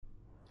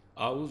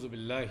اعوذ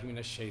باللہ من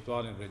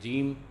الشیطان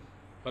الرجیم،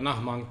 پناہ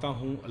مانگتا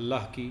ہوں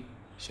اللہ کی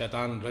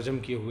شیطان رجم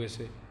کیے ہوئے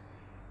سے۔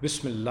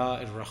 بسم اللہ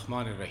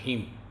الرحمن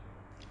الرحیم،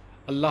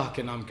 اللہ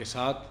کے نام کے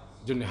ساتھ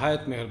جو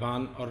نہایت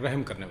مہربان اور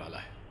رحم کرنے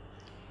والا ہے۔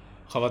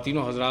 خواتین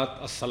و حضرات،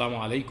 السلام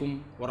علیکم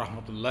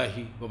ورحمۃ اللہ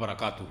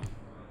وبرکاتہ۔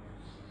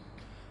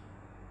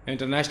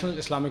 انٹرنیشنل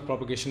اسلامک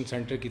پروپیگیشن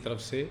سینٹر کی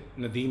طرف سے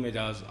ندیم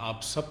اعجاز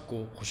آپ سب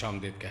کو خوش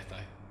آمدید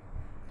کہتا ہے۔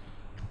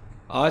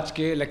 آج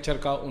کے لیکچر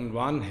کا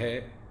عنوان ہے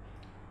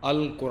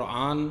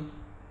القرآن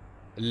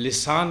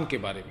لسان کے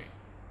بارے میں،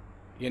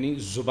 یعنی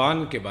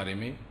زبان کے بارے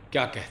میں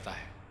کیا کہتا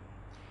ہے،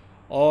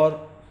 اور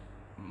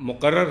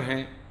مقرر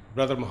ہیں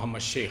برادر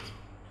محمد شیخ۔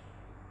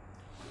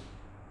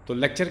 تو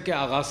لیکچر کے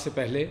آغاز سے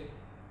پہلے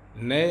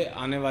نئے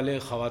آنے والے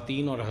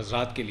خواتین اور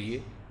حضرات کے لیے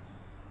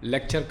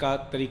لیکچر کا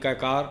طریقہ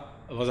کار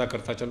وضع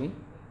کرتا چلوں۔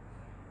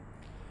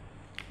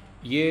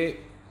 یہ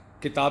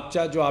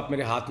کتابچہ جو آپ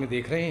میرے ہاتھ میں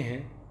دیکھ رہے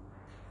ہیں،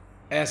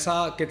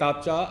 ایسا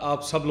کتابچہ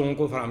آپ سب لوگوں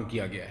کو فراہم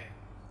کیا گیا ہے۔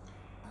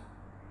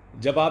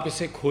 جب آپ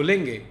اسے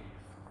کھولیں گے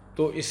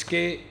تو اس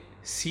کے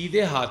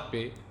سیدھے ہاتھ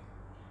پہ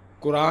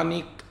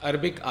قرآنک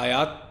عربک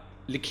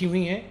آیات لکھی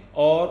ہوئی ہیں،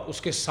 اور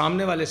اس کے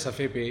سامنے والے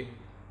صفحے پہ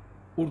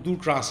اردو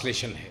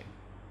ٹرانسلیشن ہے۔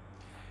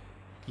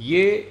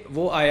 یہ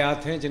وہ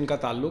آیات ہیں جن کا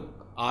تعلق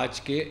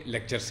آج کے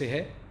لیکچر سے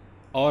ہے،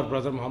 اور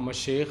برادر محمد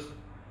شیخ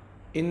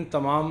ان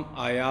تمام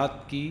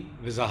آیات کی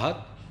وضاحت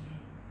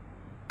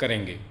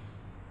کریں گے۔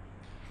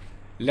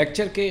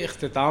 لیکچر کے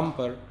اختتام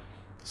پر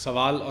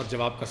سوال اور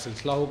جواب کا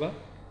سلسلہ ہوگا،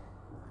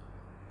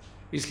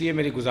 اس لیے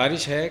میری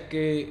گزارش ہے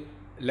کہ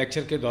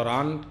لیکچر کے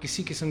دوران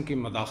کسی قسم کی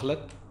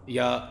مداخلت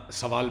یا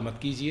سوال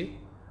مت کیجیے۔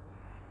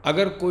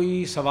 اگر کوئی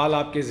سوال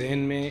آپ کے ذہن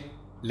میں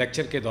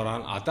لیکچر کے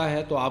دوران آتا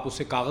ہے تو آپ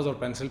اسے کاغذ اور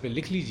پینسل پہ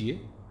لکھ لیجیے،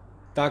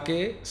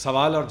 تاکہ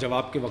سوال اور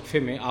جواب کے وقفے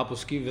میں آپ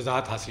اس کی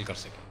وضاحت حاصل کر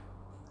سکیں۔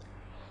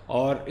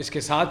 اور اس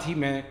کے ساتھ ہی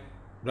میں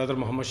برادر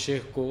محمد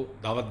شیخ کو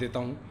دعوت دیتا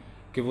ہوں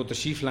کہ وہ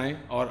تشریف لائیں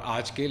اور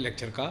آج کے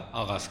لیکچر کا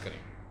آغاز کریں۔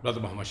 برادر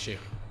محمد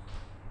شیخ۔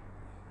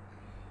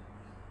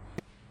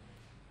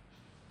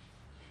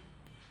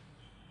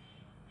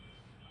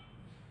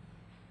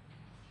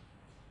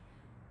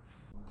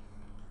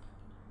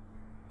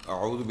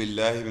 اعوذ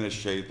باللہ من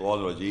الشیطان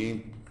الرجیم،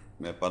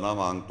 میں پناہ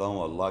مانگتا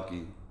ہوں اللہ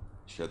کی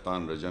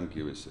شیطان رجم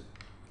کی وجہ سے۔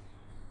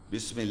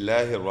 بسم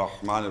اللہ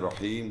الرحمن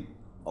الرحیم،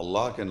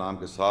 اللہ کے نام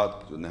کے ساتھ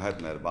جو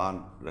نہایت مہربان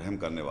رحم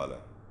کرنے والا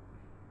ہے۔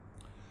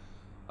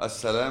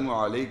 السلام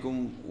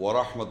علیکم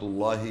ورحمۃ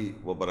اللہ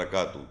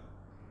وبرکاتہ،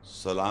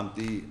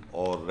 سلامتی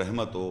اور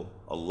رحمت ہو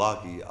اللہ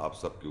کی آپ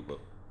سب کے اوپر۔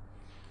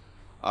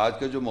 آج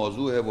کا جو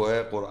موضوع ہے وہ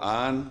ہے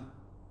قرآن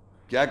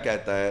کیا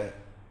کہتا ہے،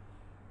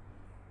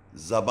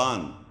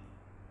 زبان،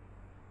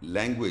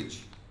 لینگویج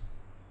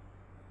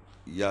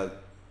یا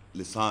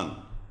لسان،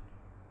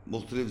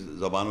 مختلف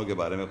زبانوں کے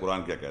بارے میں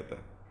قرآن کیا کہتا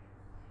ہے۔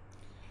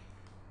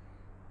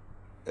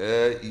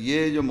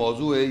 یہ جو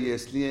موضوع ہے یہ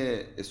اس لیے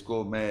اس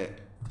کو میں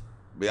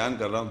بیان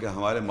کر رہا ہوں کہ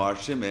ہمارے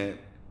معاشرے میں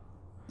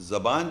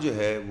زبان جو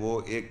ہے وہ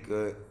ایک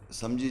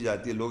سمجھی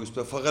جاتی ہے، لوگ اس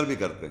پہ فخر بھی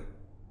کرتے ہیں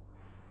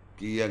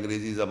کہ یہ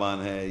انگریزی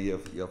زبان ہے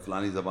یا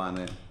فلانی زبان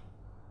ہے۔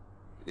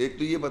 ایک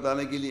تو یہ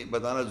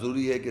بتانا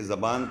ضروری ہے کہ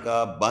زبان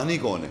کا بانی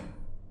کون ہے۔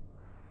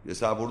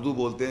 جیسے آپ اردو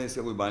بولتے ہیں، اس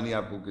کا کوئی بانی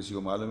آپ کو کسی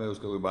کو معلوم ہے اس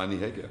کا کوئی بانی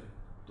ہے کیا؟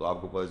 تو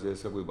آپ کو پتہ چلے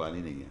اس کا کوئی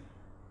بانی نہیں ہے۔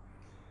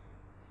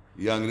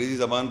 یا انگریزی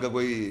زبان کا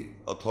کوئی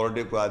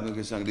اتھارٹی، کوئی آدمی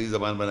کسی انگریزی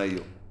زبان بنائی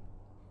ہو،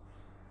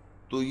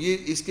 تو یہ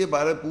اس کے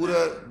بارے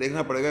پورا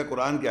دیکھنا پڑے گا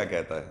قرآن کیا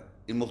کہتا ہے۔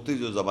 ان مختلف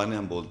جو زبانیں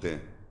ہم بولتے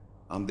ہیں،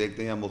 ہم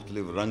دیکھتے ہیں یہاں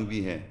مختلف رنگ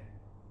بھی ہیں،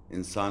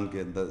 انسان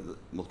کے اندر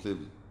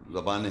مختلف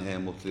زبانیں ہیں،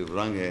 مختلف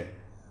رنگ ہے،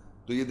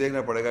 تو یہ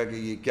دیکھنا پڑے گا کہ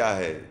یہ کیا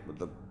ہے،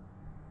 مطلب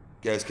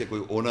کیا اس کے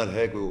کوئی اونر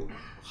ہے، کوئی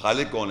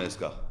خالق کون ہے اس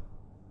کا۔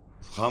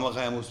 خواہ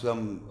ہم اس پہ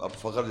ہم اب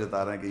فخر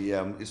جتا رہے ہیں کہ یہ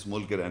ہم اس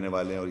ملک کے رہنے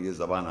والے ہیں اور یہ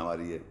زبان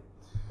ہماری ہے۔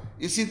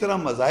 اسی طرح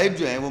مذاہب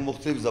جو ہیں وہ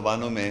مختلف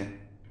زبانوں میں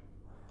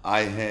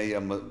آئے ہیں، یا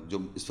جو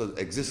اس وقت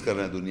ایگزسٹ کر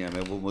رہے ہیں دنیا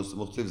میں، وہ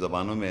مختلف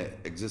زبانوں میں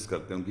ایگزسٹ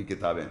کرتے ہیں، ان کی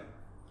کتابیں۔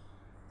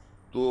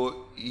 تو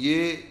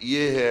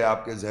یہ ہے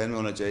آپ کے ذہن میں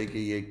ہونا چاہیے کہ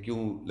یہ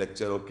کیوں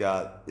لیکچر اور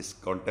کیا اس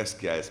کانٹیکسٹ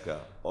کیا ہے اس کا۔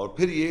 اور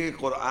پھر یہ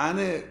قرآن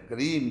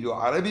کریم جو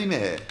عربی میں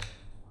ہے،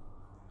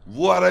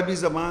 وہ عربی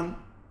زبان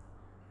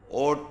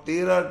اور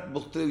 13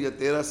 مختلف یا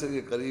 13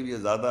 سے قریب یا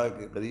زیادہ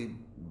کے قریب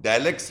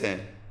ڈائلیکٹس ہیں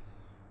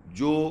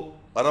جو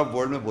عرب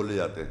ورلڈ میں بولے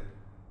جاتے ہیں،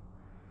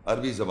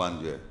 عربی زبان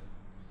جو ہے۔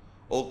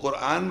 اور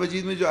قرآن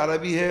مجید میں جو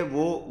عربی ہے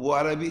وہ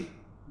عربی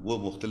وہ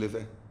مختلف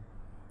ہے۔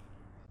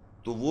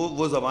 تو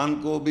وہ زبان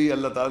کو بھی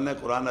اللہ تعالیٰ نے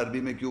قرآن عربی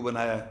میں کیوں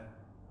بنایا ہے،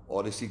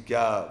 اور اسی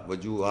کیا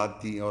وجوہات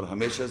تھیں، اور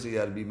ہمیشہ سے یہ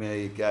عربی میں ہے،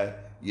 یہ کیا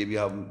ہے، یہ بھی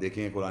ہم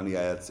دیکھیں گے قرآنی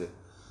آیات سے۔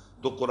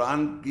 تو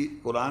قرآن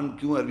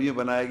کیوں عربی میں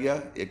بنایا گیا،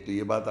 ایک تو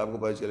یہ بات آپ کو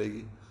پتہ چلے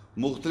گی۔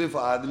 مختلف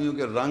آدمیوں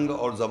کے رنگ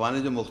اور زبانیں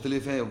جو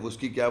مختلف ہیں، اس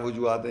کی کیا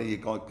وجوہات ہیں، یہ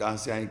کہاں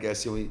سے آئیں،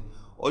 کیسے ہوئیں،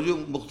 اور جو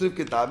مختلف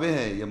کتابیں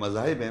ہیں یا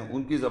مذاہب ہیں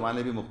ان کی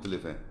زبانیں بھی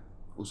مختلف ہیں،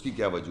 اس کی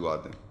کیا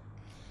وجوہات ہیں۔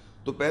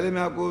 تو پہلے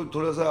میں آپ کو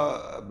تھوڑا سا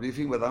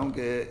بریفنگ بتاؤں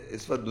کہ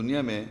اس وقت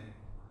دنیا میں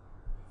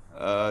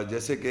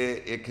جیسے کہ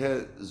ایک ہے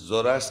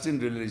زوراسٹرین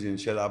ریلیجن،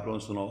 شاید آپ لوگوں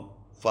نے سنا ہو،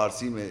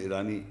 فارسی میں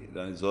ایرانی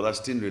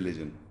زوراسٹرین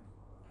ریلیجن.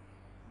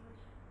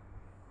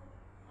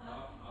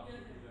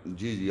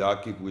 جی آگ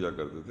کی پوجا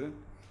کرتے تھے.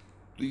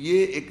 تو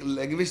یہ ایک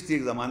لینگویج تھی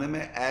ایک زمانے میں,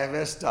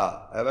 ایویسٹا,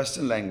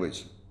 ایویسٹن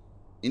لینگویج.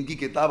 ان کی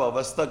کتاب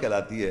اوستا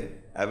کہلاتی ہے,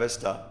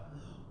 ایویسٹا,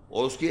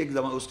 اور اس کی ایک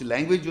اس کی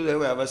لینگویج جو ہے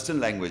وہ ایویسٹن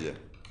لینگویج ہے.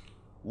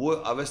 وہ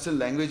ایویسٹن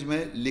لینگویج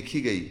میں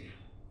لکھی گئی,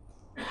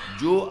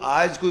 جو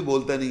آج کوئی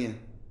بولتا نہیں ہے.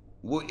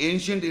 وہ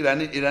اینشینٹ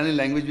ایرانی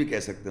لینگویج بھی کہہ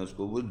سکتے ہیں اس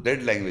کو, وہ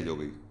ڈیڈ لینگویج ہو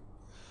گئی.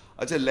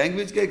 اچھا,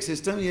 لینگویج کا ایک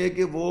سسٹم یہ ہے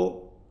کہ وہ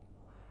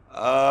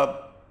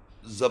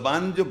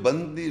زبان جو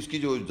بند تھی, اس کی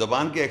جو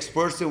زبان کے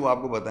ایکسپرٹس ہیں وہ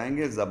آپ کو بتائیں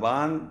گے,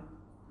 زبان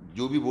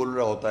جو بھی بول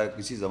رہا ہوتا ہے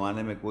کسی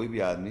زمانے میں کوئی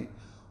بھی آدمی,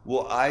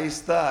 وہ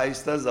آہستہ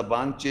آہستہ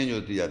زبان چینج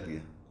ہوتی جاتی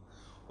ہے.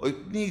 اور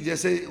اتنی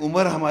جیسے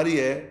عمر ہماری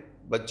ہے,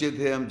 بچے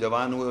تھے ہم,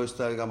 جوان ہوئے, اس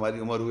طرح ہماری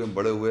عمر ہوئی, ہم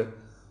بڑے ہوئے,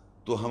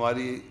 تو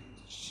ہماری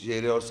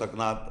چہرے اور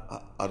سکنات,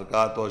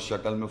 حرکات اور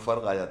شکل میں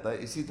فرق آ جاتا ہے.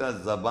 اسی طرح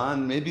زبان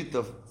میں بھی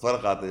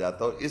فرق آتا جاتا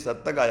ہے, اور اس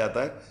حد تک آ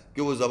جاتا ہے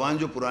کہ وہ زبان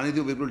جو پرانی تھی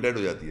وہ بالکل ڈیڈ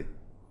ہو جاتی ہے.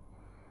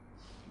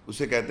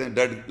 اسے کہتے ہیں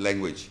ڈیڈ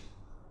لینگویج.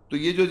 تو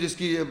یہ جو جس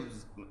کی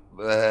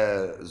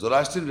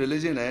زوراسٹرین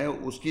ریلیجن ہے,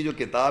 اس کی جو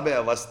کتاب ہے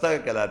اوستا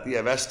کہلاتی ہے,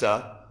 ایویسٹا,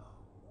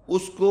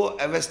 اس کو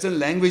ایویسٹن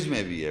لینگویج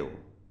میں بھی ہے وہ.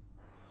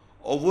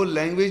 اور وہ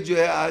لینگویج جو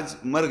ہے آج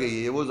مر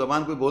گئی ہے, وہ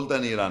زبان کوئی بولتا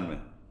نہیں ایران میں.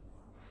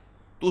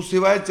 تو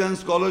سوائے چند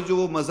اسکالر جو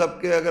وہ مذہب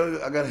کے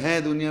اگر ہیں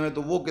دنیا میں,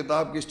 تو وہ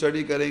کتاب کی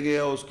اسٹڈی کریں گے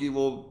اور اس کی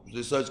وہ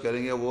ریسرچ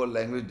کریں گے, وہ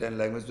لینگویج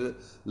سے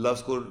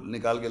لفظ کو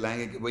نکال کے لائیں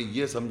گے کہ بھئی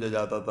یہ سمجھا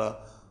جاتا تھا,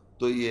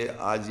 تو یہ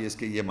آج اس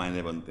کے یہ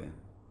معنی بنتے ہیں.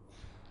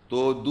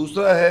 تو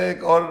دوسرا ہے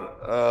ایک اور,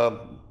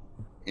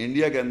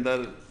 انڈیا کے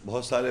اندر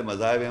بہت سارے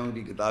مذاہب ہیں, ان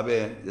کی کتابیں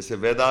ہیں, جیسے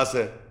ویداس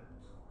ہے,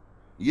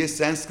 یہ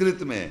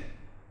سنسکرت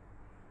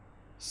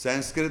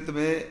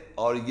میں,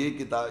 اور یہ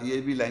کتاب,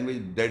 یہ بھی لینگویج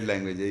ڈیڈ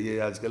لینگویج ہے.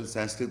 یہ آج کل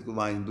سنسکرت کو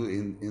وہاں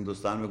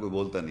ہندوستان میں کوئی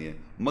بولتا نہیں ہے,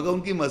 مگر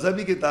ان کی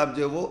مذہبی کتاب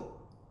جو ہے وہ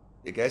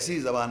ایک ایسی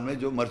زبان میں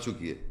جو مر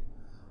چکی ہے,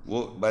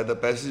 وہ by the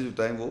passage of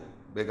time وہ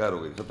بیکار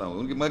ہو گئی, ختم ہو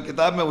گئی. ان کی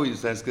کتاب میں وہی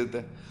سنسکرت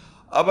ہے.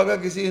 اب اگر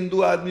کسی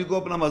ہندو آدمی کو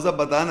اپنا مذہب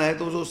بتانا ہے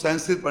تو اس کو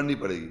سنسکرت پڑھنی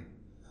پڑے گی,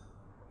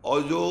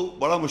 اور جو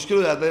بڑا مشکل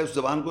ہو جاتا ہے اس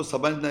زبان کو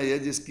سمجھنا, یہ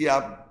جس کی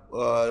آپ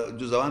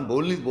جو زبان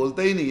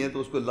بولتا ہی نہیں ہے,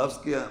 تو اس کو لفظ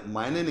کے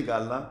معنی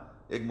نکالنا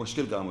ایک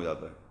مشکل کام ہو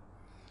جاتا ہے.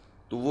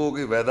 تو وہ ہو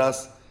گئی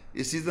ویداس.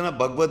 اسی طرح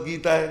بھگوت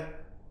گیتا ہے,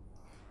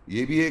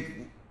 یہ بھی ایک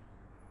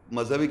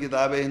مذہبی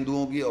کتاب ہے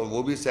ہندوؤں کی, اور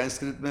وہ بھی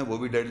سنسکرت میں, وہ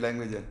بھی ڈیڈ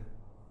لینگویج ہے.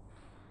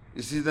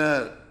 اسی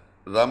طرح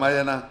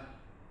راماینا,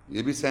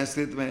 یہ بھی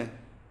سنسکرت میں ہے,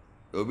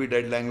 وہ بھی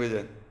ڈیڈ لینگویج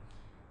ہے.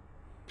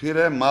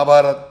 پھر ہے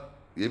مہابھارت,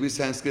 یہ بھی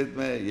سنسکرت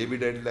میں ہے, یہ بھی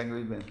ڈیڈ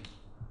لینگویج میں ہے.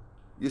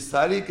 یہ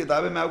ساری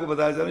کتابیں میں آپ کو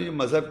بتانا چاہ رہا ہوں, یہ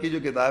مذہب کی جو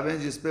کتابیں ہیں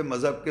جس پہ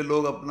مذہب کے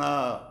لوگ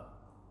اپنا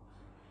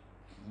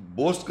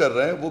بوسٹ کر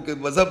رہے ہیں, وہ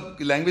مذہب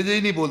کی لینگویج ہی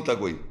نہیں بولتا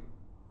کوئی.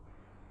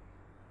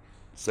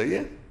 صحیح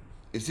ہے.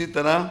 اسی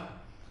طرح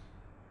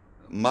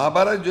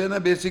مہابھارت جو ہے نا,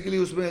 بیسیکلی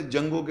اس میں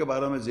جنگوں کے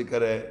بارے میں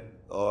ذکر ہے,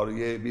 اور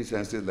یہ بھی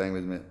سنسکرت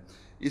لینگویج میں.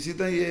 اسی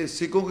طرح یہ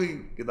سکھوں کی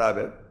کتاب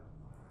ہے,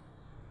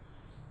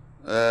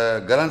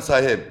 گرنتھ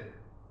صاحب,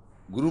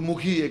 گرو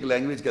مکھی ایک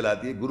لینگویج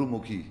کہلاتی ہے, گرو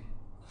مکھی,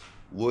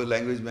 وہ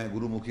لینگویج میں,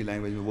 گرو مکھی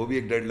لینگویج میں, وہ بھی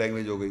ایک ڈیڈ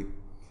لینگویج ہو گئی.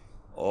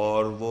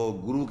 اور وہ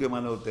گرو کے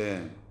معنی ہوتے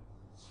ہیں,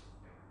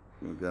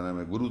 کیا نام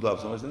ہے, گرو تو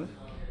آپ سمجھتے ہیں,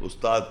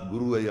 استاد,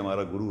 گرو ہے, یہ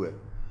ہمارا گرو ہے.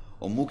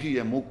 اور مکھی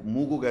ہے,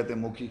 منہ کو کہتے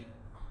ہیں مکھی,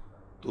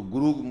 تو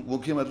گرو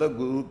مکھی مطلب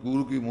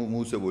گرو کی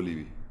منہ سے بولی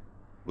ہوئی,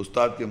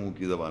 استاد کے منہ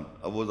کی زبان.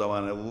 اب وہ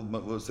زبان ہے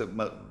وہ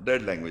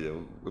ڈیڈ لینگویج ہے,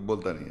 وہ کوئی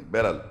بولتا نہیں ہے.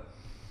 بہرحال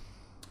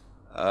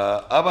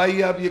اب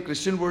آئیے آپ, یہ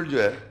کرسچن ورلڈ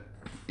جو ہے,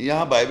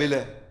 یہاں بائبل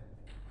ہے.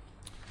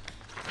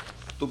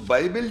 تو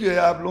بائبل جو ہے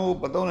آپ لوگوں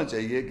کو پتہ ہونا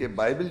چاہیے کہ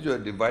بائبل جو ہے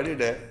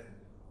ڈیوائیڈڈ ہے,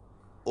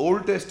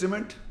 اولڈ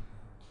ٹیسٹمنٹ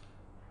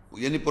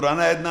یعنی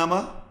پرانا عہد نامہ,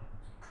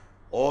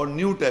 اور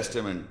نیو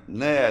ٹیسٹمنٹ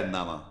نیا عہد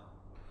نامہ.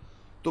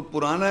 تو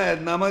پرانا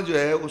عہد نامہ جو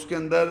ہے اس کے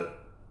اندر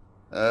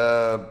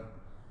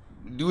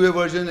ڈوئے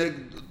ورژن, ایک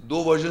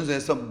دو ورژنز ہیں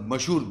سب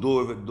مشہور,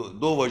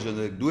 دو ورژن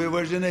ہیں, ایک ڈوئے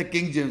ورژن ہے, ایک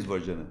کنگ جیمز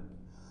ورژن ہے.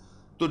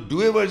 تو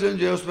ڈوئے ورژن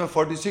جو ہے اس میں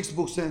 46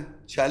 بکس ہیں,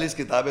 46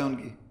 کتابیں ان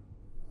کی.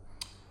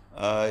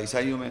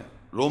 عیسائیوں میں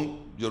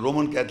جو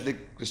رومن کیتھلک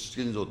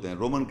کرسچنز ہوتے ہیں,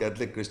 رومن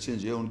کیتھلک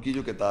کرسچنز جو ہے, ان کی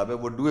جو کتاب ہے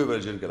وہ ڈوئے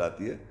ورژن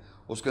کہلاتی ہے.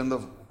 اس کے اندر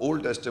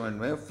اولڈ ٹیسٹمنٹ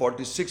میں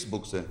 46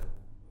 بکس ہیں.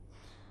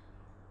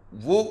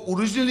 وہ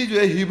اوریجنلی جو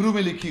ہے ہیبرو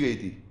میں لکھی گئی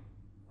تھی,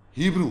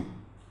 ہیبرو,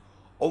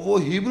 اور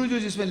وہ ہیبرو جو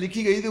جس میں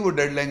لکھی گئی تھی وہ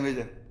ڈیڈ لینگویج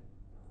ہے.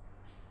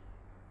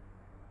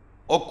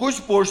 اور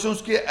کچھ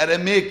پورشنز کے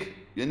اریمیک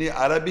یعنی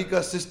عربی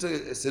کا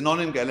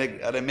سینونیم کہہ لیں,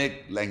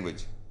 اریمیک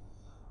لینگویج.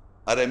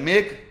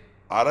 اریمیک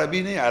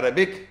عربی نہیں,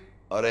 عربک,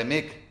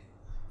 اریمیک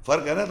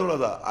فرق ہے نا تھوڑا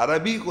سا.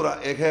 عربی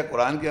ایک ہے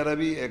قرآن کی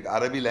عربی, ایک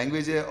عربی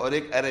لینگویج ہے, اور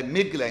ایک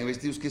اریمیک لینگویج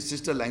تھی, اس کی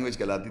سسٹر لینگویج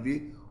کہلاتی تھی,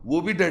 وہ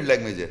بھی ڈیڈ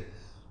لینگویج ہے.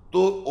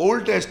 تو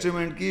اولڈ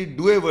ٹیسٹمنٹ کی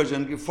ڈوئے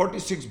ورژن کی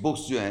 46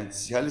 بکس جو ہیں,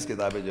 46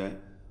 کتابیں جو ہیں,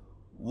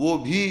 وہ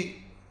بھی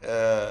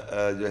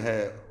جو ہے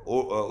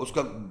اس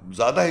کا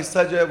زیادہ حصہ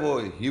جو ہے وہ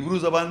ہیبرو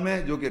زبان میں,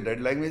 جو کہ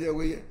ڈیڈ لینگویج ہو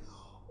گئی ہے,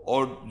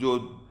 اور جو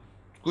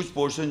کچھ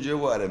پورشن جو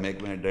ہے وہ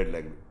اریمیک میں ہے, ڈیڈ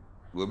لینگویج,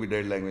 وہ بھی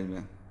ڈیڈ لینگویج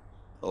میں.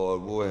 اور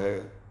وہ ہے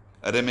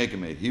اریمیک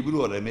میں،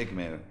 ہیبرو اور اریمیک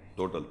میں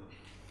ٹوٹل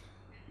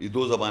یہ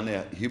دو زبانیں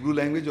ہیں، ہیبرو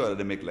لینگویج اور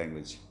اریمیک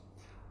لینگویج.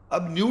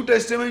 اب نیو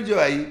ٹیسٹمنٹ جو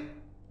آئی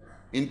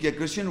ان کے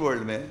کرسچن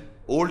ورلڈ میں،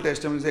 اولڈ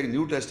ٹیسٹمنٹ سے ایک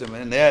نیو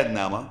ٹیسٹمنٹ نیا عہد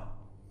نامہ،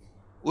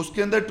 اس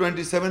کے اندر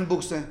 27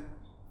 بکس ہیں.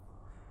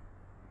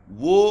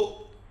 وہ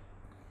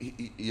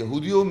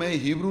یہودیوں میں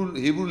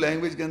ہیبرو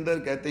لینگویج کے اندر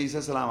کہتے ہیں عیسیٰ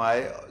السلام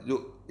آئے، جو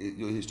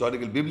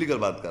ہسٹوریکل بیبلیکل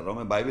بات کر رہا ہوں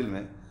میں، بائبل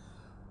میں،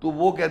 تو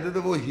وہ کہتے تھے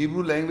وہ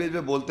ہیبرو لینگویج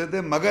میں بولتے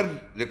تھے، مگر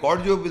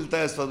ریکارڈ جو ملتا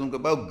ہے اس وقت ان کے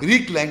پاس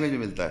گریک لینگویج میں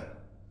ملتا ہے.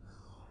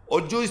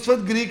 اور جو اس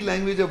وقت گریک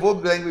لینگویج ہے وہ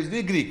لینگویج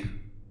نہیں گریک،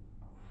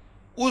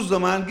 اس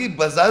زمان کی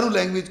بازارو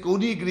لینگویج کو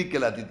نہیں گریک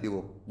کہلاتی تھی،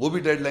 وہ بھی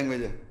ڈیڈ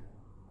لینگویج ہے.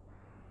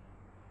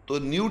 تو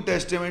نیو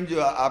ٹیسٹمنٹ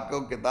جو آپ کا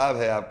کتاب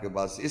ہے آپ کے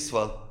پاس اس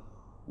وقت،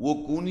 وہ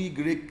کونی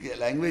گریک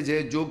لینگویج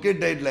ہے جو کہ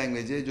ڈیڈ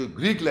لینگویج ہے. جو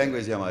گریک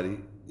لینگویج ہے ہماری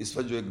اس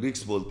وقت جو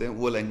گریکس بولتے ہیں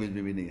وہ لینگویج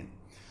میں بھی نہیں ہے.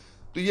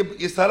 تو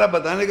یہ سارا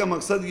بتانے کا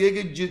مقصد یہ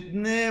کہ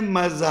جتنے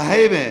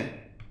مذاہب ہیں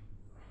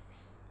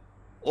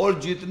اور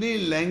جتنی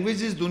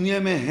لینگویجز دنیا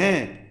میں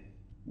ہیں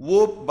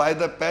وہ by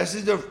the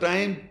passage of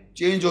time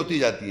change ہوتی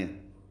جاتی ہیں،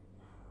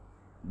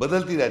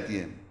 بدلتی رہتی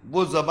ہیں.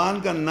 وہ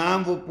زبان کا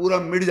نام وہ پورا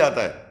مٹ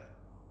جاتا ہے،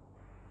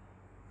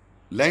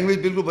 لینگویج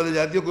بالکل بدل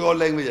جاتی ہے، کوئی اور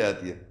لینگویج آ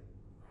جاتی ہے.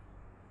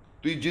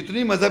 تو یہ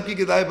جتنی مذہب کی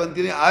کتابیں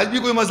بنتی رہیں، آج بھی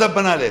کوئی مذہب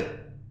بنا لے،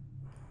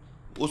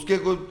 اس کے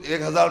کوئی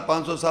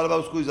 1500 سال بعد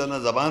اس کو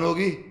زبان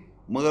ہوگی،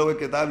 مگر وہ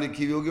کتاب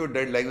لکھی ہوئی ہوگی اور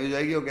ڈیڈ لینگویج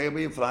آئے گی. وہ کہے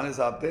بھائی فلانے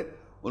صاحب تھے،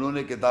 انہوں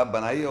نے کتاب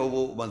بنائی اور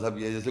وہ مذہب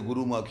یہ ہے. جیسے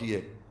گرو مکھی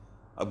ہے.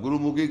 اب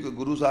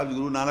گرو صاحب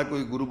گرو نانک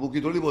کوئی گرو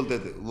مکھی تھوڑی بولتے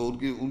تھے، وہ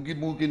ان کی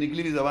منہ کی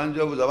نکلی ہوئی زبان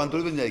جو ہے وہ زبان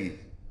تھوڑی بن جائے گی،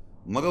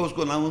 مگر اس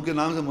کو ان کے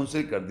نام سے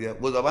منسلک کر دیا،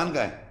 وہ زبان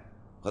کا ہے،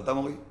 ختم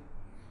ہو گئی.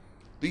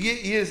 تو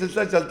یہ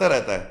سلسلہ چلتا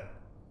رہتا ہے.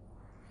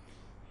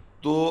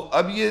 تو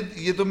اب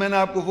یہ تو میں نے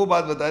آپ کو وہ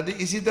بات بتا دی.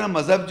 اسی طرح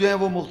مذہب جو ہیں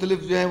وہ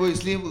مختلف جو ہیں، وہ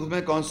اس لیے اس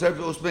میں کانسیپٹ،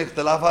 اس میں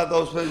اختلافات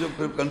اور اس میں جو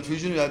پھر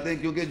کنفیوژن ہو جاتے ہیں،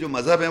 کیونکہ جو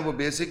مذہب ہیں وہ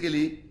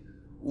بیسیکلی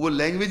وہ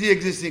لینگویج ہی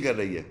ایگزسٹ نہیں کر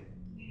رہی ہے.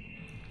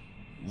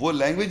 وہ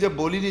لینگویج جب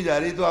بولی نہیں جا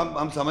رہی تو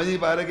ہم سمجھ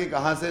نہیں پا رہے کہ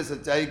کہاں سے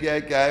سچائی کیا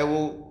ہے.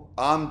 وہ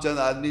عام چند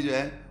آدمی جو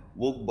ہیں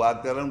وہ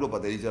بات کر رہے ہیں، ان کو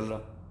پتہ نہیں چل رہا.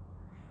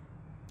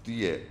 تو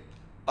یہ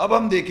اب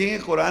ہم دیکھیں گے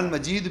قرآن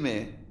مجید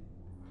میں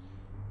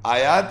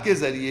آیات کے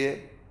ذریعے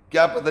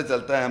کیا پتہ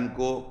چلتا ہے ہم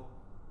کو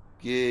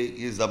کہ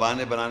یہ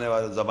زبانیں بنانے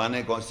والے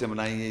زبانیں کون سے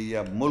بنائی ہیں،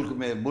 یا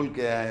ملک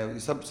کیا ہے، یہ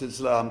سب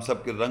سلسلہ، ہم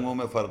سب کے رنگوں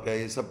میں فرق ہے،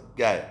 یہ سب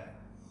کیا ہے.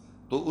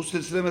 تو اس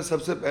سلسلے میں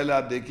سب سے پہلے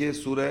آپ دیکھیے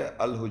سورہ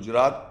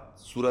الحجرات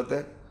سورت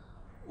ہے،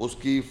 اس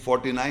کی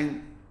 49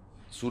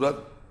 سورت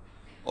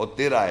اور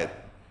 13 آیت.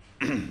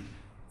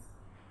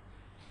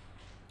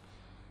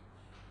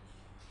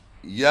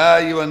 یا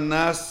ایھا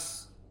الناس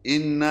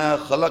انا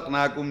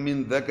خلقناکم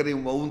من ذکر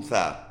و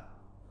انثی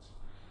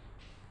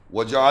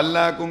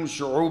وجعلناکم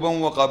شعوبا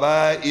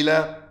وقبائل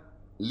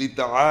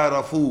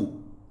لتعارفوا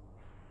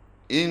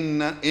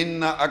ان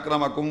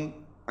اکرمکم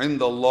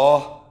عند اللہ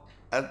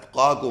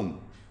اتقاکم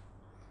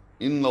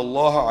ان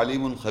اللہ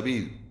علیم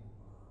خبیر.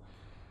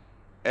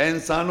 اے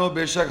انسانوں،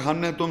 بے شک ہم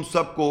نے تم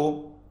سب کو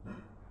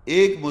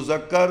ایک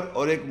مذکر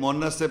اور ایک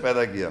مؤنث سے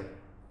پیدا کیا،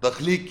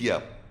 تخلیق کیا،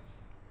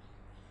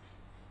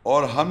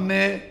 اور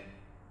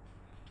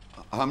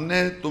ہم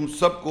نے تم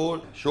سب کو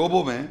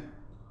شعبوں میں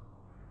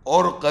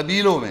اور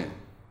قبیلوں میں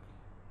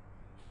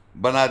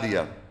بنا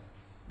دیا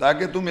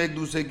تاکہ تم ایک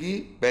دوسرے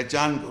کی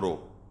پہچان کرو.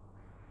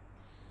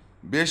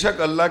 بے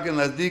شک اللہ کے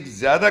نزدیک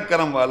زیادہ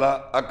کرم والا،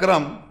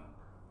 اکرم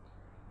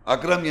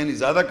یعنی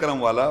زیادہ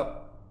کرم والا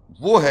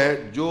وہ ہے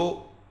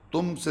جو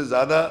تم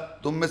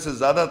میں سے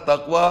زیادہ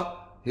تقوی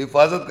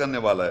حفاظت کرنے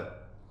والا ہے.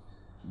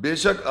 بے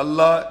شک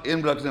اللہ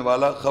علم رکھنے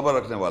والا، خبر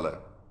رکھنے والا ہے.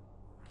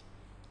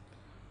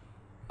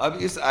 اب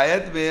اس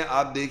آیت میں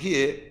آپ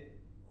دیکھیے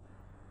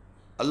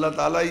اللہ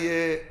تعالیٰ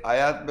یہ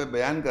آیات میں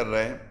بیان کر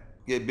رہے ہیں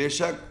کہ بے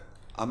شک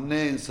ہم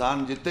نے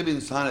انسان، جتنے بھی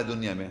انسان ہیں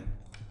دنیا میں،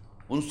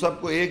 ان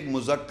سب کو ایک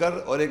مذکر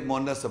اور ایک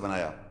مؤنث سے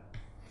بنایا.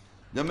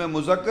 جب میں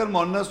مذکر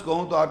مؤنث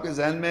کہوں تو آپ کے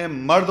ذہن میں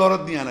مرد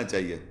عورت نہیں آنا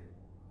چاہیے.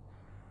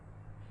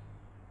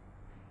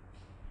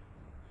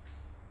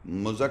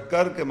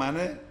 مذکر کے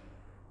معنی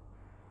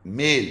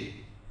میل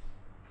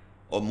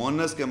اور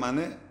مؤنث کے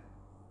معنی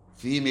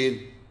فیمیل.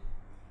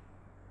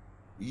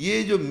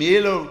 یہ جو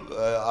میل، اور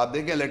آپ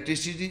دیکھیں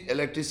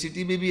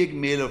الیکٹریسٹی میں بھی ایک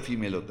میل اور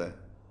فیمیل ہوتا ہے.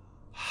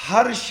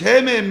 ہر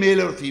شے میں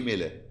میل اور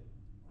فیمیل ہے،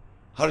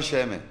 ہر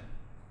شے میں.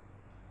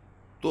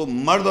 تو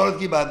مرد عورت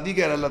کی بات نہیں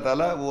کہہ رہا اللہ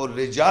تعالیٰ، وہ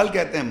رجال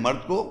کہتے ہیں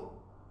مرد کو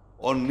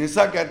اور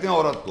نساء کہتے ہیں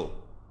عورت کو.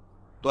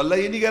 تو اللہ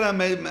یہ نہیں کہہ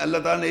رہا اللہ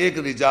تعالیٰ نے ایک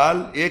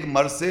رجال، ایک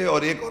مرد سے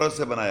اور ایک عورت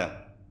سے بنایا،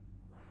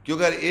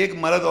 کیونکہ اگر ایک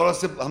مرد عورت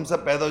سے ہم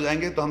سب پیدا ہو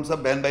جائیں گے تو ہم سب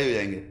بہن بھائی ہو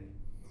جائیں گے،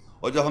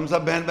 اور جب ہم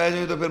سب بہن بھائی ہو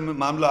جائیں گے تو پھر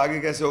معاملہ آگے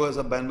کیسے ہوگا؟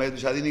 سب بہن بھائی تو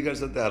شادی نہیں کر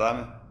سکتے، حرام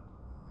ہے.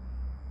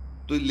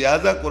 تو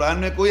لہٰذا قرآن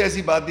میں کوئی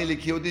ایسی بات نہیں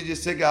لکھی ہوتی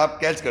جس سے کہ آپ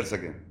کیچ کر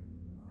سکیں.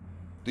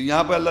 تو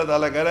یہاں پر اللہ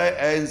تعالیٰ کہہ رہا ہے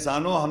اے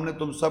انسانوں، ہم نے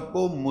تم سب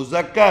کو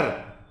مذکر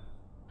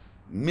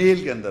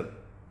میل کے اندر،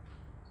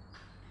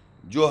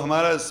 جو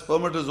ہمارا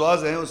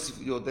اسپرماٹوزواز ہیں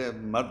جو ہوتے ہیں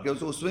مرد کے،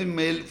 اس میں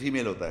میل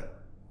فیمیل ہوتا ہے،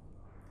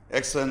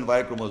 ایکس اینڈ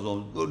وائی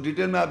کروموزوم. تو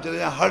ڈیٹیل میں آپ چلے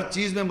جائیں، ہر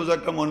چیز میں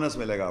مذکر مؤنث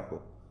ملے گا آپ کو.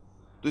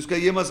 تو اس کا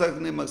یہ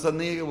مقصد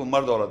نہیں ہے کہ وہ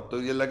مرد عورت،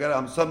 تو یہ لگا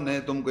ہم سب نے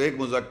تم کو ایک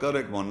مذکر اور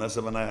ایک مؤنث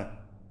سے بنایا.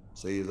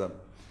 صحیح ہے صاحب.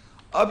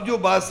 اب جو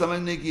بات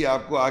سمجھنے کی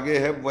آپ کو آگے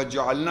ہے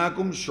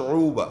وَجَعَلْنَاكُمْ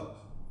شُعُوبًا،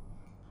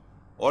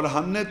 اور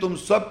ہم نے تم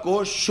سب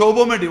کو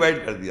شعبوں میں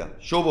ڈیوائیڈ کر دیا.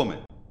 شعبوں میں،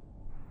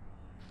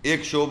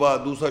 ایک شعبہ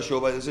دوسرا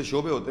شعبہ، جیسے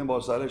شعبے ہوتے ہیں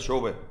بہت سارے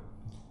شعبے،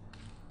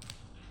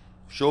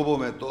 شعبوں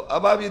میں. تو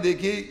اب آپ یہ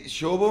دیکھیے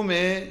شعبوں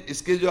میں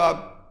اس کے جو آپ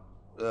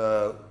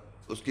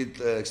اس کی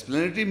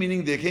ایکسپلینیٹری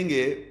میننگ دیکھیں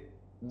گے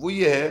وہ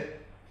یہ ہے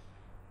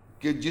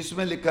کہ جس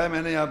میں لکھا ہے،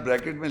 میں نے یہاں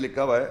بریکٹ میں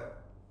لکھا ہوا ہے،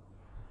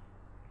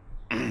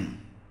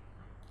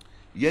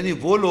 یعنی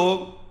وہ لوگ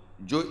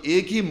جو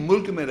ایک ہی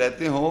ملک میں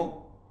رہتے ہوں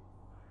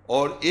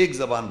اور ایک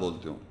زبان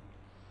بولتے ہوں.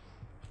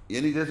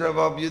 یعنی جیسے اب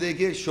آپ یہ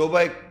دیکھیے شعبہ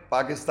ایک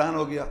پاکستان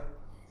ہو گیا،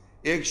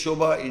 ایک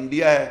شعبہ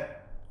انڈیا ہے،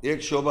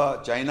 ایک شعبہ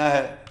چائنا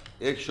ہے،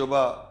 ایک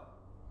شعبہ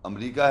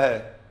امریکہ ہے،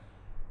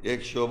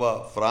 ایک شعبہ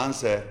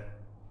فرانس ہے.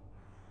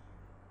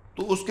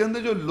 تو اس کے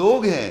اندر جو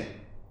لوگ ہیں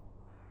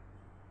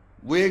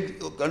وہ ایک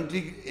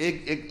کنٹری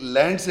ایک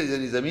لینڈ سے،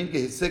 یعنی زمین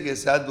کے حصے کے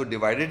ساتھ وہ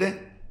ڈیوائیڈڈ ہیں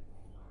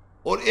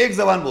اور ایک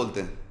زبان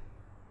بولتے ہیں.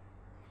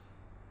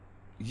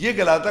 یہ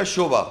کہلاتا ہے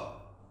شعبہ.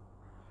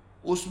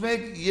 اس میں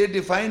یہ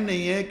ڈیفائن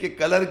نہیں ہے کہ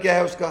کلر کیا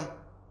ہے اس کا،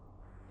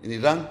 یعنی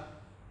رنگ،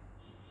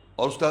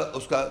 اور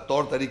اس کا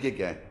طور طریقے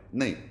کیا ہے.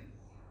 نہیں،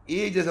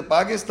 یہ جیسے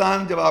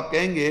پاکستان جب آپ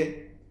کہیں گے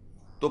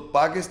تو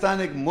پاکستان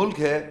ایک ملک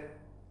ہے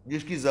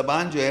جس کی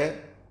زبان جو ہے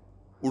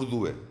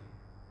اردو ہے.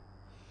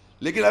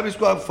 لیکن اب اس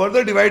کو آپ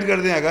فردر ڈیوائیڈ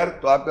کر دیں اگر،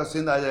 تو آپ کا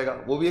سندھ آ جائے گا،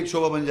 وہ بھی ایک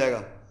شعبہ بن جائے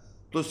گا.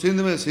 تو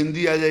سندھ میں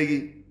سندھی آ جائے گی،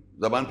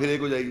 زبان پھر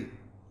ایک ہو جائے گی.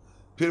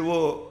 پھر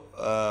وہ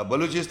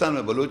بلوچستان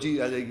میں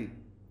بلوچی آ جائے گی.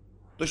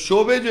 تو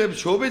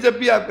شعبے جب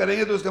بھی آپ کریں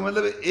گے تو اس کا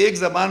مطلب ایک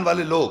زبان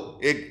والے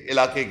لوگ ایک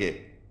علاقے کے،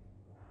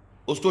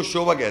 اس کو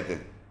شعبہ کہتے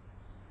ہیں.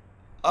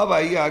 اب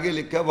آئیے آگے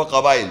لکھا ہے وہ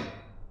قبائل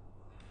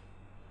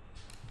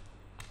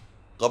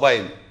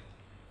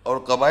اور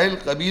قبائل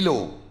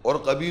قبیلوں اور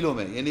قبیلوں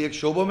میں، یعنی ایک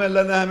شعبوں میں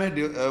اللہ نے ہمیں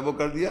وہ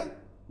کر دیا،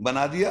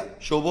 بنا دیا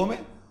شعبوں میں،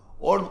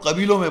 اور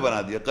قبیلوں میں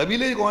بنا دیا.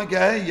 قبیلے کون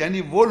کیا ہے؟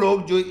 یعنی وہ لوگ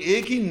جو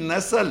ایک ہی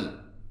نسل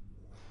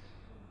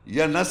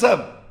یا نسب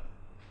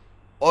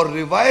اور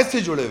روایت سے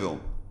جڑے ہوئے ہوں.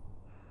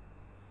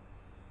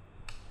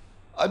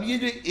 اب یہ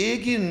جو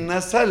ایک ہی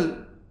نسل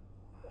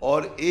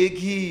اور ایک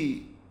ہی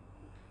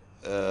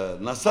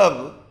نسب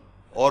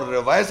اور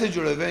روایت سے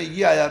جڑے ہوئے ہیں،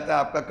 یہ آ جاتا ہے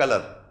آپ کا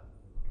کلر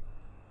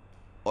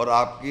اور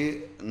آپ کی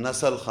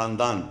نسل،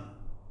 خاندان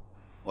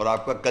اور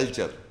آپ کا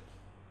کلچر.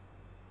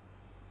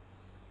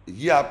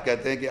 یہ آپ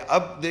کہتے ہیں کہ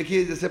اب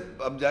دیکھیے جیسے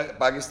اب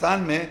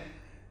پاکستان میں،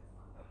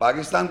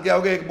 پاکستان کیا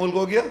ہو گیا؟ ایک ملک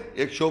ہو گیا،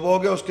 ایک شعبہ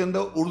ہو گیا، اس کے اندر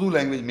اردو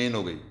لینگویج مین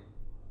ہو گئی.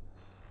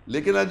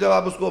 لیکن اب جب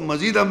آپ اس کو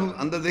مزید ہم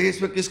اندر دیکھیں،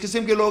 اس میں کس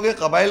قسم کے لوگ ہیں؟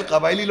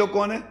 قبائلی لوگ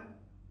کون ہیں؟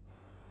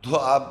 تو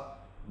آپ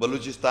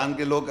بلوچستان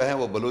کے لوگ ہیں،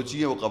 وہ بلوچی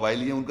ہیں، وہ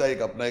قبائلی ہیں، ان کا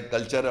ایک اپنا ایک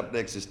کلچر، اپنا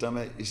ایک سسٹم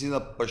ہے. اسی طرح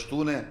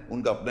پشتون ہیں،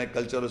 ان کا اپنا ایک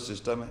کلچر اور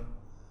سسٹم ہے.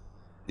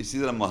 اسی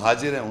طرح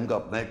مہاجر ہیں، ان کا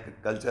اپنا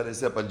ایک کلچر ہے.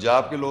 اسی طرح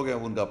پنجاب کے لوگ ہیں،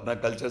 ان کا اپنا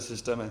کلچر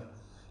سسٹم ہے.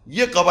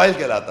 یہ قبائل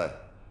کہلاتا ہے،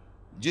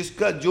 جس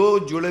کا جو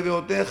جڑے ہوئے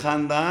ہوتے ہیں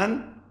خاندان.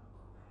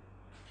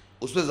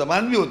 اس میں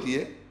زبان بھی ہوتی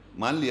ہے،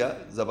 مان لیا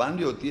زبان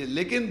بھی ہوتی ہے،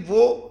 لیکن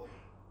وہ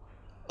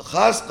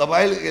خاص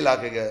قبائل کے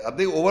علاقے کا ہے. اب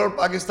دیکھ اوور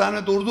پاکستان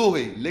میں تو اردو ہو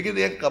گئی، لیکن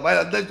ایک قبائل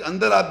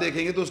اندر آپ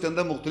دیکھیں گے تو اس کے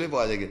اندر مختلف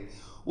آ جائے گے.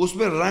 اس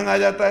میں رنگ آ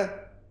جاتا ہے،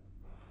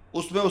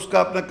 اس میں اس کا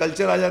اپنا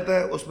کلچر آ جاتا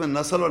ہے، اس میں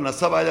نسل اور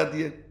نسب آ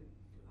جاتی ہے،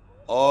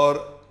 اور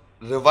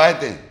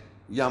روایتیں.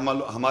 یہ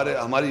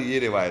ہماری یہ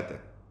روایت ہے.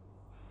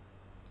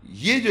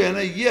 یہ جو ہے نا،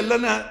 یہ اللہ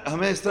نے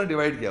ہمیں اس طرح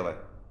ڈیوائیڈ کیا ہوا ہے.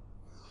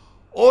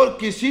 اور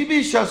کسی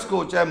بھی شخص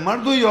کو، چاہے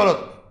مرد ہو یا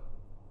عورت،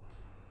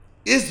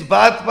 اس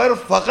بات پر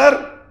فخر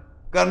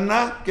کرنا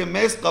کہ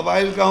میں اس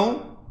قبائل کا ہوں،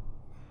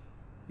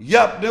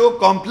 یا اپنے کو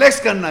کمپلیکس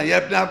کرنا یا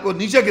اپنے آپ کو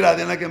نیچے گرا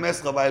دینا کہ میں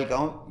اس قبائل کا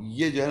ہوں،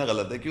 یہ جو ہے نا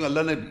غلط ہے. کیوں؟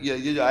 اللہ نے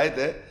یہ جو آیت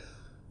ہے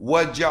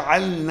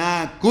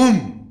وَجَعَلْنَاكُمْ،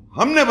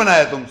 ہم نے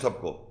بنایا تم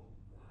سب کو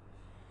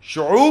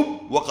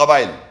شعوب و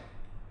قبائل.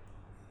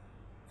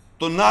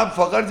 تو نہ آپ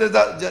فخر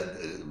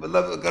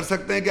مطلب کر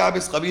سکتے ہیں کہ آپ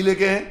اس قبیلے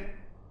کے ہیں،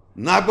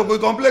 نہ آپ کو کوئی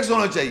کمپلیکس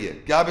ہونا چاہیے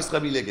کہ آپ اس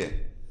قبیلے کے ہیں،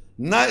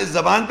 نہ اس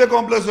زبان پہ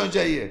کمپلیکس ہونا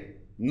چاہیے،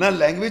 نہ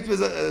لینگویج پہ،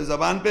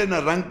 زبان پہ، نہ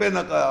رنگ پہ، نہ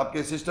آپ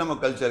کے سسٹم اور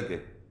کلچر کے.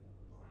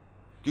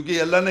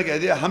 کیونکہ اللہ نے کہہ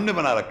دیا ہم نے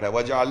بنا رکھا ہے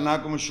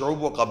وَجَعَلْنَاكُمْ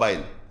شُعُوبًا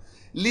وَقَبَائِلَ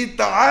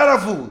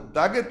لِتَعَارَفُوا،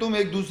 تاکہ تم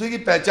ایک دوسرے کی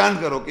پہچان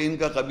کرو کہ ان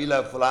کا قبیلہ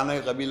فلانا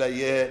قبیلہ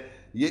یہ ہے،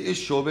 یہ اس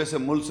شعبے سے،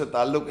 ملک سے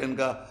تعلق ان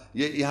کا،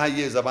 یہ یہاں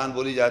یہ زبان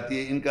بولی جاتی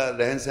ہے، ان کا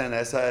رہن سہن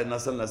ایسا ہے،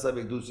 نسل نسب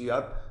ایک دوسری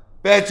آپ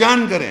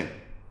پہچان کریں،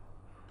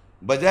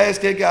 بجائے اس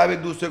کے کہ آپ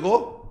ایک دوسرے کو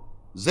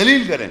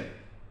ذلیل کریں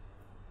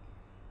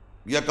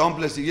یا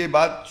کمپلیکس. یہ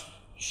بات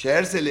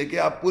شہر سے لے کے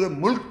آپ پورے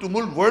ملک ٹو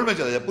ملک ورلڈ میں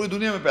چلے جائے، پوری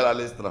دنیا میں پھیلا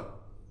لے اس طرح.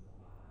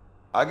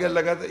 آگے اللہ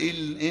کہتا ہے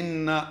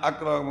ان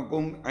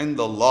اکرمکم عند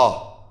اللہ،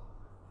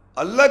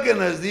 اللہ کے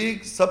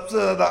نزدیک سب سے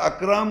زیادہ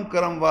اکرم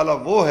کرم والا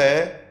وہ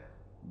ہے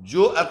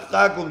جو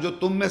اتقاکم، جو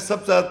تم میں سب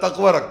سے زیادہ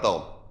تقوی رکھتا ہو.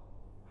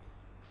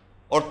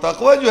 اور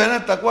تقوی جو ہے نا،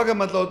 تقوی کا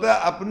مطلب ہوتا ہے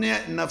اپنے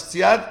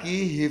نفسیات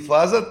کی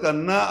حفاظت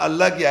کرنا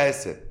اللہ کی آیت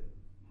سے.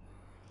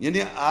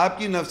 یعنی آپ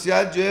کی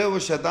نفسیات جو ہے وہ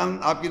شیطان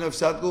آپ کی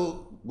نفسیات کو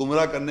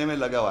گمراہ کرنے میں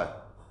لگا ہوا ہے،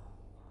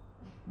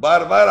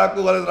 بار بار آپ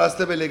کو غلط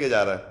راستے پہ لے کے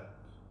جا رہا ہے.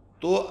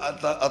 تو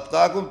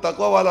اتقاکم،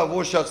 تقوی والا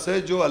وہ شخص ہے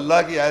جو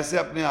اللہ کی آیت سے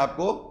اپنے آپ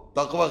کو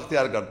تقوی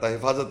اختیار کرتا ہے،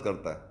 حفاظت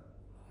کرتا ہے،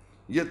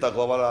 یہ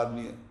تقوی والا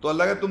آدمی ہے. تو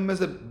اللہ کہ تم میں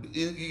سے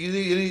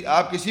یعنی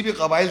آپ کسی بھی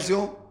قبائل سے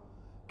ہوں،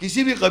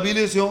 کسی بھی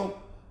قبیلے سے ہوں،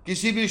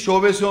 کسی بھی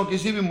شعبے سے ہوں،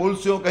 کسی بھی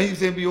ملک سے ہوں، کہیں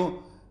سے بھی ہوں،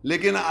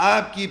 لیکن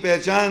آپ کی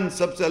پہچان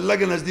سب سے اللہ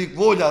کے نزدیک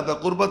وہ ہو جاتا ہے،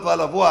 قربت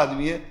والا وہ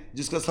آدمی ہے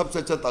جس کا سب سے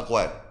اچھا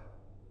تقوی ہے.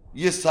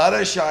 یہ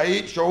سارے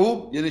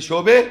شعوب یعنی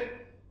شعبے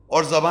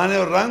اور زبانیں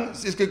اور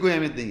رنگ اس کے کوئی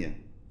اہمیت نہیں ہے،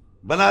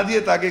 بنا دیے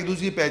تاکہ ایک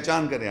دوسری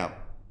پہچان کریں آپ.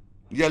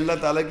 یہ اللہ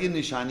تعالیٰ کی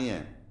نشانی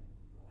ہے.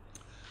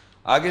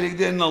 آگے لکھ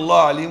دیا ان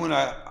اللہ علیم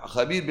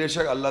خبیر، بے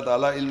شک اللہ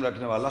تعالیٰ علم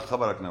رکھنے والا،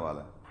 خبر رکھنے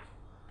والا ہے.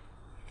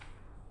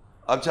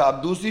 اچھا،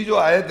 اب دوسری جو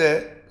آیت ہے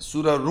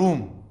سورہ روم،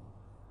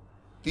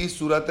 30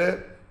 سورت ہے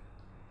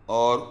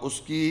اور اس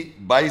کی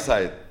 22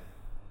 آیت،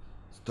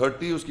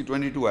 30 اس کی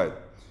 22 آیت.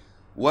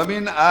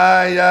 وَمِنْ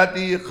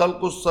آيَاتِ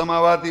خَلْقُ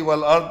السَّمَاوَاتِ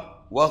وَالْأَرْضِ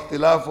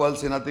وَاخْتِلَافُ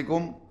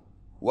أَلْسِنَتِكُمْ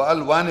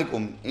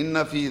وَأَلْوَانِكُمْ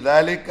إِنَّ فِي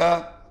ذَلِكَ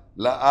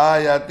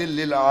لَآيَاتٍ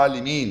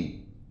لِلْعَالِمِينَ.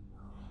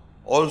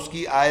 اور اس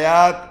کی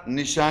آیات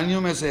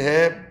نشانیوں میں سے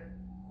ہے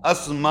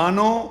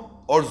آسمانوں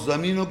اور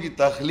زمینوں کی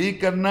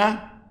تخلیق کرنا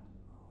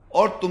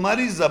اور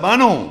تمہاری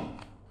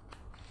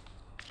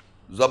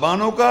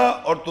زبانوں کا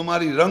اور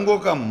تمہاری رنگوں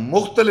کا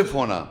مختلف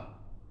ہونا.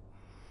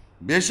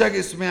 بے شک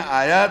اس میں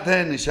آیات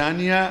ہے،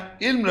 نشانیاں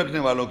علم رکھنے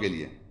والوں کے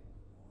لیے.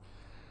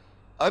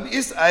 اب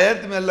اس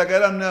آیت میں اللہ کہہ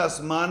رہا ہم نے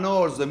آسمانوں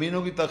اور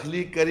زمینوں کی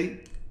تخلیق کری،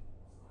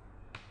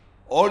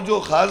 اور جو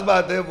خاص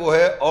بات ہے وہ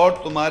ہے اور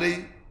تمہاری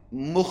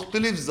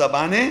مختلف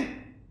زبانیں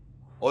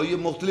اور یہ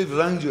مختلف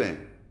رنگ جو ہیں،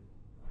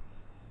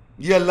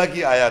 یہ اللہ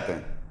کی آیات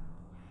ہیں.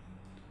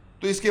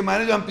 تو اس کے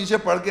معنی جو ہم پیچھے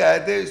پڑھ کے آئے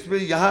تھے، اس میں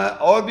یہاں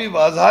اور بھی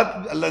واضحات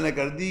اللہ نے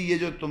کر دی. یہ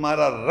جو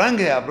تمہارا رنگ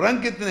ہے، اب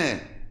رنگ کتنے ہیں؟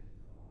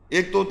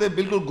 ایک تو ہوتے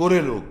بالکل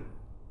گورے لوگ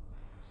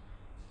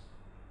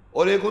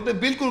اور ایک ہوتے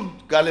بالکل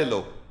کالے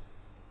لوگ،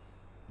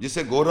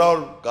 جسے گورا اور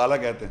کالا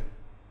کہتے ہیں.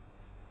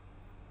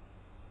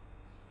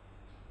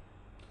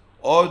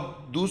 اور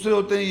دوسرے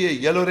ہوتے ہیں یہ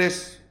یلو ریس،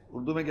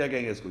 اردو میں کیا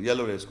کہیں گے اس کو؟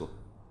 یلو ریس کو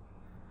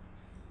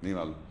نہیں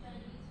معلوم،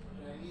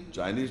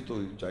 چائنیز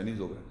تو چائنیز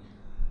ہو گئے.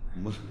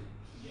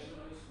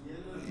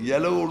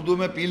 یلو اردو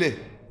میں پیلے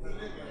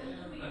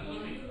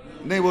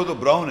نہیں، وہ تو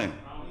براؤن ہے.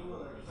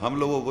 ہم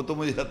لوگ وہ تو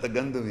مجھے لگتا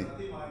گند میں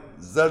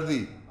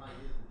زردی،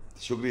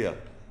 شکریہ،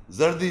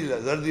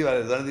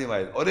 زردی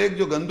والے. اور ایک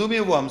جو گندمی ہے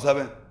وہ ہم سب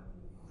ہیں.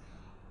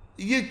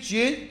 یہ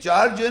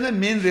چار جو ہے نا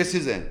مین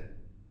ریسز ہیں،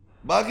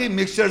 باقی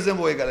مکسچرز ہیں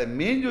وہ ایک الگ.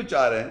 مین جو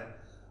چار ہیں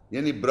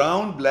یعنی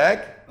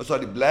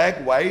بلیک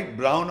وائٹ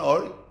براؤن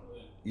اور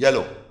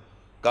یلو،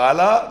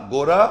 کالا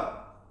گورا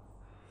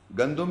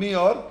گندمی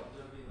اور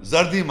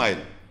زردی مائل،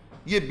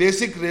 یہ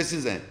بیسک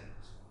ریسز ہیں،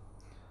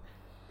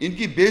 ان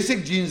کی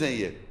بیسک جینز ہیں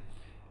یہ.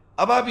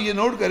 اب آپ یہ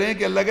نوٹ کریں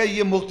کہ اللہ کا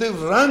یہ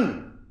مختلف رنگ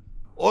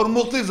اور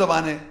مختلف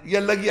زبانیں یہ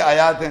اللہ کی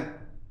آیات ہیں.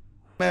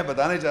 میں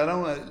بتانے چاہ رہا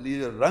ہوں یہ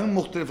جو رنگ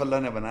مختلف اللہ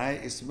نے بنائے،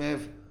 اس میں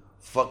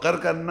فقر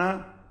کرنا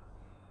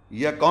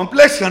یا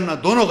کمپلیکس کرنا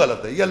دونوں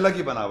غلط ہے. یہ اللہ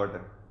کی بناوٹ ہے.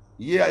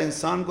 یہ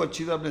انسان کو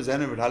اچھی طرح اپنے ذہن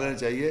میں بٹھا لینا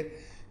چاہیے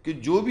کہ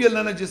جو بھی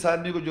اللہ نے جس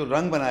آدمی کو جو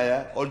رنگ بنایا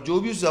ہے اور جو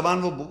بھی اس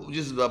زبان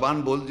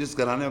وہ جس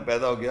گھرانے میں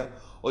پیدا ہو گیا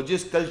اور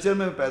جس کلچر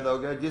میں پیدا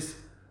ہو گیا، جس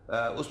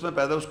اس میں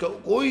پیدا، اس کا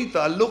کوئی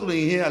تعلق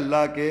نہیں ہے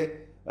اللہ کے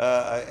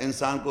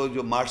انسان کو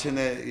جو معاشرے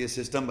نے یہ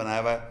سسٹم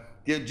بنایا ہوا ہے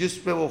کہ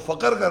جس پہ وہ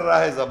فخر کر رہا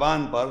ہے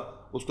زبان پر،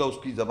 اس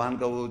کی زبان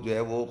کا وہ جو ہے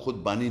وہ خود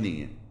بانی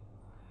نہیں ہے.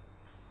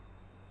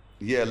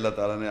 یہ اللہ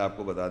تعالیٰ نے آپ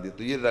کو بتا دیا.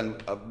 تو یہ رنگ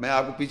اب میں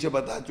آپ کو پیچھے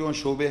بتا چکا ہوں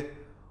شعبے،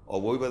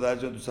 اور وہ بھی بتا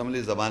چکا ہوں، تو سمجھ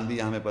لی زبان بھی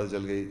یہاں میں پتہ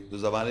چل گئی. تو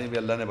زبانیں بھی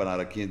اللہ نے بنا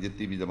رکھی ہیں،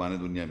 جتنی بھی زبانیں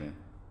دنیا میں.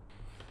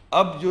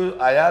 اب جو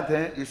آیات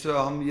ہیں اس میں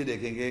ہم یہ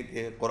دیکھیں گے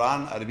کہ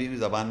قرآن عربی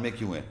زبان میں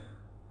کیوں ہے.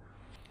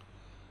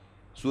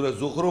 سورہ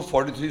زخرف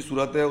 43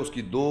 سورت ہے، اس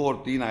کی 2 اور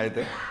 3 آیت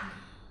ہے.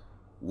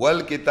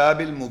 وَالْكِتَابِ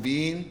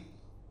الْمُبِينِ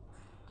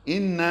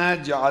إِنَّا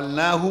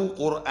جَعَلْنَاهُ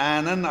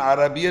قُرْآنًا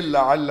عَرَبِيًّا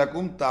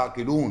لَعَلَّكُمْ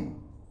تَعْقِلُونَ.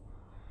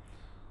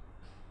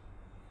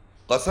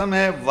 قسم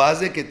ہے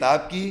واضح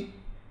کتاب کی،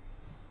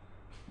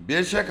 بے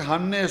شک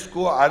ہم نے اس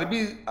کو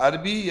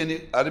عربی یعنی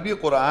عربی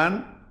قرآن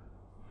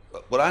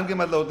کے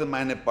مطلب ہوتے ہیں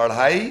میں نے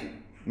پڑھائی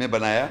میں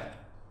بنایا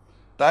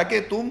تاکہ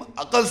تم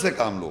عقل سے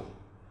کام لو.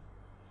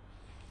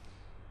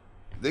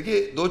 دیکھیے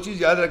 2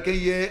 چیز یاد رکھیں،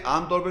 یہ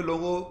عام طور پہ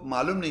لوگوں کو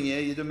معلوم نہیں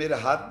ہے. یہ جو میرے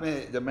ہاتھ میں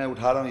جب میں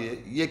اٹھا رہا ہوں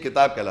یہ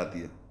کتاب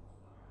کہلاتی ہے.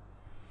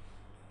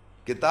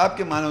 کتاب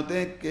کے معنی ہوتے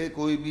ہیں کہ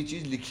کوئی بھی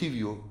چیز لکھی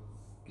ہوئی ہو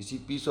کسی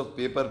پیس آف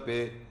پیپر پہ،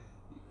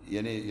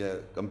 یعنی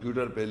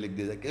کمپیوٹر پہ لکھ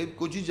دی جائے.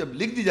 کوئی چیز جب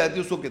لکھ دی جاتی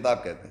ہے اس کو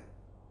کتاب کہتے ہیں.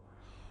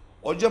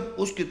 اور جب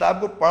اس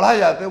کتاب کو پڑھا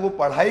جاتا ہے، وہ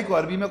پڑھائی کو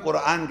عربی میں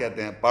قرآن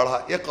کہتے ہیں. پڑھا،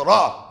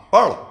 اقرا،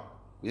 پڑھ،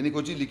 یعنی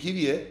کوئی چیز لکھی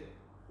ہوئی ہے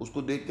اس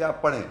کو دیکھ کے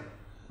آپ پڑھیں.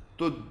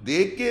 تو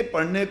دیکھ کے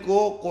پڑھنے کو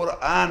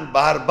قرآن،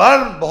 بار بار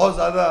بہت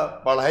زیادہ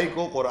پڑھائی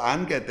کو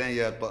قرآن کہتے ہیں،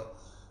 یا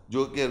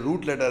جو کہ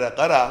روٹ لیٹر ہے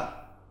قرا.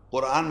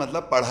 قرآن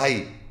مطلب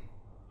پڑھائی،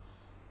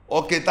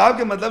 اور کتاب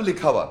کے مطلب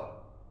لکھا ہوا.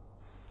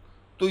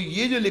 تو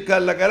یہ جو لکھا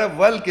اللہ کہہ رہا ہے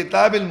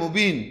والکتاب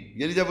المبین،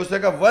 یعنی جب اس نے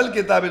کہا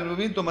والکتاب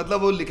المبین تو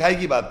مطلب وہ لکھائی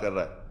کی بات کر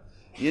رہا ہے،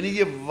 یعنی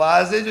یہ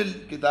واضح جو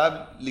کتاب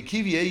لکھی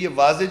ہوئی ہے، یہ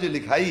واضح جو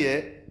لکھائی ہے،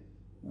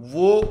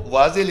 وہ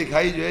واضح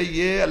لکھائی جو ہے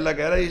یہ اللہ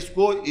کہہ رہا ہے اس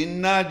کو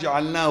انا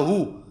جعلناہ،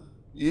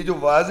 یہ جو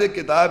واضح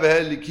کتاب ہے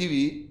لکھی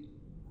ہوئی،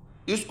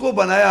 اس کو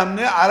بنایا ہم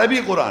نے عربی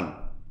قرآن،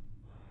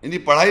 یعنی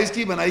پڑھائی اس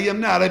کی بنائی ہم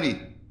نے عربی،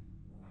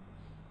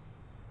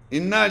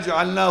 انا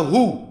جعلناہ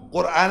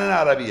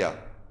قرآنا عربیہ،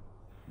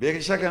 بے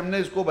شک ہم نے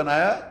اس کو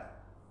بنایا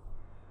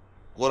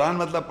قرآن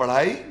مطلب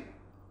پڑھائی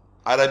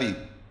عربی،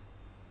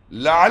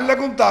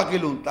 لعلکم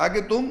تعقلون،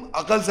 تاکہ تم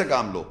عقل سے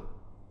کام لو۔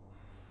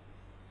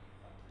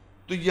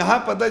 تو یہاں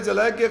پتہ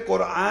چلا کہ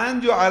قرآن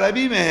جو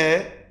عربی میں ہے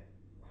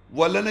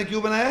وہ اللہ نے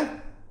کیوں بنایا؟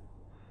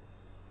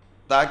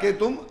 تاکہ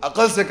تم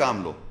عقل سے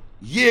کام لو۔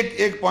 یہ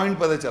ایک پوائنٹ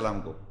پتہ چلا ہم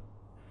کو،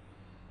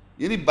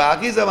 یعنی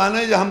باقی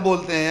زبانیں جو ہم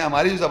بولتے ہیں،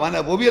 ہماری جو زبان ہے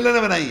وہ بھی اللہ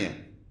نے بنائی ہیں،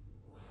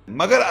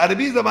 مگر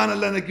عربی زبان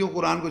اللہ نے کیوں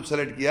قرآن کو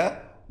سلیکٹ کیا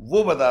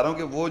وہ بتا رہا ہوں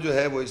کہ وہ جو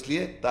ہے وہ اس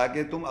لیے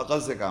تاکہ تم عقل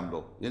سے کام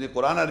لو، یعنی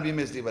قرآن عربی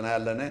میں اس لیے بنایا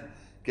اللہ نے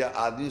کہ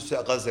آدمی اس سے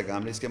عقل سے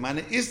کام لے۔ اس کے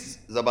معنی اس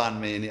زبان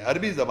میں، یعنی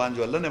عربی زبان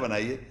جو اللہ نے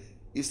بنائی ہے،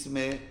 اس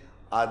میں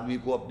آدمی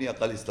کو اپنی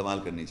عقل استعمال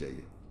کرنی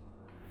چاہیے۔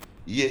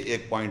 یہ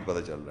ایک پوائنٹ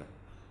پتہ چل رہا ہے،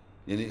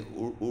 یعنی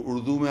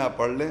اردو میں آپ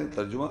پڑھ لیں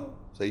ترجمہ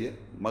صحیح ہے،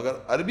 مگر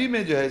عربی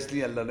میں جو ہے اس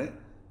لیے اللہ نے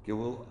کہ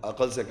وہ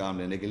عقل سے کام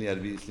لینے کے لیے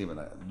عربی اس لیے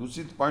بنایا۔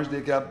 دوسری پوائنٹس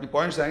دیکھیں، آپ کی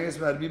پوائنٹس آئیں گے اس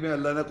میں عربی میں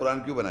اللہ نے قرآن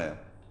کیوں بنایا۔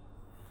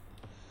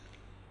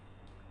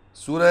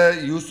 سورہ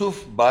یوسف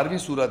 12ویں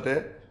سورت ہے،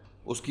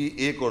 اس کی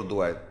 1 اور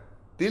 2 آیت،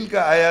 تلک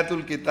آیات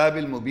الکتاب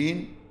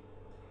المبین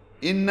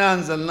انا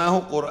انزلناہ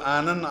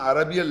قرآنا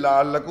عربیا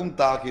لعلکم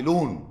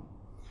تعقلون،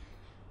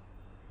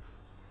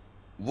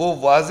 وہ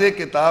واضح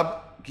کتاب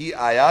کی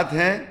آیات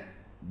ہیں،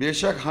 بے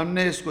شک ہم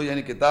نے اس کو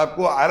یعنی کتاب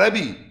کو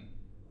عربی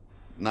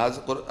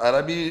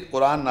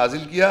قرآن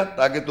نازل کیا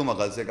تاکہ تم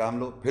عقل سے کام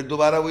لو۔ پھر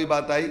دوبارہ وہی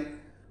بات آئی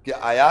کہ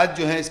آیات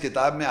جو ہیں اس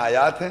کتاب میں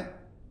آیات ہیں،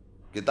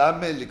 کتاب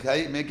میں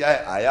لکھائی میں کیا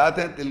ہے؟ آیات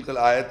ہیں، تلک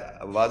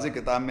الآیات، واضح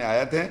کتاب میں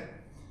آیت ہیں،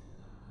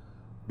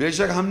 بے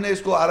شک ہم نے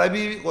اس کو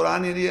عربی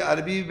قرآن یعنی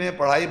عربی میں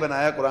پڑھائی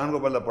بنایا، قرآن کو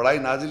مطلب پڑھائی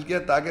نازل کیا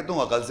تاکہ تم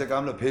عقل سے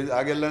کام لو۔ پھر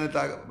آگے اللہ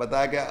نے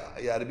بتایا کہ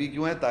یہ عربی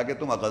کیوں ہے؟ تاکہ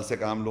تم عقل سے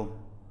کام لو۔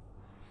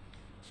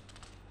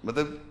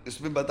 مطلب اس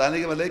میں بتانے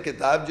کے مطلب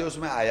کتاب جو اس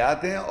میں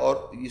آیات ہیں اور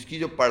اس کی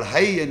جو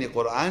پڑھائی یعنی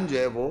قرآن جو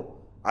ہے وہ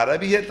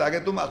عربی ہے تاکہ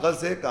تم عقل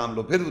سے کام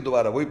لو۔ پھر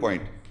دوبارہ وہی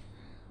پوائنٹ،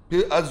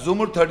 پھر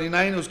الزمر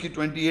 39 اس کی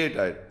 28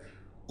 آئے،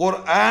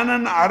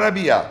 قرآناً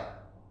عربیہ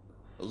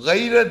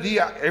غیر ذی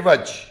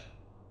عوج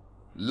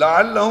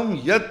لعلہم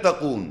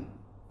یتقون،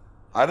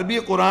 عربی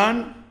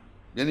قرآن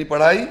یعنی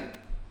پڑھائی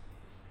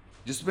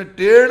جس میں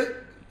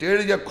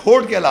ٹیڑھ یا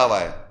کھوٹ کے علاوہ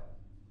ہے،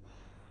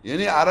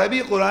 یعنی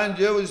عربی قرآن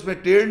جو ہے وہ اس میں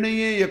ٹیڑھ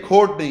نہیں ہے، یہ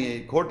کھوٹ نہیں ہے،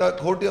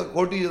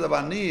 کھوٹی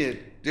زبان نہیں ہے،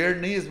 ٹیڑھ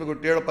نہیں ہے، اس میں کوئی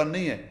ٹیڑھ پن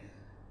نہیں ہے،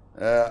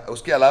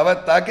 اس کے علاوہ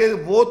تاکہ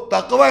وہ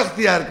تقوی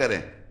اختیار کریں۔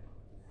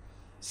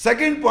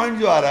 سیکنڈ پوائنٹ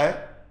جو آ رہا ہے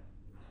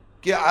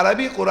کہ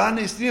عربی قرآن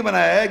اس لیے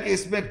بنایا ہے کہ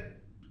اس میں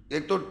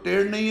ایک تو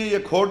ٹیڑھ نہیں ہے، یہ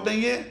کھوٹ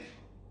نہیں ہے،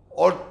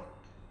 اور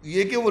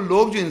یہ کہ وہ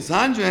لوگ جو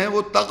انسان جو ہیں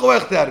وہ تقوی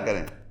اختیار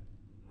کریں،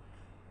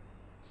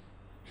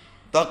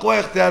 تقوی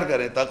اختیار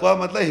کریں، تقوی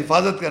مطلب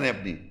حفاظت کریں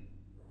اپنی،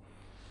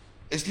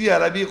 اس لیے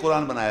عربی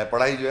قرآن بنایا ہے،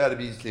 پڑھائی جو ہے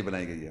عربی اس لیے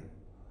بنائی گئی ہے۔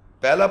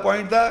 پہلا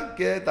پوائنٹ تھا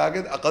کہ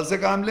تاکہ عقل سے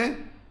کام لیں،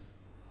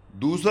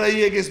 دوسرا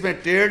یہ کہ اس میں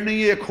ٹیڑھ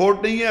نہیں ہے،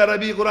 کھوٹ نہیں ہے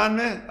عربی قرآن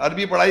میں،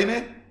 عربی پڑھائی میں،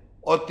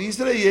 اور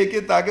تیسرا یہ کہ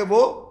تاکہ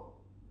وہ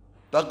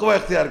تقوی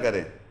اختیار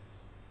کریں۔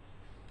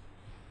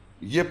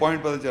 یہ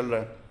پوائنٹ پتہ چل رہا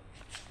ہے۔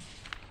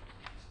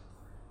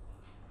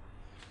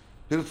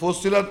 پھر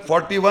فصلت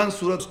 41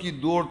 سورت کی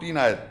 2 اور 3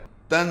 آیت،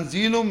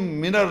 تنزیل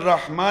من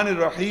الرحمن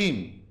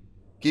الرحیم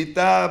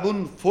کتاب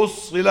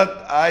فصلت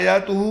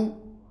آیاتہ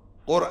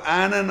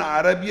قرآناً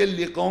عربیا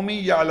لقوم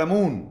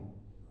یعلمون،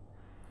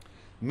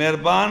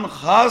 مہربان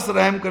خاص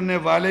رحم کرنے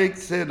والے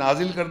سے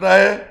نازل کرتا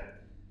ہے،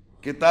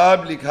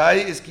 کتاب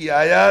لکھائی اس کی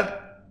آیات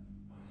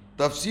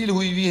تفصیل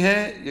ہوئی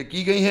ہیں یا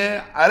کی گئی ہیں،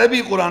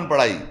 عربی قرآن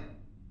پڑھائی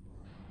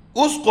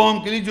اس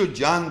قوم کے لیے جو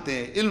جانتے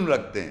ہیں، علم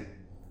رکھتے ہیں۔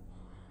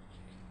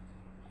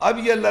 اب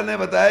یہ اللہ نے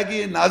بتایا کہ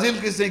یہ نازل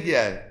کس نے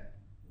کیا ہے،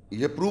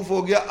 یہ پروف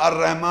ہو گیا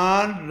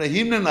الرحمن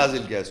رحیم نے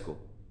نازل کیا اس کو،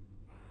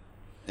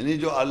 یعنی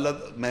جو اللہ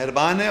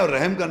مہربان ہے اور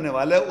رحم کرنے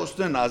والا ہے اس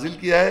نے نازل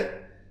کیا ہے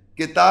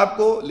کتاب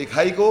کو،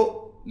 لکھائی کو،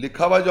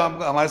 لکھا ہوا جو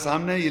ہمارے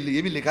سامنے ہے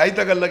یہ بھی لکھائی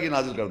تک اللہ کی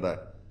نازل کرتا ہے۔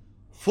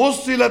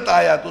 فصلت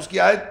آیات، اس کی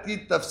آیت کی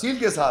تفصیل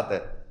کے ساتھ ہے،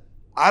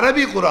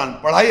 عربی قرآن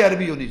پڑھائی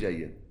عربی ہونی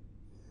چاہیے،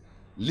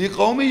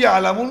 لقوم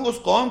یعلمون اس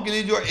قوم کے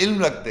لیے جو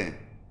علم رکھتے ہیں۔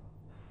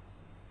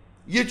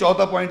 یہ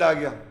چوتھا پوائنٹ آ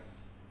گیا،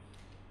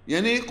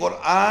 یعنی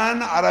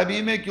قرآن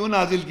عربی میں کیوں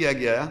نازل کیا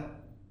گیا ہے،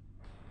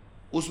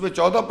 اس میں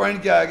چوتھا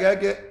پوائنٹ کیا آ گیا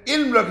کہ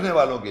علم رکھنے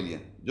والوں کے لیے،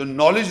 جو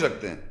نالج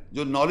رکھتے ہیں،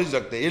 جو نالج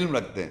رکھتے ہیں، علم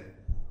رکھتے ہیں،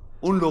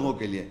 ان لوگوں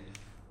کے لیے۔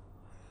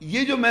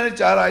 یہ جو میں نے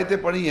 4 آیتیں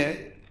پڑھی ہیں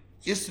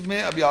اس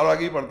میں ابھی اور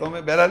آگے پڑھتا ہوں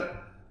میں، بہرحال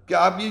کہ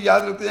آپ یہ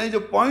یاد رکھتے ہیں جو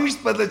پوائنٹس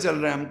پتہ چل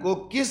رہے ہیں ہم کو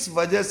کس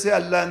وجہ سے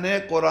اللہ نے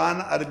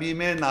قرآن عربی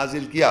میں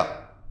نازل کیا،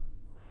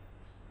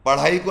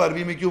 پڑھائی کو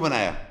عربی میں کیوں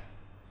بنایا۔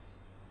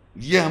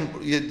 یہ ہم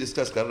یہ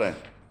ڈسکس کر رہے ہیں.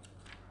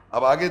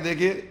 اب آگے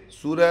دیکھیے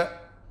سورہ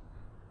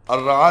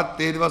الرعد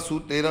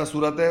 13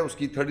 سورت ہے، اس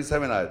کی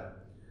 37 آیت.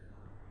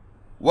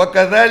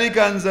 وَكَذَلِكَ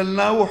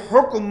أَنزَلْنَاهُ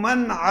حُكْمًا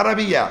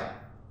عَرَبِيًّا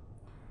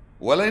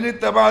وَلَئِنِ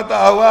اتَّبَعْتَ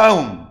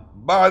أَهْوَاءَهُمْ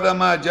بَعْدَ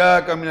مَا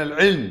جَاءَكَ مِنَ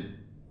الْعِلْمِ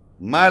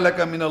مَا لَكَ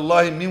مِنَ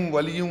اللَّهِ مِنْ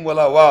وَلِيٍّ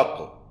وَلَا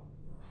وَاقٍ.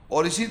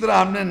 اور اسی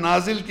طرح ہم نے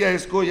نازل کیا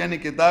اس کو، یعنی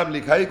کتاب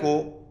لکھائی کو،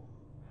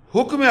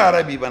 حکم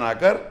عربی بنا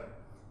کر،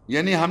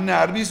 یعنی ہم نے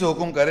عربی سے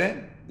حکم کریں،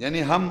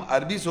 یعنی ہم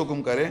عربی سے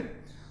حکم کریں.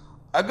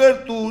 اگر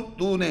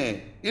تو نے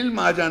علم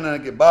آ جانے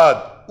کے بعد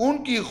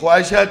ان کی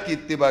خواہشات کی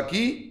اتباع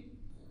کی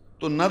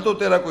تو نہ تو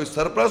تیرا کوئی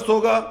سرپرست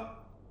ہوگا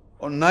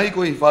اور نہ ہی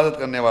کوئی حفاظت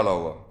کرنے والا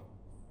ہوگا.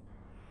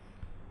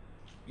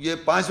 یہ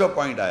 5واں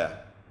پوائنٹ آیا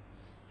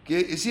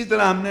کہ اسی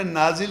طرح ہم نے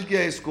نازل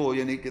کیا اس کو،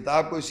 یعنی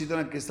کتاب کو اسی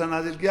طرح کس طرح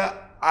نازل کیا؟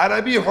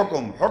 عربی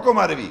حکم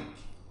عربی،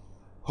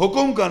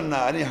 حکم کرنا،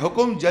 یعنی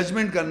حکم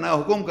ججمنٹ کرنا،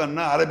 حکم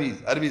کرنا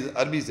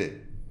عربی سے.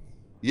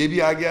 یہ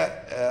بھی آ گیا،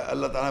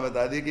 اللہ تعالیٰ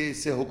بتا دیا کہ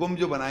اس سے حکم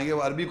جو بنائیں گے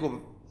وہ عربی کو،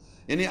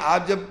 یعنی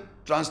آپ جب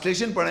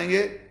ٹرانسلیشن پڑھیں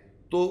گے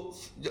تو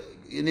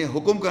یعنی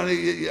حکم کرنے،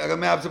 اگر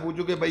میں آپ سے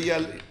پوچھوں کہ بھئی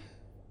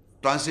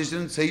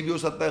ٹرانسلیشن صحیح بھی ہو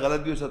سکتا ہے،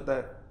 غلط بھی ہو سکتا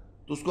ہے،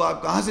 تو اس کو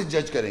آپ کہاں سے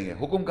جج کریں گے؟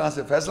 حکم کہاں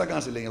سے، فیصلہ کہاں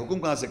سے لیں گے، حکم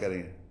کہاں سے کریں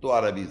گے؟ تو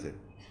عربی سے.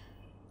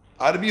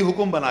 عربی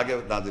حکم بنا کے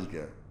نازل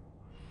کیا ہے.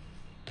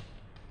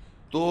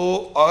 تو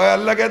اگر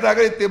اللہ کہتا ہے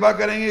اگر اتباع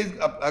کریں گے،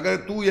 اگر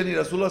تو یعنی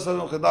رسول اللہ صلی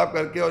اللہ علیہ وسلم خطاب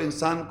کر کے، اور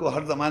انسان کو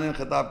ہر زمانے میں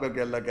خطاب کر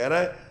کے اللہ کہہ رہا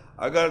ہے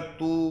اگر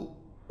تو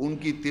ان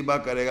کی اتباع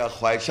کرے گا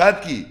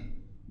خواہشات کی،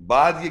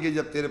 بعد یہ کہ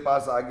جب تیرے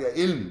پاس آ گیا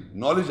علم،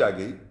 نالج آ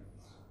گئی،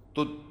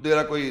 تو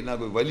تیرا کوئی نہ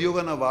کوئی ولی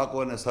ہوگا، نہ واق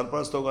ہوگا، نہ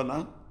سرپرست ہوگا،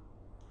 نہ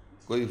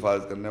کوئی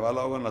حفاظت کرنے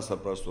والا ہوگا، نہ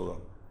سرپرست ہوگا.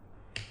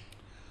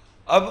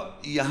 اب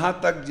یہاں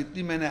تک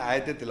جتنی میں نے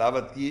آیتیں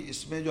تلاوت کی،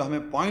 اس میں جو ہمیں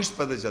پوائنٹس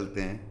پتہ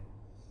چلتے ہیں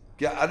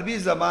کہ عربی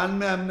زبان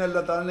میں ہم نے اللہ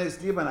تعالیٰ نے اس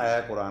لیے بنایا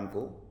ہے قرآن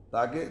کو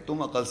تاکہ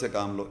تم عقل سے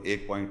کام لو،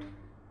 ایک پوائنٹ.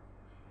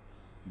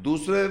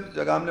 دوسرے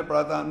جگہ ہم نے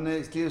پڑھا تھا، ہم نے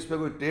اس لیے اس پہ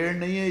کوئی ٹیڑھ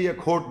نہیں ہے یا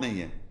کھوٹ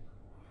نہیں ہے،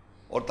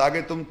 اور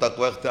تاکہ تم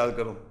تقوی اختیار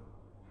کرو.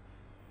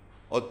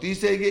 اور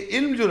تیسرے کہ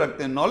علم جو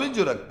رکھتے ہیں، نالج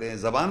جو رکھتے ہیں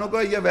زبانوں کا،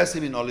 یا ویسے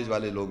بھی نالج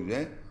والے لوگ جو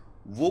ہیں،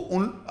 وہ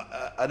ان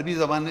عربی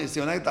زبان نے اس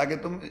سے بنایا تاکہ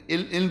تم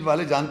علم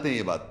والے جانتے ہیں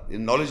یہ بات،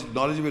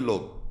 نالجبل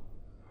لوگ.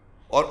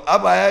 اور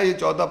اب آیا یہ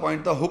چوتھا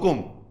پوائنٹ تھا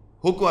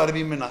حکم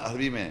عربی میں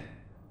ہے.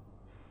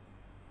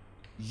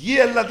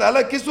 یہ اللہ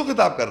تعالیٰ کس کو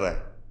خطاب کر رہا ہے؟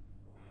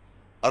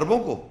 عربوں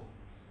کو.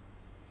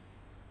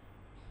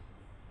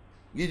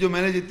 یہ جو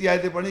میں نے جتنی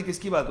آیتیں پڑھی کس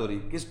کی بات ہو رہی؟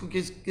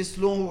 کس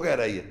لوگوں کو کہہ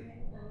رہا ہے یہ؟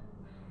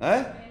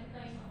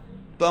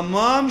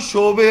 تمام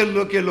شعبے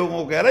کے لوگوں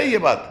کو کہہ رہا ہے یہ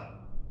بات.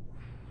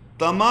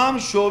 تمام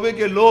شعبے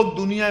کے لوگ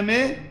دنیا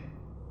میں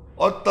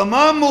اور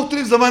تمام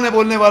مختلف زبانیں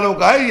بولنے والوں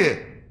کا ہے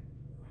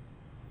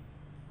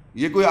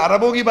یہ کوئی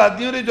عربوں کی بات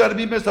نہیں ہو رہی جو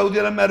عربی میں سعودی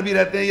عرب میں عربی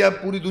رہتے ہیں، یا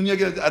پوری دنیا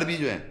کے عربی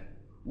جو ہیں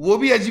وہ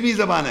بھی عجمی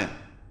زبان ہے.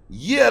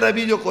 یہ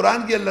عربی جو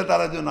قرآن کی اللہ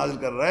تعالیٰ جو نازل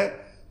کر رہا ہے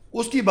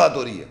اس کی بات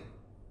ہو رہی ہے.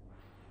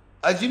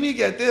 عجمی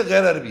کہتے ہیں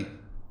غیر عربی.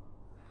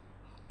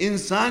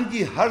 انسان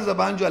کی ہر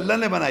زبان جو اللہ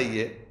نے بنائی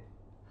ہے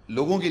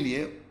لوگوں کے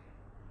لیے،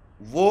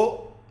 وہ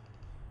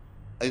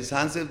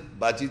انسان سے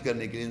بات چیت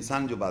کرنے کے لیے،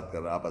 انسان جو بات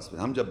کر رہا ہے آپس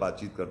میں، ہم جب بات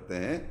چیت کرتے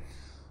ہیں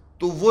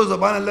تو وہ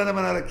زبان اللہ نے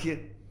بنا رکھی ہے.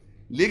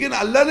 لیکن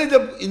اللہ نے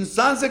جب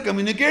انسان سے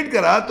کمیونیکیٹ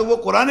کرا تو وہ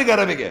قرآن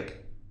عربک ہے.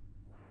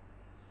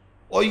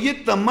 اور یہ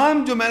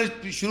تمام جو میں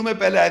نے شروع میں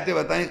پہلے آیتیں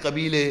بتائیں،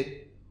 قبیلے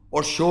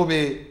اور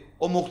شعبے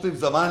اور مختلف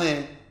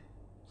زبانیں،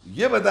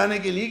 یہ بتانے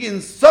کے لیے کہ ان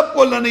سب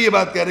کو اللہ نے یہ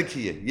بات کہہ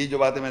رکھی ہے. یہ جو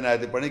باتیں میں نے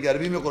آیتیں پڑھی کہ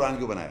عربی میں قرآن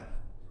کیوں بنایا،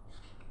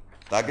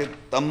 تاکہ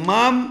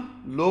تمام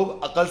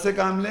لوگ عقل سے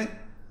کام لیں،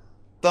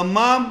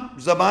 تمام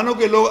زبانوں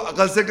کے لوگ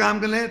عقل سے کام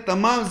کر لیں،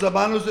 تمام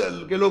زبانوں سے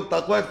کے لوگ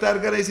تقوی اختیار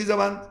کریں اسی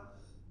زبان،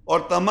 اور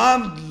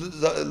تمام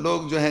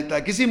لوگ جو ہیں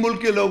کسی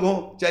ملک کے لوگ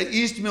ہوں، چاہے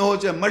ایسٹ میں ہو،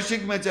 چاہے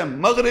مشرق میں، چاہے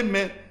مغرب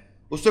میں،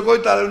 اس سے کوئی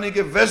تعلق نہیں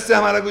کہ ویسٹ سے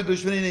ہمارا کوئی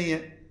دشمنی نہیں ہے.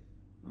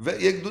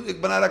 ایک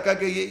بنا رکھا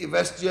کہ یہ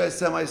ویسٹ جو ہے اس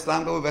سے ہمارا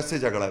اسلام کا کوئی ویسٹ سے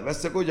جھگڑا ہے.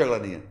 ویسٹ سے کوئی جھگڑا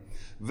نہیں ہے.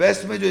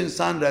 ویسٹ میں جو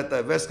انسان رہتا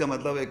ہے، ویسٹ کا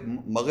مطلب ایک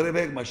مغرب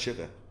ہے، ایک مشرق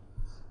ہے.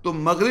 تو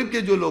مغرب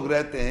کے جو لوگ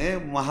رہتے ہیں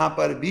وہاں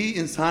پر بھی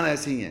انسان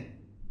ایسے ہی ہیں،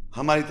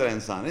 ہماری طرح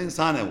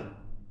انسان ہے وہ،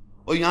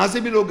 اور یہاں سے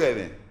بھی لوگ گئے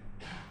ہوئے ہیں.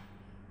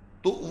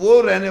 تو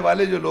وہ رہنے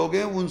والے جو لوگ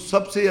ہیں ان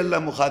سب سے اللہ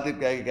مخاطب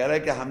کہہ رہا ہے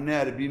کہ ہم نے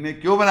عربی میں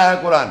کیوں بنایا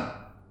قرآن.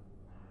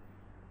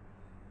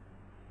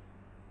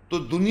 تو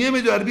دنیا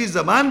میں جو عربی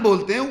زبان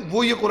بولتے ہیں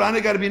وہ یہ قرآن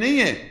کا عربی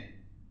نہیں ہے،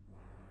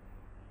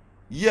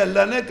 یہ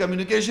اللہ نے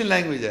کمیونیکیشن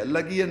لینگویج ہے. اللہ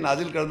کی یہ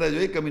نازل کردہ جو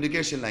ہے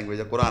کمیونیکیشن لینگویج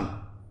ہے قرآن.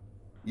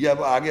 یہ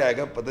اب آگے آئے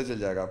گا، پتہ چل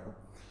جائے گا آپ کو.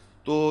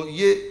 تو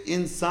یہ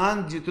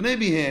انسان جتنے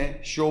بھی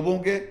ہیں شعبوں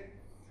کے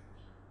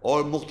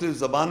اور مختلف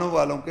زبانوں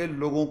والوں کے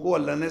لوگوں کو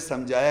اللہ نے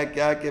سمجھایا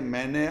کیا کہ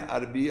میں نے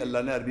اللہ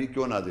نے عربی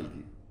کیوں نازل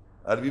کی،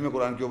 عربی میں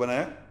قرآن کیوں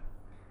بنایا؟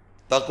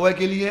 تقوی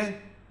کے لیے،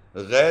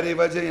 غیر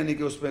عوج ہے، یعنی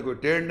کہ اس میں کوئی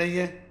ٹیڑھ نہیں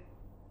ہے،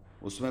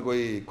 اس میں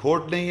کوئی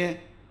کھوٹ نہیں ہے،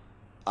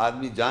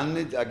 آدمی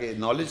جاننے تاکہ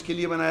نالج کے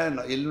لیے بنایا،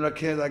 علم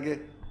رکھے تاکہ،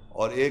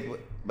 اور ایک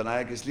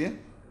بنایا کس لیے؟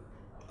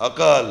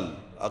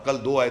 عقل.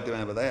 2 آیتیں میں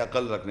نے بتائی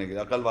عقل رکھنے کے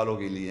لیے، عقل والوں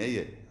کے لیے ہے،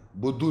 یہ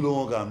بدھو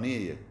لوگوں کا کام نہیں ہے.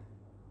 یہ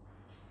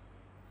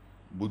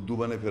بدھو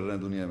بنے پھر رہے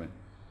ہیں دنیا میں.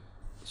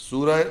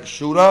 سورہ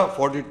شورا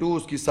 42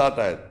 اس کی 7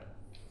 آیت.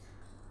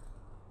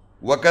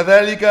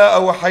 وَكَذَلِكَ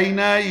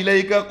أَوْحَيْنَا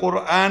إِلَيْكَ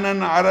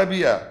قُرْآنًا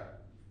عَرَبِيًّا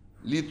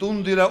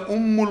لِتُنذِرَ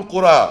أُمُّ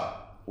الْقُرَىٰ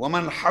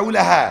وَمَنْ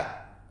حَوْلَهَا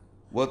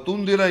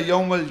وَتُنذِرَ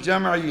يَوْمَ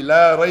الْجَمْعِ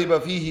لَا رَيْبَ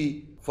فِيهِ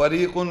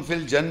فَرِيقٌ فِي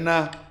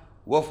الْجَنَّةِ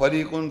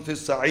وَفَرِيقٌ فِي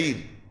السَّعِيرِ.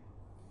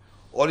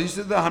 اور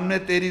اسی طرح ہم نے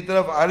تیری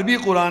طرف عربی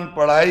قرآن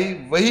پڑھائی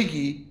وحی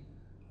کی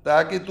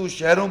تاکہ تو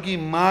شہروں کی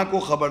ماں کو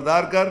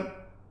خبردار کر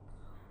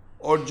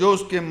اور جو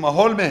اس کے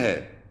ماحول میں ہے،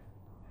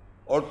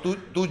 اور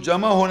تو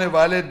جمع ہونے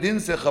والے دن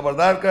سے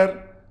خبردار کر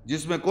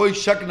جس میں کوئی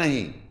شک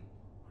نہیں.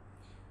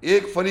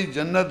 ایک فریق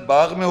جنت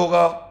باغ میں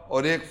ہوگا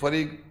اور ایک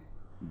فریق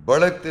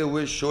بھڑکتے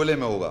ہوئے شعلے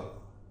میں ہوگا.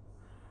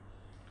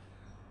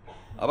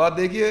 اب آپ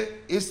دیکھیے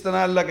اس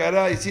طرح اللہ کہہ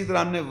رہا ہے. اسی طرح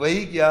ہم نے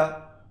وحی کیا.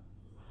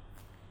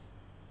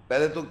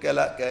 پہلے تو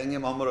کہیں گے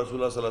محمد رسول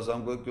اللہ صلی اللہ علیہ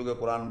وسلم کو، کیونکہ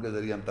قرآن ان کے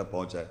ذریعے ہم تک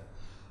پہنچا ہے.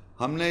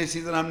 ہم نے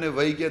اسی طرح ہم نے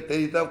وحی کیا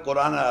تیری طرف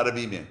قرآن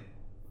عربی میں،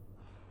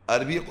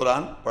 عربی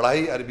قرآن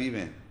پڑھائی عربی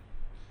میں،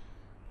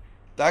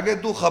 تاکہ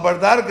تو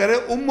خبردار کرے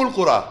ام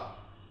القریٰ،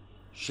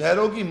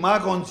 شہروں کی ماں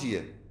کون سی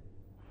ہے؟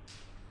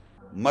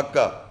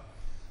 مکہ.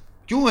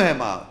 کیوں ہے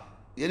ماں؟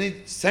 یعنی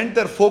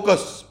سینٹر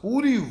فوکس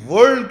پوری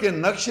ورلڈ کے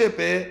نقشے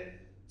پہ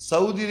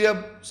سعودی عرب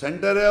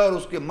سینٹر ہے اور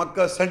اس کے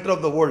مکہ سینٹر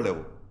آف دا ورلڈ ہے.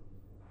 وہ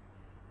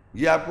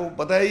یہ آپ کو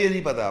پتہ ہے؟ یہ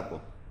نہیں پتہ آپ کو؟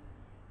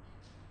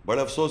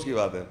 بڑے افسوس کی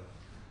بات ہے.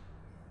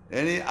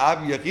 یعنی آپ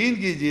یقین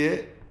کیجئے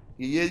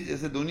کہ یہ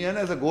جیسے دنیا نا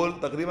ایسے گول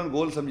تقریباً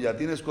گول سمجھ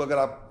جاتی ہے نا، اس کو اگر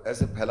آپ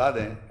ایسے پھیلا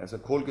دیں، ایسے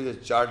کھول کے جو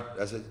چارٹ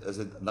ایسے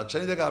نقشہ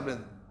نہیں دیکھا آپ نے؟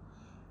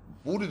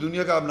 پوری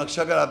دنیا کا آپ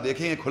نقشہ اگر آپ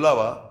دیکھیں گے کھلا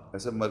ہوا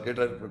ایسے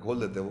مارکیٹر پہ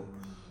کھول دیتے وہ،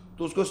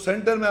 تو اس کو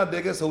سینٹر میں آپ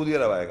دیکھیں سعودی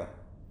عرب آئے گا،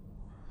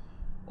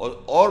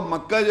 اور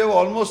مکہ جو ہے وہ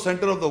almost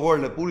centre of the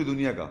world ہے پوری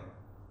دنیا کا.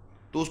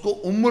 تو اس کو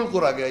ام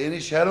القریٰ گیا، یعنی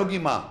شہروں کی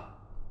ماں.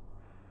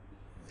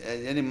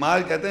 یعنی ماں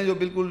کہتے ہیں جو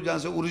بالکل جہاں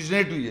سے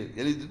اوریجنیٹ ہوئی ہے،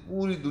 یعنی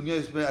پوری دنیا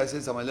اس میں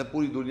ایسے سمجھ لیں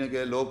پوری دنیا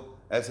کے لوگ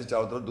ایسے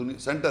چاروں طرف دنیا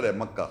سینٹر ہے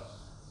مکہ.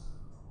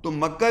 تو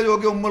مکہ جو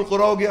ہو گیا ام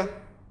القریٰ ہو گیا.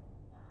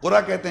 قریٰ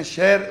کہتے ہیں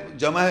شہر،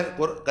 جمع ہے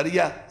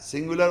قریہ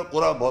سنگولر،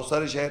 قریٰ بہت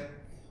سارے شہر.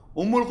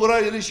 ام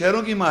القریٰ یعنی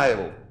شہروں کی ماں ہے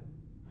وہ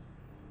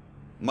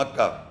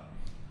مکہ.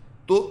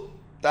 تو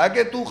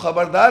تاکہ تو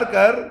خبردار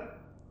کر،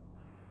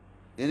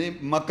 یعنی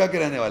مکہ کے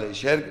رہنے والے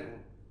شہر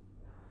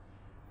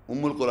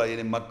ام القریٰ،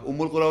 یعنی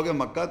ام القریٰ ہو گیا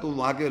مکہ، تو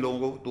وہاں کے لوگوں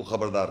کو تو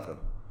خبردار کر.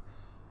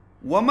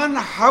 ومن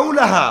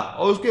حولہا،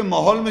 اور اس کے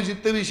ماحول میں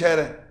جتنے بھی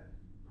شہر ہیں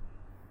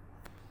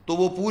تو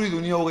وہ پوری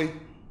دنیا ہو گئی.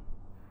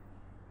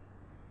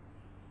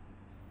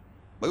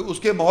 بھائی اس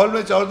کے ماحول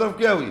میں چاروں طرف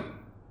کیا ہوئی؟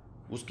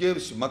 اس کے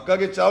مکہ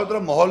کے چاروں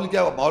طرف ماحول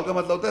کیا؟ ماحول کا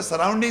مطلب ہوتا ہے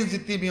سراؤنڈنگ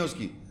جتنی بھی ہیں اس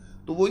کی.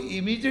 تو وہ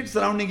امیڈیٹ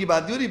سراؤنڈنگ کی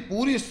بات نہیں ہو رہی،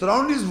 پوری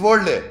سراؤنڈنگ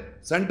ورلڈ ہے،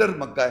 سینٹر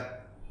مکہ ہے.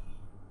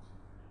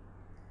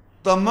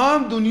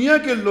 تمام دنیا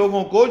کے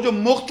لوگوں کو جو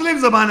مختلف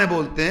زبانیں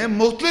بولتے ہیں،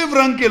 مختلف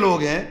رنگ کے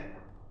لوگ ہیں،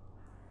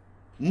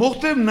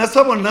 مختلف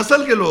نسب اور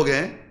نسل کے لوگ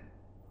ہیں،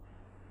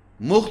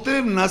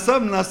 مختلف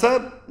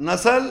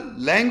نسل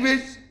لینگویج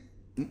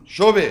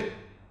شعبے،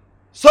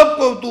 سب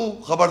کو تو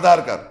خبردار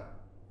کر.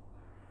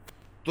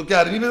 تو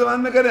کیا عربی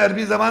زبان میں کریں؟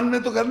 عربی زبان میں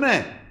تو کرنا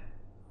ہے،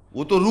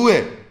 وہ تو روح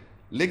ہے.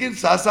 لیکن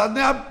ساتھ ساتھ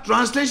میں آپ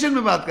ٹرانسلیشن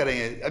میں بات کریں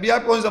گے. ابھی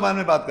آپ کون سی زبان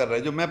میں بات کر رہے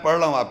ہیں؟ جو میں پڑھ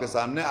رہا ہوں آپ کے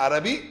سامنے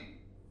عربی،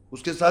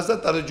 اس کے ساتھ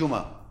ساتھ ترجمہ.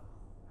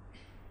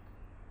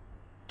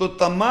 تو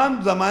تمام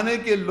زمانے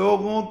کے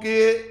لوگوں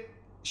کے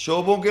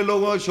شعبوں کے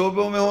لوگوں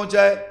شعبوں میں ہوں،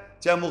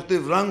 چاہے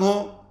مختلف رنگ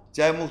ہوں،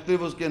 چاہے مختلف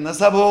اس کے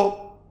نسب ہو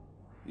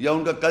یا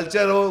ان کا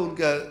کلچر ہو، ان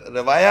کے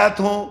روایات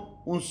ہوں،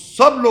 ان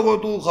سب لوگوں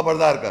تو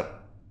خبردار کر.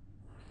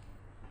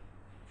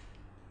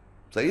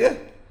 صحیح ہے؟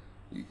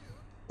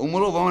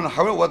 عمر ومن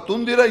حول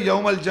وتنذر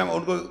یوم الجمع،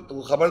 ان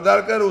کو خبردار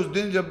کر اس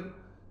دن جب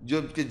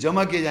کہ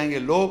جمع کیے جائیں گے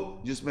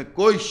لوگ جس میں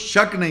کوئی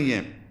شک نہیں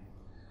ہے.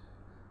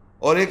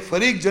 اور ایک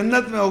فریق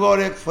جنت میں ہوگا اور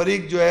ایک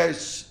فریق جو ہے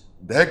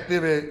دہکتے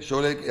ہوئے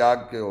شعلے کی آگ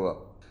کے ہوگا.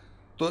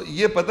 تو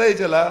یہ پتہ ہی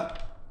چلا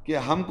کہ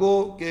ہم کو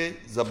کہ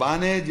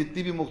زبانیں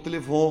جتنی بھی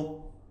مختلف ہوں،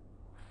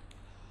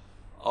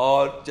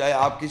 اور چاہے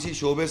آپ کسی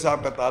شعبے سے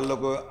آپ کا تعلق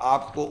ہو،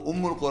 آپ کو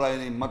ام القریٰ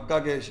یعنی مکہ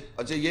کے،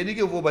 اچھا یہ نہیں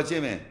کہ وہ بچے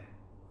میں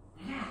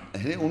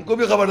ہیں، ان کو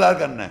بھی خبردار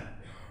کرنا ہے.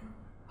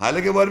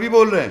 حالانکہ وہ عربی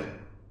بول رہے ہیں،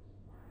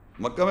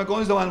 مکہ میں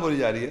کون سی زبان بولی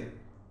جا رہی ہے،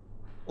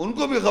 ان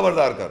کو بھی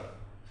خبردار کر.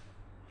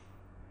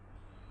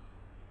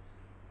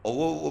 اور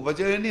وہ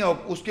بچے نہیں، اور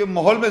اس کے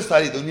ماحول میں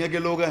ساری دنیا کے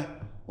لوگ ہیں،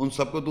 ان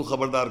سب کو تو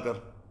خبردار کر.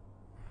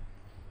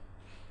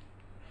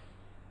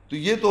 تو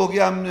یہ تو ہو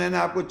گیا، ہم نے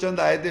آپ کو چند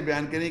آیتیں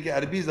بیان کریں کہ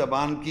عربی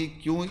زبان کی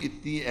کیوں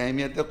اتنی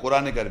اہمیت ہے.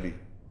 قرآن عربی،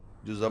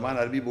 جو زبان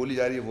عربی بولی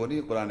جا رہی ہے وہ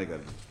نہیں، قرآن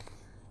عربی.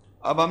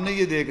 اب ہم نے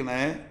یہ دیکھنا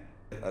ہے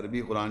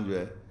عربی قرآن جو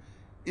ہے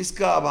اس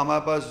کا، اب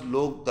ہمارے پاس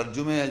لوگ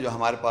ترجمے ہیں جو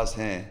ہمارے پاس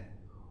ہیں،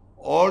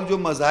 اور جو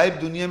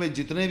مذاہب دنیا میں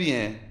جتنے بھی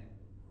ہیں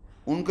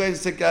ان کا اس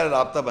سے کیا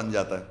رابطہ بن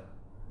جاتا ہے.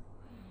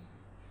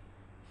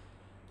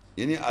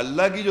 یعنی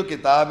اللہ کی جو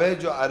کتاب ہے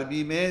جو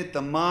عربی میں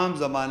تمام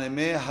زمانے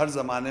میں ہر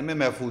زمانے میں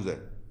محفوظ ہے،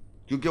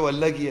 کیونکہ وہ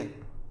اللہ کی ہے.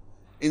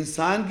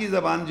 انسان کی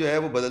زبان جو ہے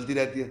وہ بدلتی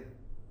رہتی ہے،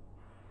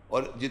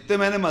 اور جتنے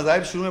میں نے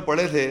مذاہب شروع میں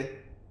پڑھے تھے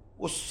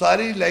وہ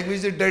ساری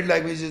لینگویج ڈیڈ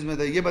لینگویجز میں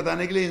تھے. یہ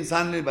بتانے کے لیے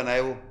انسان نے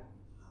بنائے وہ.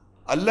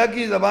 اللہ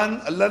کی زبان,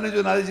 اللہ نے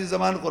جو نازل کی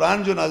زبان,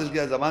 قرآن جو نازل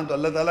کیا زبان, تو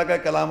اللہ تعالیٰ کا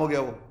کلام ہو گیا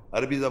وہ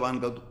عربی زبان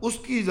کا. تو اس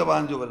کی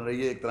زبان جو بن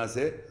رہی ہے ایک طرح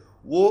سے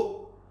وہ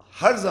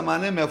ہر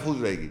زمانے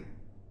محفوظ رہے گی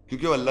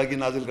کیونکہ وہ اللہ کی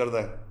نازل کردہ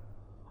ہے,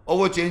 اور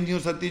وہ چینج نہیں ہو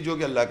سکتی جو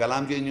کہ اللہ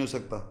کلام چینج نہیں ہو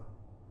سکتا.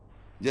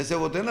 جیسے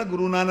وہ تھے نا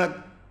گرو نانک,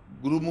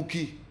 گرو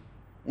مکھی,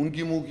 ان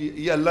کی منہ کی,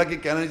 یہ اللہ کی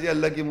کہنا چاہیے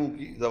اللہ کی منہ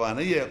کی زبان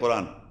ہے یہ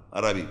قرآن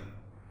عربی.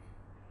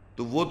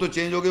 تو وہ تو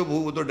چینج ہو گئے,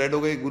 وہ تو ڈیڈ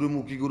ہو گئی گرو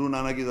مکھی گرو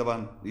نانک کی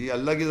زبان. یہ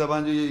اللہ کی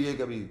زبان جو یہ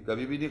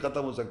کبھی بھی نہیں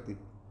ختم ہو سکتی.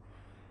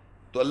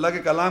 تو اللہ کے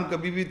کلام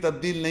کبھی بھی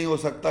تبدیل نہیں ہو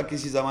سکتا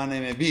کسی زمانے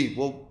میں بھی,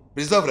 وہ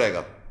پرزرو رہے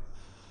گا.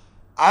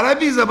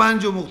 عربی زبان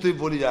جو مختلف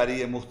بولی جا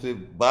رہی ہے, مختلف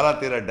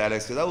 12-13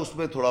 ڈائلیکٹس کے ساتھ, اس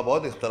میں تھوڑا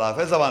بہت اختلاف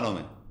ہے زبانوں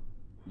میں.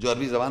 جو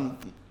عربی زبان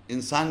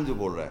انسان جو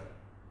بول رہا ہے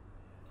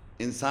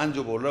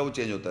وہ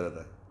چینج ہوتا رہتا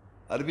ہے.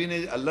 عربی نے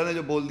اللہ نے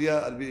جو بول دیا,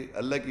 عربی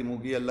اللہ کی منہ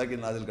کی, اللہ کی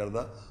نازل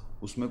کردہ,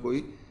 اس میں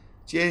کوئی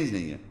چینج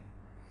نہیں ہے.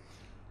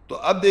 تو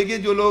اب دیکھیے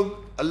جو لوگ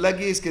اللہ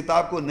کی اس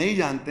کتاب کو نہیں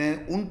جانتے ہیں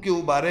ان کے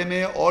بارے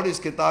میں اور اس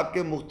کتاب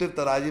کے مختلف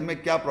تراجم میں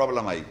کیا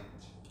پرابلم آئی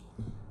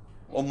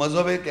اور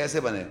مذہب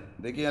کیسے بنے.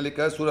 دیکھیے یہاں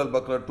لکھا ہے سورہ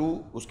البقرہ 2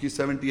 اس کی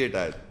 78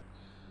 آیت,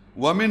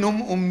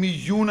 وَمِنْهُمْ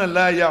أُمِّيُّونَ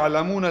لَا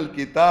يَعْلَمُونَ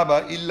الْكِتَابَ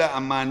إِلَّا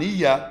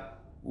أَمَانِيَّ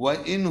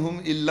وَإِنْهُمْ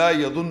إِلَّا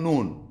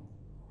يَظُنُّونَ.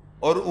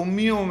 اور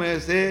امیوں میں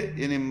سے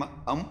یعنی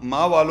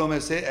ماں والوں میں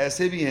سے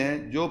ایسے بھی ہیں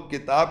جو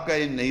کتاب کا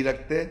علم نہیں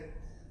رکھتے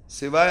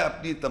سوائے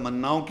اپنی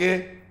تمناؤں کے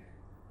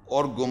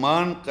اور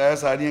گمان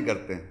قیاس آریاں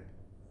کرتے ہیں.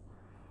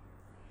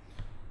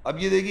 اب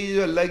یہ دیکھیے یہ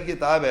جو اللہ کی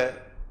کتاب ہے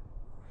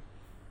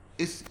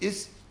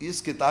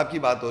اس کتاب کی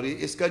بات ہو رہی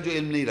ہے, اس کا جو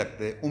علم نہیں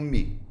رکھتے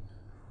امی.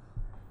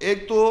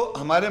 ایک تو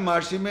ہمارے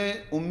معاشرے میں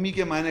امی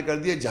کے معنی کر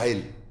دیے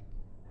جاہل,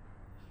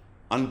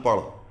 ان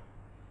پڑھ.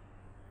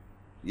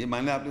 یہ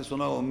معنی آپ نے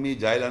سنا امی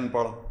جاہل ان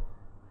پڑھ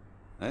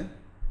ہے,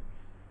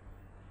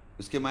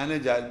 اس کے معنی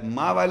جاہل.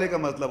 ماں والے کا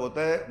مطلب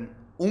ہوتا ہے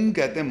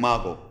کہتے ہیں ماں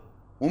کو,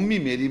 امی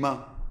میری ماں.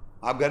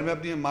 آپ گھر میں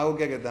اپنی ماں کو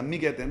کیا کہتے ہیں؟ امی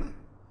کہتے ہیں نا.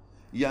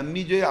 یہ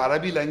امی جو ہے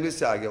عربی لینگویج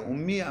سے آ گیا,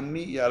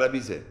 امی یہ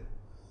عربی سے.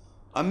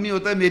 امی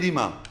ہوتا ہے میری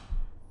ماں.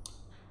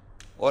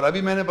 اور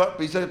ابھی میں نے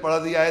پیچھے پڑھا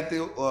دیا ہے تو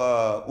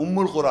ام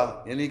القریٰ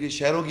یعنی کہ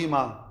شہروں کی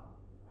ماں.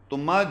 تو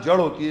ماں جڑ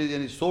ہوتی ہے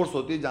یعنی سورس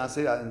ہوتی ہے جہاں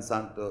سے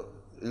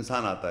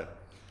انسان آتا ہے.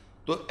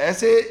 تو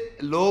ایسے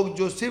لوگ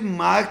جو صرف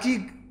ماں کی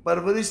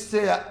پرورش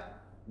سے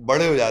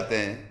بڑے ہو جاتے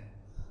ہیں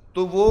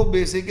تو وہ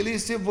بیسیکلی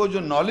صرف وہ جو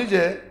نالج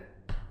ہے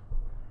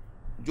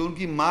جو ان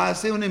کی ماں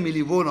سے انہیں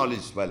ملی وہ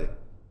نالج والے.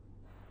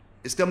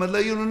 اس کا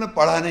مطلب یہ انہوں نے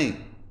پڑھا نہیں,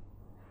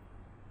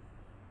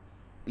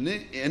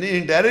 یعنی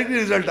انڈائریکٹلی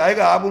رزلٹ آئے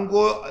گا. آپ ان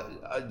کو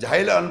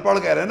جاہل ان پڑھ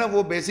کہہ رہے ہیں نا,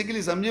 وہ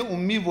بیسیکلی سمجھے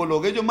امی وہ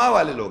لوگ ہیں جو ماں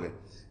والے لوگ ہیں.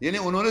 یعنی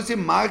انہوں نے صرف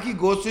ماں کی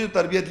گود سے جو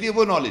تربیت لی ہے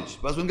وہ نالج,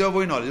 بس ان کا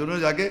وہی نالج. انہوں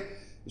نے جا کے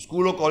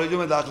اسکول اور کالجوں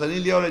میں داخلہ نہیں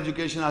لیا اور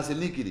ایجوکیشن حاصل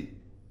نہیں کی,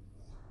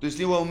 تو اس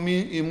لیے وہ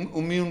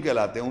امی ان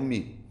کہلاتے ہیں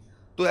امی.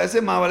 تو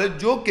ایسے ماں والے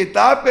جو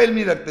کتاب کا علم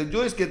نہیں رکھتے,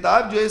 جو اس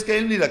کتاب جو ہے اس کا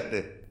علم نہیں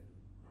رکھتے,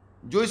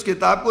 جو اس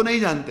کتاب کو نہیں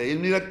جانتے,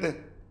 علم نہیں رکھتے,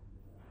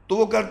 تو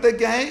وہ کرتے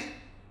کیا ہیں؟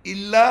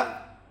 اللہ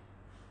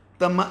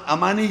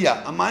امانیہ,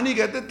 امانی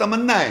کہتے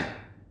تمنا ہے.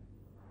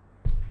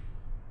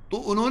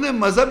 تو انہوں نے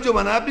مذہب جو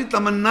بنا اپنی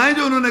تمنائیں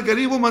جو انہوں نے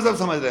کری وہ مذہب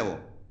سمجھ رہے ہیں وہ.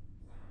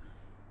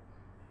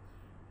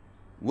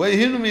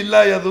 وَإِنْهُمْ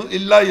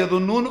إِلَّا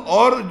يَظُنُّونَ,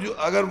 اور جو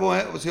اگر وہ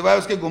ہیں سوائے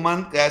اس کے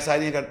گمان قیاس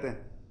آریاں کرتے ہیں.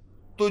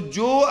 تو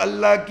جو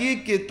اللہ کی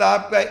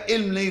کتاب کا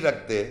علم نہیں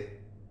رکھتے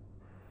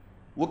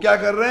وہ کیا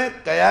کر رہے ہیں؟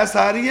 قیاس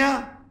آریاں,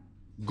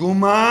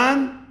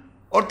 گمان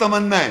اور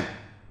تمنائیں.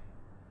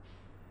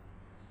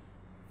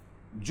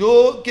 جو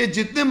کہ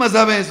جتنے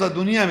مذہب ہیں اس وقت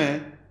دنیا میں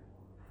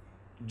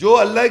جو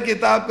اللہ کی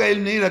کتاب کا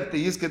علم نہیں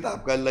رکھتے, اس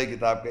کتاب کا اللہ کی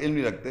کتاب کا علم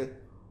نہیں رکھتے,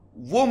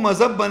 وہ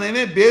مذہب بنے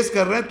ہوئے بیس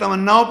کر رہے ہیں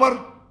تمناؤں پر,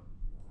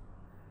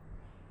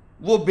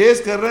 وہ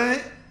بیس کر رہے ہیں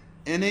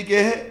یعنی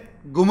کہ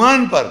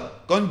گمان پر,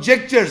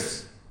 کنجیکچرز,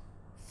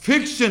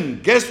 فکشن,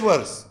 گیس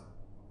ورکس.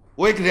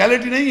 وہ ایک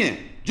ریالٹی نہیں ہے.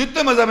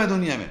 جتنے مذہب ہیں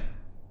دنیا میں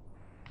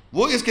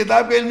وہ اس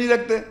کتاب کا علم نہیں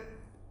رکھتے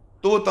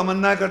تو وہ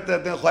تمنا کرتے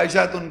رہتے ہیں,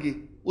 خواہشات ان کی,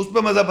 اس پہ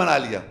مذہب بنا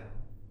لیا.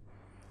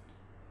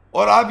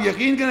 اور آپ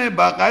یقین کریں,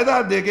 باقاعدہ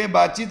آپ دیکھیں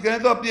بات چیت کریں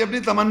تو اپنی اپنی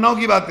تمناؤں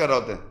کی بات کر رہے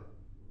ہوتے ہیں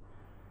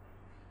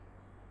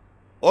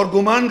اور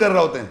گمان کر رہے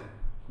ہوتے ہیں,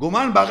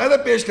 گمان باقاعدہ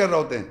پیش کر رہے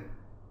ہوتے ہیں.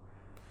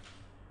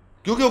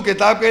 کیونکہ وہ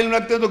کتاب کا علم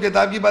رکھتے ہیں تو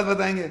کتاب کی بات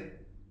بتائیں گے,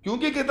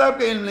 کیونکہ کتاب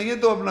کا علم نہیں ہے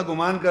تو اپنا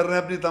گمان کر رہے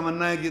ہیں, اپنی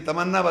تمنا کی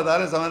تمنا بتا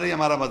رہے ہیں, سمجھ رہے ہیں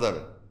ہمارا مذہب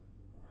ہے.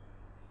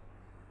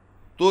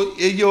 تو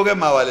یہ ہو گئے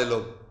ماں والے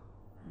لوگ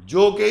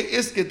جو کہ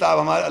اس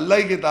کتاب ہمارے اللہ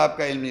کی کتاب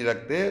کا علم نہیں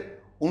رکھتے.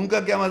 ان کا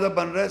کیا مذہب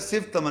بن رہا ہے؟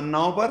 صرف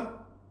تمناؤں پر,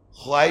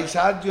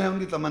 خواہشات جو ہیں ان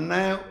کی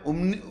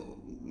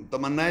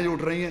تمنائیں جو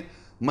اٹھ رہی ہیں,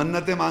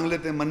 منتیں مانگ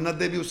لیتے ہیں,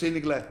 منتیں بھی اس سے ہی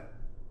نکلا ہے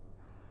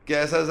کہ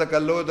ایسا ایسا کر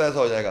لو گے تو ایسا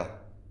ہو جائے گا.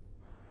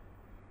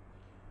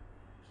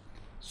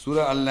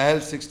 سورہ النحل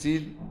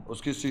 16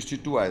 اس کی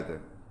 62 آیت ہے.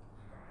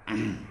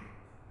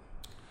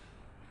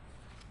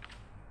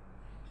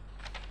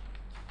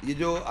 یہ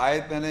جو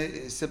آیت میں نے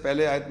اس سے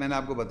پہلے آیت میں نے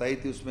آپ کو بتائی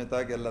تھی اس میں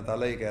تھا کہ اللہ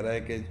تعالیٰ یہ کہہ رہا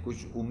ہے کہ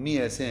کچھ امی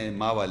ایسے ہیں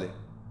ماں والے,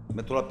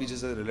 میں تھوڑا پیچھے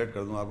سے ریلیٹ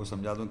کر دوں، آپ کو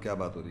سمجھا دوں کیا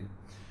بات ہو رہی ہے.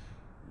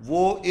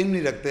 وہ علم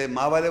نہیں رکھتے،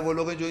 ماں والے وہ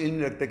لوگ ہیں جو علم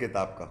نہیں رکھتے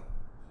کتاب کا.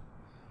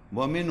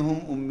 وَمِنْهُمْ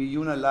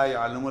أُمِّيُّونَ لَا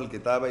يَعْلَمُونَ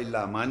الْكِتَابَ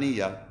إِلَّا أَمَانِيَّ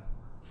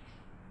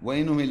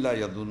وَإِنْهُمْ إِلَّا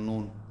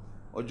يَظُنُّونَ.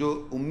 اور جو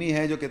امی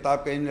ہیں جو کتاب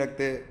کا علم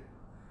رکھتے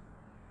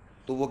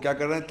تو وہ کیا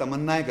کر رہے ہیں؟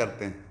 تمنائیں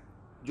کرتے ہیں.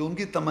 جو ان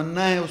کی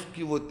تمنا ہے اس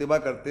کی وہ اتباع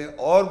کرتے ہیں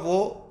اور وہ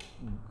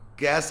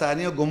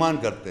قیاساری اور گمان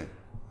کرتے ہیں.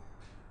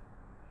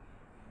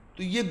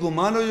 تو یہ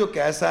گمان اور جو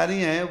قیاساری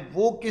ہیں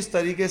وہ کس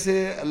طریقے سے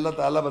اللہ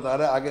تعالیٰ بتا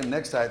رہا ہے آگے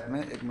نیکسٹ آیت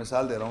میں. ایک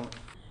مثال دے رہا ہوں،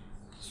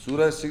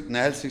 سورہ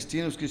نحل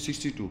 16 اس کی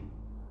 62.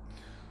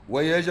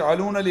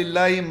 وَيَجْعَلُونَ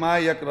لِلَّهِ مَا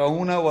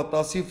يَكْرَهُونَ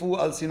وَتَصِفُ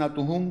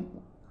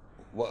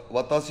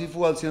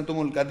أَلْسِنَتُهُمُ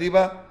الْكَذِبَ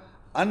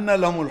أَنَّ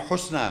لَهُمُ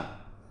الْحُسْنَى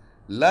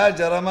لَا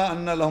جَرَمَ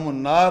أَنَّ لَهُمُ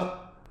النَّارُ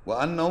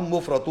وَأَنَّهُمْ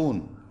مُفْرَطُونَ.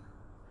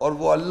 اور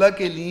وہ اللہ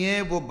کے لیے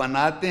وہ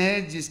بناتے ہیں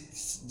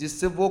جس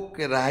سے وہ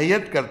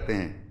کراہیت کرتے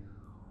ہیں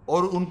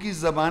اور ان کی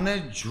زبانیں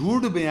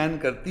جھوٹ بیان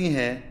کرتی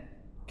ہیں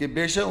کہ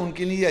بے شک ان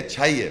کے لیے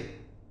اچھائی ہے،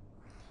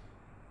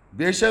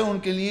 بے شک ان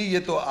کے لیے یہ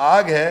تو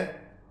آگ ہے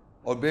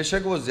اور بے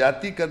شک وہ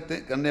زیادتی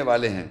کرنے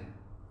والے ہیں.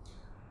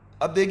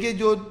 اب دیکھیے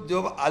جو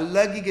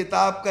اللہ کی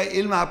کتاب کا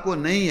علم آپ کو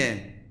نہیں ہے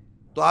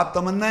تو آپ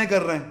تمنائیں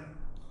کر رہے ہیں،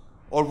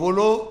 اور وہ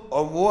لوگ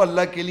اور وہ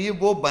اللہ کے لیے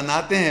وہ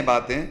بناتے ہیں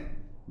باتیں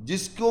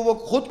جس کو وہ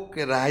خود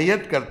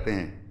کراہیت کرتے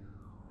ہیں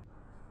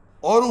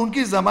اور ان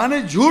کی زبانیں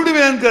جھوٹ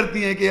بیان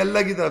کرتی ہیں کہ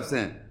اللہ کی طرف سے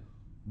ہیں.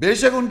 بے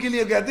شک ان کے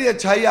لیے کہتے ہیں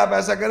اچھائی، آپ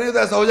ایسا کریں تو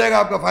ایسا ہو جائے گا،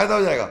 آپ کا فائدہ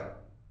ہو جائے گا.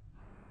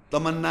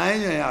 تمنائیں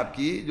جو ہیں آپ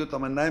کی، جو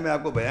تمنائیں میں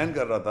آپ کو بیان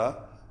کر رہا تھا،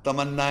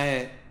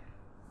 تمنائیں،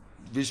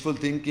 وشفل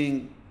تھنکنگ.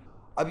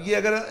 اب یہ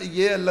اگر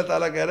یہ اللہ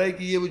تعالیٰ کہہ رہا ہے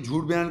کہ یہ وہ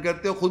جھوٹ بیان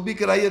کرتے ہیں، خود بھی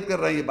کراہیت کر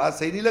رہے ہیں، یہ بات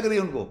صحیح نہیں لگ رہی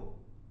ان کو،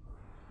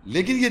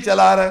 لیکن یہ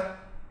چلا آ رہا ہے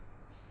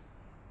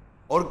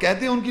اور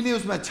کہتے ہیں ان کے لیے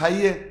اس میں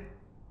اچھائی ہے،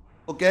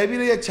 وہ کہہ بھی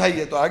رہی اچھائی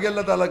ہے. تو آگے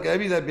اللہ تعالیٰ کہہ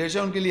بھی رہا ہے بے شک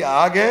ان کے لیے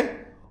آگ ہے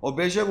اور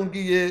بے شک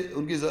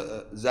ان کی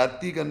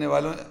ذاتی کرنے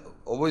والوں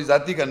اور وہ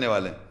ذاتی کرنے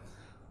والے ہیں.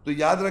 تو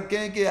یاد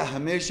رکھیں کہ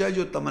ہمیشہ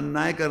جو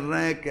تمنائیں کر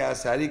رہے ہیں،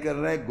 قیاساری کر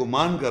رہے ہیں،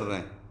 گمان کر رہے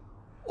ہیں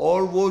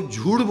اور وہ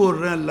جھوٹ بول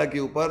رہے ہیں اللہ کے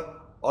اوپر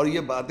اور یہ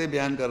باتیں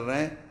بیان کر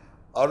رہے ہیں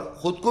اور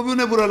خود کو بھی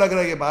انہیں برا لگ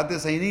رہا ہے کہ باتیں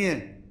صحیح نہیں ہیں.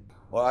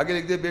 اور آگے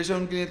لکھتے بے شک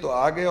ان کے لیے تو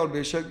آگ ہے اور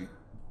بے شک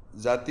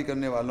ذاتی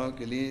کرنے والوں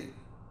کے لیے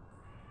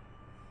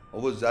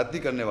اور وہ ذاتی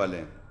کرنے والے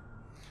ہیں.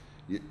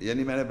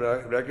 یعنی میں نے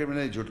بریکٹ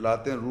میں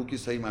جھٹلاتے ہیں، روح کی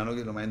صحیح معنوں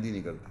کی نمائندگی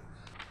نہیں کرتے.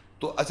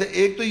 تو اچھا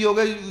ایک تو یہ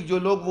ہوگا جو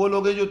لوگ وہ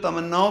لوگ ہیں جو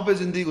تمناؤں پہ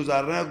زندگی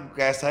گزار رہے ہیں،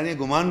 قیاساری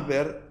گمان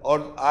پر. اور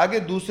آگے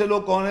دوسرے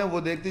لوگ کون ہیں وہ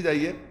دیکھتے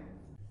جائیے.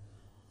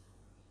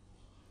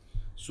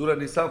 سورہ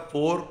نساء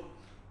 4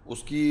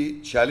 اس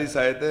کی 46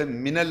 آیت ہے.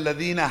 من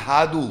الذین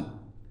ہادوا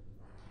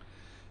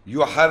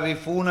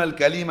یحرفون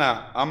الکلم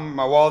عن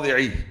مواضعہ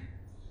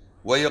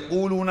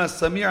ویقولون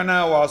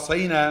سمعنا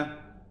وعصینا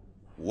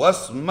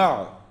واسمع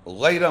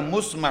غیر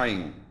مسمع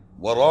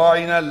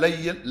وراعنا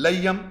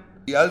لیم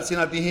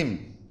بألسنتہم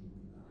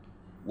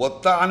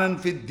وطعنا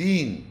فی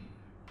الدین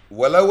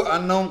ولو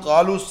انہم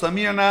قالوا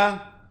سمعنا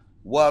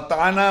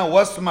واطعنا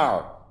واسمع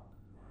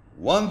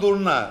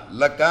وانظرنا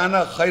لکان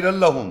خیرا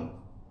لہم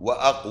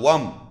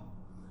واقوم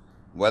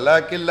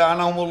ولکن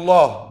لعنہم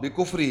اللہ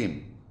بکفرہم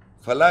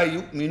فلا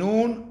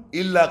یؤمنون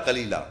الا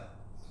قلیلا.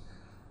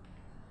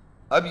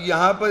 اب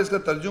یہاں پر اس کا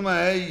ترجمہ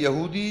ہے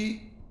یہودی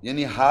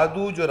یعنی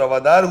ہادو جو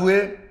روادار ہوئے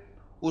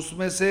اس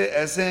میں سے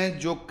ایسے ہیں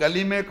جو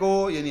کلمے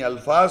کو یعنی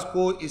الفاظ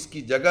کو اس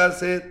کی جگہ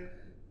سے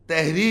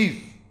تحریف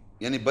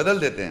یعنی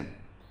بدل دیتے ہیں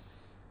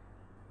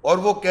اور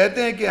وہ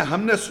کہتے ہیں کہ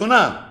ہم نے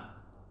سنا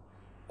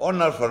اور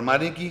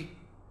نافرمانی کی،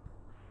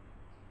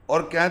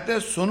 اور کہتے ہیں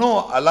سنو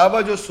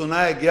علاوہ جو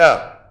سنایا گیا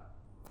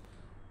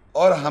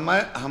اور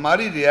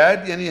ہماری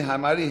رعایت یعنی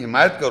ہماری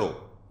حمایت کرو،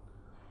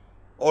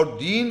 اور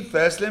دین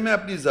فیصلے میں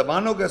اپنی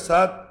زبانوں کے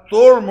ساتھ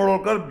توڑ مڑوڑ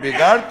کر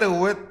بگاڑتے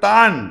ہوئے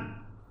تان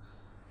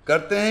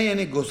کرتے ہیں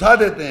یعنی گھسا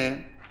دیتے ہیں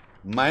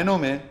معنوں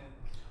میں.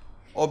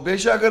 اور بے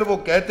شک اگر وہ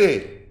کہتے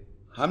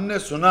ہم نے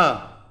سنا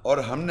اور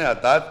ہم نے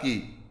اطاعت کی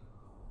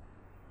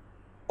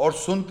اور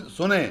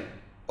سنیں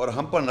اور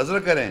ہم پر نظر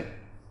کریں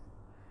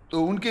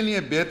تو ان کے لیے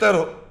بہتر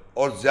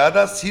اور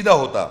زیادہ سیدھا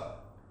ہوتا.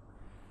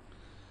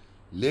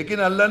 لیکن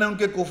اللہ نے ان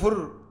کے کفر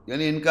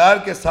یعنی انکار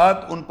کے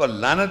ساتھ ان پر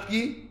لعنت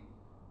کی.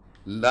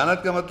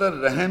 لعنت کا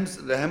مطلب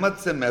رحمت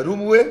سے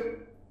محروم ہوئے.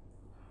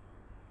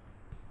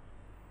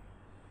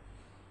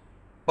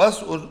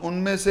 بس ان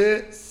میں سے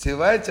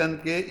سوائے چند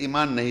کے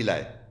ایمان نہیں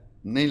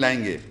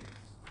لائیں گے.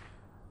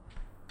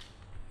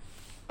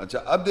 اچھا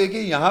اب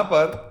دیکھیں یہاں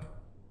پر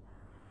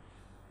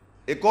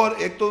ایک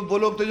تو وہ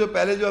لوگ تھے جو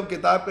پہلے جو اب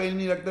کتاب کا علم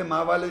نہیں رکھتے،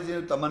 ماں والے جو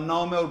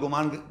تمناؤں میں اور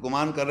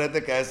گمان کر رہے تھے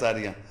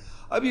قیاساریاں.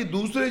 اب یہ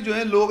دوسرے جو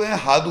ہیں لوگ ہیں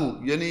ہادو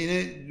یعنی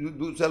انہیں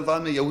دوسرے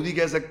الفاظ میں یہودی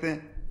کہہ سکتے ہیں.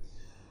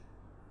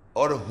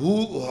 اور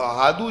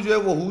ہادو جو ہے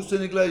وہ ہود سے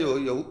نکلا جو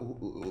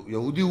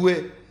یہودی ہوئے.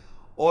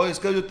 اور اس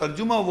کا جو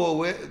ترجمہ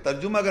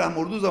ترجمہ اگر ہم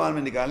اردو زبان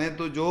میں نکالیں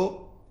تو جو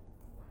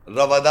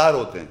روادار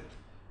ہوتے ہیں،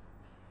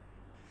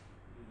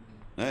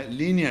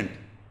 لینینٹ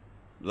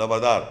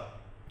روادار،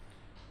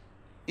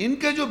 ان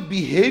کا جو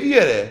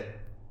بیہیویئر ہے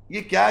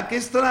یہ کیا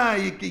کس طرح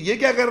یہ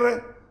کیا کر رہے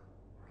ہیں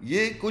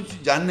یہ کچھ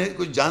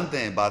جانتے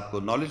ہیں بات کو،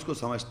 نالج کو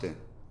سمجھتے ہیں،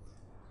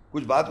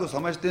 کچھ بات کو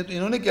سمجھتے ہیں. تو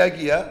انہوں نے کیا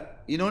کیا،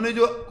 انہوں نے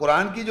جو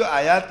قرآن کی جو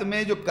آیات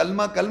میں جو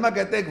کلمہ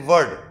کہتے ہیں ایک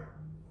ورڈ،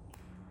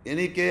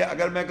 یعنی کہ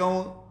اگر میں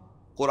کہوں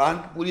قرآن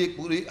کی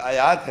پوری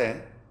آیات ہے،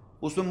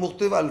 اس میں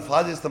مختلف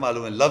الفاظ استعمال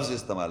ہوئے ہیں، لفظ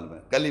استعمال ہوئے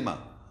ہیں،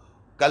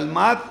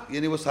 کلمات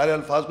یعنی وہ سارے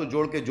الفاظ کو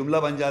جوڑ کے جملہ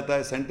بن جاتا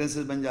ہے،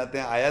 سینٹنسز بن جاتے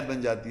ہیں، آیات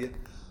بن جاتی ہے.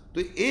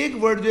 تو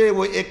ایک ورڈ جو ہے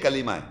وہ ایک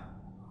کلمہ ہے.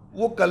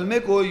 وہ کلمے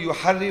کو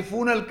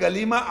یحرفون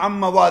الکلمہ عن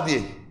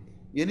مواضعہ،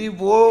 یعنی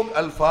وہ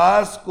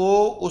الفاظ کو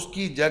اس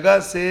کی جگہ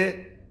سے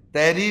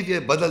تحریف یا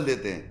بدل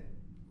دیتے ہیں.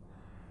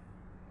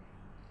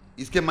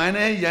 اس کے معنی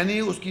ہیں یعنی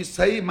اس کی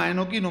صحیح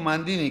معنوں کی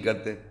نمائندگی نہیں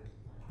کرتے.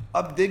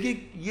 اب دیکھیے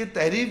یہ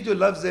تحریف جو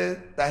لفظ ہے،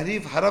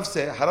 تحریف حرف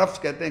سے،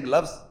 حرف کہتے ہیں ایک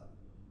لفظ،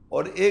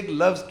 اور ایک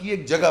لفظ کی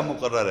ایک جگہ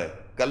مقرر ہے.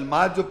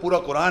 کلمات جو پورا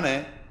قرآن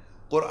ہے،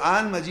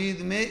 قرآن مجید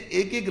میں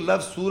ایک ایک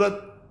لفظ صورت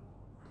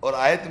اور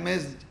آیت میں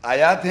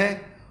آیات ہیں،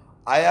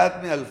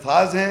 آیات میں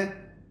الفاظ ہیں،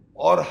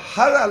 اور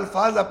ہر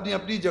الفاظ اپنی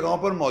اپنی جگہوں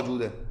پر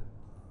موجود ہے.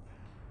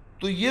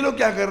 تو یہ لوگ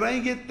کیا کر رہے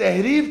ہیں، یہ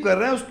تحریف کر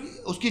رہے ہیں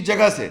اس کی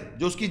جگہ سے،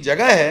 جو اس کی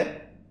جگہ ہے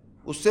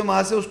اس سے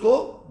وہاں سے اس کو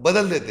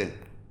بدل دیتے ہیں.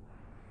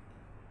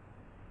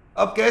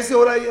 اب کیسے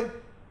ہو رہا ہے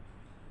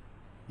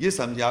یہ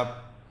سمجھیں آپ.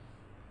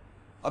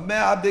 اب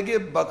آپ دیکھیے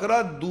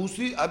بقرہ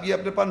دوسری، اب یہ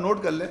اپنے پاس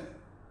نوٹ کر لیں،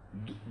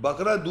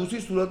 بقرہ دوسری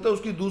صورت ہے، اس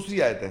کی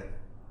دوسری آیت ہے،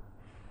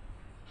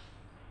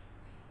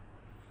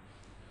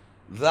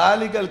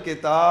 ذالک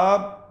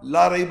الکتاب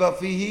لا ریب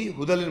فیہ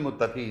ھدی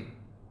للمتقین.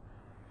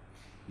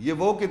 یہ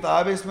وہ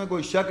کتاب ہے، اس میں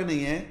کوئی شک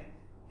نہیں ہے،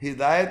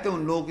 ہدایت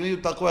ان لوگوں کے لیے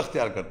جو تقوی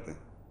اختیار کرتے ہیں.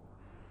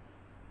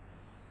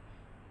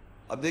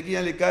 اب دیکھیے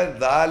یہاں لکھا ہے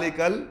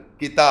ذالک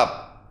الکتاب.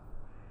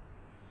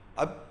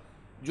 اب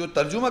جو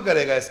ترجمہ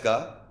کرے گا اس کا،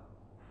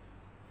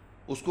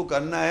 اس کو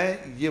کرنا ہے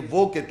یہ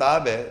وہ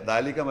کتاب ہے،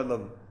 ذالک کا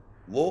مطلب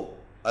وہ،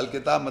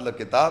 الکتاب مطلب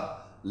کتاب،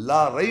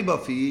 لا ریب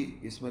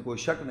فیہ اس میں کوئی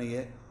شک نہیں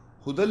ہے،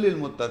 ھدی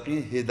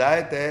للمتقین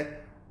ہدایت ہے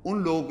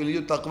ان لوگوں کے لیے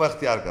جو تقوی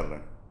اختیار کر رہے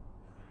ہیں.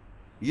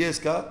 یہ اس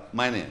کا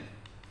معنی ہے.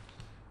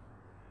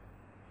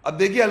 اب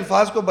دیکھیے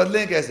الفاظ کو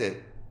بدلیں کیسے.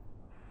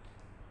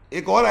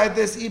 ایک اور آیت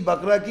ہے اسی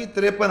بقرہ کی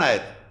 53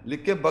 آیت،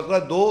 لکھ کے بقرہ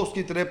 2 اس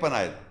کی 53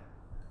 آیت،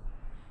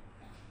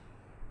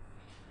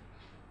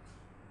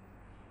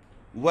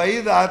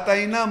 وَإِذْ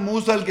آتَيْنَا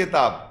مُوسَى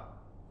الْكِتَابَ،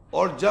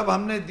 اور جب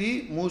ہم نے دی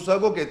موسیٰ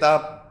کو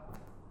کتاب،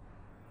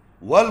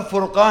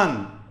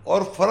 والفرقان،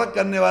 اور فرق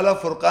کرنے والا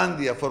فرقان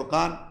دیا،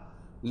 فرقان،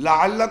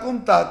 لعلکم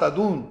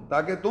تہتدون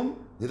تاکہ تم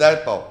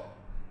ہدایت پاؤ.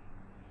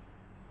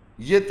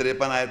 یہ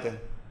 53 آیت ہے.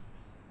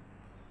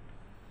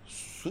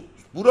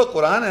 پورا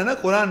قرآن ہے نا،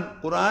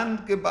 قرآن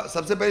کے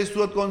سب سے پہلی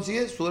سورت کون سی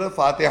ہے؟ سورہ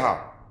فاتحہ.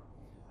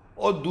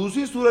 اور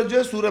دوسری سورت جو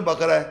ہے سورہ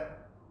بقرہ ہے،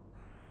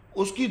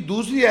 اس کی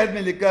دوسری آیت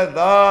میں لکھا ہے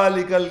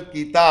ذالک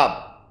الکتاب.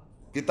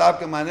 کتاب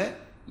کے معنی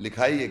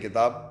لکھائی ہے،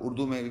 کتاب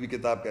اردو میں بھی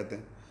کتاب کہتے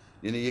ہیں،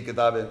 یعنی یہ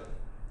کتاب ہے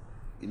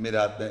میرے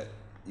ہاتھ میں،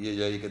 یہ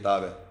جو ہے یہ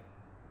کتاب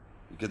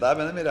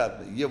ہے نا میرے ہاتھ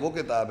میں، یہ وہ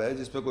کتاب ہے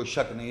جس پہ کوئی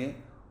شک نہیں ہے،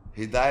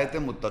 ہدایت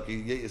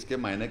متقی، یہ اس کے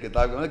معنی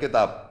کتاب کے معنی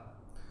کتاب.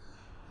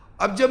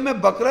 اب جب میں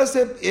بقرہ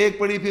سے ایک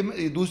پڑھی،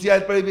 پھر دوسری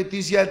آیت پڑھی، پھر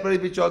تیسری آیت پڑھی،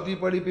 پھر چوتھی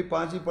پڑھی، پھر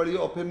پانچویں پڑھی،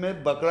 اور پھر میں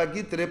بقرہ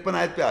کی 53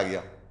 آیت پہ آ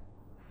گیا.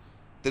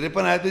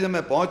 53 آیت پہ جب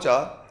میں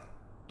پہنچا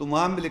تو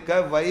وہاں میں لکھا ہے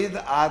وَإِذْ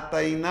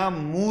آتَيْنَا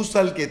مُوسَى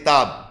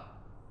الْكِتَابَ،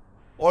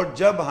 اور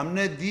جب ہم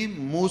نے دی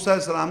موسیٰ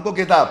علیہ السلام کو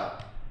کتاب،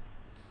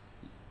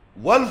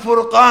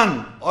 والفرقان،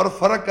 اور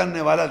فرق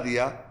کرنے والا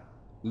دیا،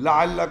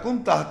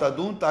 لعلکم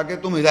تہتدون تاکہ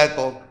تم ہدایت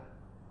پاؤ.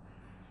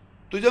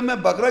 تو جب میں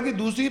بقرہ کی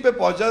دوسری پہ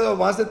پہنچا تو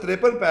وہاں سے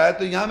 53 پہ آیا،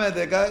 تو یہاں میں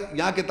دیکھا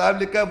یہاں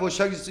کتاب لکھا ہے، وہ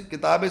شخص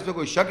کتاب ہے، اس پہ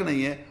کوئی شک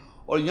نہیں ہے،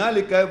 اور یہاں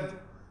لکھا ہے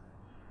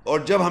اور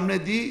جب ہم نے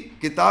دی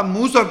کتاب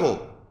موسیٰ کو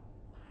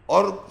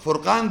اور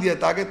فرقان دیا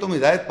تاکہ تم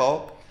ہدایت پاؤ.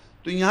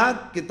 تو یہاں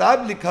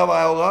کتاب لکھا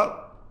ہوا ہوگا،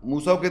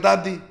 موسیٰ کو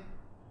کتاب دی،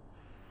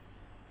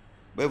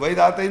 وَإِذْ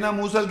آتَيْنَا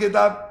مُوسَى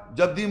الْكِتَابَ،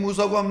 جب دی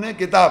موسیٰ کو ہم نے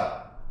کتاب،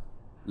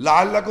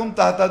 لعلکم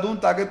تہتدون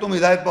تاکہ تم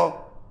ہدایت پاؤ.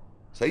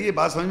 صحیح ہے،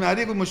 بات سمجھ میں آ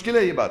رہی ہے؟ کوئی مشکل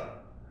ہے یہ بات؟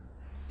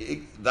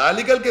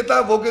 ذالک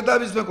الکتاب وہ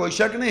کتاب اس میں کوئی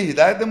شک نہیں،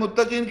 ہدایت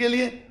متقین کے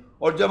لیے،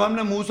 اور جب ہم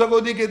نے موسیٰ کو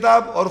دی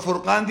کتاب اور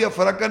فرقان دیا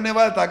فرق کرنے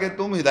والا تاکہ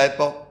تم ہدایت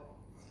پاؤ.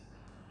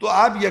 تو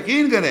آپ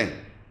یقین کریں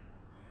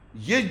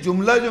یہ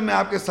جملہ جو میں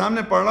آپ کے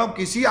سامنے پڑھ رہا ہوں،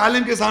 کسی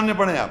عالم کے سامنے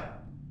پڑھیں آپ،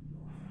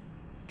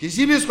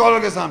 کسی بھی اسکالر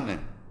کے سامنے،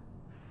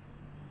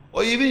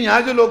 اور ایون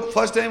یہاں جو لوگ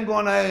فرسٹ ٹائم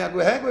کون آئے، یہاں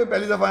کوئی ہے کوئی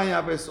پہلی دفعہ آئے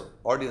یہاں پہ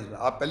آڈینس میں؟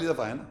 آپ پہلی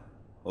دفعہ آئے نا،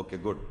 اوکے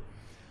گڈ.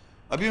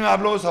 ابھی میں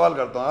آپ لوگوں کو سوال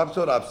کرتا ہوں، آپ سے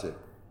اور آپ سے.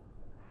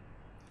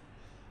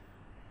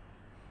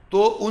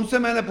 تو ان سے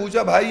میں نے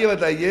پوچھا بھائی یہ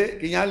بتائیے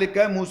کہ یہاں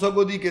لکھا ہے موسیٰ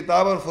کو دی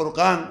کتاب اور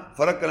فرقان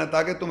فرق کرنا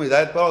تاکہ تم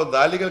ہدایت پاؤ، اور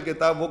ذالک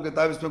الکتاب وہ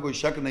کتاب اس میں کوئی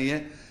شک نہیں ہے،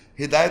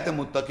 ہدایت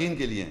متقین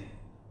کے لیے.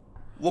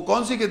 وہ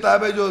کون سی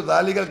کتاب ہے جو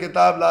ذالک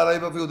الکتاب لا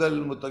ریب فیہ ھدی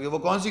للمتقین، وہ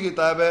کون سی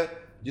کتاب ہے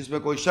جس میں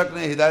کوئی شک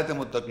نہیں، ہدایت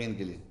متقین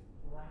کے لیے؟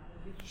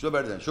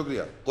 بیٹھ جائیں،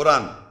 شکریہ.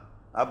 قرآن.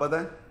 آپ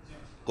بتائیں.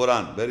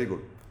 قرآن. Very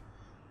good.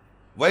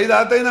 وَإِذْ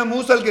آتَيْنَا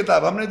مُوسَى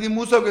الْكِتَابَ، ہم نے دی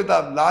موسیٰ کو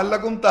کتاب،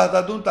 لعلکم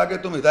تہتدون تاکہ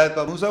تم ہدایت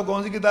پاؤ. موسیٰ کو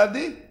کون سی کتاب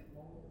دی؟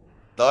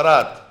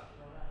 تورات.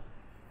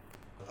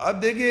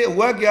 اب دیکھیے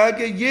ہوا کیا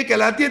کہ یہ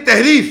کہلاتی ہے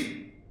تحریف.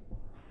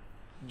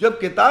 جب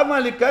کتاب وہاں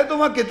لکھا ہے تو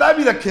وہاں کتاب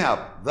ہی رکھیں آپ.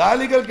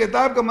 ذالک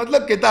الکتاب کا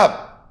مطلب کتاب.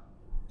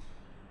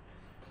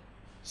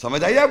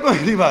 سمجھ آئیے آپ کو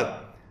میری بات؟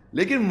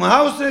 لیکن وہاں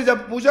اس نے جب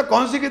پوچھا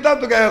کون سی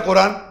کتاب تو کہا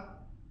قرآن,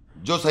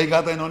 جو صحیح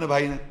کہا تھا انہوں نے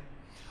بھائی نے.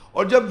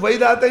 اور جب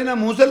وہی آتا ہے نا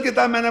موسیٰ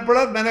کتاب میں نے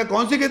پڑھا, میں نے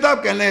کون سی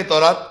کتاب کہنے ہیں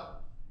تورات.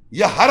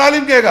 یہ ہر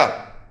عالم کہے گا.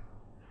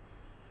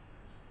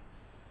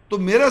 تو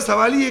میرا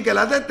سوال یہ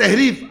کہلاتا ہے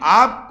تحریف.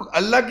 آپ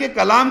اللہ کے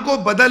کلام کو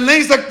بدل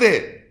نہیں سکتے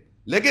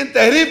لیکن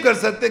تحریف کر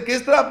سکتے.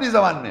 کس طرح؟ اپنی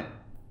زبان میں.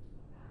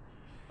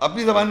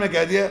 اپنی زبان میں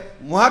کہہ دیا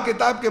وہاں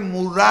کتاب کے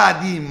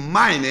مرادی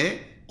معنی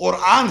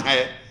قرآن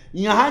ہے,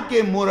 یہاں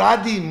کے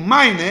مرادی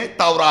معنی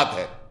تورات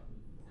ہے.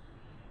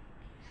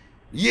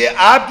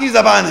 یہ آپ کی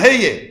زبان ہے,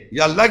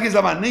 یہ اللہ کی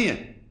زبان نہیں ہے.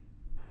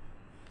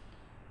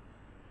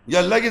 یہ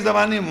اللہ کی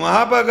زبان نہیں.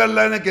 وہاں پر اگر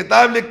اللہ نے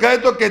کتاب لکھا ہے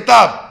تو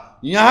کتاب,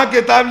 یہاں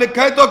کتاب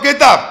لکھا ہے تو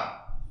کتاب.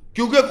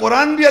 کیونکہ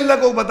قرآن بھی اللہ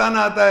کو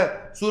بتانا آتا ہے.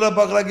 سورہ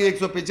بقرہ کی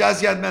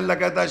 185 آیت میں اللہ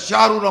کہتا ہے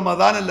شہر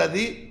رمضان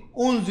الذی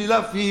انزل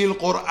فیہ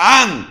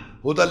القرآن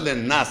ھدی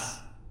للناس.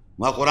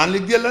 وہاں قرآن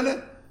لکھ دیا اللہ نے.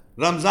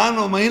 رمضان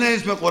و مہینہ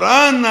اس میں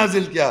قرآن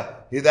نازل کیا,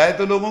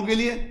 ہدایت لوگوں کے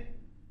لیے.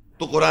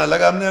 تو قرآن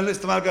الگ ہم نے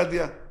استعمال کر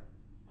دیا.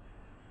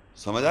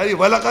 سمجھ آئی؟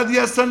 وَلَقَدْ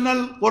يَسَّرْنَا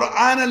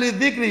الْقُرْآنَ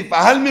لِلذِّكْرِ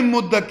فَهَلْ مِن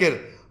مُدَّكِرٍ.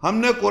 ہم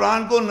نے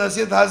قرآن کو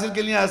نصیحت حاصل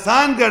کے لیے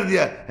آسان کر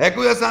دیا. ہے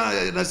کوئی آسان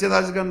نصیحت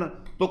حاصل کرنا؟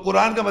 تو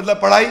قرآن کا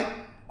مطلب پڑھائی.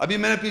 ابھی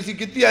میں نے پیچھے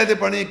کتنی آیتیں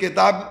پڑھی,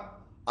 کتاب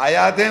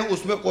آیات ہیں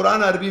اس میں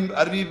قرآن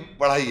عربی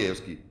پڑھائی ہے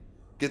اس کی.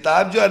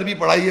 کتاب جو عربی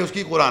پڑھائی ہے اس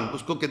کی قرآن,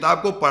 اس کو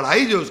کتاب کو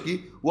پڑھائی جو اس کی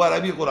وہ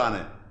عربی قرآن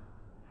ہے.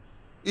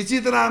 اسی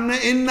طرح ہم نے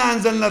اِنَّا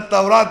أَنزَلْنَا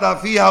التَّوْرَاةَ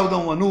فِيهَا هُدًى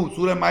وَنُورٌ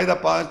سورہ مائدہ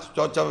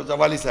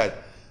 5:44 آیت.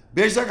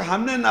 بے شک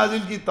ہم نے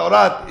نازل کی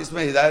تورات, اس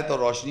میں ہدایت اور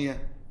روشنی ہے.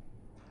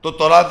 تو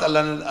تورات اللہ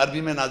نے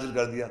عربی میں نازل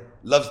کر دیا,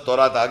 لفظ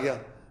تورات آ گیا.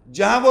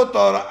 جہاں وہ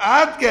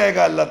تورات کہے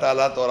گا اللہ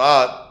تعالیٰ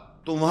تورات,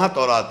 تو وہاں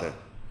تورات ہے.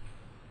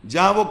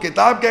 جہاں وہ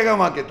کتاب کہے گا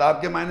وہاں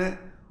کتاب کے معنی.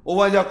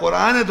 وہاں جہاں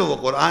قرآن ہے تو وہ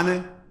قرآن ہے.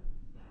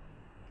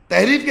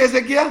 تحریف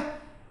کیسے کیا؟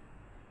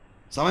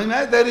 سمجھ میں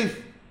آئے تحریف؟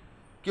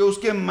 کہ اس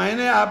کے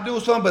معنی آپ نے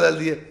اس وقت بدل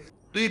دیے.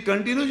 تو یہ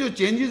کنٹینیو جو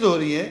چینجز ہو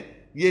رہی ہیں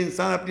یہ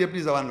انسان اپنی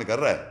اپنی زبان میں کر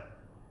رہا ہے.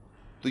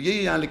 تو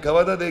یہی یہاں لکھا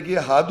ہوا تھا. دیکھیے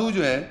ہادو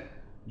جو ہیں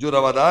جو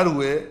روادار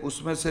ہوئے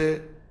اس میں سے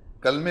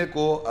کلمے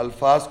کو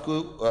الفاظ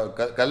کو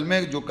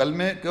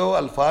کلمے کو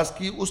الفاظ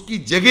کی اس کی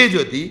جگہ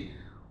جو تھی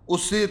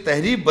اس سے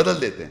تحریف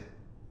بدل دیتے ہیں.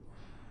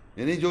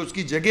 یعنی جو اس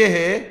کی جگہ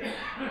ہے,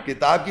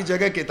 کتاب کی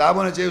جگہ کتاب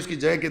ہونا چاہیے, اس کی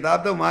جگہ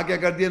کتاب تھا, وہاں کیا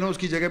کر دیا نا, اس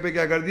کی جگہ پہ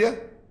کیا کر دیا,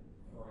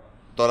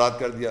 تورات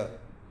کر دیا.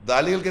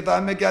 ذالک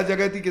الکتاب میں کیا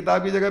جگہ تھی,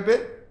 کتاب کی جگہ پہ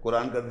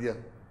قرآن کر دیا.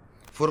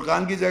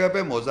 فرقان کی جگہ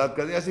پہ موضوعات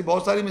کر دیا. ایسی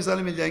بہت ساری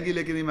مثالیں مل جائیں گی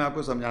لیکن یہ میں آپ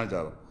کو سمجھانا چاہ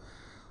رہا ہوں.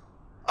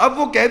 اب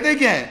وہ کہتے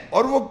کیا ہیں,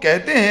 اور وہ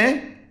کہتے ہیں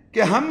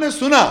کہ ہم نے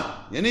سنا.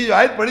 یعنی جو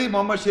آیت پڑھی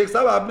محمد شیخ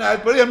صاحب آپ نے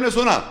آیت پڑھی, ہم نے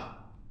سنا.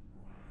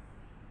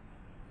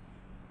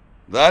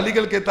 ذالک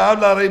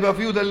الکتاب لا ریب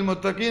فیہ ھدی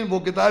للمتقین, وہ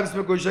کتاب اس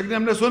میں کوئی شک نہیں,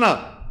 ہم نے سنا.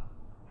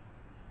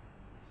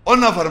 اور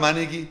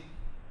نافرمانی کی.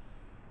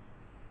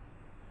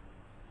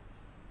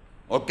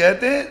 اور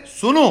کہتے ہیں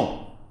سنو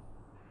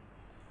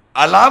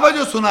علاوہ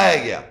جو سنایا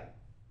گیا,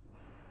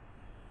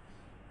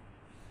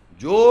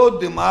 جو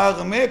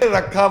دماغ میں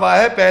رکھا ہوا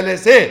ہے پہلے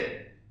سے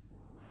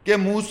کہ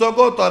موسیٰ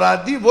کو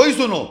تورات دی وہی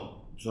سنو.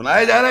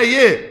 سنایا جا رہا ہے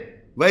یہ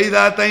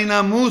وَإِذَا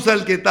آتَيْنَا مُوسَى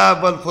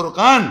الْكِتَابَ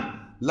وَالْفُرْقَانَ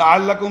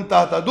لَعَلَّكُمْ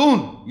تَهْتَدُونَ.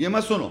 یہ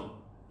مت سنو,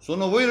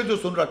 سنو وہی جو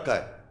سن رکھا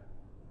ہے.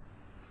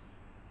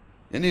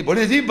 یعنی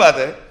بڑی عجیب بات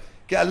ہے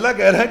کہ اللہ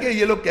کہہ رہا ہے کہ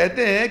یہ لوگ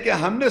کہتے ہیں کہ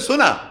ہم نے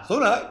سنا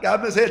کہ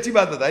آپ نے صحیح اچھی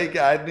بات بتائی کہ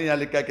آیت میں یہاں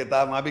لکھا ہے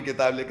کتاب, وہاں بھی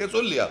کتاب لے کے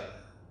سن لیا,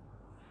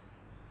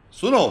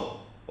 سنو.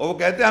 اور وہ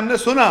کہتے ہیں ہم نے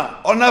سنا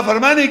اور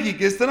نافرمانی کی.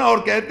 کس طرح؟ اور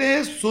کہتے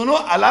ہیں سنو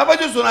علاوہ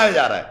جو سنایا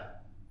جا رہا ہے.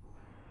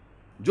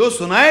 جو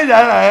سنایا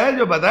جا رہا ہے,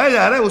 جو بتایا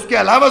جا رہا ہے اس کے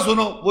علاوہ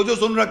سنو, وہ جو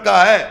سن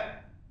رکھا ہے,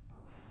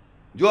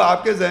 جو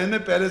آپ کے ذہن میں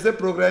پہلے سے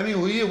پروگرامنگ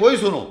ہوئی ہے وہی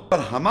سنو. اور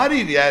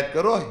ہماری رعایت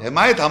کرو,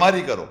 حمایت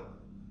ہماری کرو.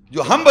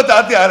 جو ہم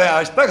بتاتے آ رہے ہیں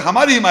آج تک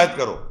ہماری حمایت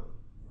کرو.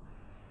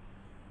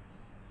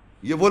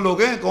 یہ وہ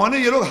لوگ ہیں, کون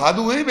ہیں یہ لوگ؟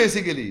 ہادو ہیں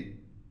بیسیکلی,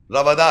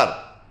 روادار.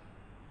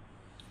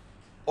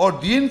 اور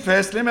دین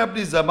فیصلے میں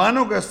اپنی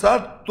زبانوں کے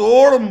ساتھ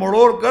توڑ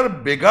مڑوڑ کر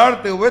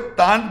بگاڑتے ہوئے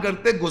تان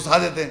کرتے گھسا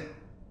دیتے ہیں.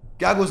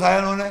 کیا گھسایا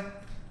انہوں نے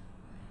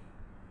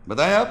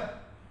بتائیں آپ؟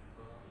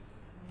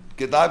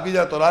 کتاب کی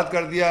جگہ تورات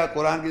کر دیا,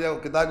 قرآن کی جگہ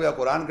کتاب کی جگہ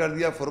قرآن کر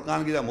دیا,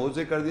 فرقان کی جگہ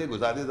موضوع کر دیا,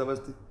 گھسا دیا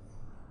زبردستی.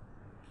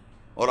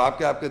 اور آپ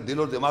کے دل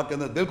اور دماغ کے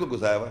اندر دل کو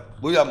گھسایا ہوا ہے,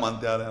 وہی آپ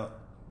مانتے آ رہے ہیں.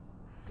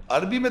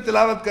 عربی میں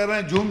تلاوت کر رہے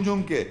ہیں جھوم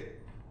جھوم کے,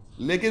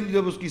 لیکن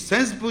جب اس کی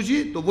سینس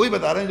پوچھی تو وہی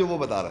بتا رہے ہیں جو وہ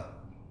بتا رہا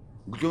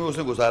ہے, کیونکہ اس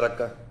نے گھسا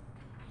رکھا ہے.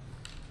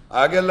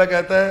 آگے اللہ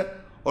کہتا ہے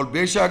اور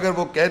بے شک اگر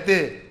وہ کہتے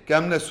کہ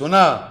ہم نے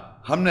سنا,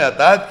 ہم نے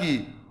اطاعت کی,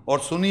 اور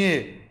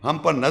سنیے ہم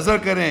پر نظر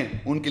کریں,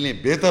 ان کے لیے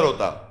بہتر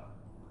ہوتا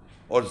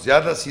اور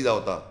زیادہ سیدھا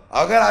ہوتا.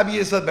 اگر آپ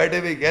یہ سب بیٹھے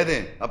ہوئے کہہ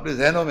دیں اپنے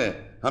ذہنوں میں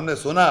ہم نے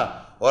سنا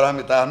اور ہم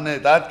نے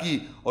اطاعت کی,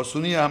 اور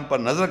سنیے ہم پر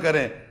نظر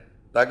کریں,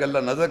 تاکہ اللہ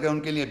نظر کرے, ان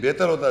کے لیے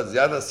بہتر ہوتا,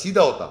 زیادہ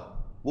سیدھا ہوتا.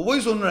 وہ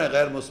وہی سن رہے ہیں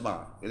غیر مسمع,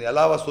 یعنی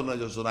علاوہ سن رہے ہیں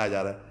جو سنایا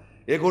جا رہا ہے.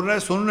 ایک اٹھ رہے ہیں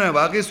سن رہے ہیں,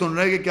 واقعی سن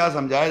رہے ہیں کہ کیا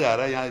سمجھایا جا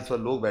رہا ہے یہاں اس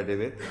وقت لوگ بیٹھے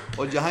ہوئے,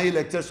 اور جہاں یہ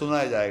لیکچر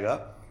سنایا جائے گا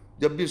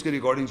جب بھی اس کی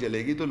ریکارڈنگ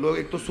چلے گی تو لوگ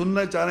ایک تو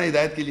سننا چاہ رہے ہیں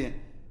ہدایت کے لیے,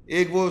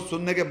 ایک وہ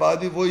سننے کے بعد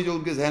بھی وہی جو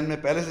ان کے ذہن میں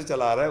پہلے سے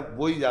چلا آ رہا ہے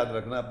وہی یاد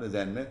رکھنا اپنے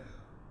ذہن میں,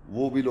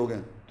 وہ بھی لوگ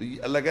ہیں. تو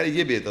اللہ کہہ رہے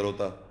یہ بہتر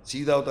ہوتا,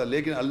 سیدھا ہوتا,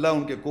 لیکن اللہ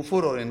ان کے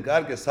کفر اور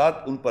انکار کے ساتھ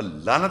ان پر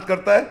لعنت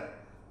کرتا ہے,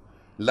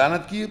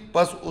 لعنت کی,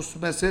 پس اس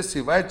میں سے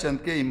سوائے چند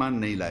کے ایمان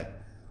نہیں لائے,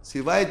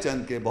 سوائے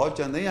چند کے, بہت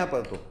چند نہیں یہاں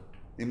پر تو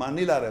ایمان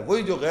نہیں لا رہے,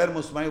 وہی جو غیر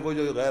مسمعی, وہ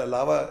جو غیر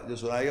علاوہ جو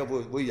سنائے گا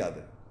وہی یاد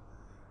ہے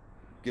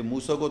کہ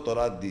موسیٰ کو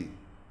تورات دی.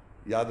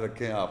 یاد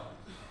رکھیں آپ,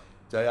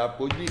 چاہے آپ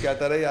کچھ بھی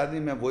کہتا رہے آدمی,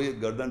 میں وہی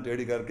گردن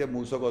ٹیڑھی کر کے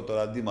موسیٰ کو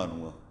تورات دی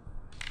مانوں گا.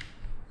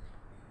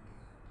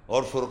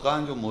 اور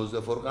فرقان جو موز ہے,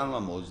 فرقان وہاں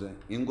موز ہے,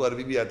 ان کو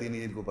عربی بھی آتی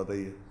نہیں, ان کو پتہ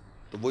ہی ہے,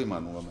 تو وہی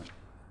مانوں گا میں.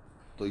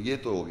 تو یہ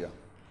تو ہو گیا.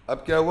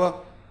 اب کیا ہوا؟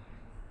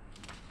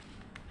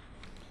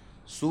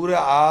 سورہ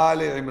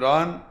آل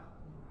عمران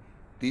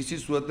تیسری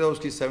صورت ہے, اس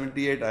کی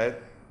 78 آیت,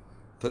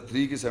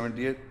 3 کی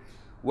 78.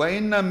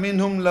 وَإِنَّ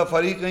مِنْهُمْ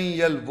لَفَرِيقًا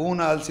يَلْوُونَ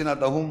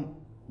أَلْسِنَتَهُمْ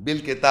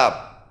بِالْكِتَابِ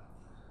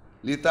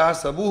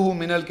لِتَحْسَبُوهُ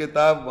مِنَ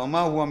الْكِتَابِ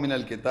وَمَا هُوَ مِنَ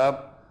الْكِتَابِ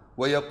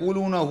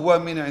وَيَقُولُونَ هُوَ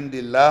مِنْ عِنْدِ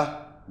اللَّهِ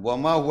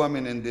وَمَا هُوَ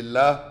مِنْ عِنْدِ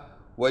اللَّهِ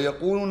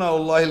وَيَقُولُونَ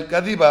اللَّهِ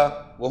الْكَذِبَ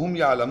وَهُمْ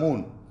يَعْلَمُونَ.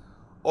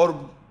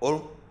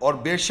 اور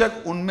بے شک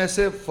ان میں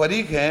سے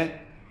فریق ہیں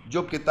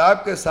جو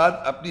کتاب کے ساتھ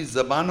اپنی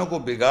زبانوں کو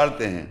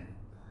بگاڑتے ہیں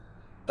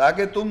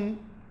تاکہ تم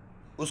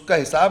اس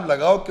کا حساب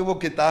لگاؤ کہ وہ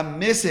کتاب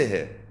میں سے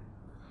ہے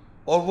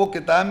اور وہ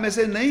کتاب میں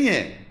سے نہیں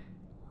ہے,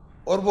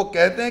 اور وہ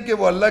کہتے ہیں کہ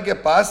وہ اللہ کے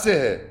پاس سے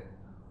ہے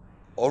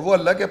اور وہ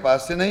اللہ کے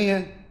پاس سے نہیں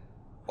ہے,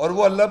 اور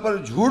وہ اللہ پر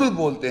جھوٹ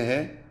بولتے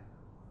ہیں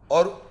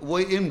اور وہ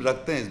علم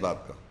رکھتے ہیں اس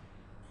بات کا.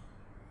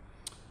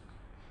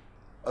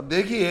 اب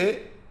دیکھیے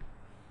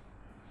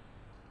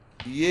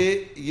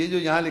یہ جو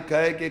یہاں لکھا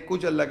ہے کہ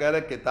کچھ اللہ کہہ رہا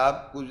ہے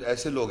کتاب, کچھ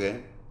ایسے لوگ ہیں,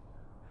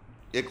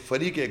 ایک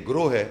فریق, ایک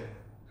گروہ ہے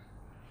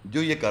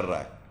جو یہ کر رہا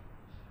ہے.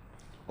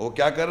 وہ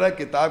کیا کر رہا ہے؟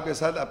 کتاب کے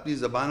ساتھ اپنی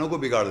زبانوں کو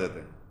بگاڑ دیتے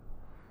ہیں.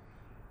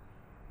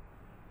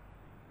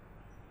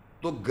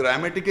 تو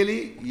گرامیٹیکلی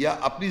یا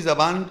اپنی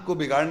زبان کو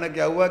بگاڑنا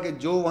کیا ہوا کہ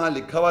جو وہاں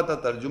لکھا ہوا تھا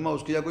ترجمہ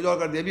اس کی یا کچھ اور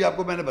کر دیا. بھی آپ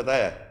کو میں نے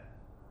بتایا ہے,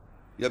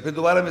 یا پھر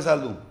دوبارہ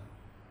مثال دوں.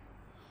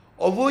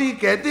 اور وہ یہ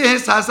کہتے ہیں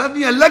ساتھ ساتھ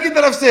یہ اللہ کی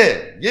طرف سے.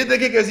 یہ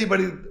دیکھیں کیسی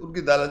بڑی ان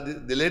کی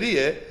دلیری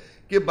ہے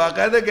کہ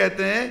باقاعدہ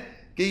کہتے ہیں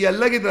کہ یہ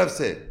اللہ کی طرف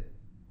سے.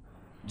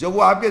 جب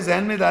وہ آپ کے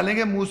ذہن میں ڈالیں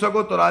گے موسیٰ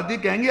کو تورات دی,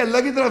 کہیں گے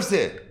اللہ کی طرف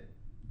سے.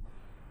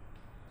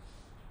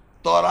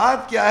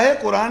 تورات کیا ہے؟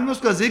 قرآن میں اس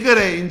کا ذکر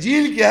ہے.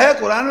 انجیل کیا ہے؟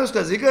 قرآن میں اس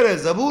کا ذکر ہے.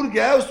 زبور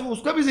کیا ہے؟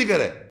 اس کا بھی ذکر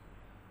ہے.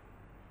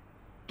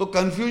 تو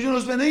کنفیوژن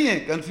اس میں نہیں ہے.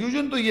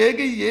 کنفیوژن تو یہ ہے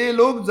کہ یہ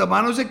لوگ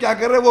زبانوں سے کیا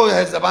کر رہے ہیں, وہ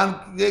ہے زبان,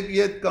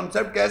 یہ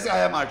کنسیپٹ کیسے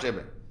آیا معاشرے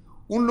میں.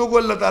 ان لوگوں کو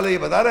اللہ تعالیٰ یہ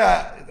بتا رہا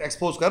ہے,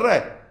 ایکسپوز کر رہا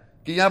ہے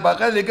کہ یہاں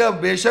باقاعدہ لکھا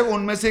بے شک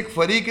ان میں سے ایک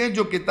فریق ہیں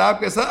جو کتاب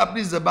کے ساتھ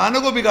اپنی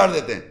زبانوں کو بگاڑ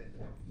دیتے ہیں.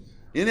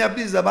 یعنی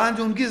اپنی زبان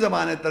جو ان کی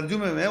زبان ہے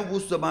ترجمے میں,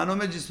 اس زبانوں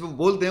میں جس میں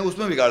بولتے ہیں اس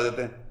میں بگاڑ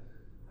دیتے ہیں.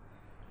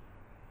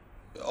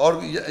 اور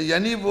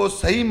یعنی وہ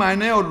صحیح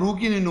معنی اور روح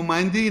کی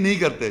نمائندگی نہیں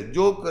کرتے.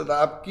 جو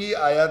کتاب کی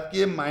آیات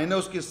کے معنی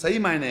اس کے صحیح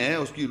معنی ہیں,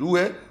 اس کی روح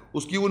ہے,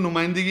 اس کی وہ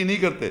نمائندگی نہیں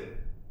کرتے.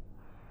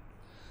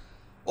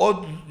 اور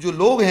جو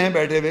لوگ ہیں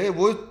بیٹھے ہوئے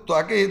وہ,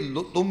 تاکہ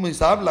تم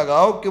حساب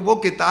لگاؤ کہ وہ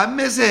کتاب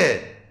میں سے ہے.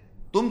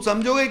 تم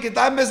سمجھو گے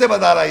کتاب میں سے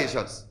بتا رہا ہے یہ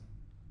شخص,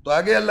 تو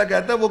آگے اللہ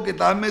کہتا ہے وہ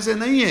کتاب میں سے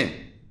نہیں ہے.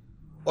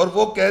 اور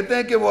وہ کہتے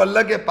ہیں کہ وہ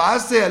اللہ کے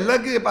پاس سے,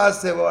 اللہ کے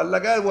پاس سے. وہ اللہ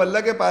کا ہے, وہ اللہ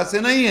کے پاس سے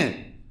نہیں ہے,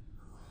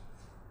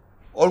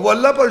 اور وہ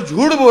اللہ پر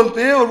جھوٹ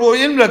بولتے ہیں اور وہ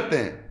علم رکھتے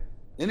ہیں.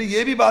 یعنی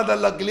یہ بھی بات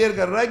اللہ کلیئر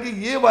کر رہا ہے کہ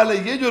یہ والے,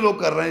 یہ جو لوگ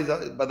کر رہے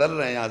ہیں, بدل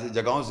رہے ہیں یہاں سے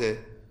جگہوں سے,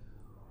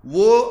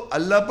 وہ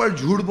اللہ پر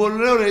جھوٹ بول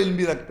رہے ہیں اور علم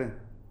بھی رکھتے ہیں.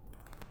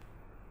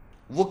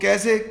 وہ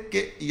کیسے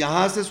کہ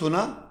یہاں سے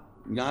سنا,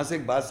 یہاں سے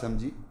ایک بات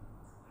سمجھی,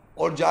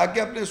 اور جا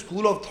کے اپنے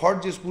اسکول آف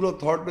تھاٹ, جس اسکول آف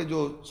تھاٹ پہ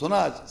جو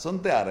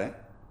سنتے آ رہے ہیں,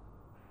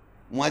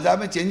 وہاں جا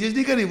میں چینجز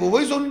نہیں کری. وہ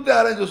وہی سنتے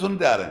آ رہے ہیں جو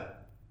سنتے آ رہے ہیں.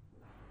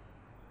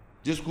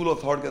 جس اسکول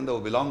آف تھاٹ کے اندر وہ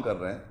بلانگ کر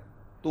رہے ہیں,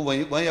 تو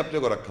وہیں اپنے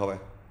کو رکھا ہوا ہے.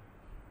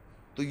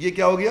 تو یہ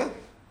کیا ہو گیا؟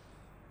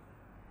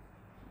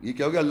 یہ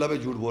کیا ہو گیا؟ اللہ پہ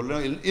جھوٹ بول رہے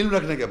ہیں علم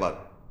رکھنے کے بعد.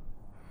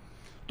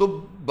 تو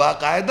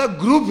باقاعدہ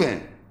گروپ ہیں,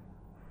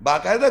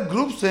 باقاعدہ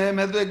گروپس ہیں.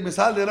 میں تو ایک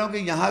مثال دے رہا ہوں کہ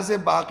یہاں سے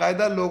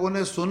باقاعدہ لوگوں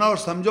نے سنا, اور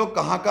سمجھو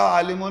کہاں کا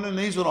عالموں نے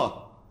نہیں سنا,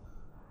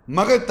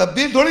 مگر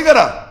تبدیل تھوڑی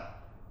کرا.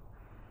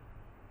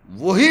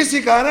 وہی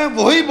سکھا رہے ہیں,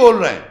 وہی بول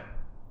رہے ہیں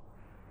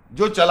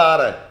جو چلا آ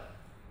رہا ہے,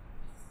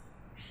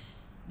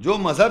 جو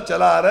مذہب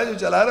چلا آ رہا ہے, جو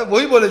چلا آ رہا ہے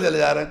وہی بولے چلے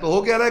جا رہے ہیں. تو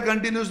ہو کیا رہا ہے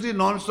کنٹینیوسلی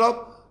نان سٹاپ,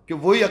 کہ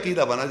وہی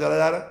عقیدہ بنا چلا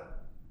جا رہا ہے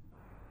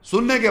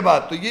سننے کے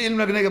بعد. تو یہ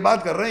علم رکھنے کے بعد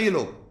کر رہے ہیں یہ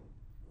لوگ.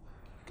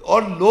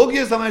 اور لوگ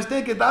یہ سمجھتے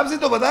ہیں کتاب سے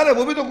تو بتا رہے ہیں,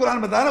 وہ بھی تو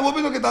قرآن بتا رہے ہیں, وہ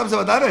بھی تو کتاب سے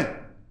بتا رہے ہیں.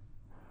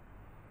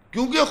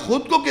 کیونکہ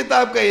خود کو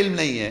کتاب کا علم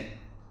نہیں ہے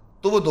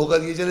تو وہ دھوکہ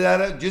دیے چلے جا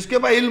رہا ہے. جس کے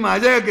پاس علم آ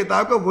جائے گا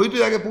کتاب کا, وہی تو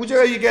جا کے پوچھے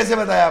گا یہ کیسے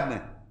بتایا آپ نے,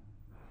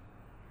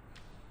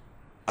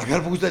 اگر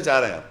پوچھنا چاہ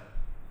رہے ہیں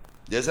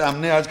آپ. جیسے ہم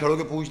نے آج کھڑو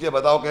کے پوچھ لیا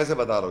بتاؤ کیسے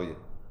بتا رہا ہو یہ.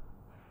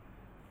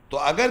 تو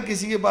اگر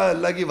کسی کے پاس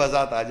اللہ کی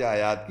وضاحت آ جائے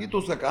آیات کی, تو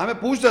اس کا کام ہے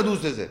پوچھتا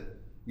دوسرے سے.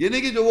 یہ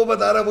نہیں کہ جو وہ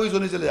بتا رہا ہے وہی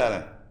سنے چلے جا رہے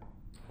ہیں.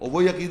 اور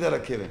وہی عقیدہ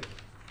رکھے ہوئے.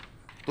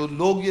 تو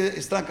لوگ یہ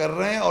اس طرح کر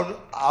رہے ہیں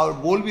اور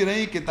بول بھی رہے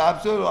ہیں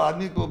کتاب سے اور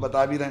آدمی کو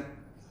بتا بھی رہے ہیں.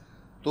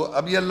 تو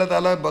اب یہ اللہ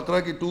تعالیٰ بقرہ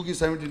کی 2 کی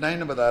 79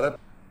 میں بتا رہا ہے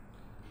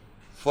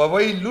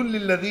فَوَيْلٌ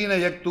لِّلَّذِينَ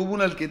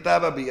يَكْتُبُونَ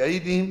الْكِتَابَ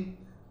بِأَيْدِيهِمْ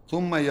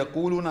ثُمَّ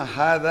يَقُولُونَ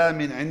هَذَا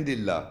مِنْ عِنْدِ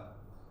اللَّهِ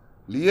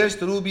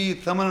لِيَشْتَرُوا بِهِ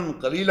ثَمَنًا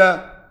قَلِيلًا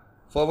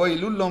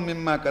فَوَيْلٌ لَّهُم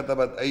مِّمَّا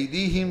كَتَبَتْ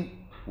أَيْدِيهِمْ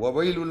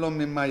وَوَيْلٌ لَّهُم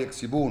مِّمَّا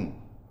يَكْسِبُونَ.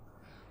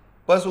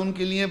 پس ان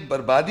کے لیے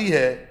بربادی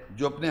ہے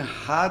جو اپنے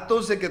ہاتھوں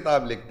سے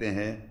کتاب لکھتے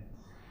ہیں،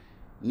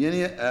 یعنی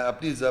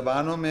اپنی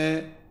زبانوں میں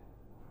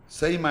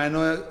صحیح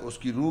معنوں میں اس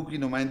کی روح کی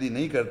نمائندگی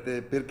نہیں کرتے،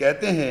 پھر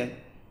کہتے ہیں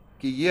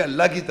کہ یہ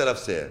اللہ کی طرف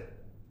سے ہے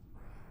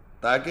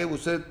تاکہ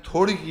اسے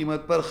تھوڑی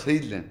قیمت پر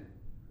خرید لیں.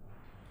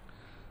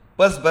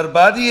 بس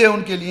بربادی ہے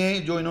ان کے لیے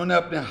جو انہوں نے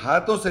اپنے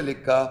ہاتھوں سے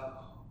لکھا،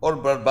 اور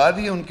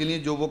بربادی ہے ان کے لیے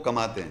جو وہ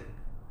کماتے ہیں.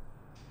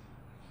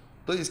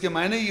 تو اس کے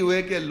معنی یہ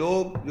ہوئے کہ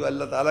لوگ جو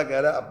اللہ تعالیٰ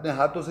کہہ رہا ہے اپنے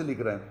ہاتھوں سے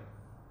لکھ رہے ہیں.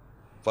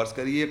 فرض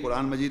کریے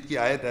قرآن مجید کی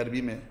آیت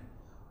عربی میں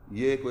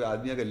یہ کوئی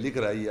آدمی اگر لکھ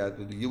رہا ہے یہ آیت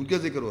تو یہ ان کا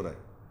ذکر ہو رہا ہے.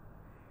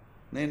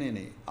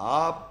 نہیں،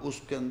 آپ اس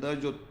کے اندر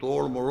جو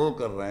توڑ مروڑ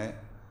کر رہے ہیں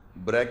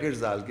بریکٹس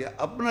ڈال کے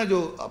اپنا جو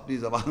اپنی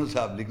زبانوں سے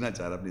آپ لکھنا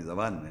چاہ رہے ہیں اپنی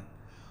زبان میں،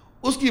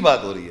 اس کی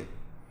بات ہو رہی ہے.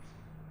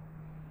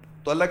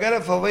 تو اللہ کہہ رہا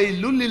ہے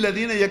فَوَيْلٌ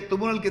لِّلَّذِينَ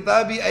يَكْتُبُونَ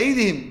الْكِتَابَ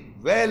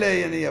بِأَيْدِيهِمْ، ویل ہے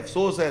یعنی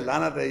افسوس ہے،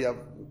 لعنت ہے یا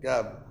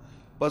کیا،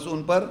 بس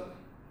ان پر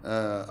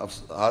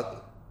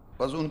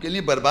بس ان کے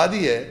لیے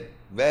بربادی ہے.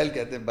 ویل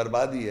کہتے ہیں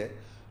بربادی ہے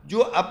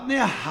جو اپنے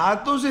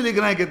ہاتھوں سے لکھ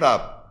رہے ہیں کتاب.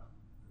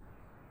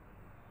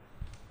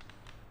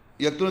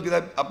 یکتون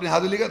کتاب اپنے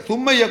ہاتھوں لکھا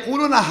ثم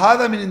یقولون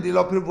ھذا من عند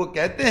اللہ، پھر وہ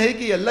کہتے ہیں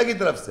کہ یہ اللہ کی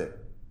طرف سے.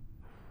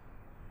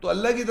 تو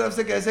اللہ کی طرف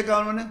سے کیسے کہا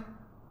انہوں نے؟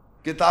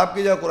 کتاب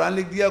کی جگہ قرآن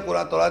لکھ دیا،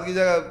 قرآن تورات کی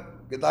جگہ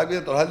کتاب کی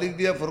جگہ تورات لکھ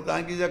دیا،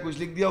 فرقان کی جگہ کچھ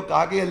لکھ دیا اور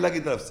کہا کہ یہ اللہ کی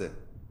طرف سے.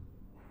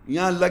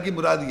 یہاں اللہ کی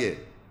مراد یہ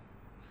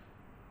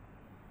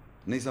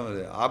نہیں سمجھ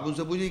رہے. آپ ان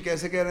سے پوچھیں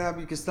کیسے کہہ رہے ہیں آپ،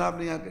 یہ کس طرح آپ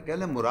نے یہاں کہہ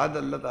لیں مراد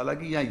اللہ تعالیٰ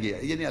کی یہاں یہ ہے،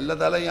 یعنی اللہ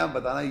تعالیٰ یہاں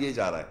بتانا یہ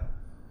چاہ رہا ہے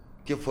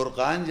کہ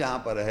فرقان جہاں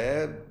پر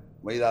ہے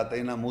وَإِذْ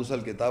آتَيْنَا مُوسَى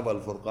الْكِتَابَ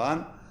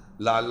وَالْفُرْقَانَ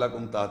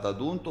لَعَلَّكُمْ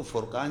تَهْتَدُونَ. تو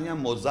فرقان یہاں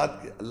معجزات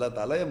اللہ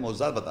تعالیٰ یہ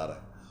معجزات بتا رہا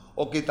ہے،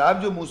 اور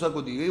کتاب جو موسیٰ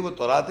کو دی گئی وہ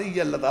تورات ہے،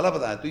 یہ اللہ تعالیٰ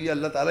بتایا. تو یہ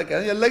اللہ تعالیٰ کہہ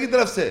رہے ہیں اللہ کی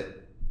طرف سے،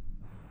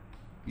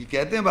 یہ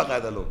کہتے ہیں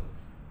باقاعدہ لوگ.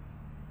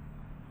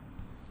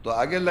 تو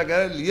آگے اللہ کہہ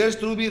رہے ہیں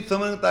لِيَشْتَرُوا بِهِ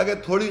ثَمَنًا، تاکہ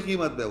تھوڑی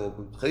قیمت میں وہ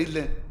خرید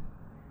لیں.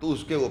 تو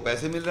اس کے وہ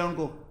پیسے مل رہے ہیں ان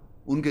کو،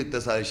 ان کے اتنے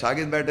سارے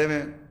شاگرد بیٹھے ہوئے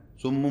ہیں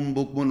سُمٌّ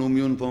بُکْمٌ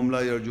عُمْیٌ فَهُمْ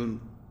لَا يَرْجُونَ،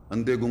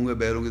 اندھے گونگے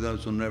بہروں کی طرح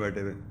سن رہے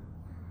بیٹھے ہوئے.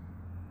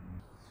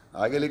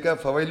 آگے لکھا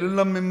فَوَيْلٌ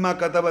لَّهُم مِّمَّا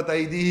كَتَبَتْ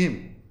أَيْدِيهِمْ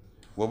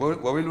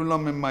وَوَيْلٌ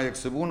لَّهُم مِّمَّا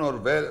يَكْسِبُونَ. اور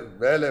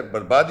ویل ہے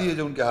بربادی ہے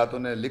جو ان کے ہاتھوں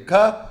نے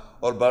لکھا،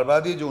 اور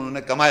بربادی جو انہوں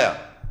نے کمایا.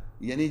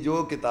 یعنی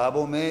جو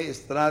کتابوں میں اس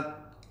طرح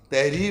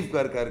تحریف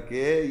کر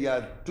کے یا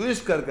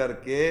ٹویسٹ کر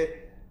کے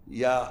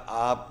یا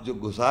آپ جو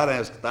گھسا رہے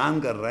ہیں اسکتان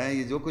کر رہے ہیں،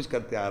 یہ جو کچھ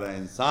کرتے آ رہے ہیں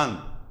انسان،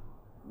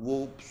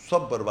 وہ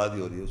سب بربادی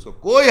ہو رہی ہے، اس کو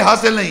کوئی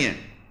حاصل نہیں ہے.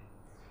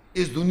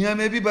 اس دنیا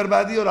میں بھی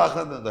بربادی اور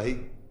آخرت میں دہی،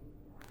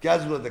 کیا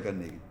ضرورت ہے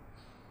کرنے کی.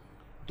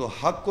 تو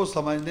حق کو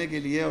سمجھنے کے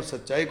لیے اور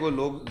سچائی کو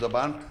لوگ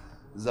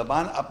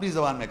زبان اپنی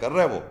زبان میں کر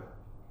رہا ہے، وہ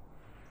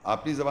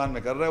اپنی زبان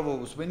میں کر رہا ہے، وہ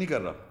اس میں نہیں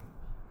کر رہا.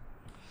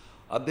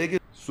 اب دیکھیں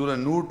سورہ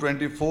نور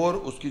 24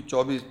 اس کی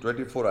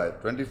 24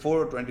 آیت 24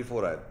 اور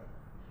 24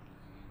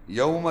 آیت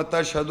یوم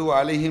تشہد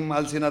علیہم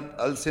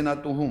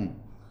السنتہم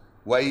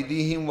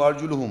وَأَيْدِيهِمْ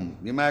وَأَرْجُلُهُمْ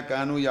بِمَا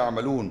كَانُوا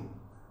يَعْمَلُونَ.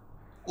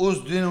 اس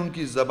دن ان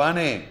کی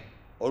زبانیں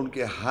اور ان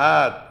کے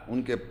ہاتھ،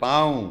 ان کے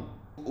پاؤں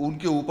ان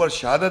کے اوپر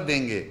شہادت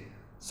دیں گے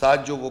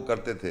ساتھ جو وہ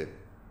کرتے تھے.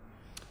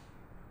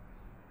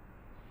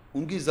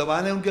 ان کی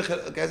زبانیں ان کے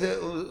کیسے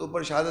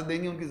اوپر شہادت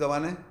دیں گی؟ ان کی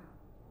زبانیں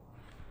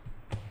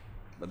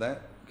بتائیں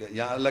کہ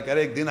یہاں اللہ کہہ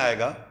رہے ایک دن آئے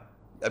گا،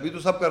 ابھی تو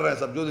سب کر رہے ہیں،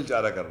 سب جو دل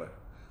چاہ رہا کر رہے ہیں،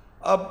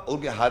 اب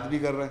ان کے ہاتھ بھی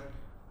کر رہے ہیں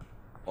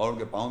اور ان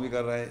کے پاؤں بھی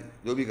کر رہے ہیں،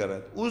 جو بھی کر رہے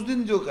ہیں. اس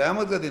دن جو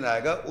قیامت کا دن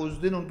آئے گا،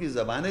 اس دن ان کی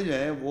زبانیں جو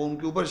ہیں وہ ان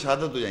کے اوپر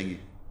شہادت ہو جائیں گی.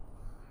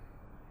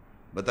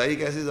 بتائیے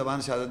کیسی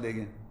زبان شہادت دے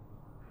گی؟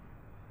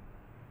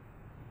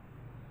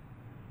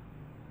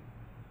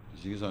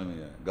 کسی کی سمجھ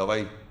میں آئے؟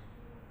 گواہی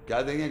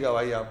کیا دیں گے؟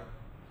 گواہی آپ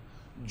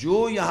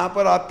جو یہاں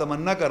پر آپ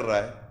تمنا کر رہا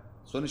ہے،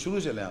 سونے شروع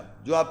سے لیں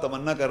آپ، جو آپ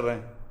تمنا کر رہے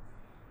ہیں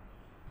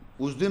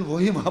اس دن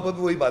وہی وہاں پر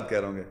وہی بات کہہ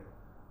رہے ہوں گے.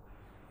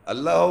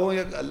 اللہ ہو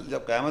یا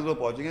جب قیامت کو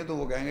پہنچیں گے تو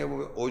وہ کہیں گے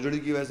وہ اوجڑی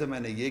کی وجہ سے میں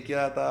نے یہ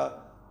کیا تھا،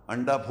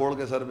 انڈا پھوڑ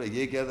کے سر پہ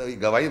یہ کیا تھا.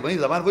 گواہی وہی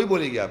زبان وہی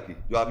بولے گی آپ کی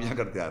جو آپ یہاں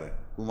کرتے آ رہے ہیں.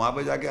 وہاں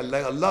پہ جا کے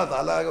اللہ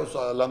تعالیٰ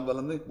الحمد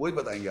وہی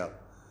بتائیں گے آپ.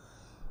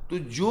 تو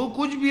جو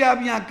کچھ بھی آپ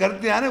یہاں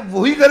کرتے آ رہے ہیں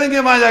وہی کریں گے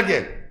وہاں جا کے،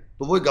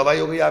 تو وہی گواہی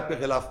ہو گئی آپ کے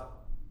خلاف.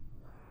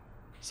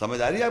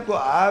 سمجھ آ رہی ہے آپ کو؟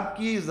 آپ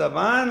کی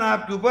زبان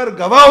آپ کے اوپر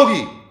گواہ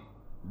ہوگی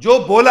جو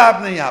بولا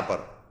آپ نے یہاں پر.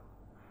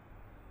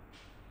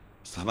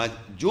 سمجھ،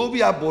 جو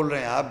بھی آپ بول رہے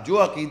ہیں، آپ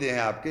جو عقیدے ہیں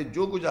آپ کے،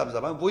 جو کچھ آپ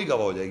زبان وہی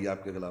گواہ ہو جائے گی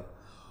آپ کے خلاف.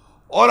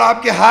 اور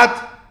آپ کے ہاتھ،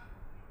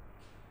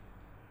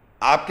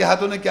 آپ کے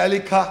ہاتھوں نے کیا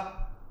لکھا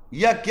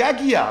یا کیا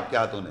کیا، آپ کے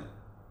ہاتھوں نے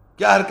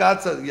کیا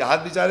حرکات سے، یہ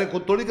ہاتھ بیچارے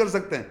خود تھوڑی کر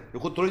سکتے ہیں، یہ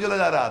خود تھوڑی چلا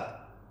جا رہا ہاتھ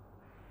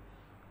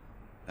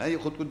ہے. یہ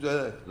خود جو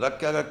ہے رکھ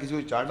کے اگر کسی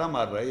کو چاٹا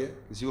مار رہا ہے,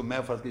 کسی کو میں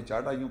فرض کی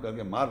چاٹا یوں کر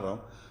کے مار رہا ہوں,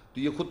 تو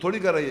یہ خود تھوڑی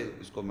کر رہی ہے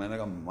اس کو, میں نے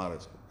کہا مارا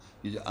اس کو.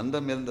 یہ جو اندر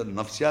میرے اندر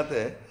نفسیات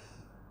ہے,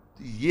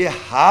 یہ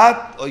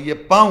ہاتھ اور یہ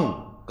پاؤں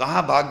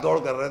کہاں بھاگ دوڑ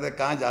کر رہے تھے,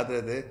 کہاں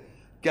جاتے تھے,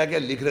 کیا کیا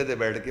لکھ رہے تھے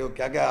بیٹھ کے, اور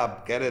کیا کیا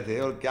آپ کہہ رہے تھے,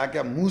 اور کیا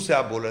کیا منہ سے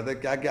آپ بول رہے تھے,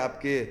 کیا کیا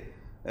آپ کے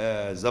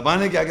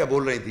زبانیں کیا کیا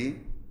بول رہی تھی,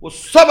 وہ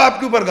سب آپ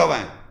کے اوپر گواہ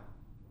ہیں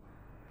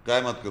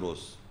قیامت کے روز.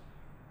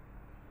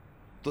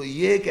 تو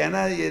یہ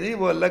کہنا یہ نہیں,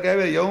 وہ اللہ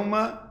کہے یوم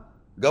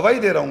گواہی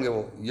دے رہا ہوں گے,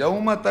 وہ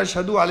یوم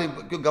تشہد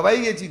علیہم, کیوں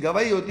گواہی یہ چیز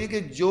گواہی ہوتی ہے کہ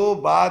جو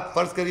بات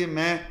فرض کریے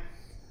میں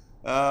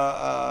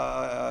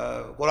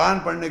قرآن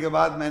پڑھنے کے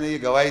بعد میں نے یہ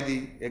گواہی دی.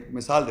 ایک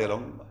مثال دے رہا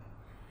ہوں,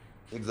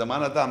 ایک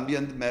زمانہ تھا, ہم بھی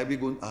میں بھی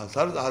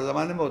ہر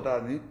زمانے میں ہوتا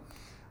آدمی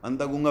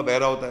اندھا گونگا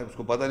بہرا ہوتا ہے, اس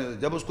کو پتہ نہیں ہوتا.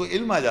 جب اس کو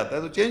علم آ جاتا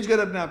ہے تو چینج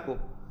کرے اپنے آپ کو,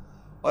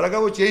 اور اگر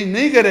وہ چینج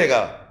نہیں کرے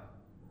گا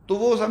تو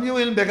وہ سمجھے وہ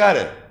علم بیکار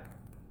ہے,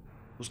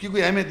 اس کی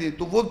کوئی اہمیت نہیں.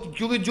 تو وہ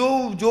کیونکہ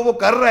جو وہ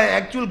کر رہا ہے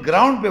ایکچوئل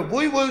گراؤنڈ پہ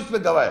وہی اس پہ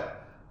گواہ ہے.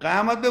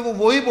 قیامت پہ وہ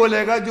وہی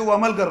بولے گا جو وہ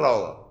عمل کر رہا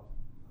ہوگا.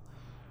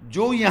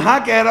 جو یہاں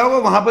کہہ رہا ہوگا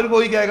وہاں پر بھی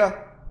وہی کہے گا,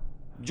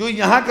 جو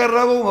یہاں کر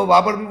رہا ہوگا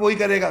وہاں پر بھی وہی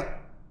کرے گا.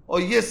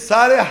 اور یہ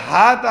سارے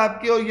ہاتھ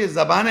آپ کے اور یہ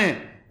زبانیں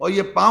اور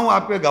یہ پاؤں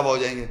آپ کے گواہ ہو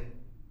جائیں گے.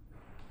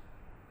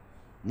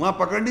 وہاں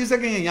پکڑ نہیں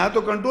سکیں گے, یہاں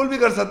تو کنٹرول بھی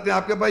کر سکتے ہیں.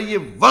 آپ کے پاس یہ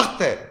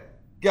وقت ہے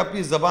کہ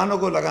اپنی زبانوں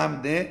کو لگام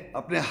دیں,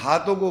 اپنے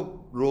ہاتھوں کو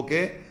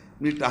روکیں,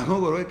 اپنی ٹانگوں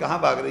کو روکیں. کہاں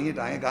بھاگ رہی ہیں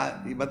ٹانگیں, کہاں,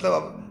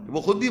 مطلب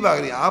وہ خود نہیں بھاگ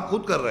رہی ہیں, آپ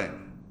خود کر رہے ہیں.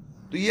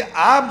 تو یہ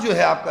آپ جو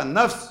ہے, آپ کا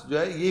نفس جو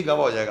ہے یہ گواہ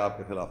ہو جائے گا آپ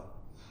کے خلاف.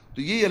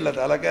 تو یہ اللہ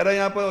تعالیٰ کہہ رہا ہے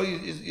یہاں پر.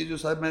 یہ جو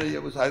صاحب میں نے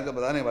یہ شاید کا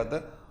بتانے کی بات ہے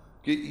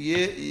کہ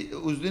یہ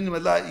اس دن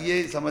مطلب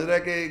یہ سمجھ رہا ہے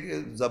کہ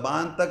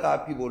زبان تک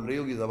آپ کی بول رہی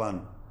ہوگی. زبان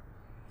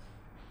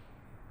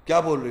کیا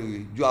بول رہی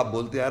ہوگی؟ جو آپ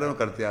بولتے آ رہے ہیں اور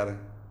کرتے آ رہے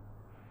ہیں.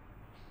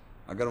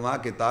 اگر وہاں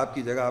کتاب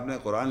کی جگہ آپ نے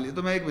قرآن لی,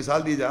 تو میں ایک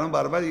مثال دی جا رہا ہوں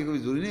بار بار, یہ کوئی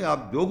ضروری نہیں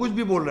آپ جو کچھ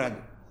بھی بول رہے ہیں,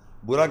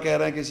 برا کہہ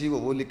رہے ہیں کسی کو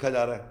وہ لکھا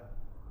جا رہا ہے,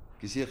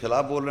 کسی کے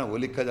خلاف بول رہے ہیں وہ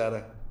لکھا جا رہا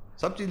ہے,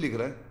 سب چیز لکھ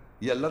رہے ہیں.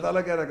 یہ اللہ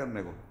تعالیٰ کہہ رہا ہے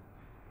کرنے کو,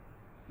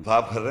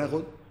 آپ کر رہے ہیں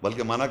خود,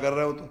 بلکہ منع کر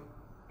رہے ہو.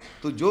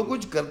 تو جو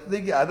کچھ کرنے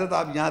کی عادت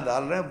آپ یہاں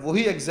ڈال رہے ہیں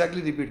وہی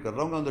ایگزیکٹلی ریپیٹ کر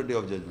رہا ہوں آن دا ڈے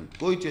آف ججمنٹ.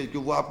 کوئی چیز,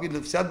 کیوں وہ آپ کی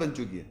نفسیات بن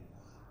چکی ہے,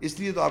 اس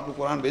لیے تو آپ کو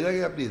قرآن بھیجا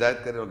گیا اپنی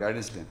ہدایت کریں اور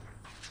گائیڈنس لیں.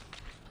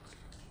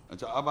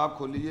 اچھا اب آپ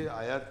کھول لیجیے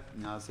آیات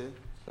یہاں سے,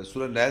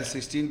 سورہ نحل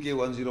 16 کے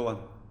 101.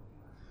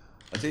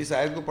 اچھا اس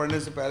آیت کو پڑھنے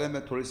سے پہلے میں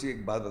تھوڑی سی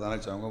ایک بات بتانا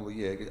چاہوں گا, وہ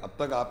یہ ہے کہ اب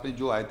تک آپ نے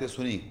جو آیتیں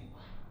سنی,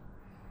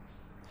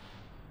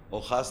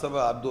 اور خاص طور پر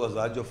آپ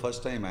 2000 جو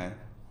فرسٹ ٹائم آئے,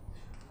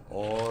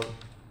 اور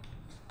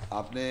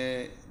آپ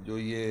نے جو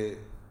یہ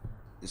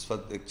اس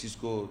وقت ایک چیز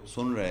کو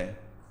سن رہے ہیں,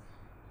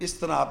 اس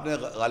طرح آپ نے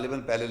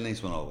غالباً پہلے نہیں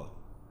سنا ہوگا.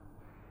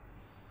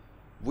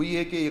 وہ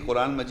یہ کہ یہ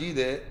قرآن مجید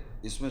ہے,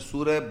 اس میں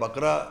سورہ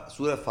بقرہ,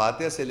 سورہ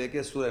فاتحہ سے لے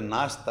کے سورہ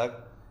ناس تک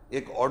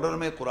ایک آرڈر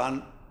میں قرآن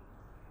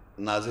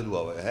نازل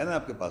ہوا ہے نا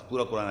آپ کے پاس.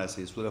 پورا قرآن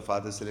ایسے ہی سورہ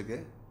فاتحہ سے لے کے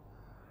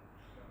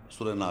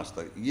سورہ ناس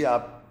تک, یہ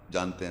آپ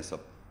جانتے ہیں سب.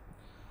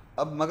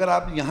 اب مگر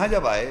آپ یہاں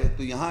جب آئے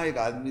تو یہاں ایک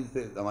آدمی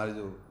تھے ہمارے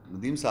جو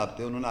ندیم صاحب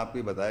تھے, انہوں نے آپ کو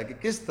یہ بتایا کہ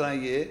کس طرح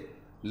یہ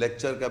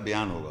لیکچر کا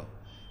بیان ہوگا.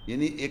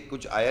 یعنی ایک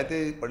کچھ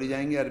آیتیں پڑھی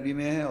جائیں گی عربی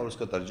میں ہیں اور اس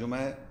کا ترجمہ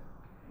ہے.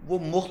 وہ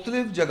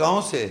مختلف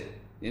جگہوں سے,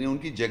 یعنی ان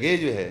کی جگہ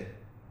جو ہے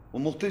وہ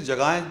مختلف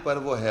جگہیں پر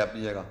وہ ہے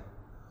اپنی جگہ,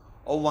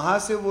 اور وہاں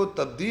سے وہ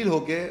تبدیل ہو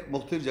کے,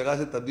 مختلف جگہ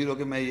سے تبدیل ہو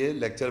کے میں یہ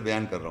لیکچر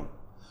بیان کر رہا ہوں.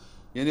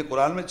 یعنی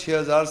قرآن میں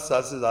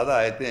 6000 سے زیادہ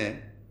آیتیں ہیں,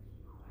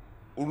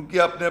 ان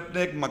کے اپنے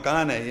اپنے ایک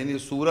مکان ہے. یعنی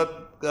سورت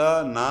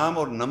کا نام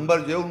اور نمبر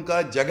جو ہے ان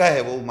کا جگہ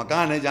ہے, وہ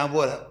مکان ہے جہاں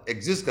وہ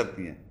ایگزسٹ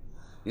کرتی ہیں.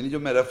 یعنی جو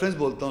میں ریفرنس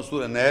بولتا ہوں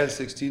سورہ نحل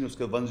 16 اس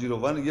کے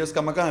 101, یہ اس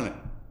کا مکان ہے.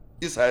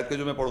 اس آیت کا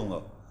جو میں پڑھوں گا,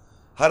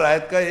 ہر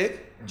آیت کا ایک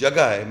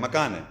جگہ ہے,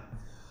 مکان ہے.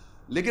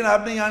 لیکن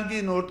آپ نے یہاں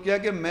کی نوٹ کیا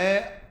کہ میں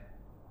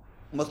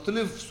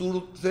مختلف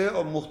صورت سے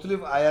اور مختلف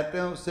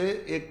آیتوں سے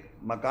ایک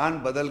مکان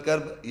بدل کر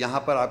یہاں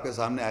پر آپ کے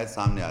سامنے آیت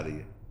سامنے آ رہی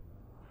ہے.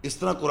 اس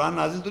طرح قرآن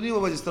نازل تو نہیں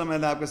ہوا جس طرح میں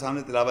نے آپ کے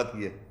سامنے تلاوت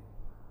کی ہے,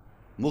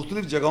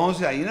 مختلف جگہوں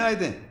سے آئی نا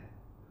آیتیں.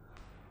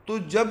 تو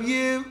جب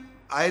یہ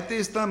آیتیں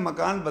اس طرح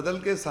مکان بدل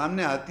کے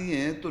سامنے آتی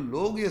ہیں تو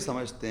لوگ یہ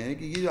سمجھتے ہیں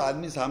کہ یہ جو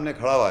آدمی سامنے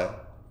کھڑا ہوا ہے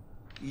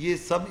یہ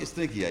سب اس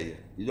نے کیا.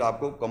 یہ جو آپ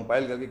کو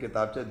کمپائل کر کے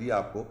کتابچہ دیا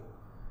آپ کو,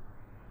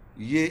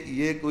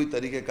 یہ کوئی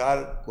طریقہ کار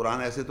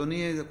قرآن ایسے تو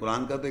نہیں ہے.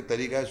 قرآن کا تو ایک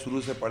طریقہ ہے,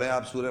 شروع سے پڑھیں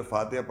آپ, سورہ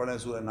فاتحہ پڑھیں,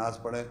 سورہ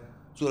ناس پڑھیں,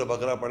 سورہ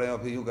بقرہ پڑھیں, اور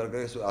پھر یوں کر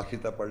کے آخر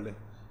تک پڑھ لیں.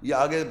 یہ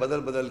آگے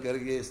بدل کر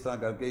کے اس طرح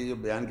کر کے یہ جو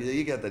بیان کیا,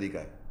 یہ کیا طریقہ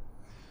ہے.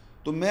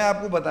 تو میں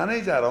آپ کو بتانا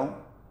ہی چاہ رہا ہوں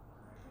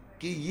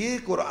کہ یہ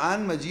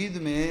قرآن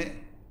مجید میں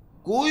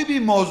کوئی بھی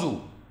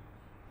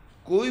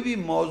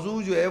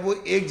موضوع جو ہے وہ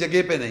ایک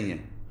جگہ پہ نہیں ہے.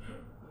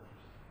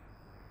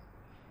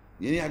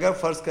 یعنی اگر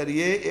فرض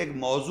کریے ایک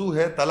موضوع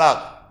ہے طلاق,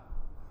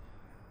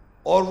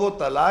 اور وہ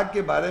طلاق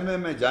کے بارے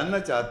میں جاننا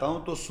چاہتا ہوں,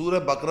 تو سورہ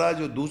بقرہ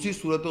جو دوسری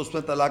سورت ہے اس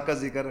میں طلاق کا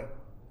ذکر ہے,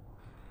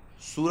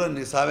 سورہ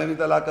نساء میں بھی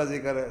طلاق کا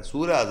ذکر ہے,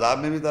 سورہ احزاب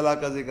میں بھی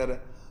طلاق کا ذکر ہے.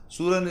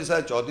 سورہ نساء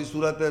چوتھی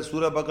صورت ہے,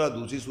 سورہ بقرہ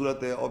دوسری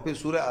صورت ہے, اور پھر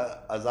سورہ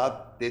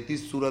احزاب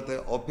 33 صورت ہے,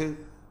 اور پھر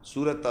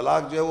سورہ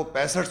طلاق جو ہے وہ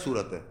 65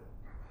 صورت ہے.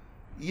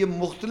 یہ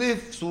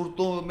مختلف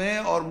صورتوں میں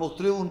اور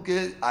مختلف ان کے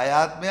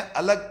آیات میں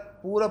الگ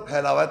پورا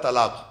پھیلا ہوا ہے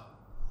طلاق.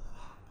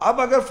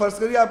 اب اگر فرض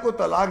کریے آپ کو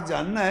طلاق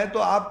جاننا ہے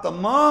تو آپ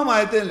تمام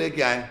آیتیں لے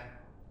کے آئیں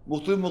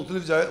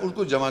مختلف جگہ، اس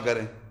کو جمع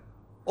کریں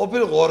اور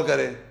پھر غور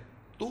کریں،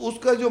 تو اس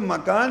کا جو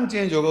مکان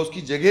چینج ہوگا، اس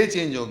کی جگہ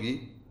چینج ہوگی،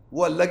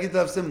 وہ اللہ کی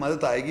طرف سے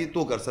مدد آئے گی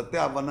تو کر سکتے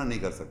ہیں، آپ ورنہ نہیں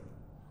کر سکتے.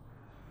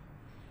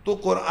 تو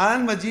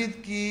قرآن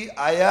مجید کی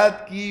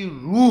آیات کی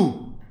روح،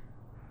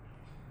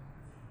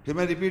 پھر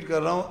میں ریپیٹ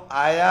کر رہا ہوں،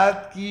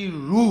 آیات کی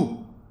روح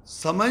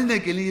سمجھنے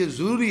کے لیے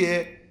ضروری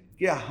ہے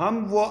کہ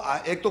ہم وہ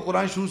ایک تو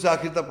قرآن شروع سے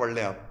آخر تک پڑھ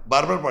لیں، آپ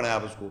بار بار پڑھیں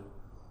آپ اس کو،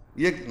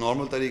 یہ ایک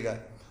نارمل طریقہ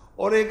ہے.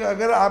 اور ایک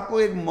اگر آپ کو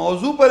ایک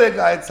موضوع پر ایک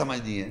آیت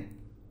سمجھنی ہے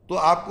تو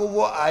آپ کو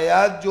وہ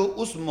آیات جو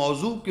اس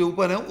موضوع کے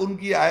اوپر ہیں ان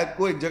کی آیت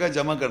کو ایک جگہ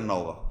جمع کرنا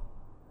ہوگا،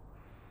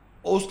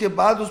 اور اس کے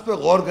بعد اس پہ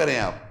غور کریں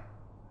آپ.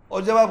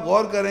 اور جب آپ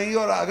غور کریں گے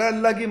اور اگر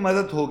اللہ کی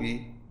مدد ہوگی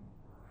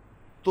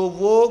تو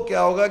وہ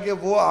کیا ہوگا کہ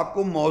وہ آپ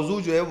کو موضوع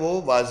جو ہے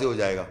وہ واضح ہو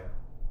جائے گا،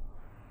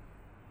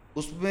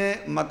 اس میں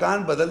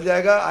مکان بدل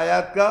جائے گا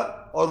آیات کا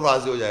اور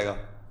واضح ہو جائے گا.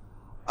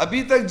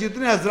 ابھی تک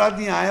جتنے حضرات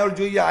یہاں آئے اور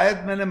جو یہ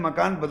آیت میں نے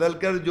مکان بدل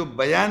کر جو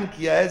بیان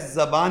کیا ہے،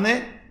 زبانیں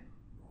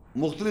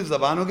مختلف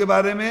زبانوں کے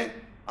بارے میں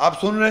آپ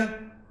سن رہے ہیں،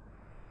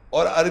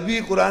 اور عربی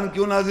قرآن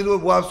کیوں نازل ہوا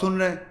وہ آپ سن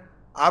رہے ہیں.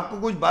 آپ کو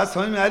کچھ بات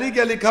سمجھ میں آ رہی ہے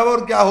کیا لکھا ہوا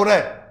اور کیا ہو رہا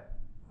ہے؟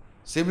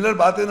 سملر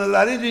باتیں نظر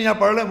آ رہی ہیں جو یہاں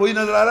پڑھ رہے ہیں وہی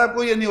نظر آ رہا ہے آپ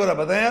کو، یہ نہیں ہو رہا؟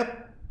 بتائیں آپ،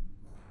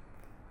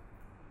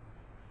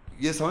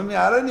 یہ سمجھ میں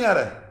آ رہا ہے نہیں آ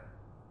رہا ہے؟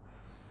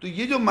 تو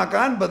یہ جو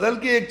مکان بدل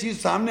کے ایک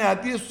چیز سامنے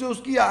آتی ہے، اس سے اس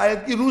کی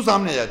آیت کی روح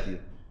سامنے آ جاتی ہے،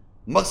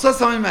 مقصد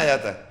سمجھ میں آ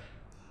جاتا ہے.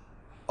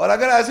 اور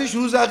اگر ایسے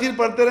شروع سے آخر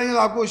پڑھتے رہیں گے تو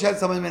آپ کو شاید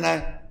سمجھ میں نہ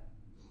آئے.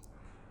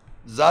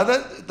 زیادہ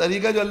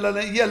طریقہ جو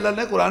اللہ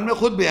نے قرآن میں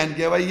خود بیان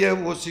کیا، بھائی یہ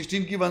وہ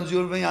 16 کی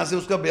 10 میں یہاں سے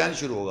اس کا بیان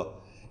شروع ہوگا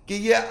کہ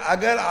یہ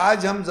اگر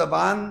آج ہم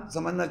زبان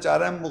سمجھنا چاہ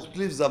رہے ہیں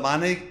مختلف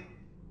زبانیں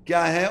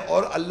کیا ہیں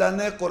اور اللہ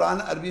نے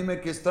قرآن عربی میں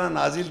کس طرح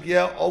نازل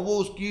کیا اور وہ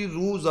اس کی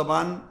روح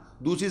زبان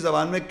دوسری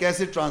زبان میں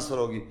کیسے ٹرانسفر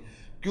ہوگی.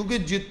 کیونکہ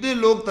جتنے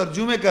لوگ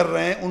ترجمے کر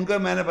رہے ہیں ان کا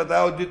میں نے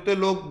بتایا، اور جتنے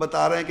لوگ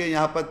بتا رہے ہیں کہ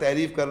یہاں پر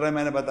تعریف کر رہے ہیں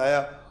میں نے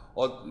بتایا،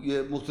 اور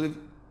یہ مختلف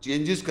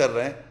چینجز کر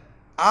رہے ہیں،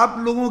 آپ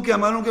لوگوں کے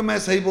عملوں کہ میں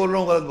صحیح بول رہا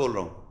ہوں غلط بول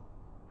رہا ہوں،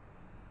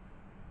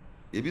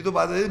 یہ بھی تو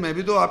بات ہے. میں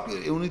بھی تو آپ کے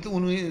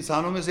انہی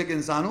انسانوں میں سے ایک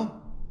انسان ہوں.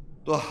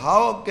 تو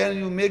how can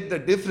you make the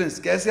difference,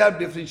 کیسے آپ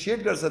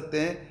ڈفرینشیٹ کر سکتے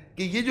ہیں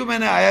کہ یہ جو میں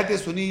نے آیاتیں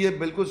سنی یہ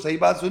بالکل صحیح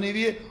بات سنی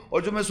ہوئی ہے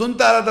اور جو میں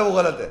سنتا آ رہا تھا وہ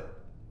غلط ہے.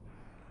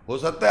 ہو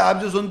سکتا ہے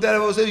آپ جو سنتے آ رہے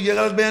ہیں وہ یہ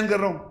غلط بیان کر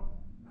رہا ہوں.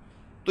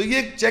 تو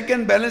یہ چیک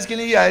اینڈ بیلنس کے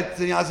لیے یہ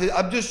آیت یہاں سے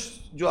اب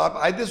جو آپ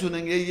آیتیں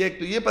سنیں گے، یہ ایک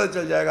تو یہ پتہ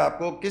چل جائے گا آپ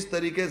کو کس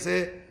طریقے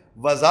سے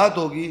وضاحت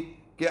ہوگی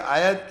کہ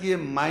آیت کے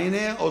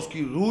معنی اور اس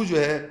کی روح جو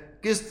ہے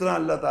کس طرح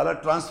اللہ تعالیٰ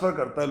ٹرانسفر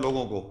کرتا ہے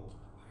لوگوں کو.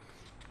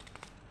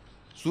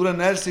 سورہ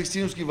نحل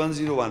 16 اس کی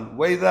 101،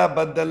 وَإِذَا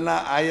بَدَّلْنَا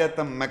آیَةً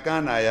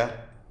مَّكَانَ آیَةٍ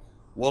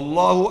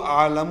وَاللَّهُ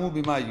أَعْلَمُ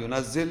بِمَا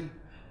يُنَزِّلُ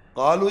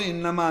قَالُوا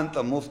إِنَّمَا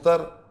أَنْتَ مُفْتَرٍ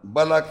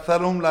بَلْ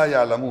أَكْثَرُهُمْ لَا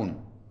يَعْلَمُونَ.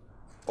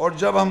 اور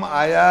جب ہم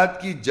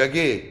آیات کی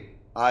جگہ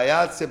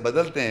آیات سے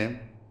بدلتے ہیں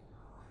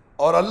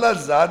اور اللہ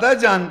زیادہ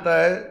جانتا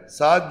ہے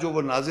ساتھ جو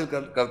وہ نازل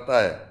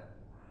کرتا ہے،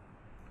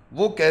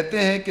 وہ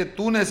کہتے ہیں کہ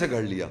تو نے اسے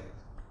گھڑ لیا،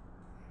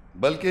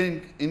 بلکہ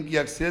ان کی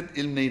اکثریت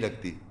علم نہیں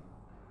رکھتی.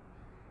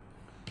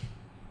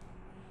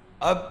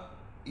 اب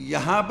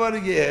یہاں پر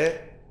یہ ہے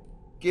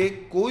کہ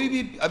کوئی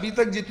بھی ابھی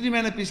تک جتنی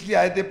میں نے پچھلی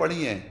آیتیں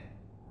پڑھی ہیں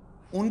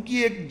ان کی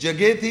ایک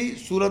جگہ تھی،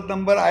 سورت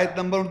نمبر آیت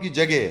نمبر ان کی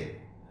جگہ ہے،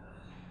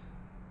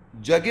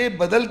 جگہ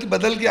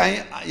بدل کے آئیں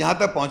یہاں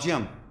تک پہنچے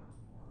ہم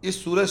اس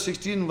سورت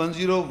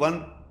 16:101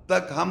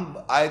 تک ہم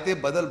آیتیں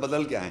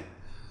بدل کے آئیں.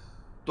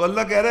 تو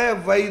اللہ کہہ رہا ہے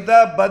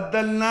وَإِذَا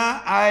بَدَّلْنَا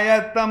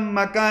آیَةً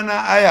مَّكَانَ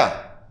آیَةٍ،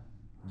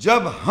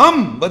 جب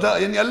ہم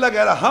یعنی اللہ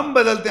کہہ رہا ہم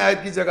بدلتے ہیں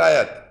آیت کی جگہ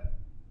آیت.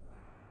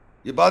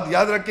 یہ بات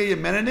یاد رکھیں، یہ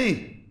میں نے نہیں،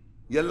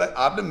 یہ اللہ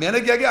آپ نے میں نے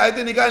کیا کہ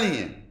آیتیں نکالی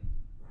ہیں.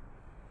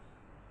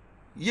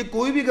 یہ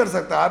کوئی بھی کر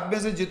سکتا ہے، آپ میں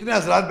سے جتنے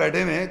حضرات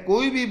بیٹھے ہوئے ہیں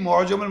کوئی بھی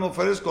معجم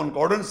المفرس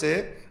کنکورڈنس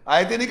سے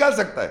آیتیں نکال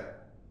سکتا ہے،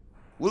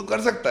 وہ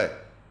کر سکتا ہے.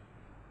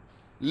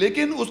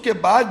 لیکن اس کے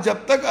بعد جب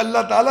تک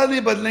اللہ تعالیٰ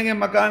نہیں بدلیں گے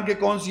مکان کے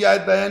کون سی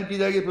آیت بیان کی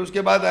جائے گی، پھر اس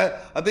کے بعد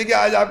اب دیکھیں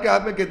آج آپ کے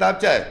ہاتھ میں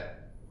کتابچہ ہے،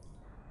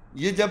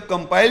 یہ جب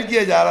کمپائل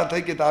کیا جا رہا تھا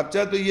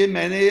کتابچہ تو یہ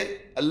میں نے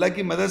اللہ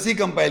کی مدد سے ہی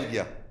کمپائل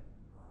کیا،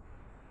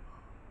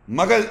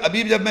 مگر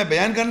ابھی جب میں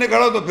بیان کرنے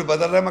کھڑا ہوں تو پھر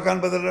بدل رہا ہے، مکان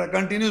بدل رہا ہے،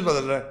 کنٹینیوس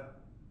بدل رہا ہے.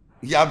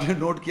 یہ آپ نے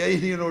نوٹ کیا ہی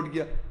نہیں نوٹ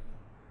کیا.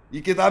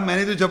 یہ کتاب میں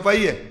نے تو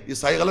چھپائی ہے، یہ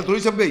صحیح غلط تھوڑی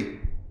چھپ گئی.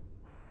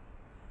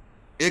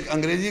 ایک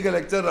انگریزی کا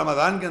لیکچر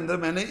رمضان کے اندر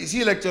میں نے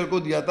اسی لیکچر کو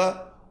دیا تھا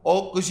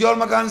اور کسی اور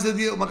مکان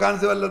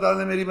سے اللہ تعالیٰ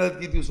نے میری مدد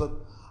کی تھی اس وقت.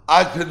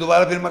 آج پھر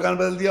دوبارہ پھر مکان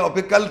بدل دیا اور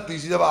پھر کل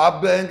تیسری جب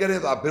آپ بیان کریں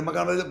تو آپ پھر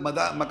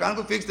مکان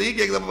کو فکس نہیں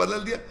کہ ایک دفعہ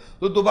بدل دیا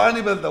تو دوبارہ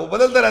نہیں بدلتا، وہ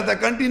بدلتا رہتا ہے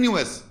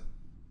کنٹینیوس.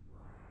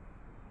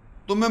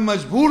 تو میں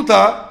مجبور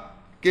تھا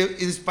کہ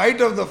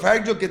انسپائٹ آف دا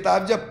فیکٹ جو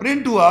کتاب جب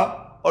پرنٹ ہوا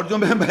اور جو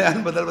میں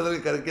بیان بدل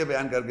کر کے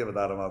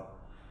بتا رہا ہوں، آپ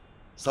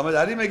سمجھ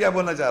آ رہی میں کیا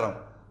بولنا چاہ رہا ہوں.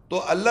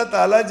 تو اللہ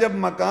تعالیٰ جب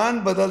مکان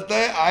بدلتا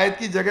ہے آیت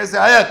کی جگہ سے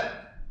آیت،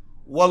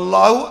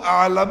 واللہ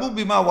اعلم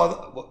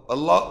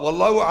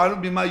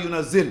بما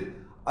ينزل،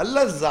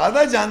 اللہ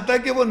زیادہ جانتا ہے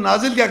کہ وہ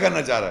نازل کیا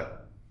کرنا چاہ رہا ہے.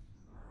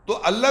 تو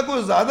اللہ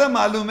کو زیادہ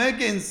معلوم ہے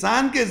کہ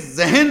انسان کے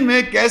ذہن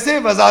میں کیسے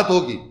وضاحت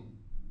ہوگی،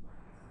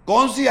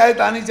 کون سی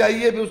آیت آنی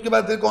چاہیے، پھر اس کے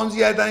بعد پھر کون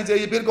سی آیت آنی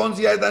چاہیے، پھر کون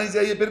سی آیت آنی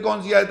چاہیے، پھر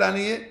کون سی آیت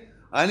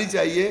آنی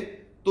چاہیے.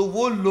 تو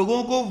وہ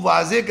لوگوں کو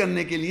واضح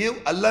کرنے کے لیے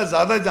اللہ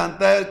زیادہ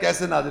جانتا ہے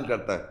کیسے نازل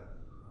کرتا ہے.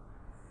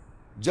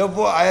 جب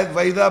وہ آیت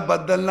وَإِذَا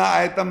بَدَّلْنَا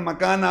آیَةً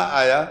مَكَانَ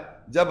آیا،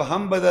 جب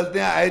ہم بدلتے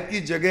ہیں آیت کی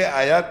جگہ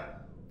آیت،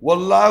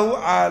 وَاللَّهُ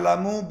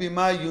أَعْلَمُ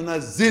بِمَا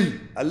يُنَزِّلُ،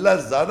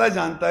 اللہ زیادہ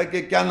جانتا ہے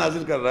کہ کیا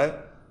نازل کر رہا ہے.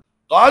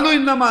 قَالُوا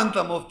إِنَّمَا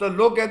أَنْتَ مُفْتَرٍ،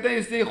 لوگ کہتے ہیں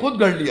اس نے خود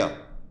گھڑ لیا.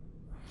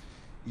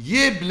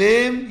 یہ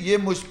بلیم یہ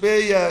مجھ پہ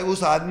یا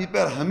اس آدمی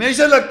پر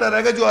ہمیشہ لگتا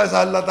رہے گا جو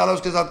ایسا اللہ تعالیٰ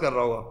اس کے ساتھ کر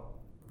رہا ہوگا.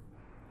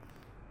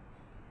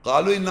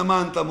 قَالُوا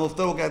إِنَّمَا أَنْتَ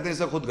مُفْتَرٍ، وہ کہتے ہیں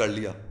اسے خود گھڑ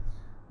لیا.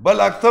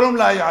 بل اکثرهم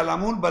لا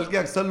يعلمون، بلکہ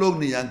اکثر لوگ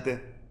نہیں جانتے،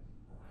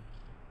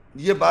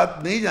 یہ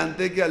بات نہیں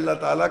جانتے کہ اللہ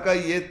تعالیٰ کا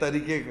یہ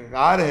طریقہ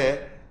کار ہے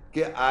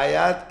کہ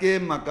آیات کے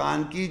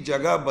مکان کی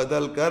جگہ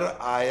بدل کر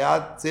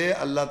آیات سے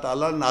اللہ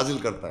تعالیٰ نازل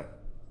کرتا ہے.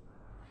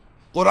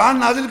 قرآن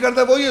نازل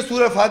کرتا ہے وہی ہے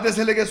سورہ فاتحہ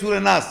سے لے کے سورہ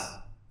ناس،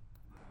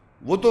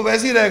 وہ تو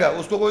ویسے ہی رہے گا،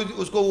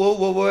 اس کو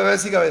وہ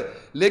ویسی کا،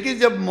 لیکن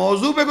جب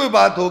موضوع پہ کوئی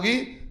بات ہوگی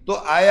تو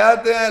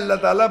آیات اللہ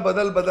تعالیٰ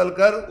بدل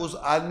کر اس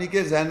آدمی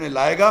کے ذہن میں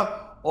لائے گا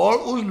اور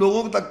اس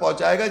لوگوں تک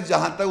پہنچائے گا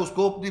جہاں تک اس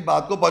کو اپنی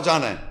بات کو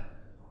پہنچانا ہے.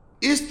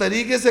 اس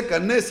طریقے سے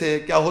کرنے سے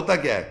کیا ہوتا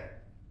کیا ہے،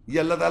 یہ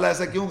اللہ تعالیٰ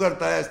ایسا کیوں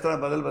کرتا ہے، اس طرح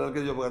بدل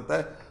کے جو کرتا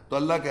ہے. تو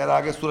اللہ کہہ رہا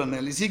کہ سورہ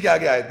نحل، اسی کے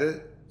آگے آئے تھے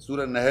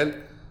سورہ نحل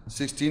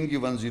 16 کی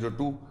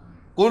 102،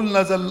 قُلْ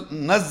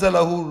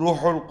نَزَّلَهُ روح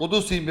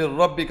القدس من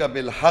ربک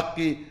بالحق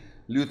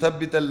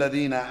لیثبت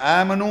الذین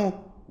آمنوا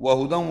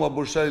وہدی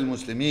وبشری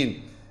للمسلمین.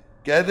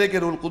 کہہ دے کہ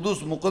روح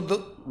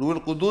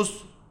القدس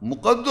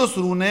مقدس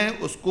روح نے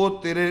اس کو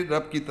تیرے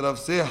رب کی طرف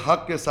سے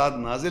حق کے ساتھ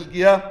نازل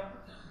کیا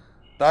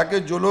تاکہ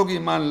جو لوگ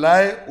ایمان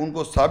لائے ان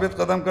کو ثابت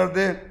قدم کر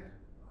دے،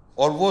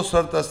 اور وہ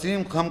سر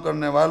تسلیم خم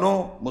کرنے والوں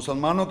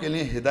مسلمانوں کے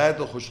لیے ہدایت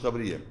و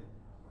خوشخبری ہے.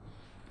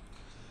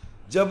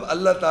 جب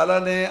اللہ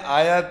تعالیٰ نے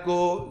آیت کو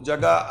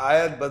جگہ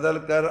آیت بدل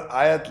کر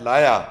آیت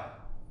لایا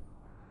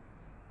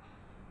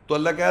تو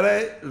اللہ کہہ رہا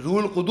ہے روح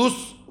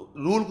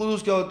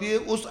القدس کیا ہوتی ہے،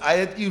 اس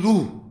آیت کی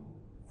روح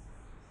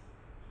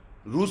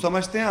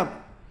سمجھتے ہیں آپ،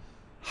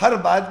 ہر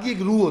بات کی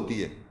ایک روح ہوتی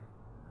ہے.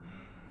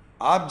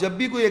 آپ جب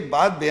بھی کوئی ایک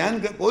بات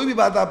کوئی بھی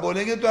بات آپ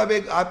بولیں گے تو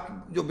آپ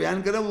جو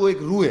بیان کر رہے ہیں وہ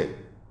ایک روح ہے،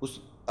 اس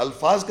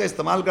الفاظ کا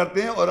استعمال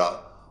کرتے ہیں اور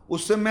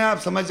اس سے میں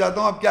آپ سمجھ جاتا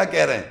ہوں آپ کیا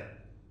کہہ رہے ہیں،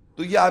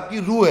 تو یہ آپ کی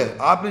روح ہے،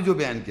 آپ نے جو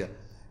بیان کیا.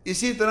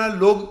 اسی طرح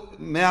لوگ،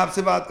 میں آپ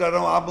سے بات کر رہا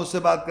ہوں، آپ مجھ سے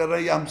بات کر رہے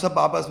ہیں، یا ہم سب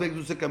آپس میں ایک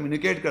دوسرے سے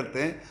کمیونیکیٹ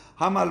کرتے ہیں،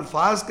 ہم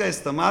الفاظ کا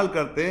استعمال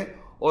کرتے ہیں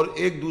اور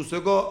ایک دوسرے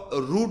کو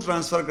روح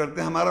ٹرانسفر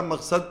کرتے ہیں. ہمارا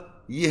مقصد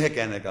یہ ہے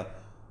کہنے کا،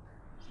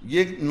 یہ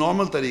ایک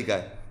نارمل طریقہ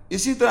ہے.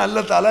 اسی طرح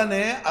اللہ تعالیٰ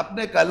نے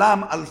اپنے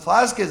کلام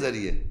الفاظ کے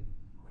ذریعے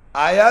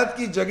آیات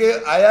کی جگہ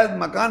آیات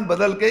مکان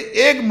بدل کے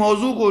ایک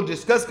موضوع کو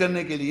ڈسکس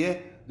کرنے کے لیے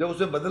جب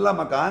اسے بدلا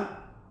مکان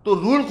تو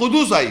روح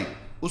القدس آئی،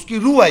 اس کی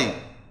روح آئی.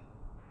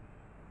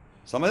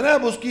 سمجھ رہے ہیں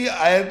اب اس کی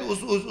آیت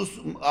اس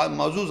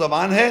موضوع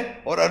زبان ہے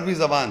اور عربی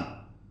زبان،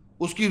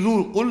 اس کی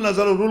روح، قل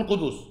نزل روح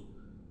القدس،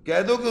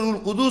 کہہ دو کہ روح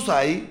القدس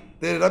آئی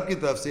تیرے رب کی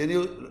طرف سے، یعنی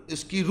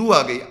اس کی روح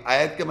آ گئی.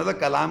 آیت کے مطلب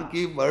کلام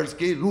کی ورڈز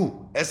کی روح،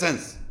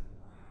 ایسنس.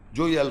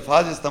 جو یہ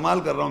الفاظ استعمال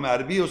کر رہا ہوں میں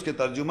عربی، اس کے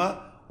ترجمہ،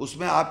 اس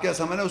میں آپ کیا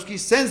سمجھ رہے ہیں، اس کی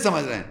سینس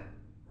سمجھ رہے ہیں.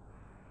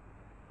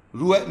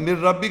 روح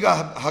میرے ربی کا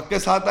حق کے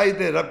ساتھ آئی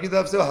تھے، رب کی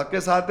طرف سے وہ حق کے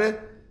ساتھ ہے،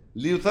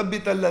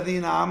 لیثبت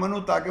الذین آمنوا،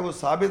 تاکہ وہ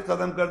ثابت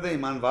قدم کر دیں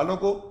ایمان والوں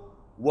کو،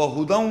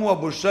 وہدی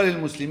وبشری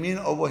للمسلمین،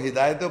 اور وہ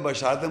ہدایت و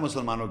بشارت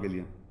مسلمانوں کے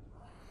لیے.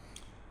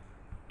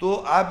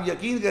 تو آپ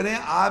یقین کریں،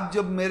 آپ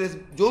جب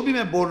جو بھی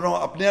میں بول رہا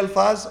ہوں اپنے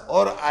الفاظ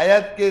اور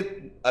آیت کے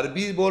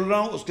عربی بول رہا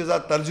ہوں، اس کے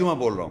ساتھ ترجمہ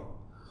بول رہا ہوں،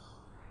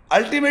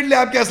 الٹیمیٹلی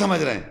آپ کیا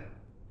سمجھ رہے ہیں،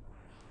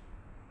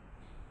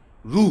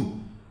 روح.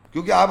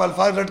 کیونکہ آپ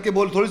الفاظ رٹ کے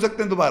بول تھوڑی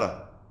سکتے ہیں دوبارہ،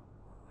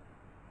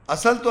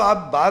 اصل تو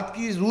آپ بات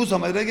کی روح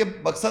سمجھ رہے ہیں کہ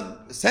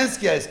مقصد سینس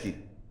کیا ہے اس کی.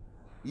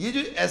 یہ جو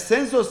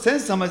ایسنس اور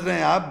سینس سمجھ رہے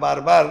ہیں آپ بار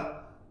بار،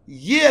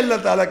 یہ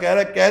اللہ تعالیٰ کہہ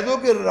رہا ہے کہہ دو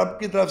کہ رب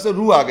کی طرف سے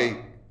روح آ گئی،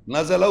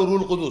 نزل روح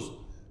القدس،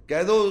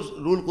 کہہ دو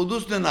روح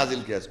القدس نے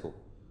نازل کیا اس کو،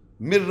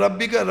 مر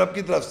ربی کا، رب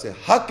کی طرف سے،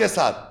 حق کے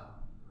ساتھ،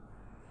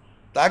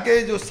 تاکہ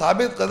جو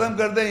ثابت قدم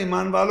کر دیں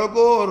ایمان والوں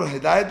کو اور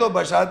ہدایت و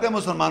بشارت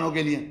مسلمانوں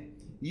کے لیے.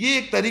 یہ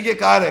ایک طریقہ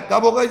کار ہے.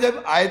 کب ہوگا؟ جب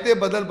آیتیں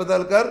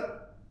بدل کر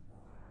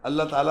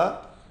اللہ تعالیٰ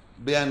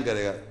بیان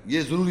کرے گا.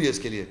 یہ ضروری ہے اس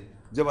کے لیے،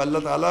 جب اللہ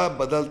تعالیٰ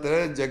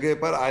بدلتے جگہ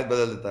پر آیت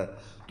بدل دیتا ہے.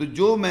 تو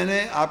جو میں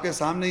نے آپ کے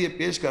سامنے یہ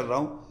پیش کر رہا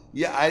ہوں،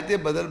 یہ آیتیں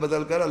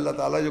بدل کر اللہ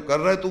تعالیٰ جو کر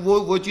رہا ہے، تو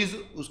وہ چیز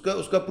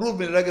اس کا پروف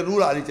مل رہا ہے کہ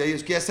روح آنی چاہیے،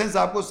 اس کی ایسنس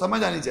آپ کو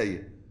سمجھ آنی چاہیے.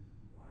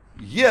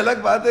 یہ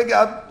الگ بات ہے کہ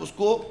آپ اس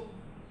کو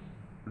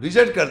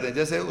ریجیکٹ کر دیں،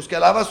 جیسے اس کے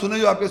علاوہ سنے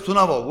جو آپ کے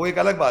سنا ہوا، وہ ایک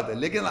الگ بات ہے.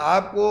 لیکن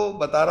آپ کو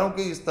بتا رہا ہوں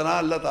کہ اس طرح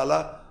اللہ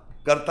تعالیٰ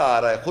کرتا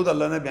آ رہا ہے، خود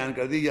اللہ نے بیان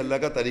کر دی، یہ اللہ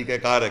کا طریقہ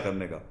کار ہے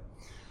کرنے کا.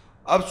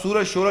 اب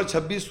سورہ شورى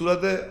 26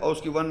 صورت ہے اور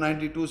اس کی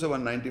 192 سے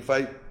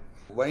 195.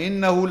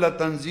 وَإِنَّهُ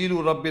لَتَنزِيلُ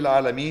رَبِّ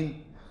الْعَالَمِينَ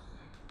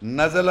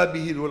نَزَلَ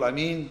بِهِ الرُّوحُ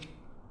الْأَمِينُ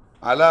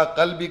عَلَى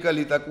قَلْبِكَ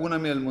لِتَكُونَ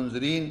مِنَ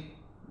الْمُنذِرِينَ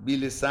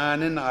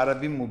بِلِسَانٍ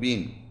عَرَبٍ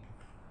مُبِينٍ.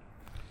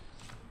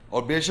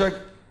 اور بے شک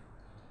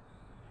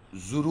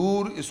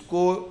ضرور اس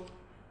کو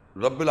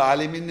رب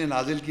العالمین نے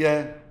نازل کیا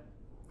ہے،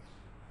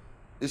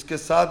 اس کے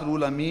ساتھ روح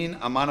الامین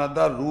امانت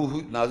دار روح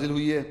نازل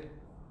ہوئی ہے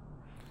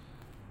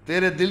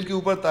تیرے دل کے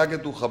اوپر تاکہ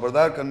تو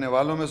خبردار کرنے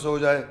والوں میں سے ہو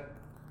جائے،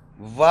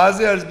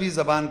 واضح عربی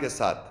زبان کے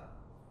ساتھ۔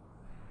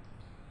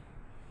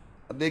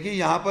 اب دیکھیے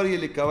یہاں پر یہ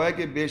لکھا ہوا ہے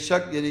کہ بے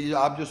شک، یعنی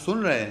آپ جو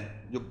سن رہے ہیں،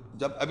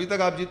 جب ابھی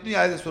تک آپ جتنی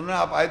آیتیں سن رہے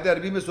ہیں، آپ آیتیں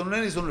عربی میں سن رہے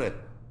ہیں نہیں سن رہے،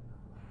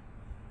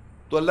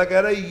 تو اللہ کہہ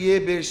رہا ہے یہ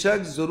بے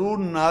شک ضرور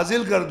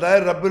نازل کردہ ہے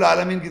رب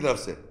العالمین کی طرف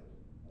سے،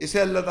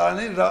 اسے اللہ تعالیٰ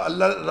نے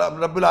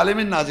رب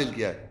العالمین نازل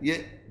کیا ہے، یہ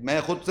میں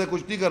خود سے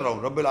کچھ نہیں کر رہا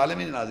ہوں، رب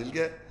العالمین نے نازل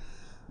کیا ہے۔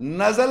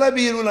 نزل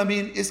بھی روح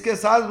الامین، اس کے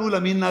ساتھ روح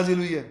الامین نازل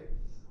ہوئی ہے،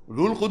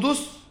 روح القدس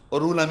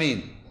اور روح الامین،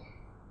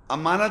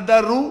 امانت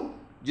دار روح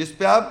جس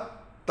پہ آپ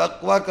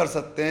تقوی کر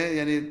سکتے ہیں،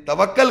 یعنی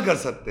توکل کر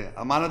سکتے ہیں۔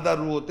 امانت دار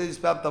روح ہوتے ہیں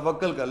جس پہ آپ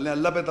توکل کر لیں،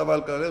 اللہ پہ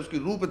توکل کریں، اس کی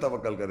روح پہ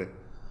توکل کریں،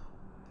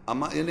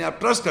 یعنی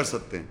آپ ٹرسٹ کر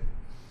سکتے ہیں۔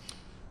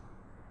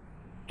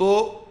 تو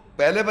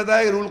پہلے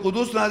بتایا کہ روح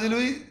القدس نازل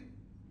ہوئی،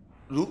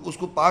 روح اس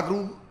کو پاک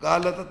روح کہا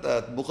جاتا تھا،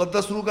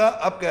 مقدس روح کا،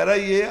 اب کہہ رہا ہے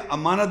یہ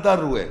امانت دار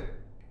روح ہے،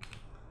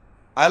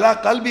 اعلیٰ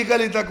قلبک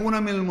لتکون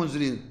من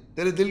المنذرین،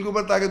 تیرے دل کے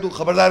اوپر تاکہ تو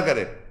خبردار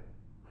کرے۔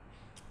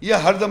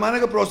 یہ ہر زمانے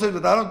کا پروسیس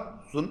بتا رہا ہوں،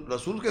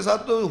 رسول کے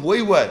ساتھ تو وہی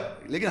ہوا ہے،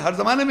 لیکن ہر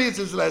زمانے میں یہ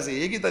سلسلہ ایسے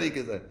ایک ہی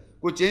طریقے سے ہے،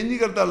 کوئی چینج نہیں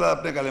کرتا اللہ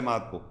اپنے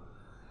کلمات کو۔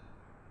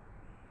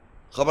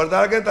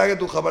 خبردار کرے تاکہ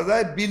تو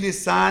خبردار،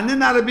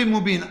 بلسان عربی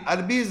مبین،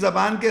 عربی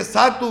زبان کے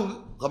ساتھ تو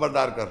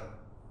خبردار کر۔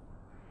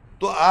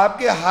 تو آپ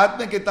کے ہاتھ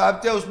میں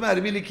کتاب اس میں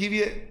عربی لکھی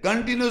ہوئی ہے،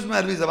 کنٹینیوس میں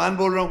عربی زبان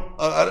بول رہا ہوں،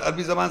 اور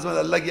عربی زبان سے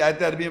اللہ کی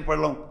آیتیں عربی میں پڑھ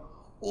رہا ہوں،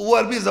 وہ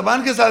عربی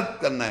زبان کے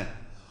ساتھ کرنا ہے،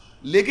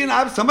 لیکن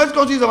آپ سمجھ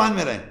کون سی زبان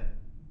میں رہیں؟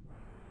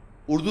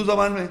 اردو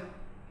زبان میں۔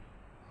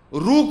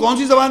 روح کون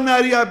سی زبان میں آ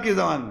رہی ہے آپ کی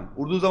زبان میں؟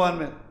 اردو زبان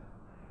میں۔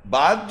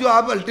 بات جو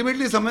آپ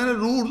الٹیمیٹلی سمجھ رہے ہیں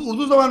روح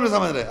اردو زبان میں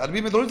سمجھ رہے ہیں،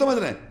 عربی میں تھوڑی سمجھ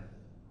رہے ہیں۔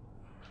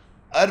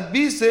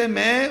 عربی سے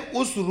میں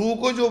اس روح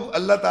کو جو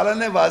اللہ تعالیٰ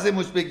نے واضح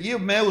مجھ پہ کی ہے،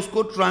 میں اس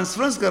کو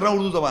ٹرانسفرنس کر رہا ہوں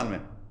اردو زبان میں،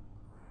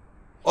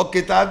 اور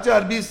کتابچہ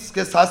عربی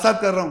کے ساتھ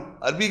ساتھ کر رہا ہوں،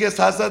 عربی کے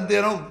ساتھ ساتھ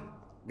دے رہا ہوں،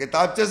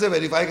 کتابچے سے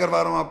ویریفائی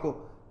کروا رہا ہوں آپ کو،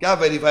 کیا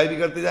ویریفائی بھی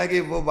کرتے جائیں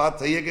کہ وہ بات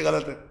صحیح ہے کہ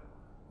غلط ہے،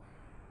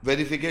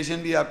 ویریفیکیشن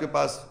بھی آپ کے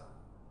پاس،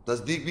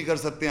 تصدیق بھی کر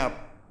سکتے ہیں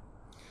آپ۔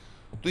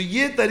 تو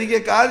یہ طریقہ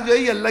کار جو ہے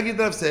یہ اللہ کی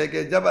طرف سے ہے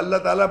کہ جب اللہ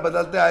تعالیٰ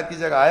بدلتے آیت کی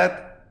جگہ آیت،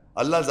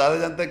 اللہ زیادہ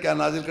جانتا ہے کیا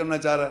نازل کرنا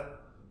چاہ رہا ہے،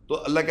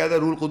 تو اللہ کہتا ہے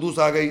روح القدس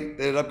آ گئی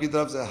تیرے رب کی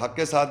طرف سے، حق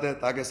کے ساتھ ہے،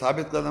 تاکہ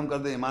ثابت قدم کر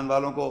دے ایمان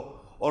والوں کو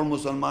اور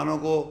مسلمانوں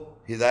کو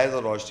ہدایت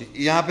اور روشنی۔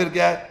 یہاں پھر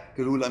کیا ہے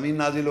کہ روح الامین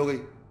نازل ہو گئی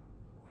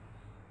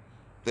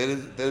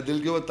تیرے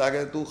دل کے اوپر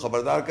تاکہ تو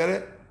خبردار کرے،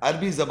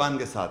 عربی زبان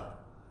کے ساتھ،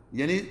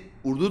 یعنی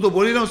اردو تو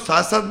بول ہی رہا ہوں،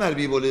 ساتھ ساتھ میں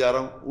عربی بولے جا رہا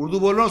ہوں، اردو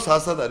بول رہا ہوں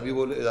ساتھ ساتھ عربی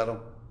بولے جا رہا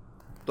ہوں،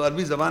 تو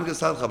عربی زبان کے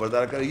ساتھ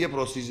خبردار کرے، یہ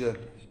پروسیجر ہے۔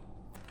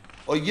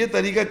 اور یہ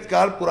طریقہ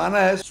کار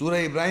پرانا ہے،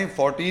 سورہ ابراہیم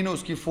 14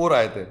 اس کی 4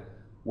 آیت ہے،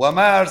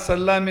 وَمَا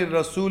أَرْسَلْنَا مِن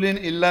رَّسُولٍ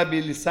إِلَّا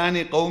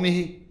بِلِسَانِ قَوْمِهِ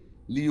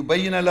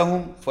لِيُبَيِّنَ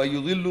لَهُمْ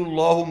فَيُضِلُّ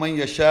اللَّهُ مَن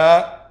يَشَاءُ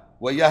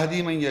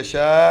وَيَهْدِي مَن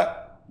يَشَاءُ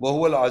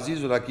وَهُوَ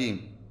الْعَزِيزُ الْحَكِيمُ،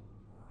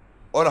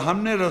 اور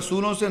ہم نے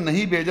رسولوں سے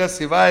نہیں بھیجا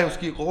سوائے اس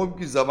کی قوم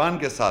کی زبان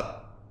کے ساتھ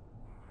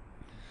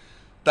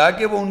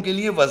تاکہ وہ ان کے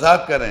لیے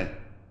وضاحت کریں،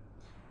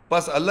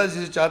 بس اللہ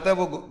جسے چاہتا ہے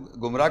وہ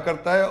گمراہ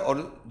کرتا ہے اور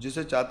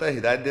جسے چاہتا ہے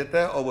ہدایت دیتا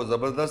ہے، اور وہ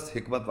زبردست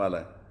حکمت والا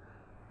ہے۔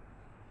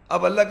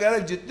 اب اللہ کہہ رہا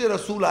ہے جتنے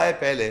رسول آئے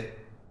پہلے،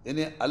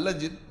 یعنی اللہ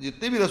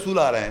جتنے بھی رسول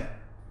آ رہے ہیں،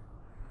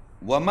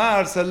 وَمَا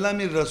أَرْسَلْنَا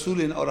مِن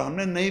رَّسُولٍ، اور ہم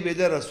نے نہیں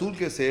بھیجا رسول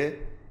کے سے،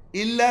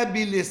 إِلَّا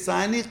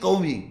بِلِسَانِ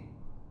قَوْمِهِ،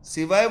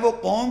 سوائے وہ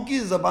قوم کی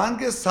زبان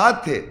کے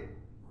ساتھ تھے،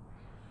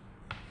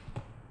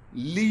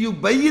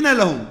 لِيُبَيِّنَ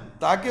لَهُمْ،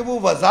 تاکہ وہ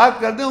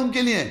وضاحت کر دیں ان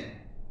کے لیے۔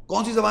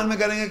 کون سی زبان میں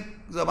کریں گے؟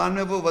 زبان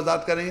میں وہ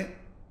وضاحت کریں گے،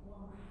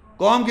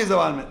 قوم کی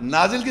زبان میں۔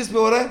 نازل کس پہ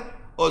ہو رہا ہے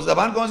اور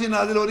زبان کون سی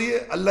نازل ہو رہی ہے؟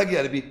 اللہ کی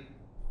عربی،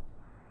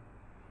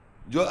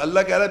 جو اللہ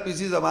کہہ رہا ہے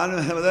پسی زبان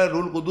میں بتایا،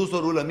 روح القدس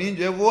اور روح الامین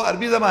جو ہے وہ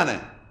عربی زبان ہے،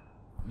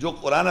 جو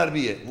قرآن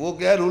عربی ہے، وہ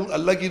کیا ہے؟ روح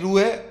اللہ کی روح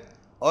ہے،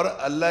 اور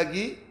اللہ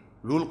کی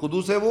روح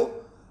القدس ہے، وہ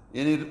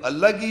یعنی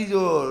اللہ کی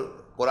جو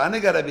قرآن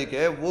کا عربک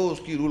ہے وہ اس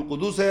کی روح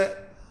القدس ہے،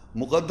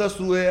 مقدس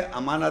روح ہے،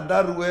 امانت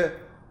دار روح ہے،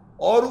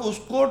 اور اس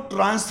کو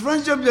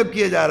ٹرانسفرنس جب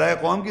کیا جا رہا ہے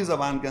قوم کی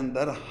زبان کے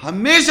اندر،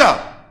 ہمیشہ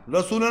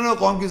رسولوں نے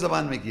قوم کی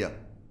زبان میں کیا۔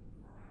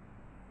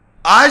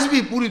 آج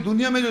بھی پوری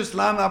دنیا میں جو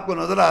اسلام آپ کو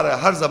نظر آ رہا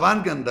ہے، ہر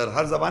زبان کے اندر،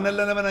 ہر زبان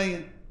اللہ نے بنائی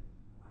ہے،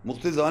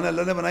 مختلف زبانیں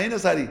اللہ نے بنائی نا،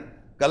 ساری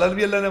کلر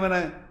بھی اللہ نے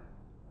بنائے۔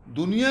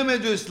 دنیا میں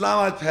جو اسلام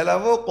آج پھیلا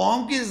وہ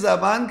قوم کی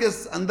زبان کے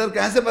اندر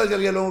کیسے پتہ چل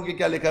گیا لوگوں کی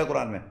کیا لکھا ہے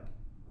قرآن میں؟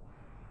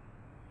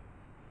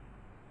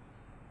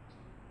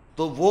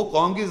 تو وہ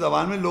قوم کی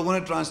زبان میں لوگوں نے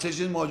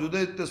ٹرانسلیشن موجود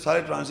ہے، اتنے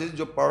سارے ٹرانسلیشن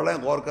جو پڑھ رہے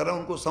ہیں، غور کر رہے ہیں،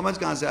 ان کو سمجھ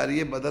کہاں سے آ رہی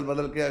ہے؟ بدل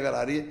بدل کے اگر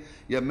آ رہی ہے،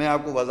 یا میں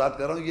آپ کو وضاحت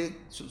کر رہا ہوں، یہ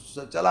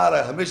چلا آ رہا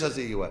ہے، ہمیشہ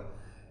سے یہ ہوا ہے۔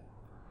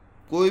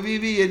 کوئی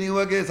بھی یہ نہیں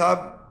ہوا کہ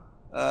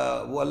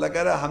صاحب وہ اللہ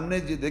کہہ رہا ہے ہم نے،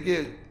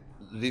 دیکھیے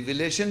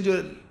ریویلیشن جو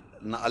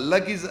اللہ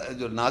کی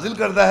جو نازل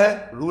کردہ ہے،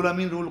 روح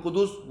الامین روح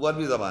القدس، وہ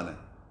عربی زبان ہے،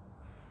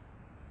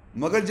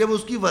 مگر جب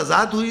اس کی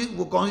وضاحت ہوئی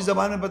وہ کون سی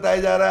زبان میں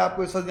بتایا جا رہا ہے آپ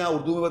کو؟ اس وقت یہاں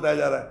اردو میں بتایا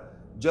جا رہا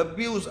ہے۔ جب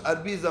بھی اس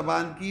عربی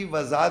زبان کی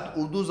وضاحت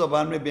اردو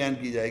زبان میں بیان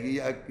کی جائے گی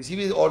یا کسی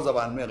بھی اور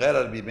زبان میں غیر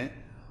عربی میں،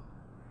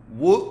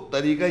 وہ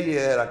طریقہ یہ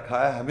ہے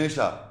رکھا ہے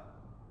ہمیشہ،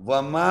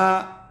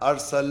 وَمَا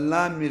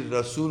أَرْسَلْنَا مِن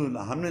رَسُولٍ،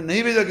 ہم نے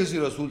نہیں بھیجا کسی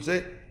رسول سے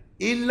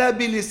إِلَّا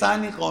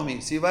بِلِسَانِ قومی،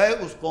 سوائے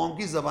اس قوم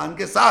کی زبان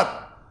کے ساتھ،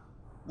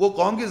 وہ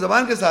قوم کی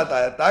زبان کے ساتھ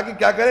آیا تاکہ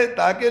کیا کرے،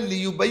 تاکہ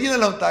لِيُبَيِّنَ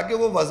لَهُمْ، تاکہ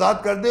وہ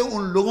وضاحت کر دے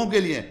ان لوگوں کے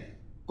لیے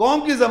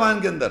قوم کی زبان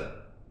کے اندر،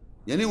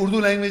 یعنی اردو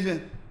لینگویج میں،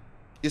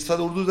 اس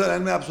وقت اردو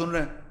زبان میں آپ سن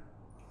رہے ہیں۔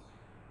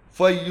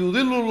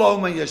 فَيُضِلُّ اللَّهُ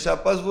مَن يَشَاءُ،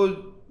 پس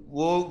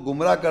وہ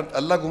گمراہ کرتا،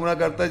 اللہ گمراہ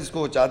کرتا ہے جس کو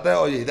وہ چاہتا ہے،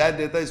 اور یہ ہدایت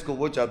دیتا ہے جس کو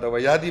وہ چاہتا ہے،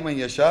 وَيَهْدِي مَن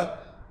يَشَاءُ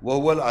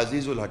وَهُوَ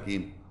الْعَزِيزُ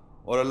الْحَكِيمُ،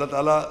 اور اللہ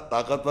تعالیٰ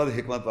طاقتور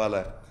حکمت والا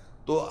ہے۔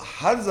 تو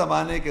ہر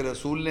زمانے کے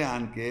رسول نے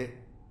آن کے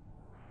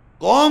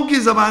قوم کی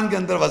زبان کے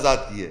اندر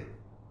وضاحت کی ہے،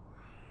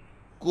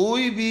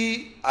 کوئی بھی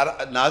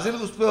نازل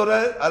اس پہ ہو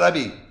رہا ہے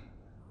عربی،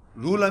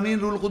 رول امین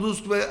رول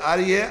قدس پہ آ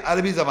رہی ہے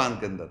عربی زبان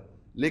کے اندر،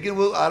 لیکن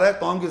وہ آ رہا ہے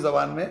قوم کی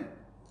زبان میں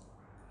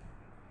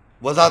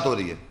وضاحت ہو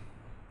رہی ہے۔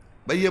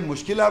 بھئی یہ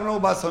مشکل آپ لوگوں کو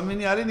بات سمجھ میں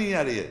نہیں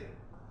آ رہی ہے؟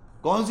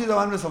 کون سی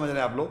زبان میں سمجھ رہے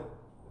ہیں آپ لوگ؟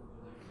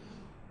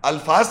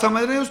 الفاظ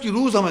سمجھ رہے ہیں، اس کی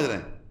روح سمجھ رہے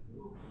ہیں،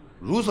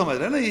 روح سمجھ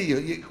رہے ہیں نا، یہ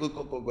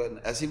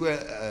ایسی کوئی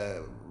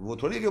وہ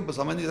تھوڑی کہ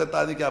سمجھ نہیں سکتا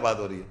آدمی کیا بات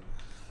ہو رہی ہے۔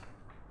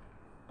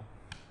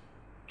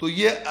 تو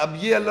اب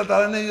یہ اللہ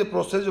تعالیٰ نے یہ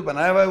پروسیس جو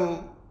بنایا ہوا ہے، وہ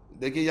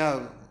دیکھیے یہاں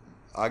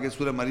آگے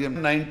سورہ مریم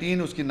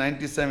 19 اس کی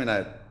 97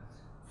 آیت،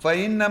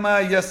 فَإِنَّمَا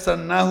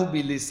يَسَّرْنَاهُ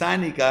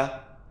بِلِسَانِكَ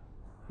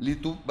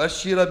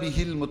لِتُبَشِّرَ بِهِ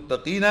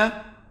الْمُتَّقِينَ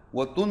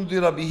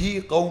وَتُنذِرَ بِهِ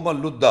قَوْمًا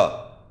لُدًّا،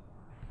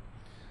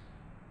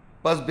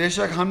 پس بے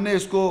شک ہم نے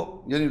اس کو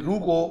یعنی روح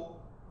کو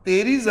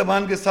تیری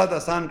زبان کے ساتھ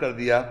آسان کر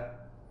دیا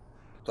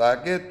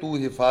تاکہ تو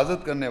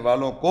حفاظت کرنے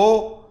والوں کو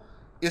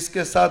اس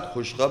کے ساتھ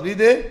خوشخبری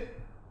دے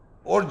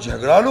اور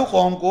جھگڑالو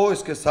قوم کو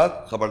اس کے ساتھ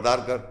خبردار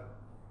کر۔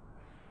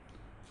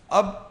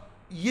 اب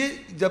یہ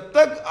جب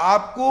تک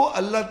آپ کو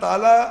اللہ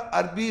تعالیٰ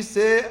عربی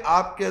سے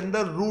آپ کے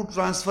اندر روح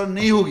ٹرانسفر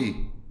نہیں ہوگی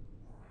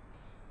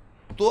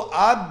تو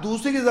آپ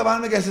دوسرے کی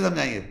زبان میں کیسے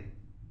سمجھائیں گے؟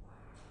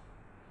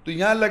 تو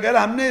یہاں اللہ کہہ رہا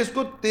ہے ہم نے اس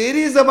کو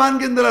تیری زبان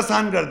کے اندر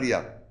آسان کر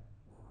دیا،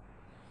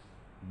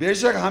 بے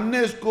شک ہم نے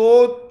اس کو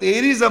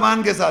تیری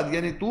زبان کے ساتھ،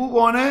 یعنی تو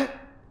کون ہے،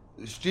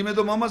 ہسٹری میں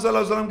تو محمد صلی اللہ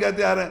علیہ وسلم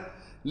کہتے آ رہے ہیں،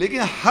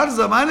 لیکن ہر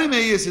زمانے میں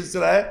یہ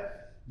سلسلہ ہے،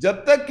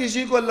 جب تک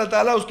کسی کو اللہ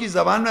تعالیٰ اس کی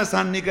زبان میں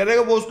آسان نہیں کرے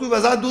گا وہ اس کی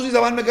وضاحت دوسری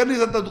زبان میں کر نہیں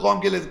سکتا، تو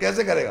قوم کے لیے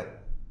کیسے کرے گا؟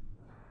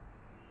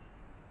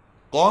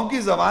 قوم کی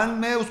زبان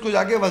میں اس کو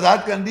جا کے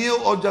وضاحت کرنی ہے،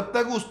 اور جب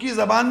تک اس کی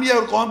زبان بھی ہے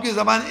اور قوم کی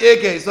زبان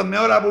ایک ہے، اس میں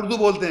اور آپ اردو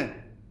بولتے ہیں،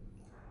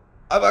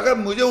 اب اگر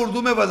مجھے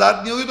اردو میں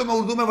وضاحت نہیں ہوگی تو میں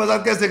اردو میں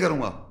وضاحت کیسے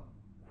کروں گا؟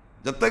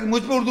 جب تک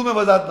مجھ پہ اردو میں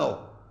وضاحت نہ ہو،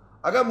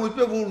 اگر مجھ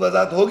پہ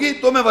وضاحت ہوگی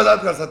تو میں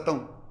وضاحت کر سکتا ہوں۔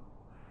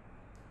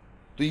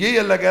 تو یہی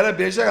اللہ کہہ رہا ہے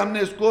بے شک ہم نے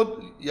اس کو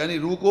یعنی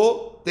روح کو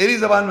تیری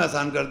زبان میں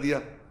آسان کر دیا،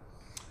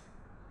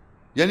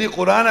 یعنی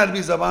قرآن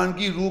عربی زبان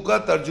کی روح کا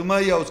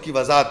ترجمہ یا اس کی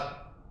وضاحت،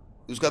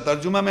 اس کا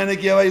ترجمہ میں نے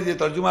کیا ہوا، یہ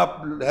ترجمہ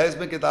ہے اس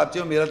میں کتابچے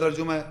میں، میرا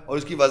ترجمہ ہے، اور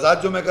اس کی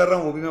وضاحت جو میں کر رہا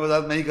ہوں وہ بھی میں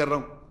وضاحت نہیں کر رہا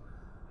ہوں،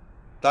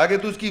 تاکہ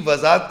تو اس کی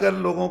وضاحت کر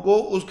لوگوں کو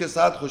اس کے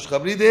ساتھ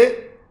خوشخبری دے،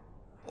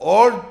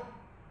 اور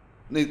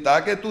نہیں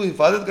تاکہ تو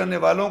حفاظت کرنے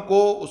والوں کو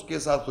اس کے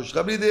ساتھ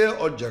خوشخبری دے،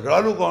 اور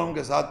جھگڑالو قوم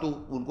کے ساتھ تو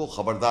ان کو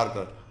خبردار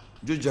کر،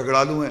 جو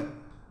جھگڑالو ہیں۔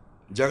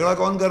 جھگڑا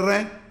کون کر رہے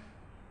ہیں؟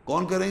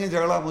 کون کریں گے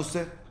جھگڑا مجھ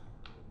سے؟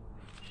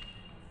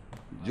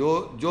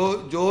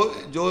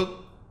 جو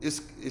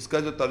اس کا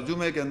جو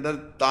ترجمے کے اندر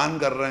تان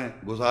کر رہے ہیں،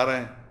 گھسا رہے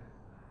ہیں،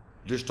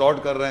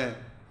 ڈسٹارٹ کر رہے ہیں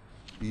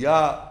یا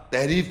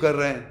تحریف کر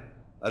رہے ہیں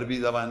عربی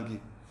زبان کی،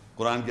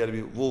 قرآن کی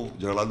عربی، وہ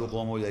جھگڑالو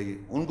قوم ہو جائے گی،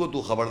 ان کو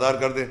تو خبردار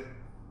کر دے،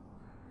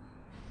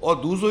 اور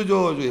دوسرے جو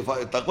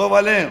تقوی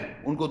والے ہیں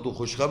ان کو تو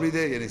خوشخبری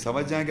دے، یعنی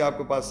سمجھ جائیں کہ آپ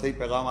کے پاس صحیح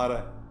پیغام آ رہا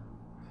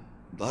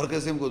ہے۔ تو ہر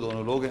قسم کو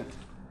دونوں لوگ ہیں۔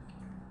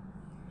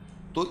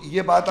 تو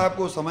یہ بات آپ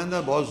کو سمجھنا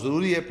بہت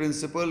ضروری ہے،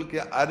 پرنسپل، کہ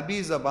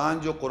عربی زبان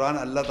جو قرآن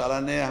اللہ تعالیٰ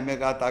نے ہمیں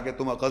کہا تاکہ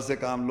تم عقل سے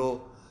کام لو،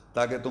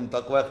 تاکہ تم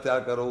تقوی اختیار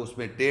کرو، اس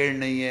میں ٹیڑھ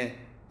نہیں ہے،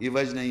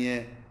 عوج نہیں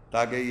ہے،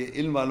 تاکہ یہ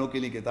علم والوں کے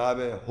لیے کتاب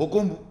ہے،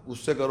 حکم اس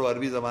سے کرو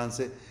عربی زبان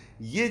سے۔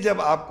 یہ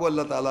جب آپ کو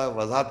اللہ تعالیٰ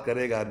وضاحت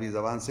کرے گا عربی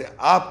زبان سے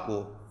آپ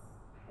کو،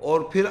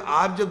 اور پھر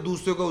آپ جب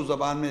دوسرے کو اس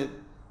زبان میں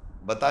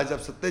بتا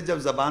جب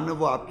زبان میں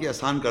وہ آپ کی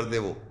آسان کر دے،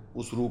 وہ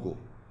اس روح کو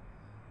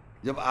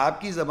جب آپ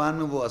کی زبان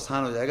میں وہ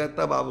آسان ہو جائے گا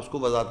تب آپ اس کو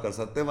وضاحت کر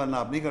سکتے ہیں، ورنہ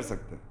آپ نہیں کر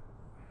سکتے۔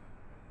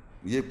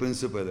 یہ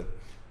پرنسپل ہے۔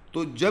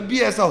 تو جب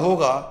بھی ایسا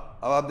ہوگا،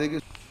 اب آپ دیکھیں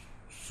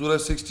سورہ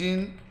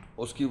 16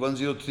 اس کی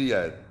 103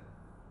 آیت،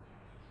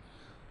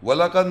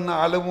 وَلَقَدْ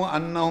نَعْلَمُ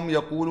أَنَّهُمْ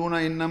يَقُولُونَ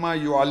إِنَّمَا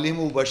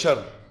يُعَلِّمُهُ بَشَرٌ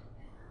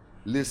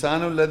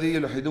لِسَانُ الَّذِي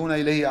يُلْحِدُونَ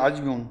إِلَيْهِ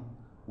عَجْمٌ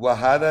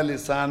وَهَذَا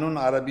لِسَانٌ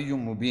عَرَبِيٌّ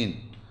مُبِينٌ،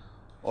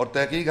 اور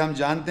تحقیق ہم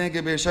جانتے ہیں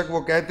کہ بے شک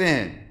وہ کہتے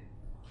ہیں،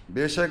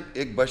 بے شک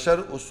ایک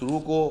بشر اس روح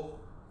کو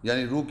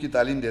یعنی روح کی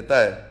تعلیم دیتا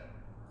ہے،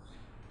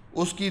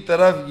 اس کی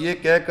طرف یہ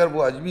کہہ کر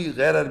وہ عجمی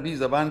غیر عربی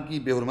زبان کی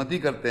بے حرمتی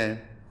کرتے ہیں،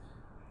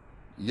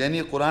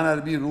 یعنی قرآن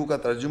عربی روح کا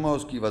ترجمہ،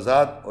 اس کی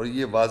وضاحت، اور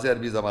یہ واضح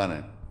عربی زبان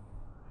ہے۔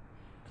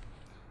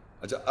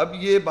 اچھا، اب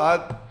یہ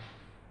بات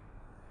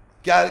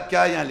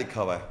کیا یہاں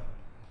لکھا ہوا ہے،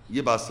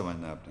 یہ بات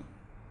سمجھنا ہے آپ نے۔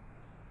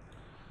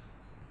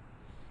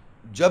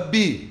 جب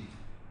بھی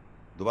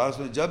دوبارہ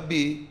سنیں، جب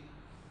بھی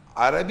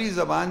عربی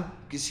زبان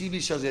کسی بھی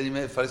شخص، یعنی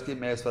میں فرض کی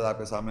میں اس وقت آپ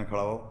کے سامنے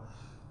کھڑا ہوں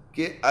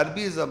کہ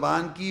عربی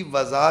زبان کی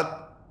وضاحت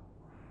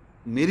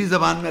میری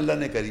زبان میں اللہ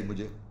نے کری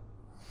مجھے،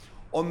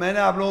 اور میں نے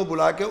آپ لوگوں کو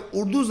بلا کے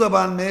اردو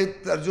زبان میں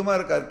ترجمہ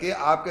کر کے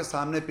آپ کے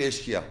سامنے پیش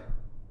کیا،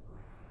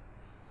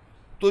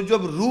 تو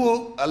جب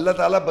روح اللہ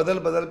تعالیٰ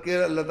بدل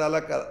کے اللہ تعالیٰ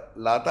کا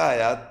لاتا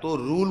آیا تو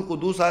روح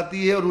القدس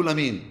آتی ہے اور روح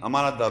الامین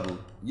امانت دار روح،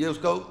 یہ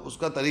اس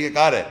کا طریقہ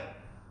کار ہے.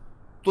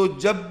 تو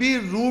جب بھی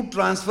روح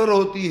ٹرانسفر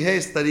ہوتی ہے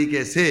اس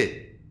طریقے سے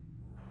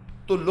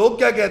تو لوگ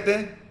کیا کہتے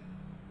ہیں؟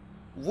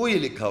 وہ یہ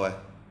لکھا ہوا ہے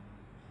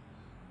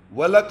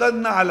وَلَقَدْ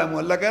نَعْلَمُ،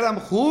 اللہ کہہ رہا ہم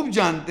خوب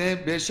جانتے ہیں،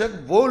 بے شک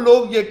وہ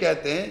لوگ یہ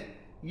کہتے ہیں.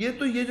 یہ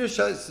تو یہ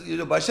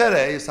جو بشر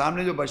ہے، یہ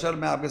سامنے جو بشر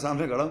میں آپ کے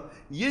سامنے کھڑا ہوں،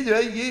 یہ جو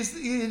ہے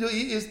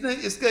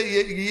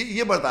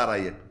یہ بتا رہا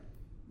ہے،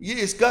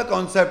 یہ اس کا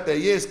کانسیپٹ ہے،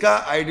 یہ اس کا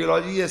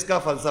آئیڈیالوجی ہے، اس کا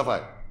فلسفہ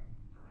ہے.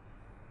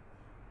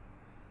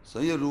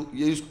 صحیح ہے،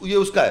 یہ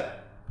اس کا ہے.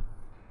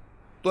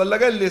 تو اللہ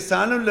کا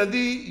لسان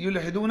الذی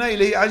یلحدون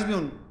الیہ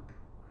عجم،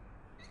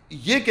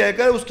 یہ کہہ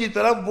کر اس کی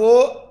طرف وہ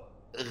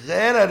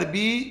غیر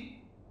عربی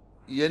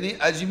یعنی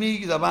عجمی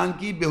زبان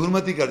کی بے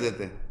حرمتی کر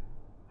دیتے ہیں.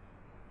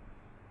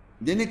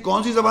 یعنی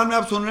کون سی زبان میں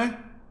آپ سن رہے ہیں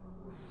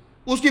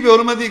اس کی بے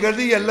حرمتی کر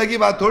دی. یہ اللہ کی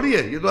بات تھوڑی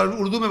ہے، یہ تو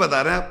اردو میں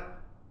بتا رہے ہیں آپ.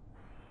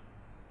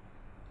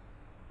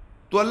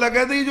 تو اللہ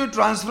کہتے ہیں جو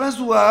ٹرانسفرنس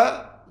ہوا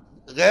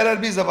غیر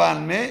عربی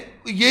زبان میں،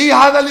 یہی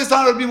ھذا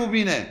لسان عربی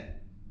مبین ہے.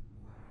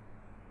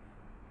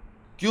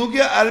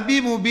 کیونکہ عربی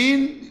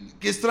مبین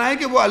کس طرح ہے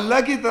کہ وہ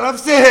اللہ کی طرف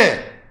سے ہے.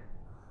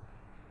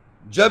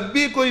 جب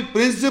بھی کوئی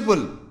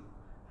پرنسپل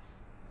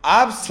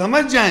آپ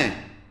سمجھ جائیں،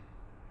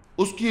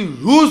 اس کی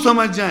روح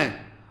سمجھ جائیں،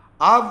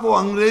 آپ وہ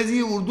انگریزی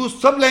اردو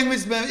سب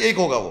لینگویج میں ایک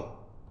ہوگا. وہ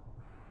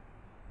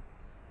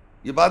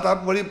یہ بات آپ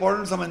کو بڑی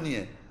امپورٹنٹ سمجھنی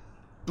ہے.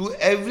 To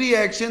every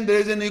action there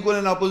is an equal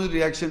and opposite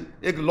reaction.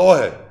 ایک لا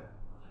ہے،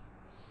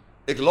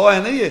 ایک لا ہے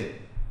نا. یہ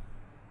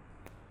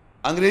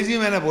انگریزی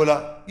میں نے بولا،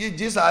 یہ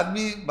جس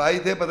آدمی بھائی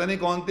تھے پتہ نہیں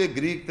کون تھے،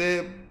 گریک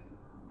تھے،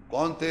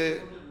 کون تھے،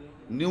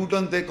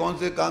 نیوٹن تھے، کون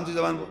سی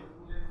زبان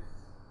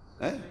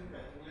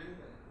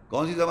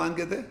کون سی زبان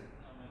کے تھے؟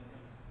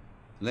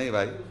 نہیں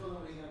بھائی،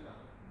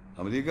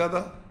 امریکہ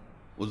تھا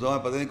اس زمان،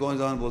 پتہ نہیں کون سی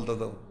زبان بولتا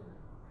تھا وہ،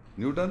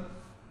 نیوٹن.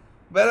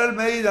 بہرحال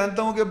میں یہ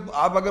جانتا ہوں کہ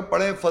آپ اگر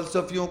پڑھیں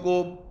فلسفیوں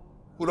کو،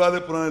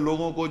 پرانے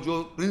لوگوں کو،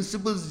 جو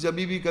پرنسپلز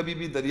جبھی بھی کبھی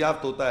بھی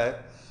دریافت ہوتا ہے،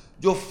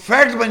 جو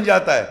فیکٹ بن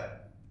جاتا ہے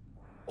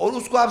اور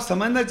اس کو آپ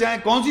سمجھنا چاہیں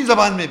کون سی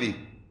زبان میں بھی،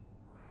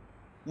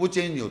 وہ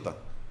چینج نہیں ہوتا.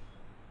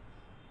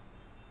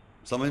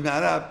 سمجھ میں آ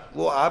رہا ہے؟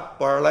 وہ آپ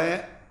پڑھ رہے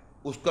ہیں،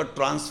 اس کا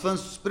ٹرانسفر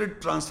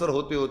اسپرٹ ٹرانسفر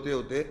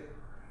ہوتے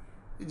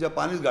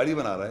جاپانیز گاڑی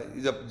بنا رہا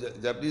ہے، جب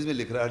جاپنیز میں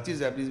لکھ رہا ہے، ہر چیز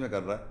جاپنیز میں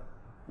کر رہا ہے،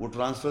 وہ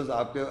ٹرانسفرز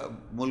آپ کے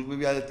ملک میں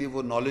بھی آ جاتی ہے.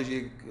 وہ نالج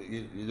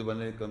یہ جو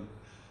بنے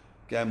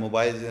کیا ہے،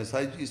 موبائلز ہیں،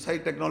 ساری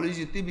ٹیکنالوجی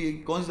جتنی بھی ہے،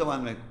 کون سی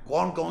زبان میں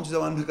کون سی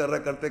زبان میں کر رہا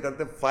ہے،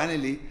 کرتے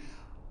فائنلی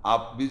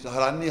آپ بھی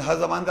ہر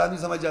زبان کا آدمی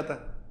سمجھ جاتا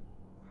ہے.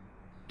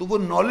 تو وہ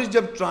نالج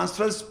جب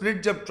ٹرانسفر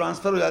اسپرٹ جب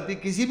ٹرانسفر ہو جاتی ہے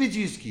کسی بھی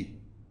چیز کی،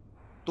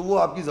 تو وہ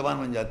آپ کی زبان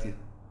بن جاتی ہے،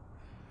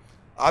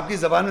 آپ کی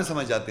زبان میں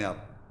سمجھ جاتے ہیں آپ.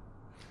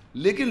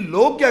 لیکن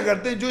لوگ کیا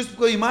کرتے ہیں، جو اس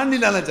کو ایمان نہیں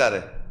لانا چاہ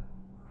رہے،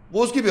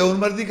 وہ اس کی بے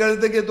حرمتی کر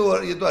دیتے کہ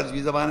یہ تو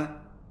عربی زبان ہے،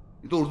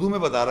 یہ تو اردو میں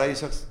بتا رہا ہے یہ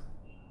شخص.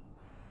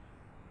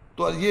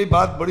 تو یہ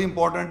بات بڑی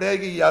امپورٹنٹ ہے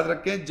کہ یاد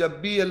رکھیں، جب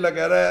بھی اللہ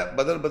کہہ رہا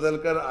ہے بدل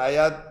کر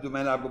آیات جو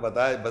میں نے آپ کو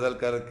بتایا بدل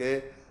کر کے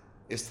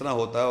اس طرح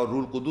ہوتا ہے، اور روح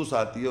القدس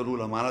آتی ہے اور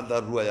روح امانت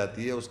دار روح آ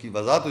جاتی ہے، اس کی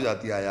وضاحت ہو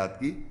جاتی ہے آیات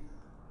کی،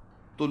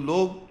 تو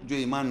لوگ جو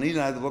ایمان نہیں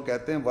لائے وہ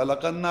کہتے ہیں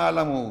وَلَقَدْ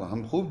نَعْلَمُ،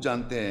 ہم خوب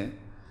جانتے ہیں،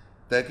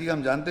 تحقیق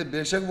ہم جانتے ہیں،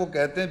 بے شک وہ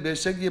کہتے ہیں، بے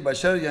شک یہ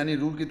بشر یعنی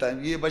روح کی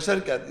تعلیم، یہ بشر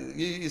کہتے ہیں،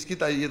 یہ اس کی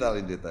یہ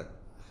تعلیم دیتا ہے.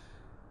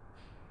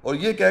 اور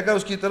یہ کہہ کر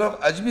اس کی طرف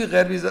عجمی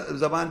غیبی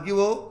زبان کی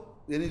وہ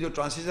یعنی جو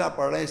ٹرانسلیشن آپ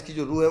پڑھ رہے ہیں، اس کی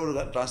جو روح ہے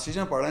وہ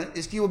ٹرانسلیشن پڑھ رہے ہیں،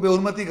 اس کی وہ بے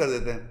حرمتی کر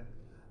دیتے ہیں.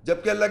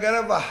 جبکہ اللہ کہہ رہا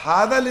ہے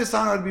وَھَذَا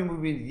لِسَانٌ عَرَبِيٌّ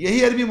مُبِينٌ،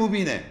 یہی عربی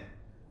مبین ہے،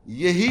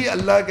 یہی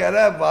اللہ کہہ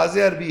رہا ہے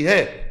واضح عربی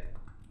ہے.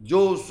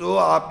 جو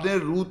آپ نے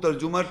روح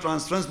ترجمہ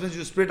ٹرانسفرنس میں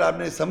جو اسپرٹ آپ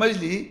نے سمجھ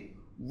لی،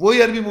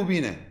 وہی عربی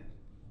مبین ہے.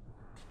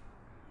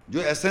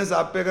 جو ایسنس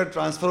آپ پہ اگر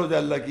ٹرانسفر ہو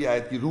جائے اللہ کی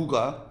آیت کی روح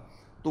کا،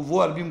 تو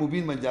وہ عربی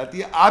مبین بن جاتی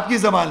ہے آپ کی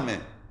زبان میں.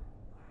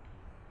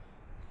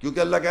 کیونکہ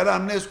اللہ کہہ رہا ہے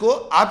ہم نے اس کو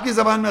آپ کی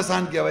زبان میں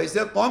آسان کیا ہوا ہے. اس سے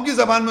قوم کی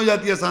زبان میں ہو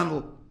جاتی ہے آسان. وہ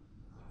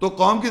تو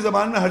قوم کی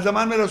زبان میں ہر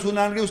زبان میں رسول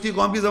آن کے اس کی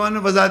قوم کی زبان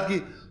میں وضاحت کی.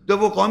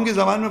 جب وہ قوم کی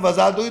زبان میں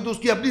وضاحت ہوگی تو اس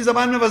کی اپنی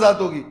زبان میں وضاحت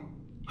ہوگی.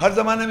 ہر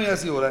زمانے میں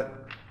ایسی ہو رہا ہے.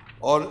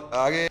 اور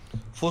آگے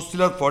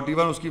فصلت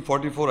 41 اس کی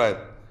 44 آیت،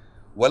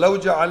 وَلَوْ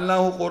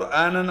جَعَلْنَاهُ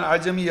قُرْآنًا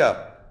عَجَمِيًّا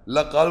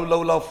لَقَالُوا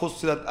لَوْلَا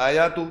فُصِّلَتْ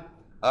آيَاتُهُ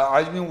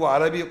أَعْجَمِيٌّ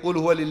وَعَرَبِيٌّ قُلْ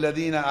هُوَ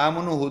لِلَّذِينَ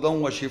آمَنُوا هُدًى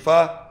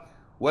وَشِفَاءٌ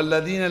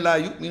وَالَّذِينَ لَا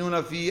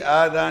يُؤْمِنُونَ فِي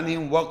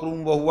آذَانِهِمْ وَقْرٌ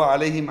وَهُوَ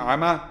عَلَيْهِمْ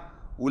عَمًى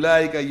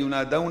أُولَٰئِكَ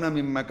يُنَادَوْنَ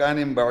مِن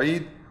مَّكَانٍ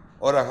بَعِيدٍ.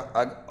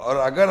 اور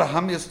اگر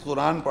ہم اس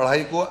قرآن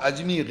پڑھائی کو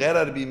عجمی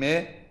غیر عربی میں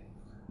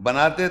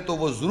بناتے تو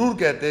وہ ضرور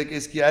کہتے کہ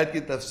اس کی آیت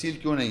کی تفصیل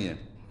کیوں نہیں ہے.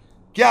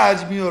 کیا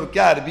عجمی اور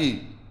کیا عربی؟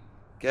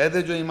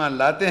 کہتے جو ایمان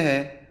لاتے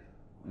ہیں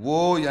وہ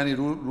یعنی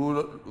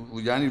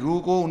روح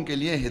کو ان کے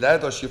لیے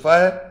ہدایت اور شفا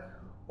ہے،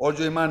 اور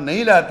جو ایمان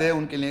نہیں لاتے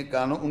ان کے لیے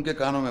ان کے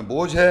کانوں میں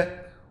بوجھ ہے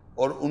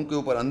اور ان کے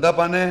اوپر اندھا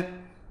پن ہے،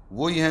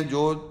 وہی ہیں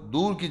جو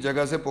دور کی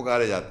جگہ سے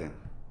پکارے جاتے ہیں۔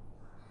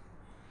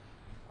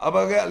 اب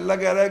اگر اللہ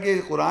کہہ رہا ہے کہ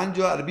قرآن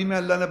جو عربی میں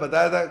اللہ نے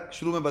بتایا تھا،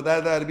 شروع میں بتایا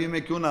تھا عربی میں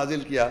کیوں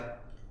نازل کیا،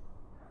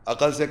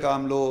 عقل سے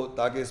کام لو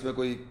تاکہ اس میں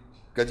کوئی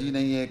کجی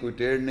نہیں ہے، کوئی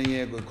ٹیڑھ نہیں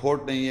ہے، کوئی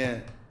کھوٹ نہیں ہے،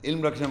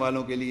 علم رکھنے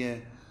والوں کے لیے ہیں،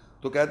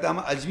 تو کہتے ہیں ہم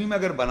عجمی میں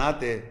اگر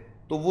بناتے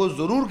تو وہ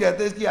ضرور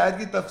کہتے ہیں اس کی آیت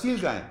کی تفصیل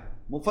کہاں ہے،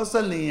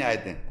 مفصل نہیں ہیں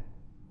آیتیں،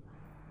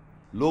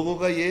 لوگوں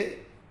کا یہ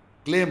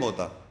کلیم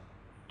ہوتا۔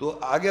 تو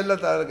آگے اللہ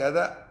تعالیٰ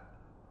کہتا ہے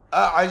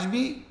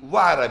عجمی و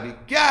عربی،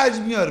 کیا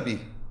عجمی اور عربی؟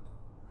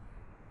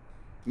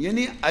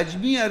 یعنی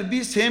عجمی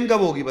عربی سیم کب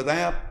ہوگی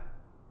بتائیں آپ؟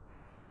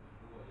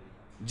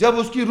 جب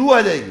اس کی روح آ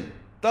جائے گی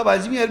تب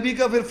عجمی عربی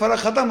کا پھر فرق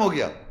ختم ہو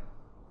گیا۔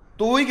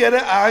 تو وہی کہہ رہے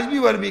ہیں عجمی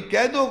و عربی،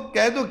 کہہ دو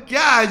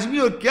کیا عجمی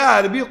اور کیا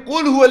عربی،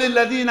 قل هو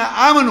للذین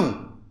آمنوا،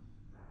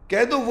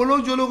 کہہ دو وہ لوگ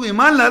جو لوگ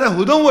ایمان لا رہے ہیں،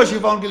 ہدی و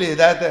شفا، ان کے لیے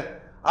ہدایت ہے۔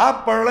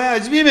 آپ پڑھ رہے ہیں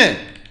عجمی میں،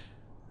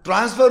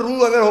 ٹرانسفر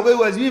روح اگر ہو گئی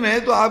وہ عجمی میں،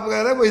 تو آپ کہہ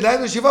رہے ہیں وہ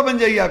ہدایت و شفا بن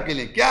جائے گی آپ کے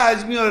لیے۔ کیا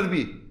عجمی اور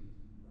عربی؟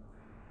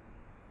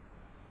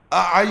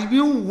 عجمی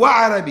و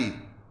عربی،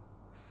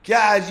 کیا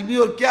عجمی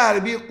اور کیا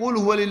عربی، قل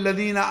هو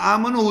للذین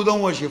آمنوا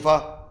ہدی و شفا،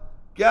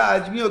 کیا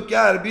عجمی اور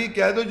کیا عربی،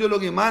 کہہ دو جو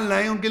لوگ ایمان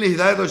لائیں ان کے لیے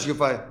ہدایت اور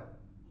شفا ہے۔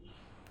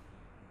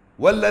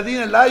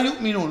 والذین لا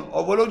یؤمنون،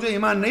 اور وہ لوگ جو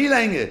ایمان نہیں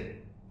لائیں گے،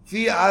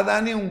 فی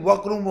آذانہم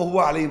وقر وہو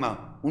علیما،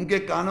 ان کے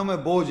کانوں میں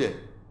بوجھ ہے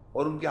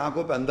اور ان کی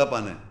آنکھوں پہ اندھا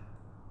پن ہے۔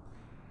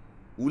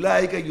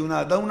 اولئک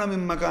ینادون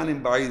من مکان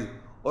بعید،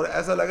 اور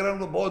ایسا لگ رہا ہے ان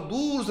کو بہت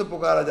دور سے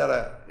پکارا جا رہا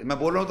ہے۔ میں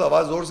بول رہا ہوں تو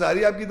آواز زور سے آ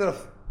رہی ہے آپ کی طرف؟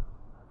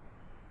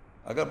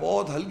 اگر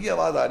بہت ہلکی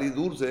آواز آ رہی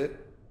دور سے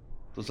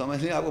تو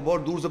سمجھ لیں آپ کو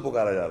بہت دور سے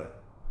پکارا جا رہا ہے۔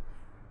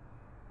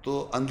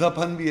 تو اندھا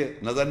پن بھی ہے،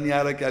 نظر نہیں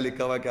آ رہا کیا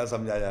لکھا ہوا ہے، کیا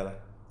سمجھایا جا رہا ہے،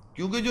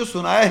 کیونکہ جو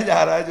سنایا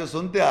جا رہا ہے، جو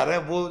سنتے آ رہے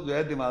ہیں، وہ جو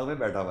ہے دماغ میں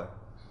بیٹھا ہوا ہے،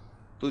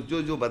 تو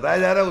جو بتایا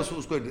جا رہا ہے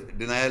اس کو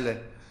ڈینائل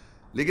ہے۔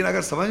 لیکن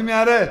اگر سمجھ میں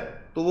آ رہا ہے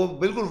تو وہ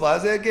بالکل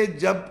واضح ہے کہ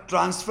جب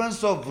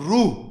ٹرانسفرنس آف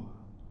روح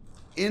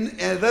ان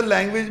ادر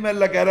لینگویج میں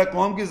اللہ کہہ رہا ہے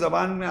قوم کی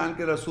زبان میں آن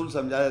کے رسول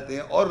سمجھا جاتے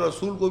ہیں، اور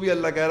رسول کو بھی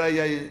اللہ کہہ رہا ہے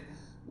یا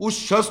اس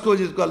شخص کو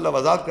جس کو اللہ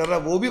وضاحت کر رہا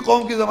ہے وہ بھی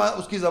قوم کی زبان،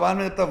 اس کی زبان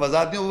میں جب تک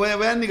وضاحت نہیں، وہ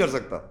بیان نہیں کر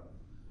سکتا۔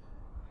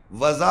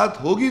 وضاحت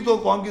ہوگی تو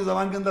قوم کی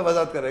زبان کے اندر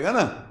وضاحت کرے گا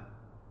نا۔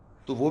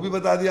 تو وہ بھی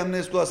بتا دیا ہم نے،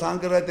 اس کو آسان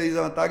کر رہا ہے تیری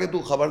زبان، تاکہ تو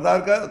خبردار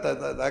کر،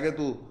 تاکہ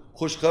تو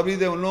خوشخبری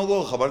دے ان لوگوں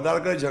کو، خبردار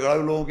کرے جھگڑا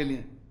لوگوں کے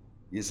لیے،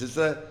 یہ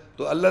سلسلہ ہے۔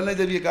 تو اللہ نے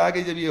جب یہ کہا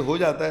کہ جب یہ ہو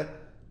جاتا ہے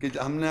کہ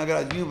ہم نے اگر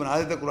عجمی بنا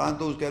دیتا قرآن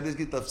تو اس کہتے ہیں اس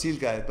کی تفصیل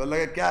کیا ہے، تو اللہ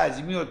کا کیا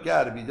عجمی اور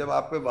کیا عربی، جب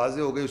آپ پہ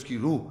واضح ہو گئی اس کی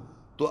روح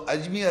تو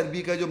عجمی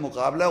عربی کا جو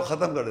مقابلہ ہے وہ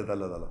ختم کر دیتا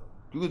اللہ تعالیٰ،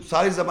 کیونکہ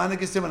ساری زبانیں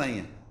کس سے بنائی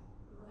ہیں؟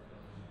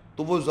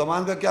 تو وہ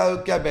زبان کا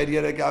کیا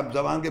بیریئر ہے کہ آپ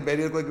زبان کے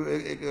بیریئر کو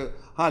ایک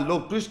ہاں لوگ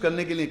ٹوسٹ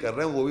کرنے کے لیے کر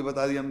رہے ہیں، وہ بھی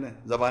بتا دی ہم نے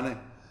زبانیں،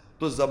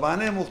 تو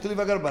زبانیں مختلف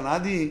اگر بنا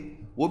دی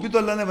وہ بھی تو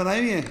اللہ نے بنائی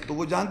ہوئی ہیں، تو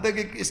وہ جانتے ہیں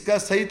کہ اس کا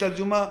صحیح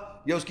ترجمہ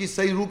یا اس کی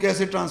صحیح روح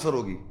کیسے ٹرانسفر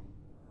ہوگی،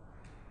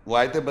 وہ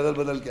آیتیں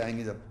بدل کے آئیں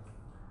گی جب۔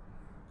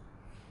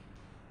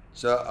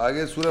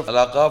 آگے سورہ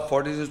الاقاف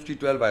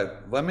 46-12 آیت،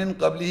 وَمِن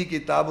قَبْلِهِ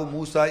کتاب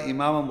موسیٰ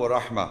اماما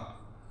ورحمہ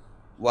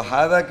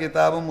وَهَذَا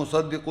کتاب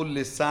مصدق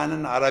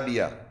لسانا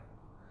عربیا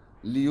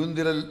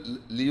لِيُنذِرَ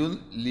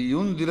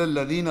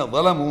الَّذِينَ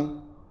ظَلَمُوا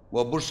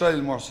وَبُشْرَى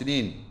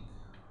لِلْمُحْسِنِينَ،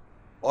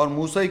 اور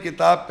موسیٰ کی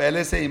کتاب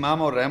پہلے سے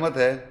امام اور رحمت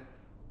ہے،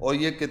 اور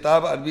یہ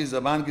کتاب عربی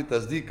زبان کی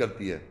تصدیق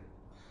کرتی ہے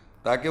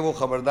تاکہ وہ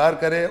خبردار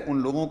کرے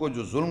ان لوگوں کو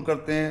جو ظلم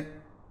کرتے ہیں،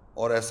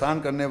 اور احسان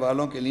کرنے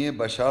والوں کے لیے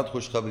بشارت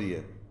خوشخبری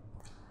ہے۔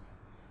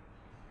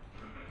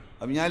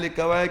 اب یہاں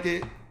لکھا ہوا ہے کہ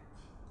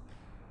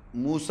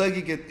موسیٰ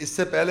کی، اس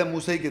سے پہلے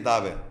موسیٰ کی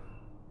کتاب ہے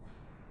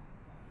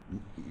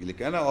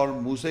لکھا ہے نا، اور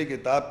موسیٰ کی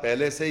کتاب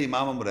پہلے سے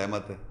امام و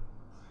رحمت ہے،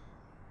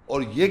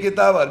 اور یہ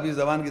کتاب عربی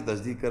زبان کی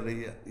تصدیق کر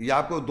رہی ہے۔ یہ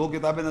آپ کو دو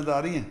کتابیں نظر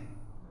آ رہی ہیں،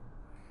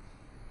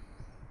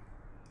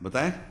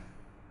 بتائیں؟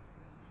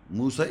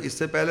 موسیٰ، اس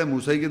سے پہلے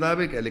موسیٰ کی کتاب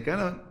ہے، کیا لکھا ہے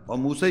نا، اور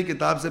موسیٰ کی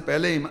کتاب سے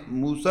پہلے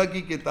موسیٰ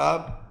کی کتاب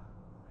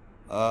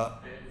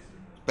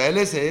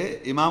پہلے سے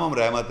امام و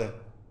رحمت ہے،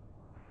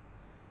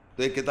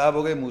 تو ایک کتاب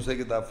ہو گئی موسیٰ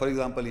کی کتاب۔ فار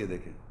ایگزامپل یہ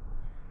دیکھیں،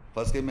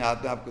 فرض کہ میں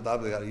ہاتھ میں آپ کتاب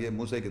دکھا رہا ہوں، یہ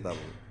موسیٰ کی کتاب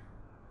ہو گئی،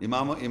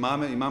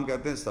 امام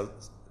کہتے ہیں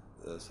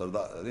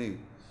سردار نہیں،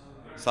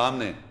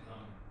 سامنے،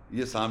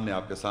 یہ سامنے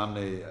آپ کے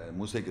سامنے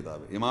موسیٰ کی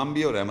کتاب ہے، امام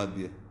بھی ہے اور رحمت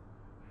بھی ہے،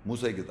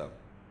 موسیٰ کی کتاب۔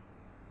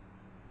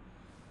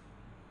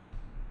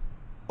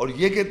 اور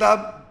یہ کتاب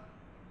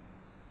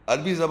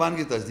عربی زبان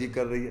کی تصدیق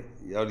کر رہی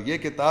ہے، اور یہ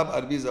کتاب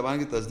عربی زبان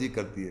کی تصدیق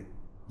کرتی ہے۔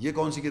 یہ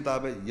کون سی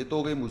کتاب ہے؟ یہ تو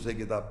ہو گئی موسیٰ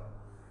کی کتاب،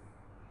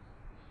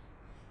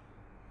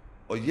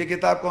 اور یہ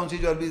کتاب کون سی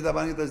جو عربی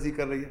زبان کی تصدیق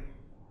کر رہی ہے؟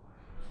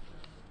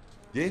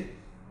 جی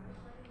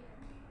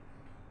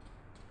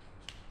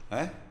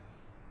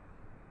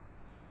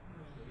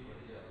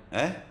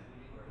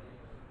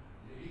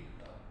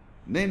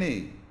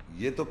نہیں،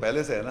 یہ تو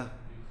پہلے سے ہے نا،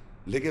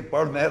 لیکن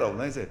پڑھ میں رہا ہوں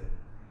نا اسے،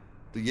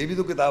 تو یہ بھی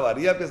تو کتاب آ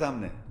رہی ہے آپ کے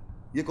سامنے۔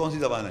 یہ کون سی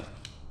زبان ہے؟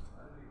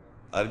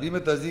 عربی میں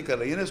تصدیق کر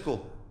رہی ہے نا اس کو۔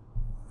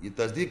 یہ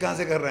تصدیق کہاں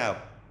سے کر رہے ہیں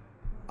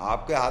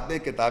آپ کے ہاتھ میں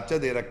ایک کتابچہ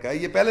دے رکھا ہے،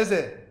 یہ پہلے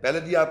سے، پہلے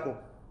دیا آپ کو،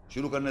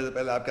 شروع کرنے سے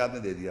پہلے آپ کے ہاتھ میں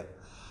دے دیا۔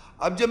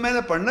 اب جب میں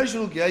نے پڑھنا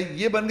شروع کیا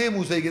یہ بن گئی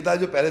موسیٰ کی کتاب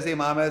جو پہلے سے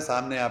امام ہے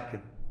سامنے آپ کے,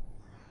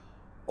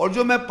 اور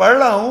جو میں پڑھ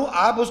رہا ہوں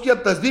آپ اس کی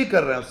اب تصدیق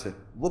کر رہے ہیں اس سے.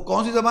 وہ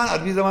کون سی زبان؟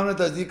 عربی زبان میں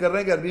تصدیق کر رہے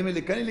ہیں کہ عربی میں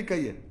لکھا نہیں لکھا.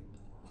 یہ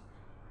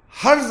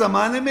ہر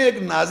زمانے میں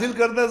ایک نازل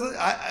کردہ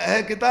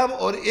ہے کتاب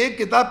اور ایک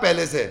کتاب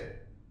پہلے سے ہے.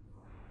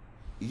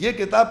 یہ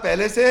کتاب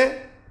پہلے سے ہے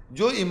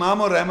جو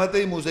امام اور رحمت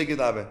موسیٰ کی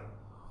کتاب ہے,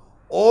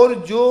 اور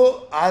جو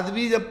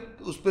آدمی جب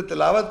اس پہ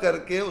تلاوت کر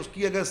کے اس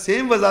کی اگر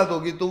سیم وضاحت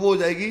ہوگی تو وہ ہو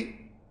جائے گی,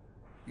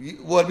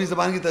 وہ عربی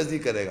زبان کی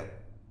تصدیق کرے گا.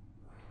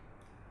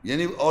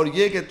 یعنی اور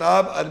یہ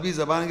کتاب عربی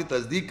زبان کی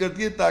تصدیق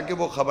کرتی ہے تاکہ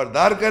وہ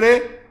خبردار کرے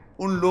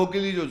ان لوگوں کے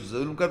لیے جو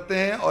ظلم کرتے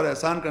ہیں اور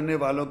احسان کرنے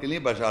والوں کے لیے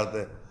بشارت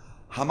ہے.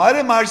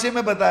 ہمارے معاشرے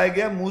میں بتایا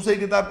گیا موسیٰ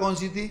کی کتاب کون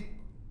سی تھی؟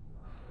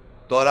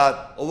 تورات.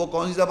 اور وہ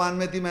کون سی زبان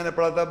میں تھی؟ میں نے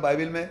پڑھا تھا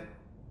بائبل میں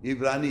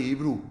عبرانی,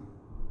 ہیبرو,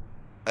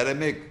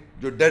 اریمیک,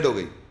 جو ڈیڈ ہو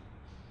گئی,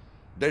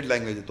 ڈیڈ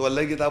لینگویج ہے, تو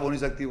اللہ کی کتاب ہو نہیں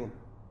سکتی وہ.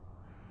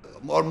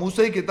 اور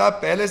موسیٰ کی کتاب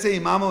پہلے سے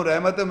امام و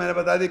رحمت ہے. میں نے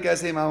بتا دیا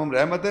کیسے امام و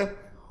رحمت ہے,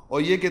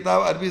 اور یہ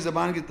کتاب عربی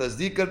زبان کی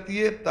تصدیق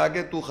کرتی ہے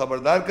تاکہ تو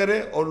خبردار کرے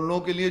اور ان لوگوں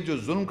کے لیے جو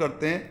ظلم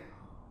کرتے ہیں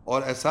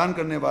اور احسان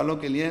کرنے والوں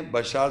کے لیے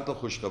بشارت و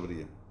خوشخبری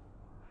ہے.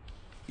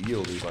 یہ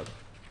ہو گئی بات.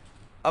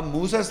 اب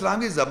موسیٰ السلام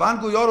کی زبان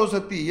کوئی اور ہو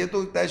سکتی ہے, یہ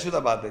تو طے شدہ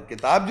بات ہے.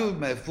 کتاب جو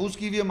محفوظ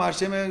کی ہوئی ہے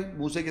معاشرے میں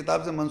موسیٰ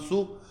کتاب سے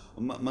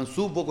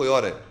منسوب وہ کوئی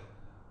اور ہے.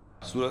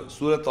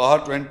 سورۃ طٰہٰ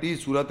 20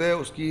 سورت ہے,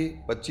 اس کی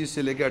 25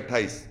 سے لے کے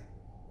 28.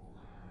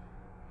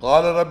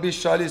 قال رب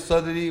اشرح لي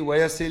صدري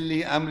ويسر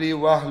لي امری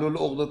واحلل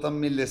عقدۃ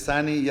من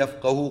لسانی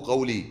یفقہوا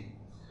قولی.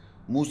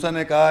 موسیٰ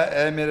نے کہا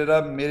اے میرے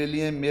رب میرے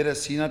لیے میرا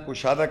سینہ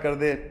کشادہ کر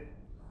دے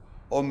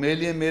اور میرے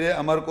لیے میرے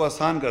امر کو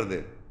آسان کر دے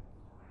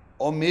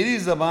اور میری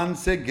زبان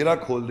سے گرہ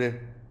کھول دے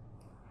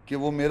کہ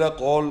وہ میرا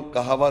قول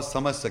کہا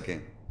سمجھ سکیں.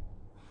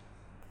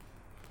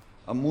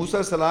 اب موسیٰ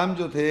السلام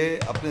جو تھے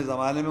اپنے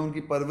زمانے میں ان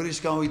کی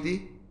پرورش کہاں ہوئی تھی؟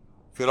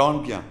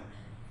 فرعون کے یہاں.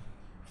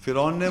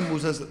 فرعون نے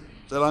موسیٰ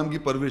السلام کی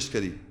پرورش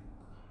کری.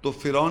 تو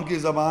فرعون کی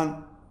زبان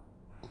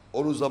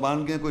اور اس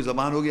زبان کی کوئی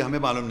زبان ہوگی ہمیں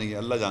معلوم نہیں ہے,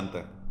 اللہ جانتا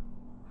ہے.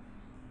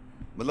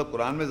 مطلب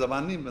قرآن میں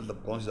زبان نہیں, مطلب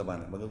کون سی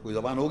زبان ہے, مطلب کوئی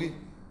زبان ہوگی.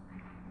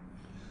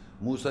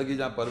 موسیٰ کی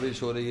جہاں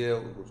پرورش ہو رہی ہے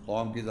اس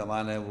قوم کی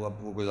زبان ہے, وہ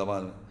اب وہ کوئی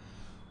زبان ہے.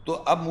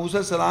 تو اب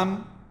موسیٰ السلام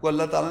کو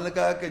اللہ تعالیٰ نے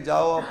کہا کہ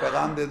جاؤ آپ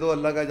پیغام دے دو,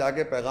 اللہ کا جا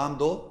کے پیغام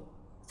دو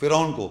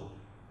فرعون کو.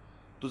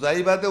 تو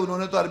ظاہر بات ہے انہوں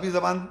نے تو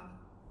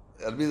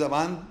عربی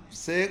زبان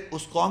سے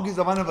اس قوم کی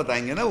زبان میں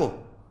بتائیں گے نا, وہ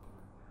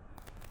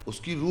اس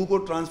کی روح کو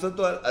ٹرانسفر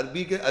تو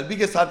عربی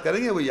کے ساتھ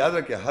کریں گے. وہ یاد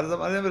رکھیں ہر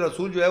زمانے میں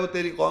رسول جو ہے وہ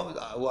تیری قوم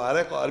وہ آ رہا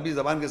ہے عربی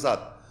زبان کے ساتھ,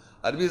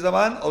 عربی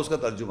زبان اور اس کا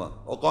ترجمہ,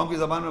 اور قوم کی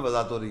زبان میں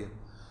وضاحت ہو رہی ہے.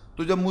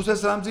 تو جب موسیٰ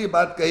السلام سے یہ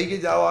بات کہی کہ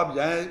جاؤ آپ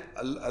جائیں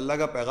اللہ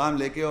کا پیغام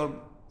لے کے اور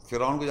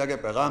فرعون کو جا کے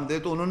پیغام دے,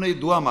 تو انہوں نے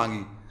یہ دعا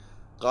مانگی.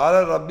 قال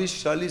رب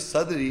اشرح لي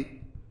صدری,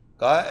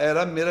 کہا اے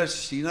رب میرا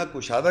سینہ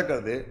کشادہ کر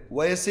دے,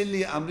 ویسر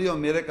لی امری, اور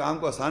میرے کام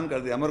کو آسان کر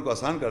دے, امر کو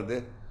آسان کر دے,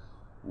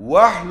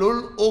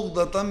 واحلل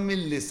عقدۃ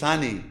من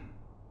لسانی,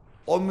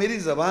 اور میری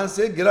زبان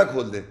سے گرہ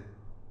کھول دے,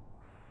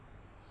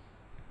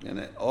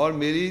 یعنی اور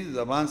میری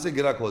زبان سے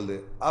گرہ کھول دے.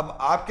 اب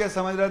آپ کیا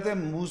سمجھ رہے تھے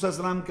موسیٰ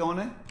السلام کون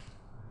ہیں؟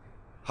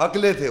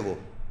 حقلے تھے وہ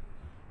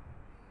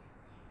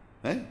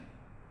ہیں,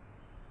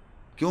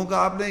 کیونکہ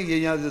آپ نے یہ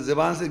یہاں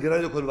زبان سے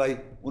گرہ جو کھلوائی,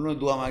 انہوں نے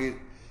دعا مانگی.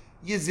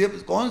 یہ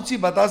کون سی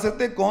بتا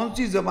سکتے کون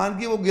سی زبان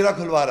کی وہ گرہ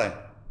کھلوا رہا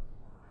ہے؟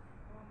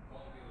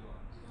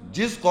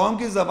 جس قوم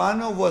کی زبان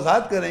میں وہ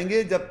وضاحت کریں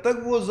گے جب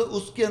تک وہ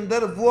اس کے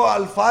اندر وہ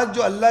الفاظ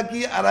جو اللہ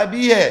کی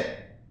عربی ہے,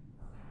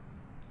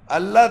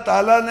 اللہ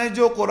تعالیٰ نے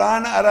جو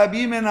قرآن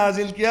عربی میں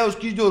نازل کیا اس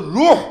کی جو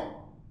روح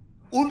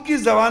ان کی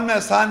زبان میں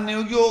آسان نہیں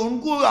ہوگی, اور ان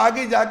کو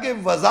آگے جا کے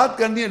وضاحت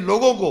کرنی ہے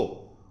لوگوں کو,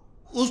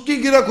 اس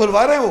کی گرہ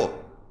کھلوا رہے ہیں. وہ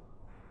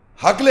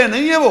حقلے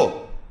نہیں ہے, وہ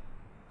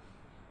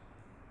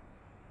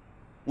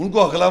ان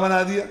کو حقلہ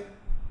بنا دیا,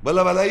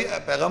 بھلا بھلائی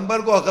پیغمبر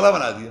کو حقلہ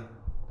بنا دیا.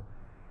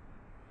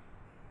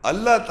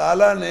 اللہ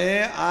تعالیٰ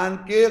نے آن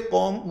کے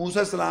قوم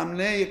موسیٰ السلام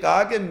نے یہ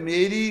کہا کہ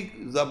میری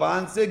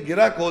زبان سے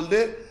گرہ کھول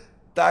دے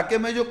تاکہ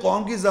میں جو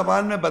قوم کی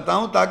زبان میں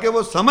بتاؤں تاکہ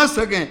وہ سمجھ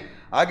سکیں.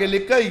 آگے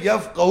لکھا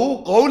یفقہوا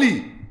قولی,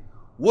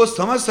 وہ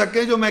سمجھ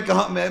سکیں جو میں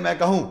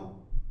کہوں,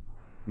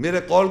 میرے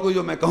قول کو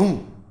جو میں کہوں,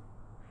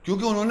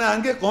 کیونکہ انہوں نے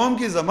آن کے قوم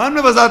کی زبان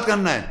میں وضاحت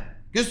کرنا ہے.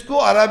 کس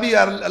کو؟ عربی,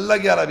 اللہ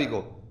کی عربی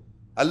کو,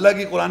 اللہ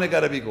کی قرآن کا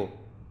عربی کو,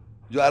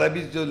 جو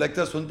عربی جو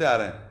لیکچر سنتے آ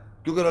رہے ہیں.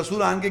 کیونکہ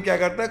رسول آن کے کیا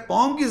کرتا ہے؟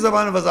 قوم کی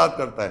زبان میں وضاحت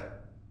کرتا ہے.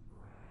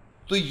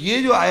 تو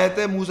یہ جو آیت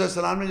ہے موسیٰ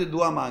السلام نے جو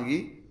دعا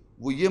مانگی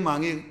وہ یہ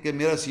مانگی کہ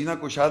میرا سینہ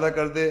کشادہ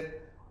کر دے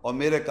اور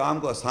میرے کام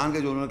کو آسان کے,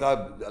 جو انہوں نے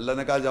کہا, اللہ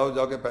نے کہا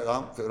جاؤ کے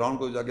پیغام فرعون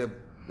کو جا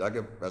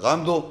کے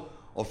پیغام دو,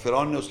 اور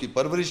فرعون نے اس کی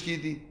پرورش کی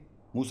تھی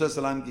موسیٰ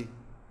السلام کی.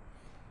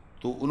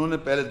 تو انہوں نے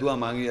پہلے دعا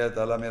مانگی ہے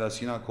تعالیٰ میرا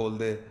سینہ کھول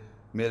دے,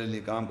 میرے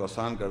لیے کام کو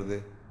آسان کر دے,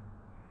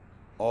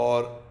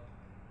 اور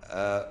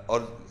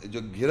جو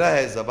گرہ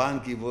ہے زبان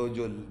کی, وہ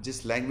جو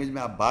جس لینگویج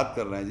میں آپ بات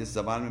کر رہے ہیں, جس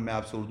زبان میں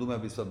آپ سے اردو میں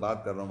ابھی اس وقت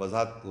بات کر رہا ہوں,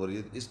 وضاحت ہو رہی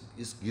ہے,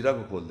 اس گرہ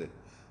کو کھول دے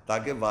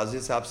تاکہ واضح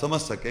سے آپ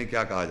سمجھ سکیں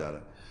کیا کہا جا رہا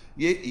ہے.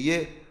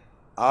 یہ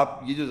آپ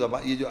یہ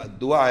جو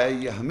دعا ہے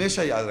یہ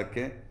ہمیشہ یاد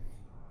رکھیں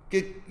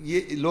کہ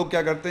یہ لوگ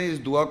کیا کرتے ہیں,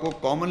 اس دعا کو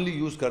کامنلی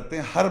یوز کرتے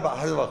ہیں ہر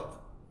وقت.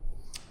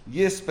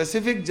 یہ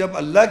اسپیسیفک جب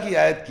اللہ کی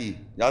آیت کی،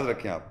 یاد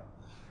رکھیں آپ،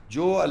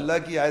 جو اللہ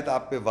کی آیت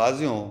آپ پہ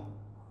واضح ہوں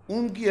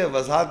ان کی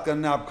وضاحت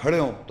کرنے آپ کھڑے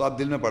ہوں تو آپ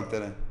دل میں پڑھتے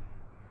رہیں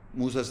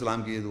موسیٰ علیہ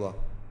السلام کی یہ دعا،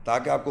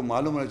 تاکہ آپ کو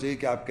معلوم ہونا چاہیے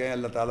کہ آپ کہیں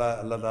اللہ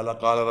تعالیٰ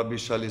قال رب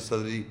اشرح لی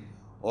صدری،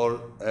 اور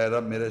اے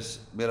رب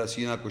میرا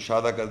سینہ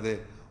کشادہ کر دے،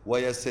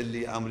 ویسر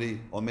لی امری،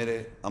 اور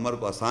میرے امر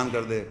کو آسان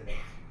کر دے،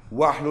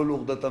 واحلل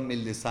عقدۃ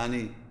من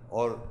لسانی،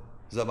 اور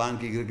زبان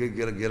کی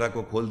گرہ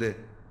کو کھول دے،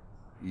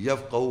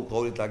 یفقہوا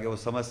قولی، تاکہ وہ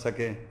سمجھ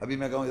سکیں۔ ابھی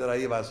میں کہوں ادھر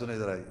آئیے، بات سنیں،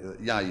 ادھر آئیے،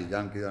 یہاں آئیے،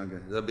 جان کے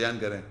ذرا بیان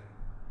کریں۔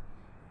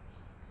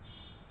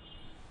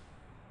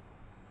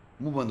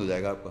 منہ بند ہو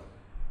جائے گا آپ کا،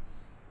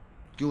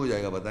 کیوں ہو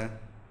جائے گا بتائیں؟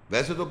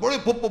 ویسے تو بولے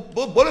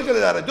چلے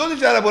جا رہا ہے، جو نہیں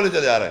چاہ رہا ہے بولے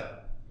چلے جا رہا ہے۔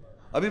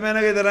 ابھی میں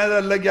نے کہا ادھر آئے،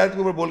 اللہ کی آیت کے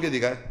اوپر بول کے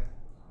دکھائے،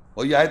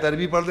 اور یہ آیت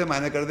عربی پڑھ دیں،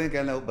 معنی کر دیں،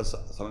 کہنا بس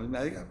سمجھ میں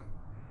آئے گا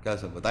کیا؟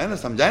 سب بتائیں نا،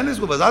 سمجھائیں نا، اس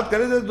کو وضاحت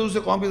کریں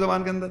دوسرے قوم کی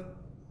زبان کے اندر۔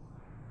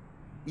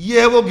 یہ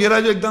ہے وہ گھیرا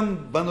جو ایک دم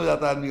بند ہو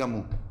جاتا ہے آدمی کا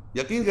منہ،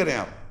 یقین کریں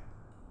آپ۔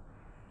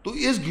 تو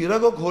اس گھیرا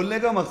کو کھولنے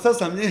کا مقصد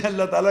سمجھیں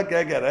اللہ تعالیٰ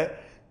کیا کہہ رہا ہے،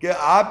 کہ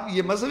آپ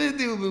یہ مسئلہ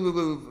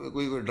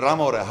کوئی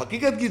ڈرامہ ہو رہا ہے،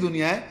 حقیقت کی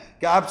دنیا ہے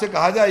کہ آپ سے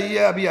کہا جائے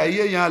ابھی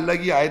آئیے یہاں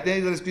اللہ کی آیتیں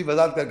ادھر اس کی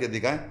وضاحت کر کے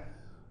دکھائیں،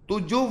 تو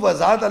جو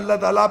وضاحت اللہ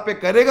تعالیٰ آپ پہ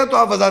کرے گا تو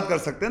آپ وضاحت کر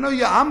سکتے ہیں نا۔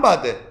 یہ عام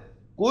بات ہے،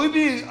 کوئی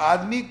بھی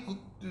آدمی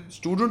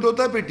اسٹوڈنٹ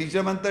ہوتا ہے پھر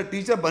ٹیچر بنتا ہے،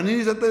 ٹیچر بن ہی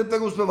نہیں سکتا جب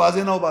تک اس پہ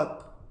واضح نہ ہو بات،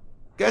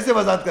 کیسے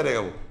وضاحت کرے گا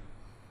وہ؟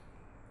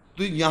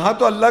 تو یہاں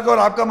تو اللہ کا اور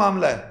آپ کا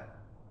معاملہ ہے۔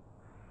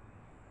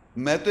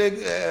 میں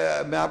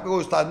آپ کا کوئی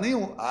استاد نہیں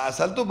ہوں،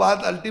 اصل تو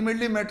بات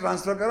الٹیمیٹلی میں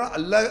ٹرانسفر کر رہا ہوں،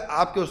 اللہ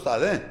آپ کے استاد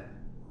ہیں،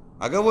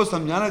 اگر وہ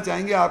سمجھانا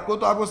چاہیں گے آپ کو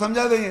تو آپ کو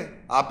سمجھا دیں گے،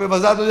 آپ پہ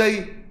وضاحت ہو جائے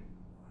گی،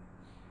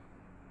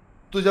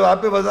 تو جب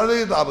آپ پہ وضاحت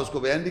ہوگی تو آپ اس کو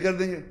بیان بھی کر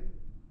دیں گے،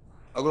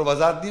 اگر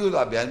وضاحت نہیں ہو تو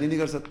آپ بیان بھی نہیں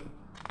کر سکتے۔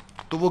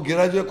 تو وہ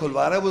گرہ جو ہے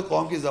کھلوا رہا ہے وہ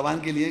قوم کی زبان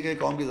کے لیے کہ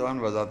قوم کی زبان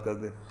میں وضاحت کر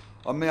دے۔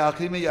 اور میں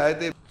آخری میں یہ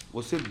آیت ہے،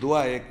 وہ صرف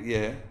دعا ایک یہ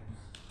ہے،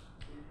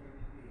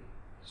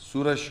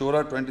 سورہ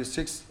شورى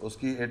 26 اس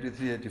کی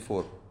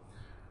 83-84،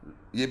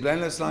 یہ ابراہیم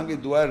علیہ السلام کی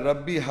دعا ہے،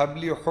 ربی حب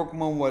لی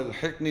حکما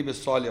والحقنی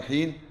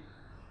بالصالحین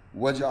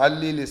واجعل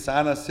لی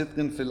لسان صدق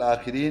فی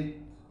الآخرین۔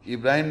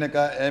 ابراہیم نے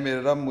کہا اے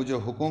میرے رب مجھے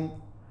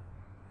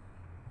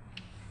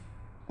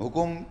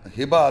حکم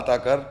ہبہ عطا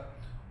کر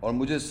اور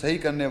مجھے صحیح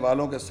کرنے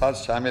والوں کے ساتھ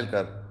شامل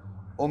کر،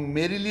 اور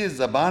میرے لیے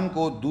زبان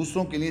کو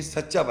دوسروں کے لیے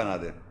سچا بنا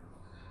دے۔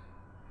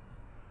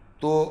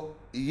 تو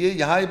یہ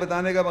یہاں یہ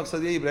بتانے کا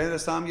مقصد یہ، ابراہیم علیہ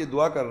السلام یہ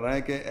دعا کر رہے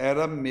ہیں کہ اے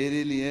رب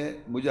میرے لیے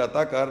مجھے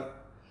عطا کر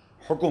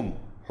حکم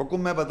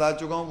میں بتا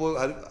چکا ہوں، وہ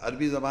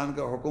عربی زبان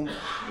کا حکم،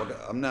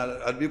 ہم نے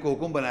عربی کو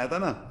حکم بنایا تھا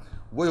نا،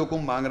 وہی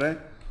حکم مانگ رہے ہیں،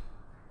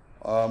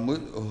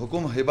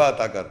 حکم ہبہ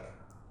عطا کر۔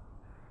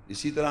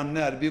 اسی طرح ہم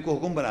نے عربی کو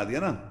حکم بنا دیا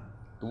نا،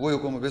 تو وہی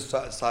حکم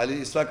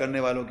صالح اصلاح کرنے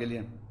والوں کے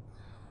لیے،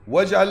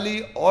 وجعل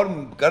لی، اور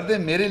کر دے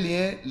میرے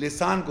لیے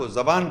لسان کو،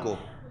 زبان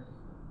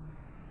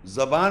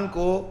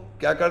کو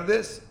کیا کر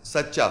دے؟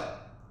 سچا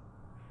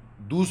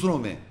دوسروں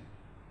میں۔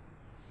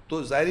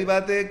 تو ظاہری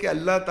بات ہے کہ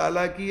اللہ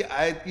تعالیٰ کی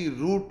آیت کی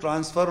روٹ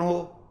ٹرانسفر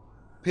ہو،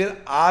 پھر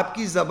آپ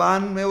کی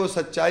زبان میں وہ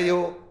سچائی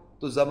ہو،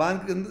 تو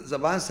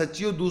زبان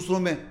سچی ہو دوسروں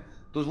میں،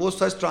 تو وہ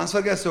سچ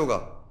ٹرانسفر کیسے ہوگا؟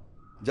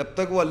 جب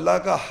تک وہ اللہ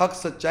کا حق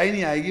سچائی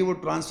نہیں آئے گی وہ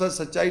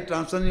سچائی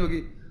ٹرانسفر نہیں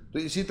ہوگی۔ تو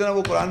اسی طرح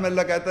وہ قرآن میں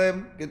اللہ کہتا ہے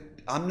کہ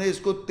ہم نے اس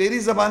کو تیری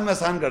زبان میں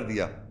آسان کر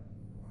دیا۔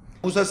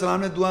 موسیٰ علیہ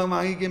السلام نے دعا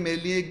مانگی کہ میرے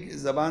لیے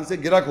زبان سے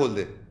گرہ کھول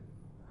دے،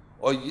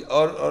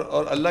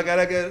 اور اللہ کہہ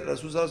رہا ہے کہ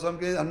رسول صلی اللہ علیہ وسلم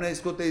کے ہم نے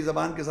اس کو تیری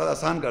زبان کے ساتھ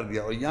آسان کر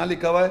دیا، اور یہاں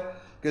لکھا ہوا ہے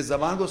کہ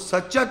زبان کو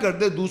سچا کر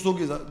دے دوسروں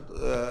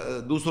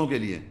کے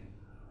لیے۔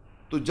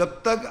 تو جب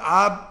تک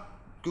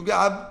کیونکہ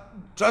آپ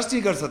ٹرسٹ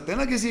نہیں کر سکتے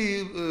نا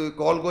کسی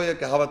کال کو یا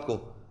کہاوت کو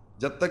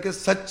جب تک کہ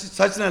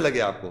سچ نہ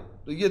لگے آپ کو۔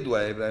 تو یہ دعا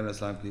ہے ابراہیم علیہ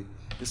السلام کی۔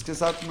 اس کے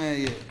ساتھ میں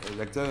یہ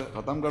لیکچر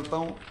ختم کرتا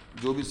ہوں،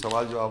 جو بھی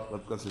سوال جو آپ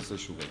رد کر سلسلے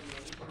شروع کریں۔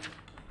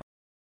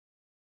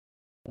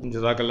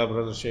 جزاک اللہ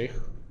برادر شیخ۔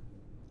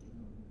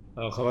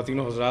 خواتین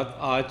و حضرات،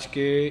 آج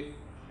کے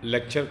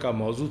لیکچر کا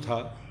موضوع تھا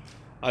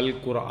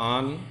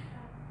القرآن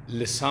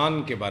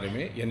لسان کے بارے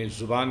میں، یعنی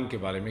زبان کے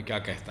بارے میں کیا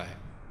کہتا ہے۔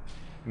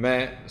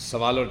 میں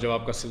سوال اور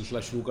جواب کا سلسلہ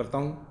شروع کرتا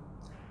ہوں،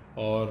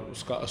 اور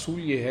اس کا اصول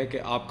یہ ہے کہ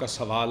آپ کا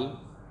سوال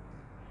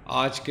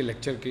آج کے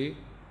لیکچر کی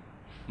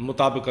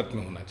مطابقت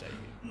میں ہونا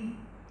چاہیے،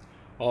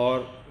 اور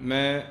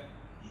میں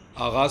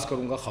آغاز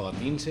کروں گا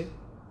خواتین سے،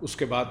 اس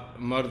کے بعد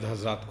مرد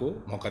حضرات کو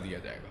موقع دیا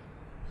جائے گا۔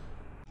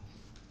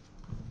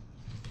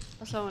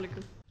 السلام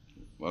علیکم۔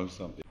 وعلیکم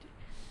السلام۔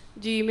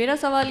 جی، میرا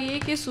سوال یہ ہے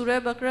کہ سورہ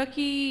بقرہ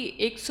کی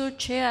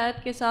 106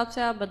 آیت کے حساب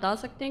سے آپ بتا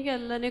سکتے ہیں کہ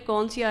اللہ نے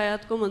کون سی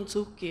آیات کو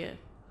منسوخ کیا ہے؟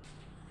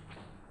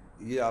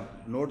 یہ آپ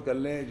نوٹ کر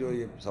لیں، جو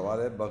یہ سوال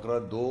ہے بقرہ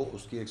 2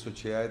 اس کی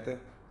 106 آیت ہے،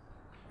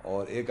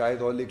 اور ایک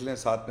آیت اور لکھ لیں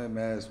ساتھ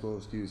میں اس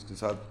کے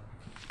ساتھ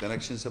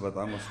کنیکشن سے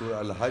بتاؤں گا۔ سورہ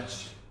الحج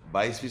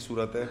 22ویں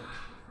صورت ہے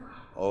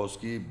اور اس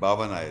کی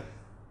 52 آیت۔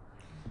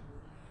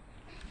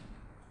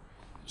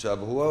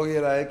 اب ہوا یہ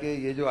رہا ہے کہ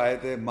یہ جو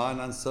آیت ہے ما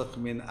ننسخ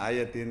من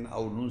آیت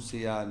او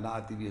ننسیہا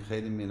نأتی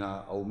بخیر منہا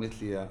او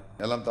مثلہا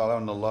علم تعالی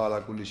ان اللہ علی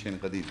کل شیء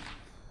قدیر،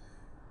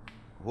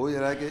 ہو یہ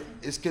رہا ہے کہ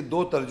اس کے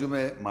 2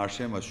 ترجمے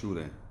معاشرے میں مشہور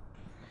ہیں۔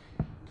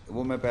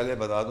 وہ میں پہلے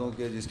بتا دوں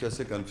کہ جس کی وجہ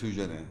سے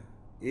کنفیوژن ہے.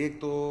 ایک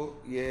تو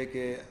یہ ہے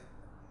کہ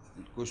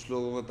کچھ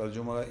لوگوں کا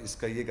ترجمہ اس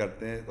کا یہ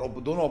کرتے ہیں,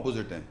 دونوں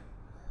اپوزٹ ہیں.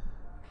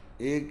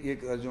 ایک یہ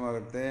ترجمہ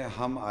کرتے ہیں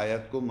ہم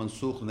آیت کو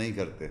منسوخ نہیں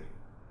کرتے.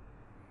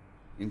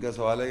 ان کا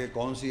سوال ہے کہ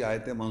کون سی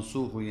آیتیں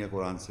منسوخ ہوئی ہیں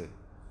قرآن سے,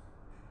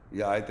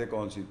 یا آیتیں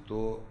کون سی.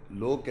 تو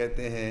لوگ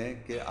کہتے ہیں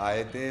کہ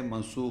آیتیں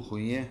منسوخ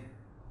ہوئی ہیں,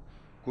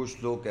 کچھ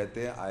لوگ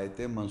کہتے ہیں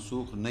آیتیں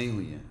منسوخ نہیں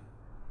ہوئی ہیں.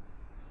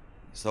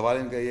 سوال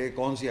ان کا یہ ہے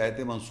کون سی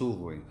آیتیں منسوخ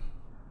ہوئیں,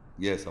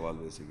 یہ ہے سوال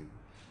بیسیکلی.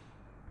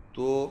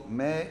 تو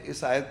میں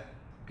اس آیت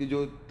کی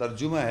جو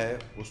ترجمہ ہے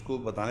اس کو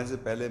بتانے سے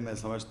پہلے میں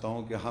سمجھتا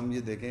ہوں کہ ہم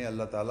یہ دیکھیں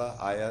اللہ تعالیٰ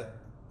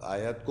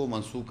آیت کو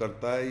منسوخ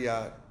کرتا ہے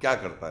یا کیا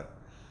کرتا ہے.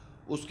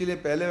 اس کے لیے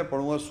پہلے میں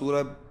پڑھوں گا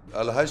سورہ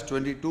الحج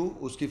 22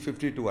 اس کی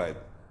 52 آیت.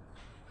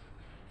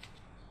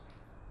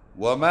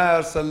 وَمَا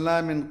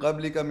أَرْسَلْنَا مِن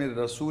قَبْلِكَ مِن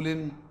رَسُولٍ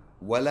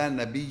وَلَا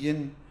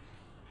نَبِيٍّ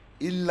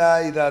إِلَّا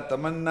إِذَا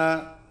تَمَنَّى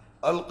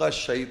أَلْقَى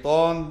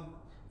الشَّيْطَانُ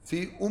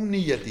فِي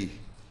أُمْنِيَّتِهِ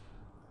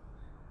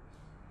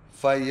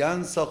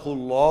فَيَنْسَخُ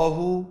اللَّهُ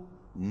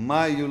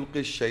مَا يُلْقِي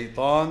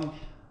الشَّيْطَانُ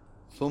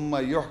ثُمَّ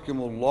يُحْكِمُ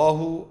اللَّهُ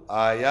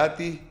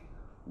آيَاتِهِ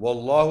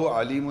وَاللَّهُ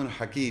عَلِيمٌ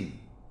حَكِيمٌ.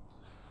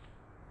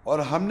 اور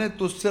ہم نے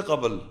تجھ سے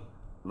قبل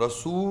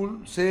رسول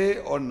سے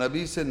اور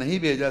نبی سے نہیں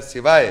بھیجا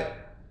سوائے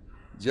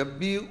جب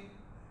بھی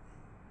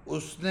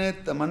اس نے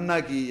تمنا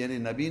کی, یعنی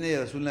نبی نے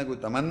یا رسول نے کوئی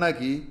تمنا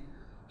کی,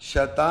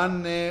 شیطان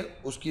نے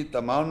اس کی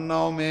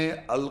تمناؤں میں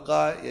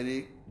القا یعنی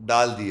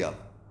ڈال دیا.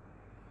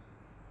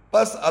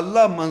 پس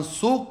اللہ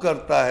منسوخ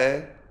کرتا ہے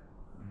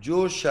جو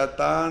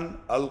شیطان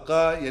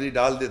القا یعنی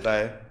ڈال دیتا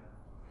ہے,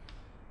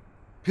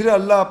 پھر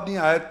اللہ اپنی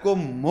آیت کو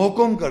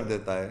محکم کر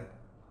دیتا ہے,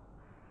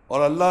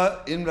 اور اللہ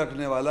علم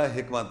رکھنے والا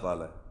حکمت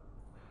والا ہے.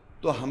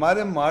 تو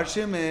ہمارے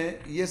معاشرے میں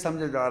یہ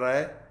سمجھا جا رہا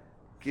ہے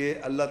کہ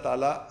اللہ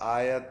تعالیٰ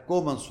آیت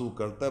کو منسوخ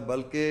کرتا ہے,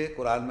 بلکہ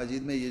قرآن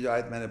مجید میں یہ جو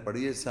آیت میں نے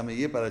پڑھی ہے اس سے ہمیں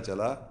یہ پتہ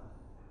چلا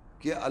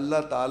کہ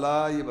اللہ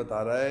تعالیٰ یہ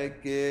بتا رہا ہے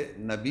کہ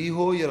نبی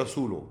ہو یا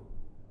رسول ہو,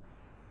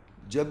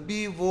 جب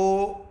بھی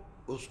وہ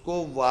اس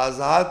کو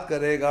واضحات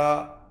کرے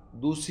گا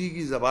دوسری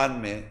کی زبان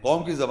میں,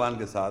 قوم کی زبان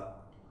کے ساتھ,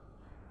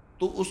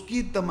 تو اس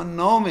کی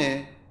تمناؤں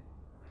میں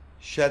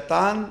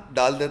شیطان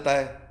ڈال دیتا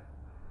ہے,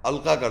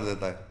 القا کر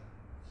دیتا ہے,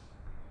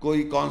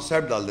 کوئی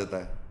کانسیپٹ ڈال دیتا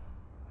ہے.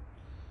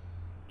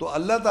 تو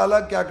اللہ تعالیٰ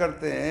کیا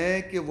کرتے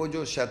ہیں کہ وہ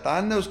جو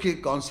شیطان نے اس کی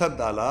کانسیپٹ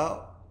ڈالا,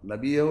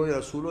 نبی ہو یا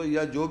رسول ہو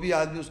یا جو بھی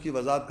آدمی اس کی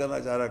وضاحت کرنا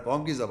چاہ رہا ہے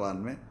قوم کی زبان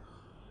میں,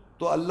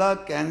 تو اللہ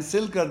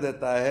کینسل کر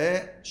دیتا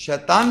ہے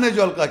شیطان نے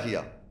جو القا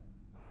کیا.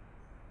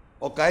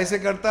 اور کائے سے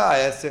کرتا ہے؟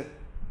 آیت سے.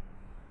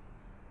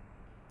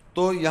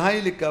 تو یہاں ہی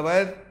لکھا ہوا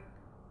ہے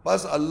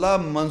بس اللہ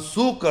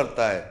منسوخ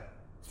کرتا ہے.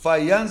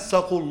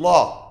 فَيَنْسَخُ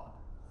اللَّهُ,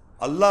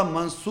 اللہ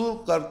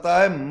منسوخ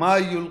کرتا ہے ما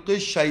یلقی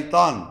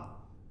الشیطان,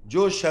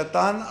 جو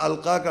شیطان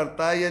القا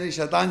کرتا ہے یعنی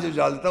شیطان جو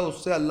ڈال دیتا ہے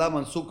اس سے اللہ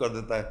منسوخ کر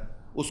دیتا ہے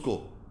اس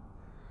کو.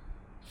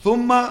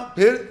 ثم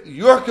پھر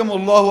یحکم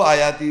اللہ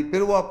آیاتی,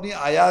 پھر وہ اپنی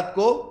آیات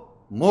کو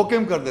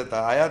محکم کر دیتا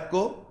ہے, آیات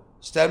کو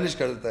اسٹیبلش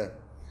کر دیتا ہے.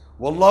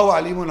 واللہ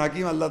علیم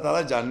حکیم, اللہ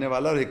تعالیٰ جاننے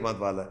والا اور حکمت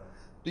والا ہے.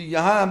 تو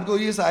یہاں ہم کو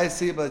اس آیت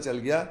سے یہ پتہ چل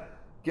گیا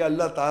کہ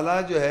اللہ تعالیٰ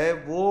جو ہے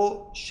وہ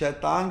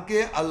شیطان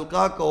کے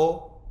القا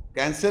کو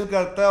کینسل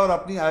کرتا ہے اور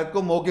اپنی آیت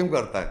کو محکم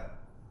کرتا ہے.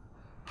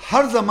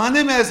 ہر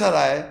زمانے میں ایسا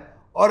رہا ہے,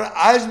 اور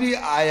آج بھی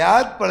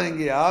آیات پڑھیں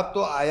گے آپ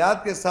تو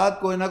آیات کے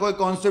ساتھ کوئی نہ کوئی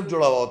کانسیپٹ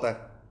جڑا ہوا ہوتا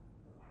ہے.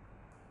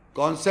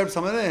 کانسیپٹ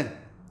سمجھ رہے ہیں,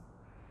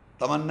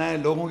 تمنائیں,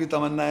 لوگوں کی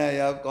تمنائیں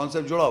یا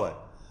کانسیپٹ جڑا ہوا ہے.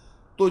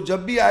 تو جب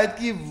بھی آیت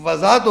کی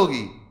وضاحت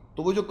ہوگی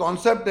تو وہ جو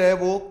کانسیپٹ ہے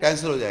وہ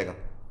کینسل ہو جائے گا,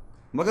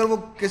 مگر وہ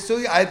کس سے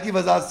ہوئی؟ آیت کی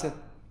وضاحت سے.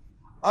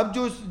 اب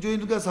جو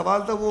ان کا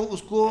سوال تھا وہ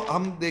اس کو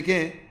ہم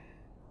دیکھیں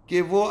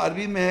کہ وہ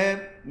عربی میں ہے.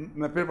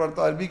 میں پھر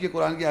پڑھتا ہوں عربی کے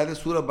قرآن کی آیت ہے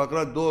سورہ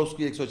بقرہ 2 اس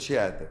کی 106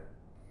 آیت ہے.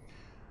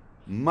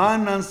 ما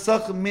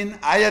ننسخ من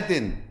آیت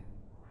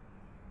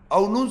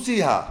او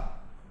ننسیها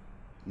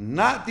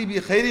نأتی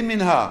بخیر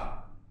منها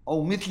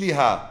او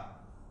مثلها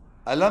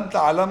الم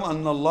تعلم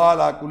ان اللہ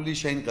علی کل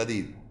شیء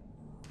قدیر.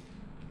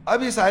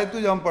 اب اس آیت کو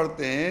جب ہم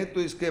پڑھتے ہیں تو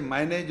اس کے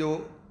معنی جو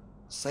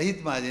صحیح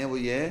معنی ہیں وہ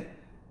یہ ہے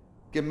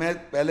کہ میں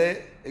پہلے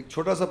ایک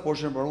چھوٹا سا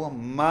پورشن پڑھوں گا.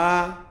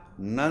 ما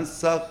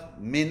ننسخ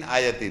من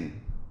آیت,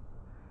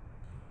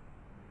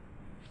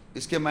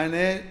 اس کے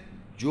معنی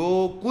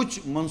جو کچھ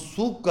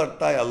منسوخ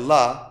کرتا ہے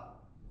اللہ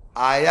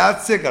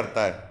آیات سے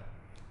کرتا ہے.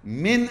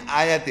 من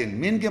آیتن,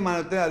 من کے معنی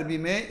ہوتے ہیں عربی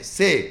میں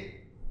سے,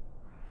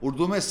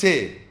 اردو میں سے,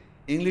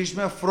 انگلش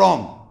میں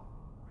فرام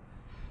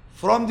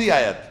دی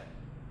آیت,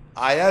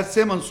 آیات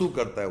سے منسوخ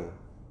کرتا ہے وہ.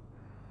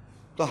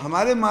 تو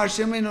ہمارے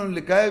معاشرے میں انہوں نے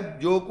لکھا ہے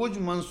جو کچھ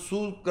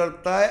منسوخ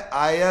کرتا ہے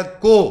آیت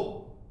کو.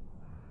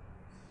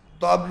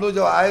 تو اب لوگ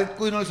جب آیت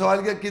کو انہوں نے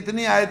سوال کیا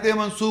کتنی آیتیں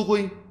منسوخ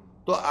ہوئیں,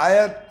 تو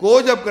آیت کو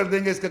جب کر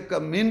دیں گے, اس کا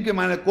من کے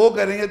معنی کو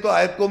کریں گے تو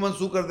آیت کو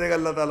منسوخ کر دے گا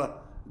اللہ تعالیٰ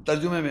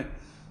ترجمے میں.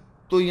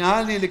 تو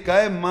یہاں یہ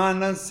لکھا ہے ما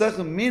ننسخ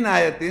من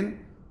آیتن,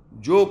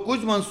 جو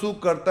کچھ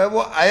منسوخ کرتا ہے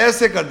وہ آیت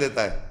سے کر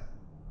دیتا ہے.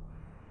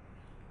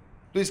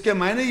 تو اس کے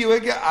معنی یہ ہوئے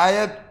کہ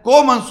آیت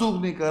کو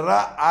منسوخ نہیں کر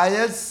رہا,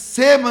 آیت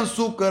سے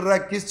منسوخ کر رہا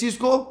ہے. کس چیز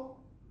کو؟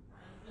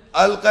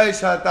 القا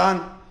شیطان.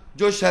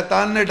 جو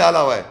شیطان نے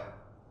ڈالا ہوا ہے.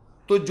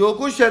 تو جو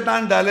کچھ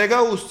شیطان ڈالے گا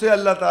اس سے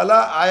اللہ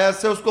تعالیٰ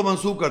آیت سے اس کو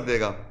منسوخ کر دے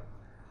گا.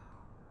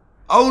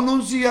 او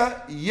ننسیا,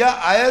 یا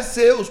آیت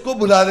سے اس کو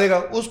بھلا دے گا,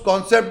 اس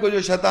کانسیپٹ کو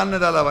جو شیطان نے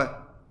ڈالا ہوا ہے.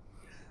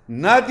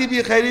 ناتی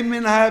بھی خیر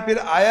منہا, پھر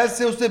آیت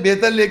سے اس سے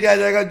بہتر لے کے آ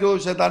جائے گا جو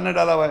شیطان نے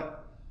ڈالا ہوا ہے.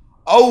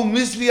 او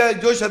مثلیا,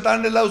 جو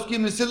شیطان نے ڈالا اس کی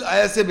مثل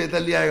آیت سے بہتر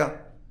لے آئے گا.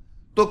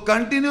 تو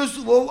کنٹینیوس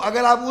وہ,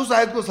 اگر آپ اس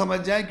آیت کو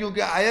سمجھ جائیں,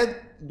 کیونکہ آیت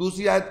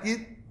دوسری آیت کی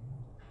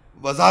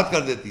وضاحت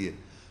کر دیتی ہے.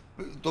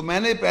 تو میں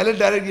نے پہلے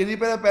ڈائریکٹ یہ نہیں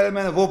پڑھا, پہلے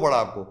میں نے وہ پڑھا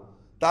آپ کو,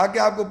 تاکہ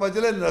آپ کو پتہ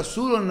چلے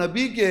رسول اور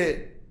نبی کے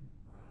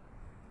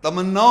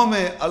تمناؤں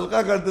میں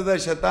القا کر دیتا ہے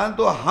شیطان.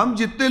 تو ہم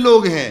جتنے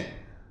لوگ ہیں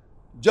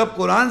جب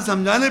قرآن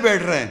سمجھانے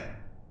بیٹھ رہے ہیں,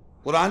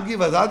 قرآن کی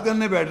وضاحت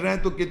کرنے بیٹھ رہے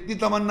ہیں, تو کتنی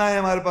تمنا ہے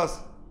ہمارے پاس.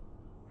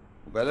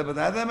 پہلے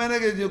بتایا تھا میں نے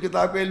کہ جو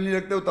کتاب کا علم نہیں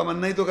رکھتے وہ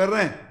تمنا ہی تو کر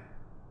رہے ہیں.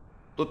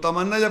 تو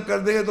تمنا جب کر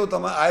دیں گے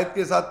تو آیت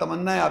کے ساتھ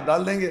تمنا آپ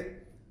ڈال دیں گے.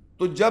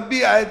 تو جب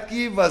بھی آیت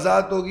کی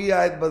وضاحت ہوگی,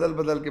 آیت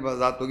بدل کے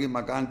وضاحت ہوگی,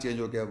 مکان چینج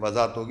ہو کے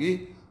وضاحت ہوگی,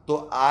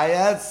 تو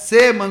آیت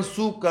سے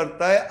منسوخ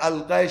کرتا ہے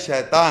القاء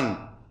شیطان,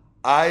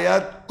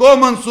 آیت کو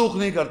منسوخ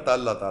نہیں کرتا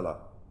اللہ تعالیٰ.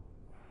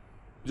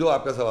 جو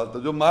آپ کا سوال تھا,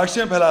 جو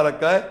معاشرے میں پھیلا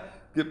رکھا ہے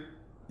کہ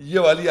یہ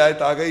والی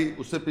آیت آ گئی,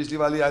 اس سے پچھلی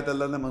والی آیت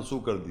اللہ نے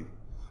منسوخ کر دی,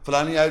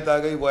 فلانی آیت آ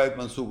گئی وہ آیت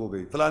منسوخ ہو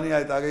گئی, فلانی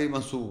آیت آ گئی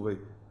منسوخ ہو گئی.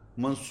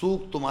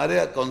 منسوخ تمہارے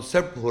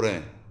کانسیپٹ ہو رہے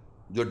ہیں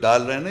جو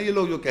ڈال رہے ہیں نا یہ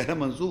لوگ, جو کہہ رہے ہیں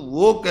منسوخ,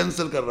 وہ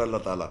کینسل کر رہا ہے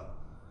اللہ تعالیٰ.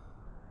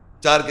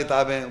 4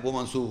 کتابیں وہ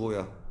منسوخ ہو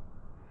گیا,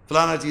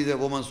 فلانا چیز ہے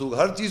وہ منسوخ,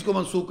 ہر چیز کو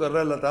منسوخ کر رہا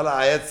ہے اللہ تعالیٰ,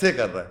 آیت سے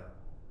کر رہا ہے.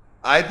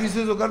 آیتی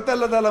سے جو کرتا ہے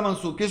اللہ تعالیٰ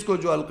منسوخ, کس کو؟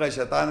 جو القاء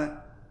شیطان ہے.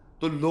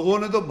 تو لوگوں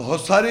نے تو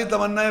بہت ساری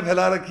تمنائیں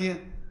پھیلا رکھی ہیں,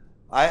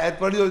 آیت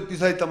پڑھی اور اتنی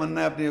ساری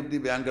تمنائیں اپنی اپنی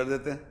بیان کر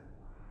دیتے ہیں.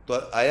 تو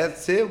آیت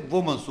سے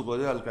وہ منسوخ ہو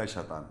جائے القاء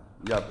شیطان.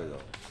 یا پہ جاؤ.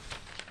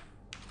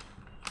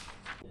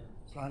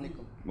 السلام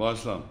علیکم. وعلیکم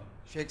السلام.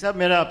 شیخ صاحب,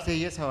 میرا آپ سے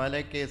یہ سوال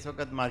ہے کہ اس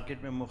وقت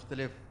مارکیٹ میں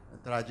مختلف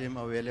تراجم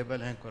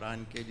اویلیبل ہیں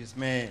قرآن کے, جس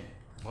میں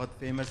بہت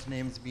فیمس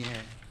نیمز بھی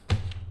ہیں.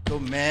 تو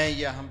میں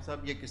یا ہم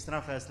سب یہ کس طرح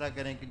فیصلہ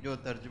کریں کہ جو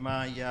ترجمہ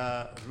یا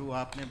روح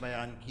آپ نے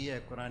بیان کی ہے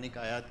قرآنک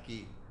آیات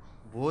کی,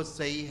 وہ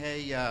صحیح ہے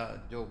یا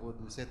جو وہ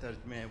دوسرے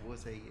ترجمے ہیں وہ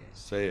صحیح ہے؟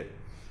 صحیح ہے.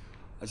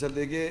 اچھا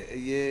دیکھیے,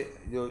 یہ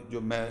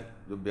جو میں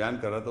بیان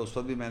کر رہا تھا اس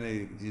وقت بھی میں نے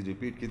ایک چیز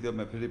ریپیٹ کی تھی, اور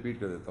میں پھر ریپیٹ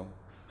کر دیتا ہوں.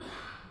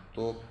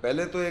 تو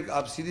پہلے تو ایک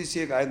آپ سیدھی سی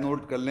ایک آیت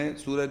نوٹ کر لیں,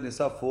 سورہ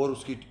نساء 4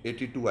 اس کی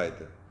 82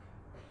 آیت ہے.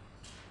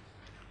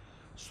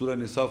 سورہ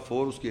نساء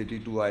 4 اس کی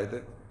 82 آیت ہے.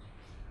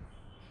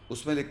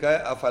 اس میں لکھا ہے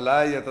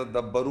افلا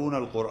یتدبرون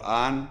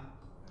القرآن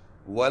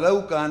ولو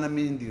کان من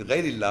عند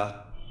غیر اللہ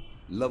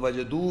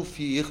لوجدوا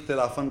فی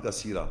اختلافا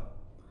کثیرا.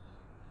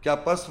 کیا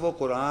پس وہ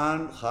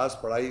قرآن خاص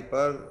پڑھائی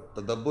پر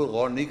تدبر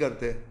غور نہیں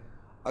کرتے؟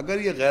 اگر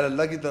یہ غیر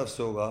اللہ کی طرف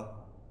سے ہوگا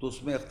تو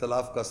اس میں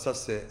اختلاف کثرت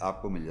سے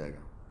آپ کو مل جائے گا.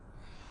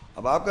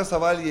 اب آپ کا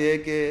سوال یہ ہے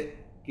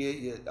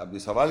کہ اب یہ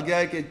سوال کیا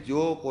ہے کہ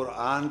جو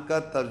قرآن کا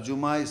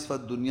ترجمہ اس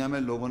وقت دنیا میں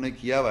لوگوں نے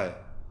کیا ہوا ہے,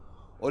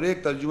 اور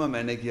ایک ترجمہ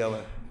میں نے کیا ہوا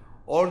ہے,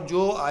 اور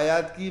جو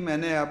آیات کی میں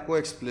نے آپ کو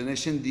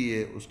ایکسپلینیشن دی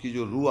ہے, اس کی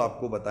جو روح آپ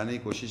کو بتانے کی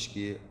کوشش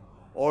کی ہے,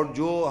 اور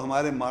جو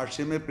ہمارے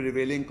معاشرے میں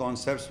پریویلنگ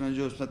کانسیپٹس میں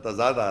جو اس میں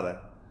تضاد آ رہا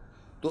ہے,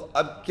 تو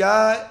اب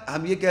کیا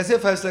ہم یہ کیسے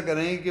فیصلہ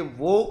کریں گے کہ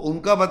وہ ان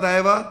کا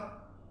بتایا ہوا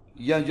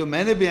یا جو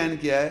میں نے بیان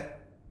کیا ہے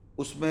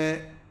اس میں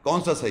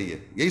کون سا صحیح ہے؟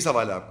 یہی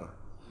سوال ہے آپ کا.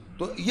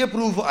 تو یہ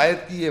پروف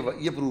آیت کی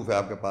یہ پروف ہے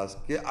آپ کے پاس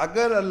کہ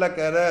اگر اللہ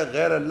کہہ رہا ہے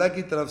غیر اللہ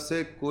کی طرف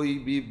سے کوئی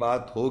بھی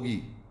بات ہوگی,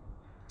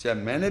 چاہے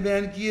میں نے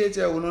بیان کی ہے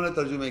چاہے انہوں نے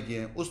ترجمے کیے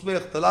ہیں, اس میں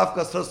اختلاف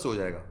کثرت سے ہو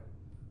جائے گا.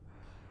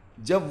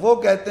 جب وہ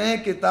کہتے ہیں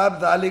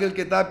کتاب ذالک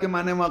الکتاب کے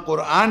معنی وہاں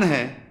قرآن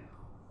ہے,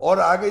 اور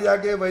آگے جا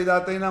کے وَإِذْ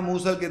آتَيْنَا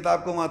مُوسَىٰ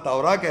الْكِتَاب کو وہاں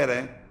توراہ کہہ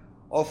رہے ہیں,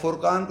 اور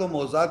فرقان کو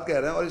موضوعات کہہ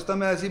رہے ہیں, اور اس طرح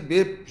میں ایسی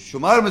بے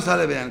شمار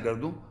مثالیں بیان کر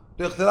دوں,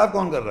 تو اختلاف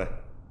کون کر رہا ہے؟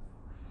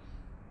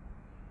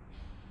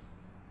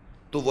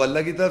 تو وہ اللہ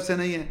کی طرف سے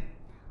نہیں ہے.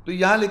 تو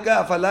یہاں لکھا ہے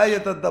افلا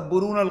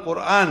یتدبرون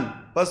القرآن,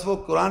 بس وہ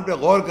قرآن پہ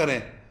غور کریں,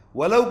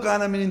 ولو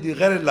کان من عند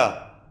غیر اللہ,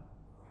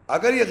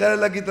 اگر یہ غیر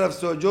اللہ کی طرف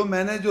سے ہو, جو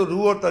میں نے جو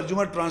روح اور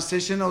ترجمہ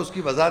ٹرانسلیشن ہے اس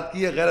کی وضاحت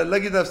کی ہے غیر اللہ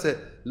کی طرف سے,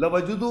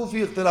 لوجدوا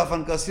فی اختلافا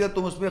کثیرا,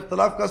 تم اس میں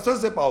اختلاف کثرت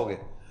سے پاؤ گے.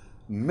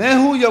 میں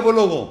ہوں یا وہ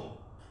لوگ ہوں,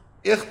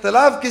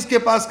 اختلاف کس کے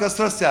پاس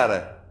کثرت سے آ رہا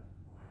ہے.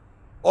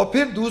 اور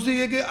پھر دوسری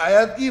یہ کہ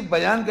آیات کی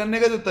بیان کرنے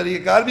کا جو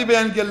طریقہ کار بھی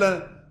بیان کیا اللہ نے,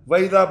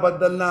 وَإِذَا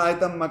بَدَّلْنَا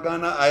آیَةً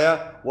مَّكَانَ آیَةٍ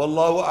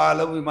وَاللَّهُ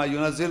أَعْلَمُ بِمَا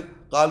يُنَزِّلُ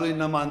قَالُوا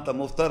إِنَّمَا أَنتَ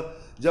مُفْتَرٍ.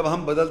 جب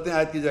ہم بدلتے ہیں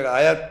آیت کی جگہ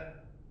آیت,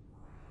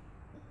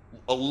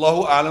 اللہ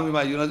اعلم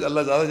بما ينزل,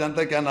 اللہ زیادہ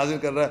جانتا ہے کیا نازل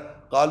کر رہا ہے,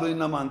 قالوا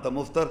انما انت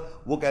مفتر,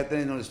 وہ کہتے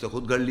ہیں انہوں نے اس سے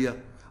خود گھڑ لیا.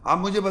 آپ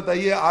مجھے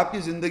بتائیے آپ کی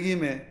زندگی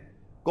میں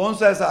کون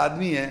سا ایسا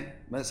آدمی ہے,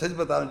 میں سچ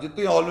بتا رہا ہوں,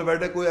 جتنے ہال میں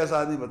بیٹھے کوئی ایسا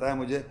آدمی بتایا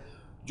مجھے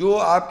جو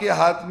آپ کے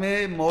ہاتھ میں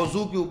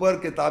موضوع کے اوپر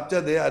کتابچہ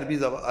دے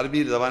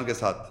عربی زبان کے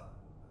ساتھ,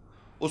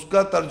 اس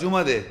کا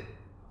ترجمہ دے,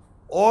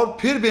 اور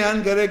پھر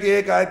بیان کرے کہ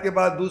ایک آیت کے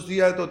بعد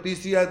دوسری آیت, تو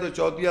تیسری آیت, تو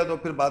چوتھی آیت, تو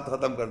پھر بات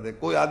ختم کر دے.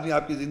 کوئی آدمی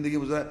آپ کی زندگی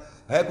گزرا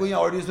ہے کوئی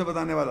آڈینس میں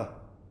بتانے والا؟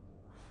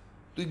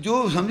 تو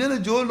جو سمجھے نا,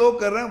 جو لوگ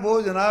کر رہے ہیں وہ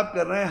جناب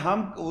کر رہے ہیں.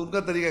 ہم ان کا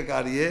طریقہ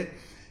کار یہ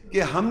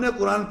کہ ہم نے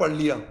قرآن پڑھ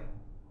لیا,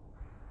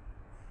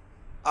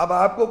 اب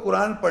آپ کو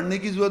قرآن پڑھنے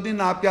کی ضرورت نہیں،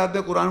 نہ آپ کے ہاتھ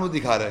میں قرآن وہ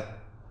دکھا رہا ہے.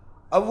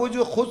 اب وہ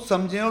جو خود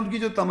سمجھیں ان کی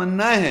جو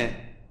تمنائیں ہیں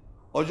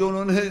اور جو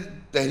انہوں نے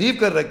تحریف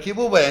کر رکھی ہے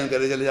وہ بیان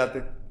کرے چلے جاتے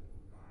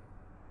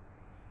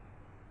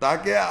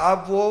تاکہ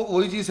آپ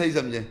وہی چیز صحیح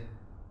سمجھیں.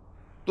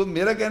 تو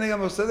میرا کہنے کا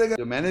مقصد ہے کہ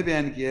جو میں نے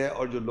بیان کیا ہے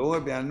اور جو لوگوں کے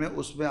بیان میں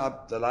اس میں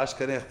آپ تلاش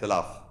کریں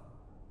اختلاف.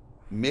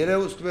 میرے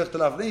اس پہ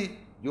اختلاف نہیں،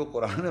 جو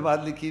قرآن میں بات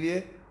لکھی ہوئی ہے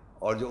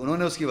اور جو انہوں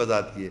نے اس کی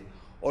وضاحت کی ہے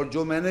اور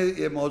جو میں نے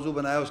یہ موضوع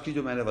بنایا اس کی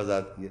جو میں نے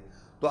وضاحت کی ہے.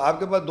 تو آپ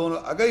کے پاس دونوں،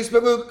 اگر اس پہ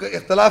کوئی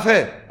اختلاف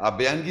ہے آپ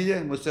بیان کیجئے،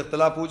 مجھ سے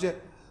اختلاف پوچھے.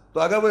 تو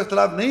اگر وہ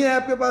اختلاف نہیں ہے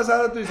آپ کے پاس آ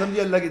رہا تو یہ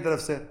سمجھیے اللہ کی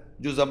طرف سے،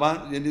 جو زبان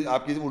یعنی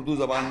آپ کی اردو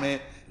زبان میں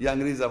یا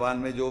انگریزی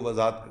زبان میں جو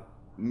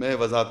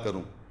وضاحت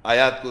کروں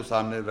آیات کو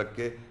سامنے رکھ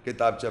کے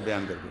کتابچہ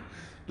بیان کر کے.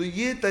 تو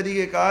یہ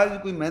طریقہ کار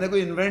میں نے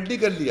کوئی انوینٹ نہیں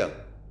کر لیا،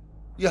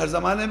 یہ ہر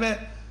زمانے میں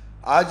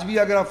آج بھی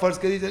اگر آپ فرض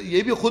کریے،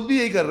 یہ بھی خود بھی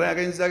یہی کر رہے ہیں.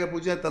 اگر ان سے آگے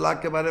پوچھیں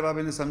طلاق کے بارے میں آپ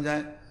انہیں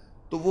سمجھائیں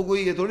تو وہ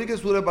کوئی یہ تھوڑی کہ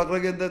سورہ بقرہ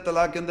کے اندر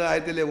طلاق کے اندر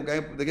آیتیں لے وہ کہیں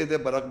دیکھیں تھے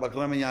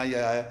بقرہ میں یہاں یہ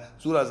آیا ہے،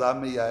 سورہ احزاب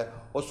میں یہ آیا ہے،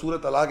 اور سورہ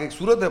طلاق ایک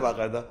سورت ہے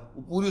باقاعدہ،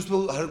 وہ پوری اس پہ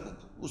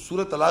اس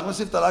سورہ طلاق میں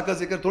صرف طلاق کا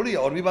ذکر تھوڑی ہے،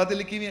 اور بھی باتیں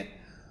لکھی ہوئی ہیں.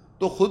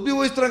 تو خود بھی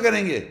وہ اس طرح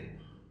کریں گے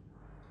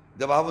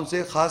جب آپ ان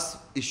سے خاص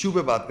ایشو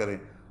پہ بات کریں.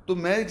 تو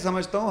میں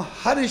سمجھتا ہوں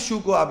ہر ایشو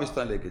کو آپ اس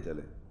طرح لے کے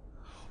چلیں.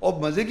 اور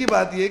مزے کی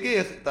بات یہ ہے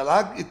کہ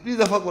طلاق اتنی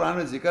دفعہ قرآن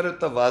میں ذکر ہے،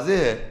 اتنا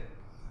واضح ہے،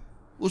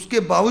 اس کے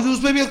باوجود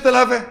اس میں بھی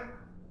اختلاف ہے.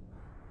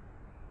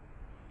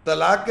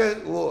 طلاق کے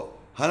وہ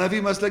حنفی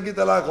مسلک کی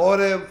طلاق اور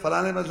ہے،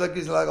 فلانے مسلک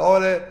کی طلاق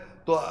اور ہے،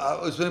 تو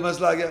اس میں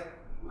مسئلہ آ گیا.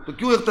 تو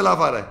کیوں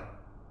اختلاف آ رہا ہے؟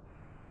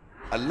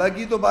 اللہ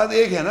کی تو بات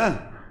ایک ہے نا.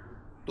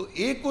 تو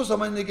ایک کو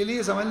سمجھنے کے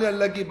لیے سمجھ لیں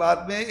اللہ کی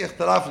بات میں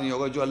اختلاف نہیں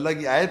ہوگا. جو اللہ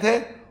کی آیت ہے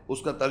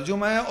اس کا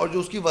ترجمہ ہے اور جو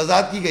اس کی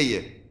وضاحت کی گئی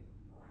ہے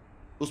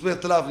اس میں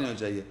اختلاف نہیں ہونا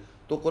چاہیے.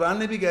 تو قرآن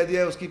نے بھی کہہ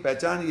دیا ہے، اس کی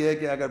پہچان یہ ہے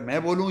کہ اگر میں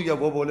بولوں یا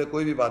وہ بولے،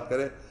 کوئی بھی بات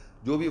کرے،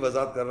 جو بھی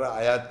وضاحت کر رہا ہے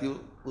آیات کی،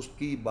 اس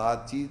کی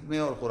بات چیت میں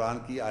اور قرآن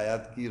کی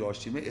آیات کی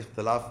روشنی میں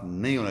اختلاف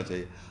نہیں ہونا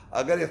چاہیے.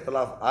 اگر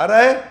اختلاف آ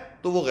رہا ہے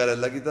تو وہ غیر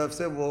اللہ کی طرف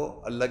سے، وہ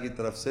اللہ کی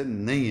طرف سے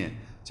نہیں ہے،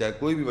 چاہے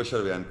کوئی بھی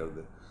بشر بیان کر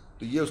دے.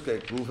 تو یہ اس کا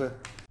ایک پروف ہے.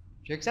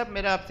 شیخ صاحب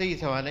میرا آپ سے یہ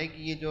سوال ہے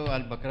کہ یہ جو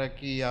البقرہ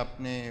کی آپ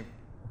نے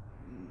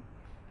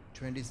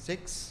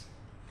 26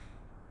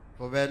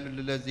 فویل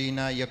للذین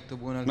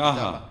یکتبون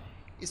الکتاب،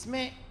 اس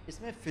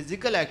میں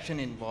فزیکل ایکشن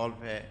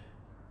انوالو ہے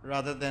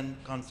رادر دین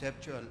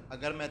کانسیپچول.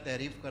 اگر میں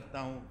تعریف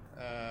کرتا ہوں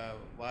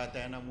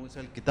وَآتَيْنَا مُوسَى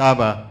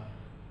الْكِتَابَ،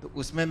 تو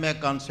اس میں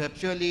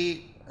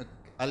کانسیپچولی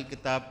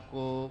الکتاب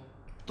کو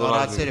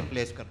تورات سے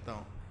ریپلیس کرتا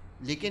ہوں.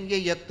 لیکن یہ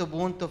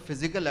یکتبون تو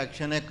فزیکل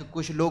ایکشن ہے کہ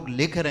کچھ لوگ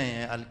لکھ رہے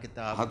ہیں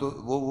الکتاب. ہاں تو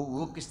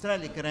وہ کس طرح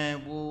لکھ رہے ہیں؟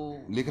 وہ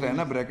لکھ رہے ہیں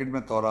نا بریکٹ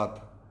میں تورات،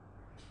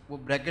 وہ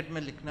بریکٹ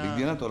میں لکھنا لکھ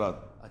دیا نا تورات.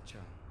 اچھا،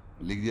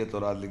 لکھ دیا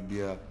تورات، لکھ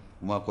دیا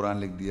وہاں قرآن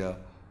لکھ دیا،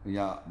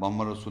 یا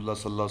محمد رسول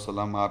اللہ صلی اللہ علیہ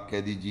وسلم آپ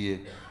کہہ دیجئے،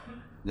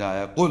 جہاں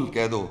آیا قل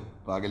کہہ دو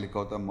تو آگے لکھا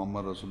ہوتا ہے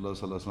محمد رسول اللہ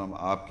صلی اللہ علیہ وسلم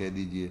آپ کہہ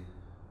دیجئے.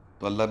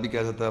 تو اللہ بھی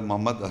کہہ سکتا ہے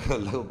محمد،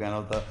 اللہ کو کہنا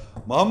ہوتا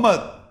ہے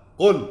محمد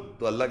قل،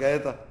 تو اللہ کہہ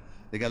دیتا،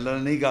 لیکن اللہ نے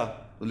نہیں کہا.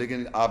 تو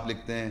لیکن آپ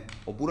لکھتے ہیں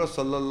اور پورا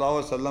صلی اللہ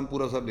علیہ وسلم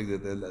پورا سب لکھ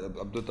دیتے ہیں.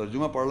 اب تو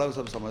ترجمہ پڑھ رہا ہے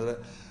سب سمجھ رہا ہے.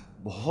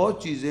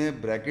 بہت چیزیں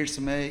بریکٹس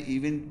میں،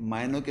 ایون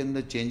معنوں کے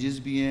اندر چینجز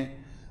بھی ہیں.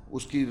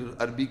 اس کی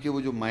عربی کے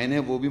وہ جو معنی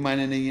ہیں وہ بھی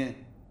معنی نہیں ہیں،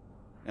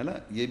 ہے نا،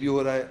 یہ بھی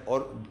ہو رہا ہے.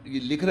 اور یہ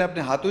لکھ رہے ہیں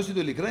اپنے ہاتھوں سے،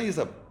 تو لکھ رہے ہیں یہ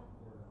سب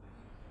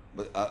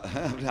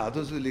اپنے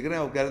ہاتھوں سے لکھ رہے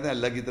ہیں. وہ کہہ رہے ہیں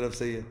اللہ کی طرف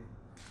سے یہ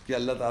کہ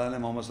اللہ تعالیٰ نے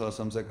محمد صلی اللہ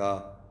علیہ وسلم سے کہا.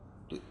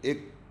 تو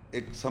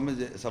ایک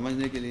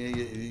سمجھنے کے لیے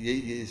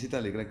یہ اسی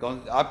طرح لکھ رہے ہیں.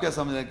 آپ کیا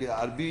سمجھ رہے ہیں کہ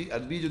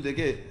عربی جو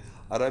دیکھے،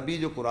 عربی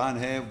جو قرآن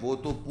ہے وہ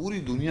تو پوری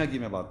دنیا کی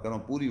میں بات کر رہا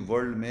ہوں، پوری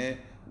ورلڈ میں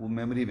وہ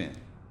میموری میں،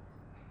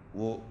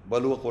 وہ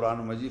بل هو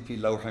قرآن مجید فی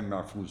لوح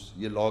محفوظ،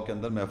 یہ لوح کے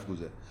اندر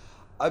محفوظ ہے.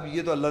 اب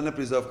یہ تو اللہ نے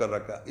پریزرو کر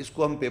رکھا، اس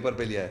کو ہم پیپر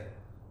پہ لیا ہے.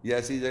 یہ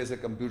ایسی جگہ سے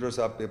کمپیوٹر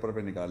سے آپ پیپر پہ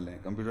نکال لیں،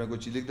 کمپیوٹر میں کوئی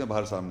چیز لکھ دیں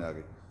باہر سامنے آ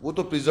گئی، وہ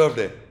تو پریزروڈ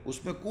ہے،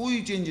 اس میں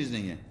کوئی چینجز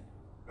نہیں ہے.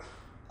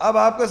 اب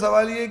آپ کا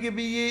سوال یہ ہے کہ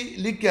بھئی یہ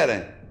لکھ کیا رہے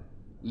ہیں،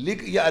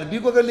 یا عربی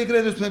کو اگر لکھ رہے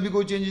ہیں تو اس میں بھی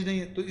کوئی چینجز نہیں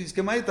ہے، تو اس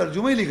کے معنی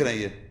ترجمہ ہی لکھ رہے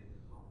ہیں یہ.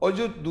 اور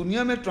جو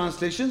دنیا میں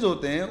ٹرانسلیشنز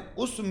ہوتے ہیں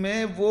اس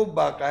میں وہ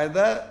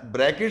باقاعدہ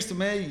بریکٹس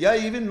میں، یا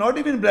ایون ناٹ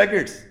ایون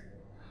بریکٹس،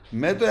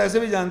 میں تو ایسے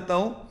بھی جانتا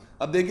ہوں.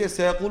 اب دیکھیے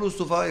سیقول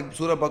الصفا،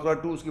 سورہ بقرہ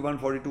 2 اس کی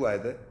 142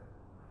 آیت ہے،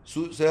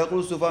 سیقول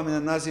الصفا من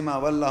الناس ما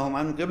ولاهم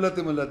عن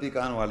قبلتهم التي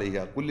كانوا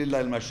عليها قل لله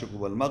المشرق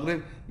والمغرب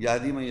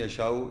يهدي من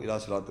يشاء الى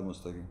صراط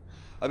مستقيم.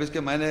 اب اس کے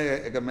معنی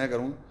اگر میں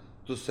کروں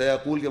تو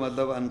سیقول کے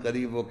مطلب ان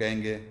قریب وہ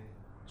کہیں گے،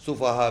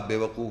 صفحا بے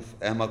وقوف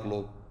احمق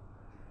لوگ،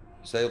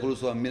 سیقول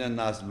الصفا من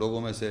الناس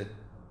لوگوں میں سے،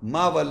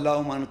 ما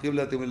ولاهم عن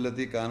قبلتهم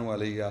التي كانوا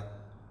عليها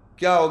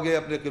کیا ہو گئے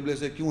اپنے قبلے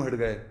سے کیوں ہٹ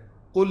گئے.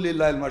 قل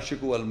للہ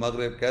المشرق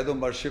والمغرب، کہہ دو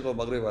مشرق و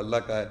مغرب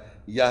اللہ کا ہے.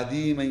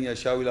 یہدی من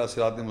یشاء الی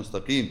صراط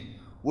مستقیم،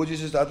 وہ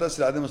جسے چاہتا ہے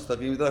صراط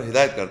مستقیم کی طرف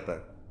ہدایت کرتا ہے.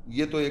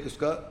 یہ تو ایک اس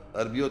کا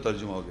عربی و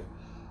ترجمہ ہو گیا.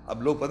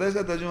 اب لوگ پتہ ہے اس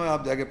کا ترجمہ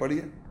آپ جا کے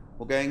پڑھیے،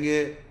 وہ کہیں گے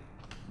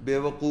بے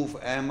وقوف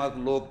احمق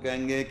لوگ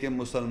کہیں گے کہ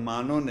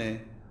مسلمانوں نے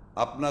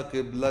اپنا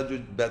قبلہ جو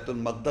بیت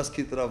المقدس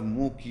کی طرف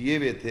منہ کیے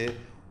ہوئے تھے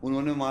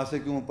انہوں نے وہاں سے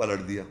کیوں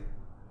پلٹ دیا.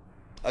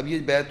 اب یہ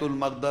بیت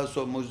المقدس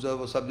و مجدہ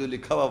وہ سب جو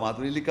لکھا ہوا وہاں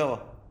تو نہیں لکھا ہوا،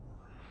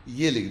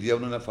 یہ لکھ دیا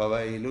انہوں نے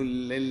فوائل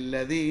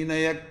للذین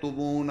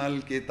یکتبون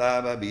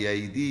الکتاب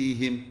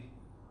بایدیہم،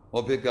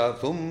 اور پھر کہا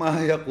ثم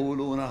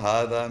یقولون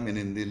ھذا من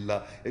عند اللہ.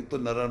 ایک تو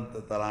نرم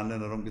ترانے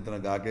نرم کی طرح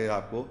گا کے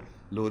آپ کو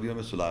لوریوں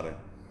میں سلا رہے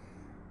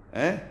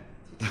ہیں.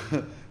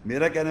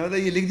 میرا کہنے والا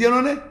یہ لکھ دیا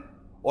انہوں نے.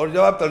 اور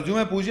جب آپ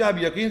ترجمے پوچھیں،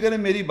 آپ یقین کریں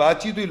میری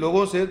بات چیت ہوئی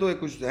لوگوں سے تو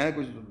کچھ ہیں،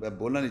 کچھ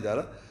بولنا نہیں چاہ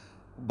رہا،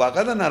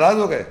 باقاعدہ ناراض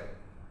ہو گئے.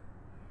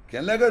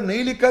 کہنے لگا اگر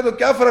نہیں لکھا تو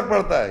کیا فرق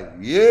پڑتا ہے،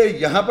 یہ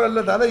یہاں پر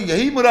اللہ تعالیٰ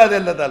یہی مراد ہے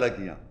اللہ تعالیٰ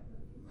کی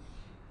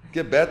یہاں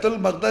کہ بیت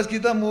المقدس کی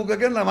طرح منہ کر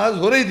کے نماز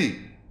ہو رہی تھی.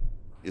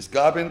 اس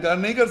کا آپ انکار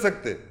نہیں کر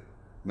سکتے.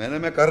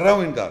 میں کر رہا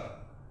ہوں انکار،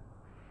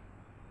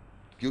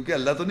 کیونکہ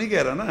اللہ تو نہیں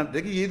کہہ رہا نا.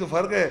 دیکھیے یہی تو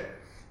فرق ہے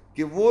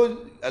کہ وہ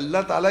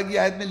اللہ تعالیٰ کی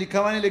آیت میں لکھا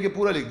ہوا نہیں، لیکن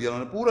پورا لکھ دیا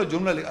انہوں نے، پورا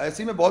جملہ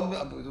ایسی میں بہت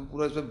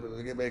پورا اس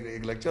میں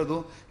ایک لیکچر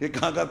دوں کہ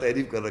کہاں کہاں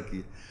تحریف کر رکھی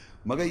ہے.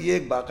 مگر یہ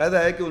ایک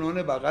باقاعدہ ہے کہ انہوں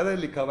نے باقاعدہ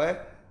لکھا ہوا ہے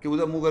کہ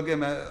ادھر منہ کر کے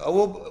میں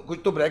وہ کچھ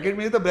تو بریکٹ میں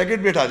نہیں تھا، بریکٹ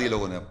بھی اٹھا دیے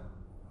لوگوں نے.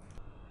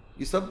 اب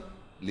یہ سب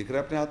لکھ رہے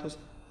ہیں اپنے ہاتھوں سے،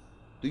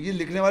 تو یہ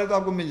لکھنے والے تو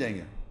آپ کو مل جائیں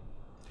گے.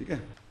 ٹھیک ہے،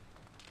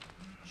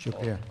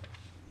 شکریہ.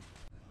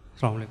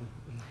 السلام علیکم.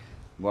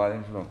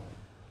 وعلیکم السلام.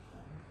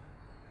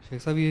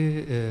 شیخ صاحب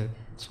یہ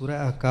سورہ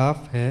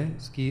احقاف ہے،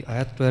 اس کی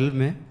آیت 12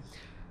 میں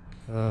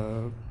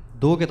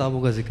دو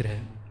کتابوں کا ذکر ہے.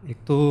 ایک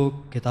تو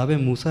کتاب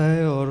موسیٰ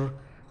ہے اور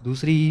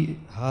دوسری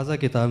حاضہ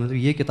کتاب، مطلب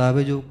یہ کتاب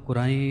ہے جو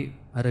قرآن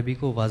عربی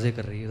کو واضح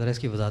کر رہی ہے. ذرا اس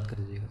کی وضاحت کر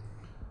دیجیے گا.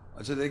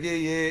 اچھا دیکھیے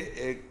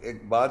یہ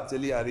ایک بات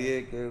چلی آ رہی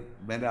ہے کہ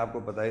میں نے آپ کو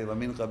بتائی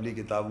ومن قبلی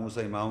کتاب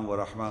موسیٰ امام و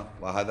رحمہ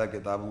وحدہ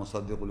کتاب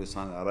مصدق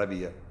الاسان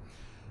عربی ہے.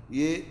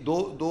 یہ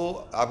دو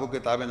آپ کو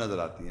کتابیں نظر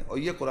آتی ہیں، اور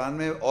یہ قرآن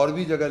میں اور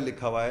بھی جگہ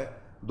لکھا ہوا ہے.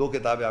 دو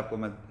کتابیں آپ کو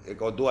میں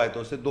ایک اور دو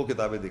آیتوں سے دو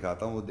کتابیں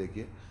دکھاتا ہوں، وہ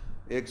دیکھیے.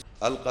 ایک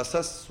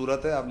القصص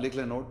صورت ہے، آپ لکھ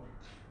لیں نوٹ،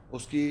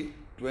 اس کی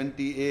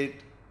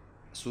 28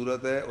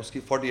 صورت ہے، اس کی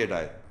 48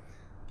 آیت.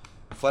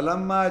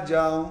 فلما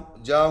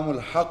جاءهم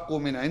الحق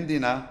من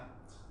عندنا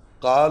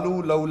قالوا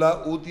لولا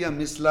اوتي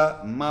مثل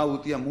ما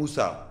اوتي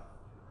موسى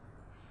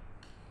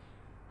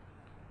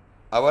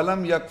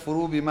اولم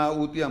يكفروا بما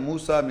اوتي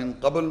موسى من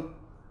قبل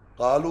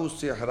قالوا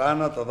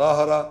سحران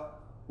تظاہرا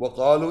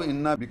وقالوا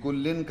انا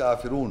بكل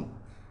كافرون.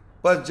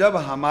 پر جب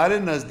ہمارے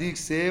نزدیک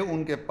سے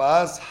ان کے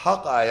پاس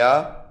حق آیا،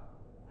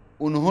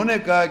 انہوں نے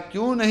کہا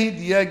کیوں نہیں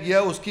دیا گیا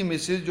اس کی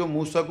مثل جو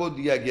موسیٰ کو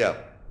دیا گیا،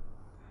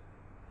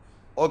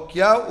 اور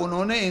کیا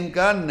انہوں نے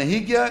انکار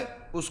نہیں کیا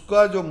اس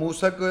کا جو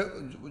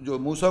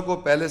موسیٰ کو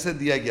پہلے سے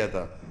دیا گیا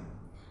تھا.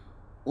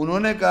 انہوں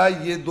نے کہا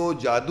یہ دو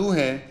جادو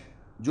ہیں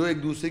جو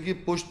ایک دوسرے کی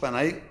پشت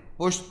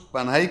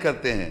پناہی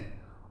کرتے ہیں،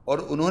 اور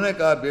انہوں نے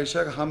کہا بے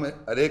شک ہم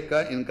ہر ایک کا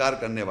انکار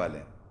کرنے والے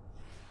ہیں.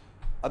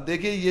 اب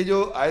دیکھیے یہ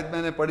جو آیت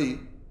میں نے پڑھی،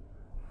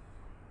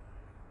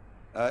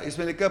 اس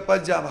میں لکھا پر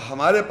جب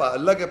ہمارے پاس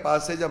اللہ کے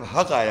پاس سے جب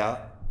حق آیا،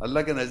 اللہ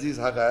کے نزدیک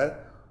حق آیا،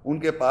 ان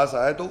کے پاس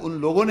آیا، تو ان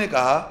لوگوں نے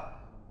کہا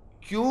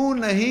کیوں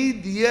نہیں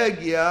دیا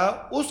گیا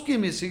اس کی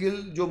مثل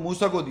جو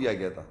موسیٰ کو دیا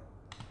گیا تھا.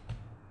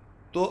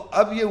 تو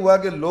اب یہ ہوا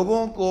کہ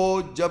لوگوں کو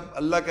جب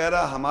اللہ کہہ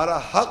رہا ہمارا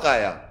حق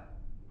آیا،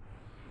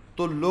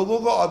 تو لوگوں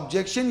کا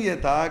آبجیکشن یہ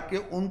تھا کہ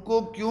ان کو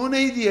کیوں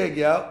نہیں دیا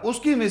گیا اس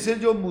کی مثل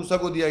جو موسیٰ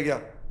کو دیا گیا،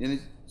 یعنی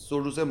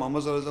سورہ سے محمد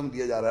صلی اللہ علیہ وسلم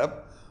دیا جا رہا ہے اب،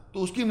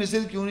 تو اس کی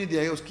مثل کیوں نہیں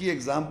دیا گیا، اس کی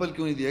ایگزامپل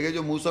کیوں نہیں دیا گیا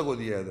جو موسیٰ کو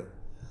دیا گیا تھا.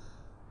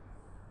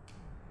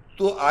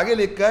 تو آگے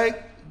لکھا ہے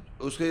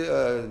اس کے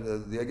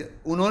دیا گیا،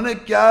 انہوں نے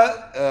کیا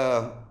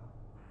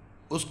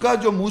اس کا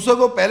جو موسیٰ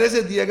کو پہلے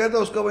سے دیا گیا تھا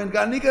اس کا وہ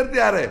انکار نہیں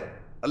کرتے آ رہے.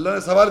 اللہ نے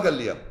سوال کر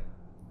لیا،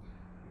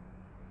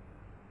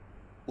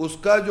 اس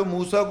کا جو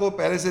موسیٰ کو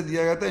پہلے سے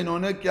دیا گیا تھا انہوں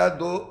نے کیا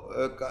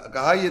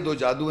کہا یہ دو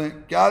جادو ہیں،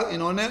 کیا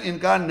انہوں نے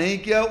انکار نہیں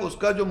کیا اس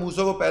کا جو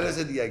موسیٰ کو پہلے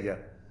سے دیا گیا.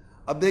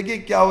 اب دیکھیے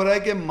کیا ہو رہا ہے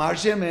کہ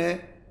معاشرے میں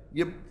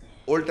یہ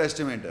اولڈ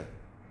ٹیسٹیمنٹ ہے،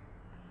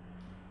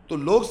 تو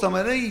لوگ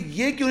سمجھ رہے ہیں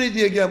یہ کیوں نہیں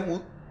دیا گیا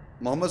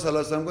محمد صلی اللہ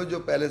علیہ وسلم کو جو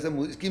پہلے سے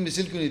اس کی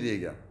مثل کیوں نہیں دیا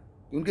گیا.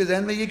 ان کے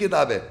ذہن میں یہ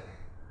کتاب ہے.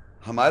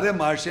 ہمارے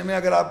معاشرے میں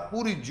اگر آپ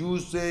پوری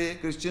جوز سے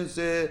کرسچن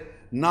سے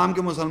نام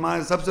کے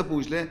مسلمان سب سے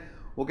پوچھ لیں،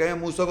 وہ کہیں گے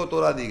موسیٰ کو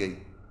تورات دی گئی.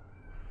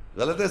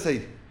 غلط ہے صحیح؟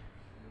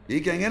 یہی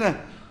کہیں گے نا.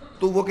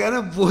 تو وہ کہہ رہے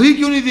ہیں وہی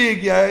کیوں نہیں دیا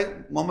گیا ہے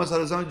محمد صلی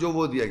اللہ علیہ وسلم جو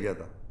وہ دیا گیا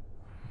تھا.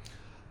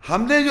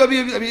 ہم نے جو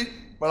ابھی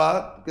پڑھا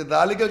کہ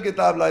ذالک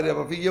الکتاب لا ریب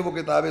فیہ، یہ وہ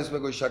کتاب ہے اس میں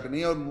کوئی شک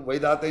نہیں. اور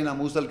وَإِذْ آتَيْنَا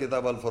مُوسَى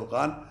الْكِتَابَ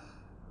وَالْفُرْقَانَ،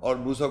 اور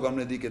موسیٰ کو ہم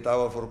نے دی کتاب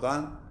اور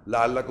فرقان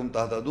لعلکم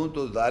تہتدون.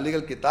 تو ذالک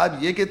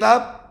الکتاب یہ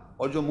کتاب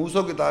اور جو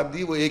موسیٰ کو کتاب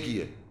دی وہ ایک ہی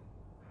ہے.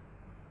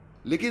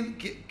 لیکن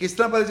کس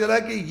طرح پتہ چلا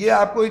کہ یہ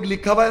آپ کو ایک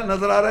لکھا ہوا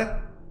نظر آ رہا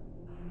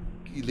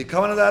ہے، لکھا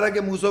ہوا نظر آ رہا ہے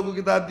کہ موسیٰ کو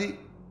کتاب دی،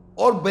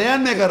 اور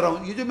بیان میں کر رہا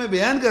ہوں. یہ جو میں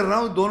بیان کر رہا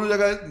ہوں دونوں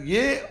جگہ،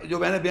 یہ جو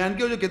میں نے بیان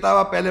کیا جو کتاب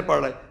آپ پہلے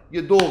پڑھ رہے ہیں،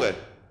 یہ دو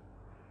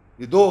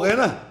ہو گئے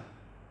نا.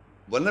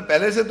 ورنہ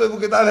پہلے سے تو وہ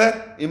کتاب ہے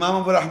امام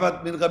ابو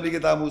رحمت من قبلی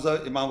کتاب موسیٰ،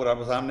 امام ابو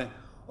رحمت سامنے،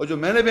 اور جو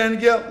میں نے بیان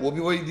کیا وہ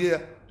بھی وہی دیا.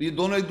 تو یہ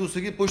دونوں ایک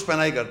دوسرے کی پشت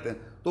پناہی کرتے ہیں.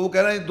 تو وہ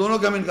کہہ رہے ہیں دونوں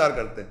کا ہم انکار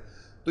کرتے ہیں.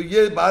 تو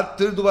یہ بات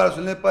پھر دوبارہ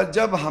سننے پر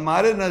جب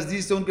ہمارے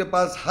نزدیک سے ان کے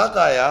پاس حق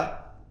آیا،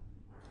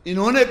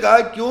 انہوں نے کہا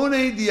کیوں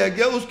نہیں دیا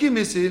گیا اس کی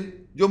مثل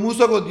جو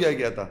موسیٰ کو دیا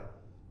گیا تھا.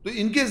 تو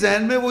ان کے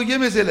ذہن میں وہ یہ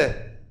مثل ہے،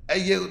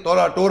 یہ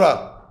Torah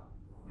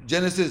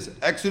Genesis,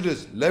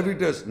 Exodus,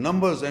 Leviticus,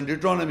 Numbers and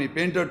Deuteronomy,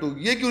 Pentateuch,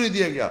 ये क्यों नहीं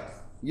दिया गया,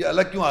 ये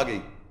अलग क्यों आ गई?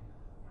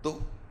 तो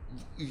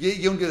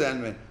ये उनके ध्यान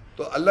में।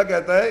 तो अल्लाह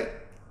कहता है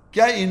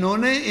क्या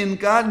इन्होंने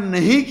इनकार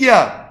नहीं किया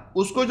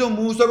उसको जो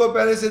मूसा को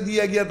पहले से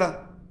दिया गया था?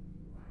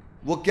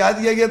 वो क्या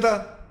दिया गया था?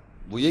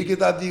 वो यही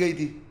किताब दी गई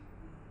थी,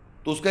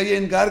 तो उसका ये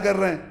इनकार कर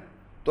रहे हैं।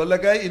 तो अल्लाह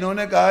कहा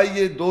इन्होंने कहा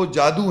ये दो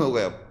जादू हो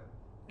गए अब,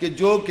 कि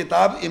जो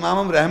किताब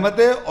इमाम रहमत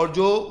है और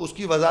जो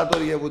उसकी वजाहत हो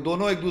रही है, वो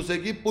दोनों एक दूसरे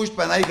की पुष्ट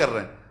पहनाई कर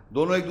रहे हैं,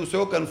 दोनों एक दूसरे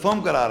को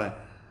कंफर्म करा रहे हैं।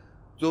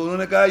 तो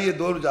उन्होंने कहा ये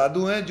दो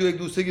जादू हैं जो एक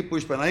दूसरे की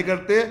पुष्ट पहनाई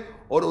करते हैं,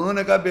 और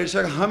उन्होंने कहा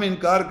बेशक हम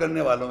इनकार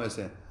करने वालों में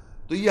से हैं।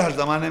 तो ये हर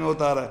ज़माने में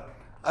होता आ रहा है।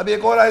 अब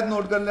एक और आयत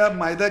नोट कर लें आप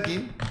माइदा की,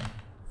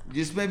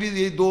 जिसमें भी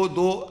ये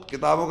दो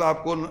किताबों का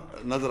आपको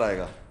नजर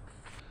आएगा।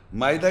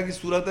 माइदा की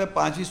सूरत है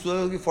 5वीं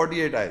सूरत की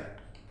 48 आयत।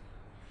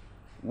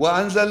 व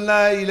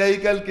अंज़लना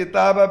इलैकल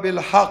किताब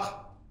बिलहक़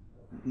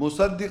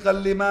मुसद्दिक़न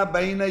लिमा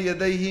बैन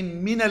यदैहि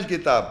मिनल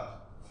किताब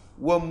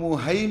व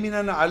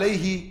मुहैमिनन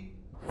अलैहि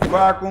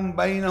फ़ाकुम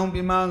बैनहुम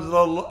बिमा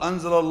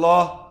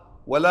अंज़लल्लाह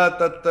वला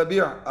तत्तबि'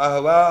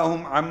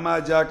 अहवाअहुम अम्मा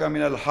जाका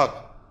मिनल हक़।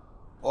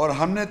 और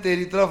हमने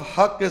तेरी तरफ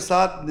हक़ के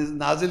साथ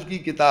नाजिल की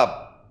किताब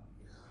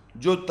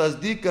जो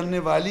तस्दीक करने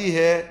वाली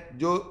है,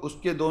 जो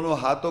उसके दोनों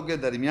हाथों के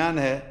दरमियान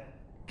है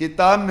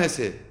किताब में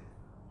से,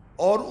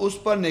 और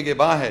उस पर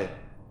निगहबां है,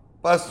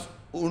 बस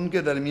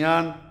उनके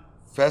दरमियान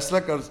फैसला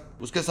कर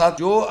उसके साथ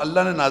जो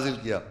अल्लाह ने नाजिल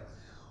किया,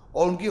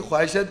 और उनकी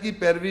ख्वाहिशत की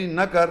पैरवी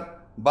न कर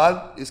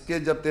बाद इसके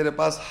जब तेरे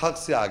पास हक़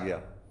से आ गया।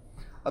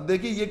 अब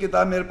देखिए ये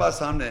किताब मेरे पास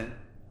सामने है,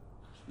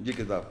 ये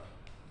किताब,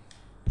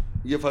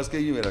 ये फर्ज के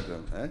ये मेरा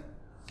काम है।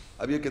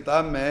 अब ये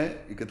किताब में,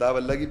 ये किताब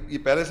अल्लाह की, ये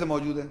पहले से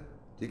मौजूद है,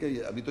 ठीक है,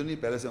 ये अभी तो नहीं,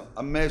 पहले से।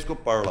 अब मैं इसको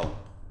पढ़ रहा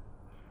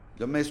हूँ।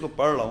 जब मैं इसको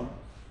पढ़ रहा हूँ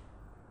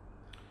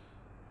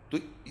तो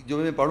जब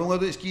मैं पढ़ूंगा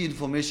तो इसकी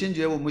इन्फॉर्मेशन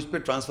जो है वो मुझ पर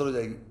ट्रांसफ़र हो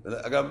जाएगी।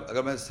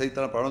 अगर मैं सही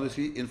तरह पढ़ रहा हूँ तो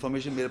इसकी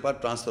इन्फॉर्मेशन मेरे पास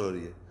ट्रांसफ़र हो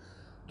रही है।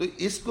 तो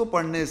इसको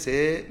पढ़ने से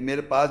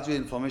मेरे पास जो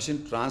इन्फॉर्मेशन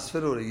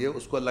ट्रांसफ़र हो रही है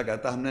उसको अल्लाह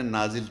कहता है हमने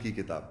नाजिल की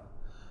किताब।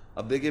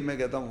 अब देखिए मैं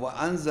कहता हूँ व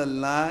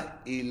अंज़लना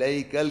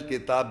इलैकल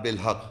किताब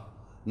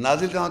बिलहक़।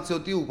 नाजिल कहाँ से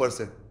होती है? ऊपर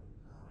से।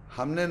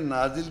 हमने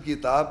नाजिल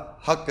किताब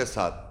हक़ के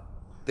साथ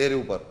तेरे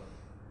ऊपर,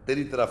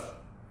 तेरी तरफ।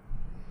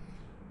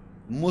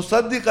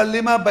 मुसद्दिक़न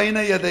लिमा बैन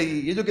यदैहि,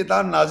 ये जो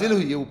किताब नाजिल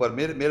हुई है ऊपर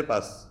मेरे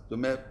पास,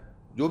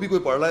 जो भी कोई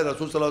पढ़ रहा है,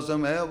 रसूल सल्लल्लाहु अलैहि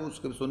वसल्लम है,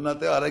 उसकी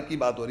सुन्नत है, हर एक की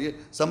बात हो रही है,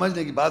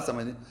 समझने की बात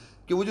समझने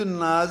कि वो जो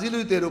नाजिल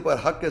हुई तेरे ऊपर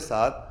हक़ के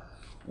साथ,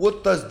 वो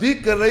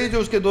तस्दीक कर रही है जो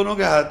उसके दोनों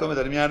के हाथों में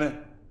दरमियान है।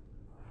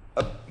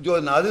 अब जो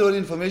नाजिल हो रही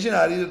इन्फॉर्मेशन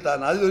आ रही है, जो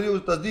नाजिल हो रही है, वो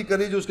तस्दीक कर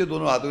रही है जो उसके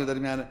दोनों हाथों के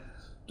दरमियान है।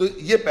 तो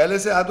ये पहले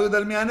से हाथों के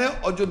दरमियान है,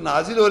 और जो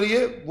नाजिल हो रही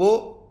है वो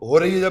हो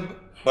रही है जब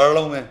पढ़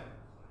रहा हूँ मैं,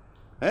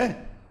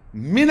 है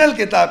मिनल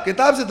किताब,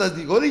 किताब से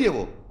तस्दीक हो रही है।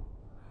 वो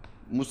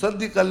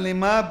मुसद्दिक़न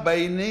लिमा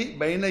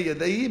बैन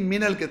यदैहि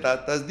मिनल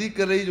किताब, तस्दीक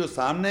कर रही जो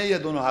सामने या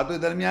दोनों हाथों के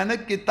दरमियान है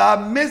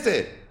किताब में से,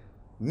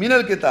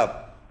 मिनल किताब।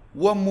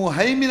 वह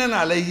मुहैमिनन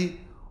अलैहि,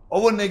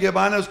 और वो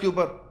निगहबान है उसके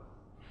ऊपर।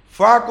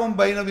 फ़ाकुम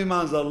बैन बिमा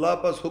अंज़लल्लाह,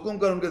 बस हुक्म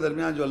कर उनके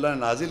दरमियान जो अल्लाह ने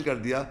नाजिल कर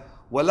दिया।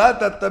 वला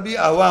तत्तबि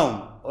अहवाअहुम,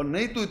 और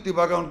नहीं तो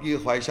इत्तिबा का उनकी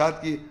ख्वाहिशात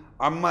की।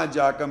 अम्मा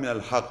जाका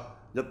मिनल हक़,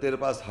 जब तेरे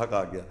पास हक़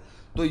आ गया।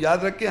 तो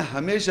याद रखें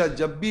हमेशा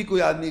जब भी कोई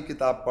आदमी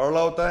किताब पढ़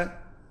रहा होता है,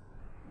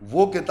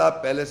 वो किताब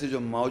पहले से जो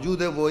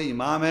मौजूद है वो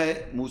इमाम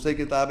है, मूसा की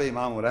किताब है,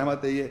 इमाम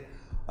रहमत है, ये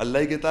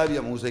अल्लाह की किताब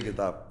या मूसा की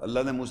किताब।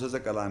 अल्लाह ने मूसा से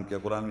कलाम किया,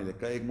 कुरान में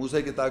लिखा है। एक मूसा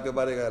की किताब के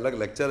बारे में अलग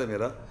लेक्चर है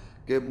मेरा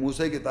कि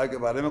मूसा की किताब के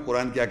बारे में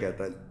कुरान क्या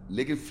कहता है,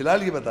 लेकिन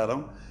फ़िलहाल ये बता रहा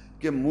हूँ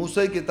कि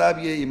मूसा की किताब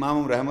ये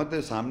इमाम रहमत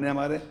है सामने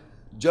हमारे।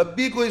 जब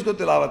भी कोई इसको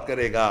तिलावत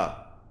करेगा,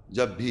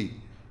 जब भी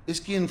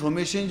इसकी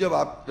इन्फॉर्मेशन जब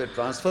आप पे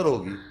ट्रांसफ़र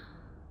होगी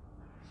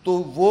तो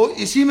वो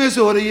इसी में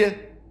से हो रही है,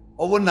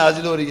 और वो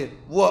नाजिल हो रही है,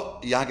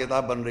 वो यहाँ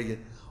किताब बन रही है।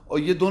 और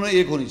ये दोनों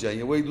एक होनी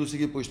चाहिए, वो एक दूसरे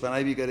की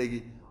पुष्पनाई भी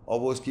करेगी, और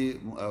वो उसकी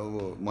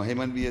वो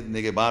मुहिमन भी है,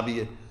 निगहबां भी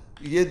है।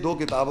 ये दो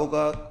किताबों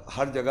का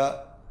हर जगह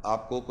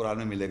आपको कुरान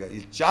में मिलेगा।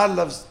 ये 4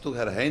 लफ्ज़ तो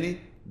खैर है नहीं,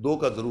 2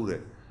 का ज़रूर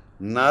है,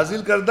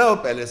 नाजिल करदा और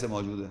पहले से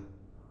मौजूद है।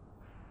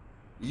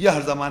 ये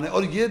हर ज़माने,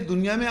 और ये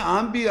दुनिया में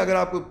आम भी, अगर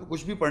आप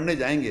कुछ भी पढ़ने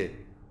जाएंगे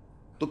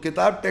तो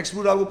किताब टेक्स्ट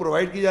बुक आपको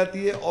प्रोवाइड की जाती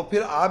है, और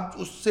फिर आप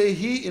उससे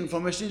ही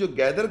इंफॉर्मेशन जो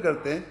गैदर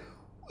करते हैं,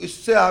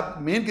 इससे आप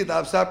मेन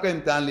किताब से आपका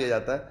इम्तिहान लिया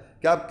जाता है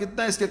कि आप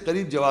कितना इसके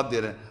करीब जवाब दे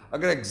रहे हैं।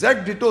 अगर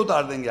एग्जैक्ट डिटो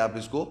उतार देंगे आप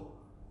इसको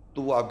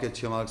तो वो आपके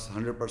अच्छे मार्क्स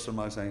 100%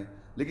 मार्क्स आएंगे।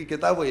 लेकिन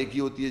किताब वो एक ही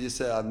होती है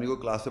जिससे आदमी को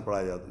क्लास में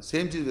पढ़ाया जाता है।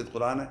 सेम चीज़ विद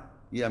कुरान है,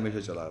 ये हमेशा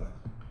चला रहा है।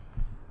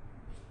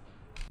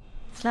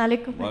 अस्सलाम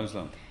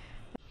वालेकुम।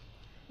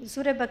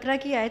 सूरह बकरा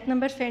की आयत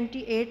नंबर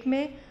 78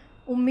 में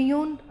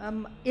उम्मीयून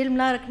इल्म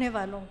ना रखने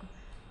वालों को,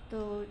 तो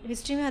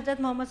हिस्ट्री में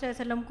हज़रत मोहम्मद सल्लल्लाहु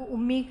अलैहि वसल्लम को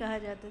उम्मी कहा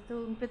जाता है, तो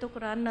उन पे तो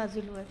कुरान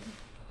नाजिल हुआ था।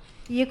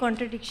 ये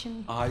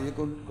कॉन्ट्रडिक्शन, हाँ ये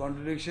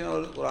कॉन्ट्रडिक्शन।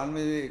 और कुरान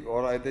में एक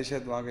और आयत है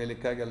शायद वहाँ कहीं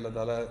लिखा है कि अल्लाह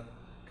ताला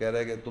कह रहा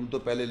है कि तुम तो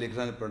पहले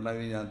लिखना पढ़ना भी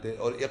नहीं जानते,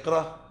 और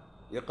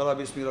इक़रा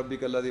बिस्मि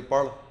रब्बिक अल्लज़ी,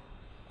 पढ़।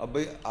 अब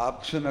भाई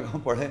आपसे मैं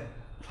कहूँ पढ़े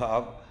तो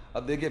आप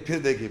अब देखिए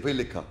फिर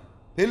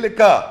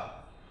लिखा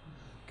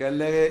कह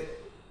लेंगे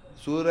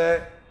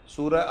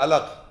सूरह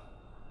अलक़,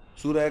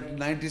 सूरह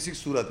 96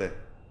 सूरत है,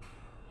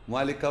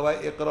 وہاں لکھا ہوا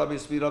ہے اقرأ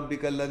بسم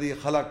ربک الذی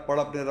خلق، پڑھ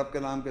اپنے رب کے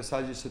نام کے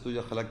ساتھ جس سے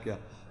تجھے خلق کیا.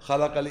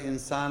 خلق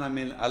الانسان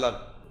من علق،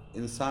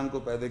 انسان کو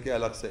پیدا کیا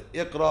علق سے.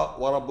 اقرأ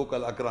وربک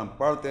الاکرم،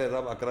 پڑھتے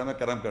رب اکرم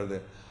کرم کر دے.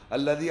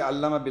 الذی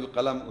علم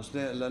بالقلم، اس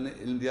نے اللہ نے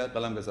علم دیا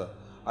قلم کے ساتھ.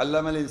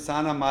 علم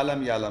الانسان ما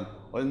لم یعلم،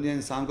 اور علم دیا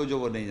انسان کو جو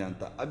وہ نہیں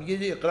جانتا. اب یہ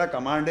جو اقرا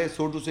کمانڈ ہے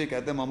سوٹو سے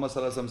کہتے ہیں محمد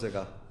صلی اللہ علیہ وسلم سے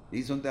کہا،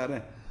 یہی سنتے آ رہے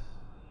ہیں.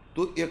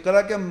 تو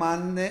اقرا کے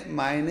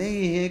معنی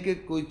ہی ہیں کہ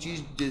کوئی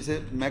چیز جیسے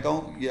میں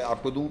کہوں یہ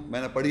آپ کو دوں،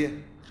 میں نے پڑھی ہے،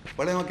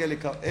 پڑھے وہاں کیا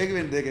لکھا، ایک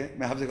منٹ دیکھیں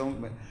میں آپ سے کہوں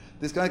میں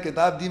تو اس کا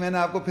کتاب دی میں نے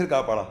آپ کو، پھر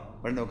کہا پڑھا،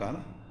 پڑھنے کو کہا نا.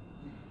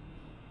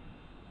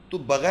 تو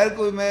بغیر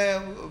کوئی میں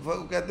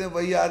کہتے ہیں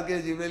وہی آر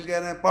کے جبریل کہہ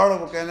رہے ہیں پڑھ،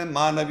 وہ کہہ رہے ہیں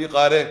ماں نبی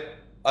قارئ،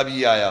 اب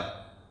یہ آیا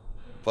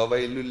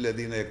فویل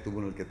للذین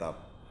یکتبون الکتاب.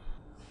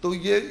 تو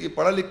یہ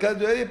پڑھا لکھا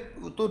جو ہے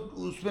تو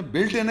اس میں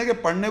بلٹ ہے نا کہ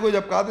پڑھنے کو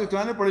جب کہا تو اس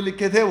میں پڑھے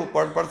لکھے تھے وہ،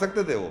 پڑھ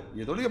سکتے تھے وہ،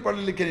 یہ تھوڑی کہ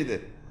پڑھے لکھے نہیں تھے.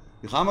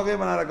 خواہ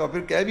بنا رکھا.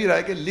 پھر کہہ بھی رہا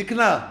ہے کہ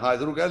لکھنا، ہاں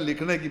ضرور کہا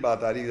لکھنے کی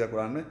بات آ رہی ہے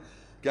قرآن میں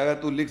کہ اگر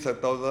تو لکھ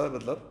سکتا ہوتا،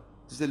 مطلب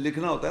جسے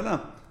لکھنا ہوتا ہے نا،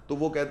 تو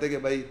وہ کہتے کہ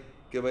بھائی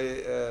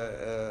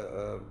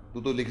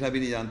تو لکھنا بھی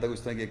نہیں جانتا،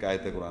 اس طرح کی ایک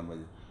آیت ہے قرآن میں.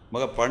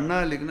 مگر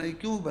پڑھنا لکھنا یہ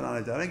کیوں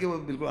بنانا چاہ رہے ہیں کہ وہ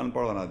بالکل ان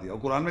پڑھ بنا دیا. اور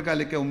قرآن میں کہا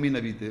لکھا امی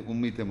نبی تھے،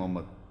 امی تھے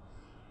محمد.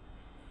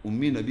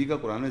 امی نبی کا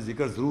قرآن میں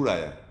ذکر ضرور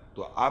آیا ہے،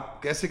 تو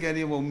آپ کیسے کہہ رہی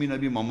ہیں وہ امی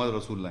نبی محمد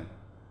رسول اللہ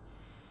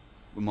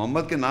ہیں؟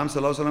 محمد کے نام صلی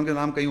اللہ علیہ وسلم کے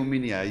نام کہیں امی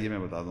نہیں آیا، یہ میں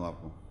بتا دوں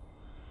آپ کو.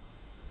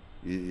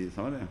 یہ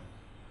سمجھ رہے ہیں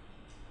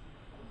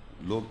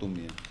لوگ، تم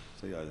نہیں ہیں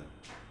صحیح. آ جائیں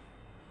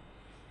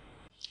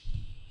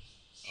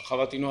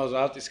خواتین و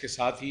حضرات، اس کے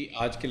ساتھ ہی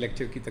آج کے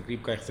لیکچر کی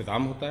تقریب کا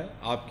اختتام ہوتا ہے.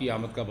 آپ کی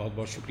آمد کا بہت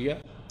بہت شکریہ.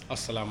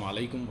 السلام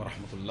علیکم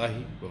ورحمۃ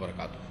اللہ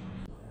وبرکاتہ.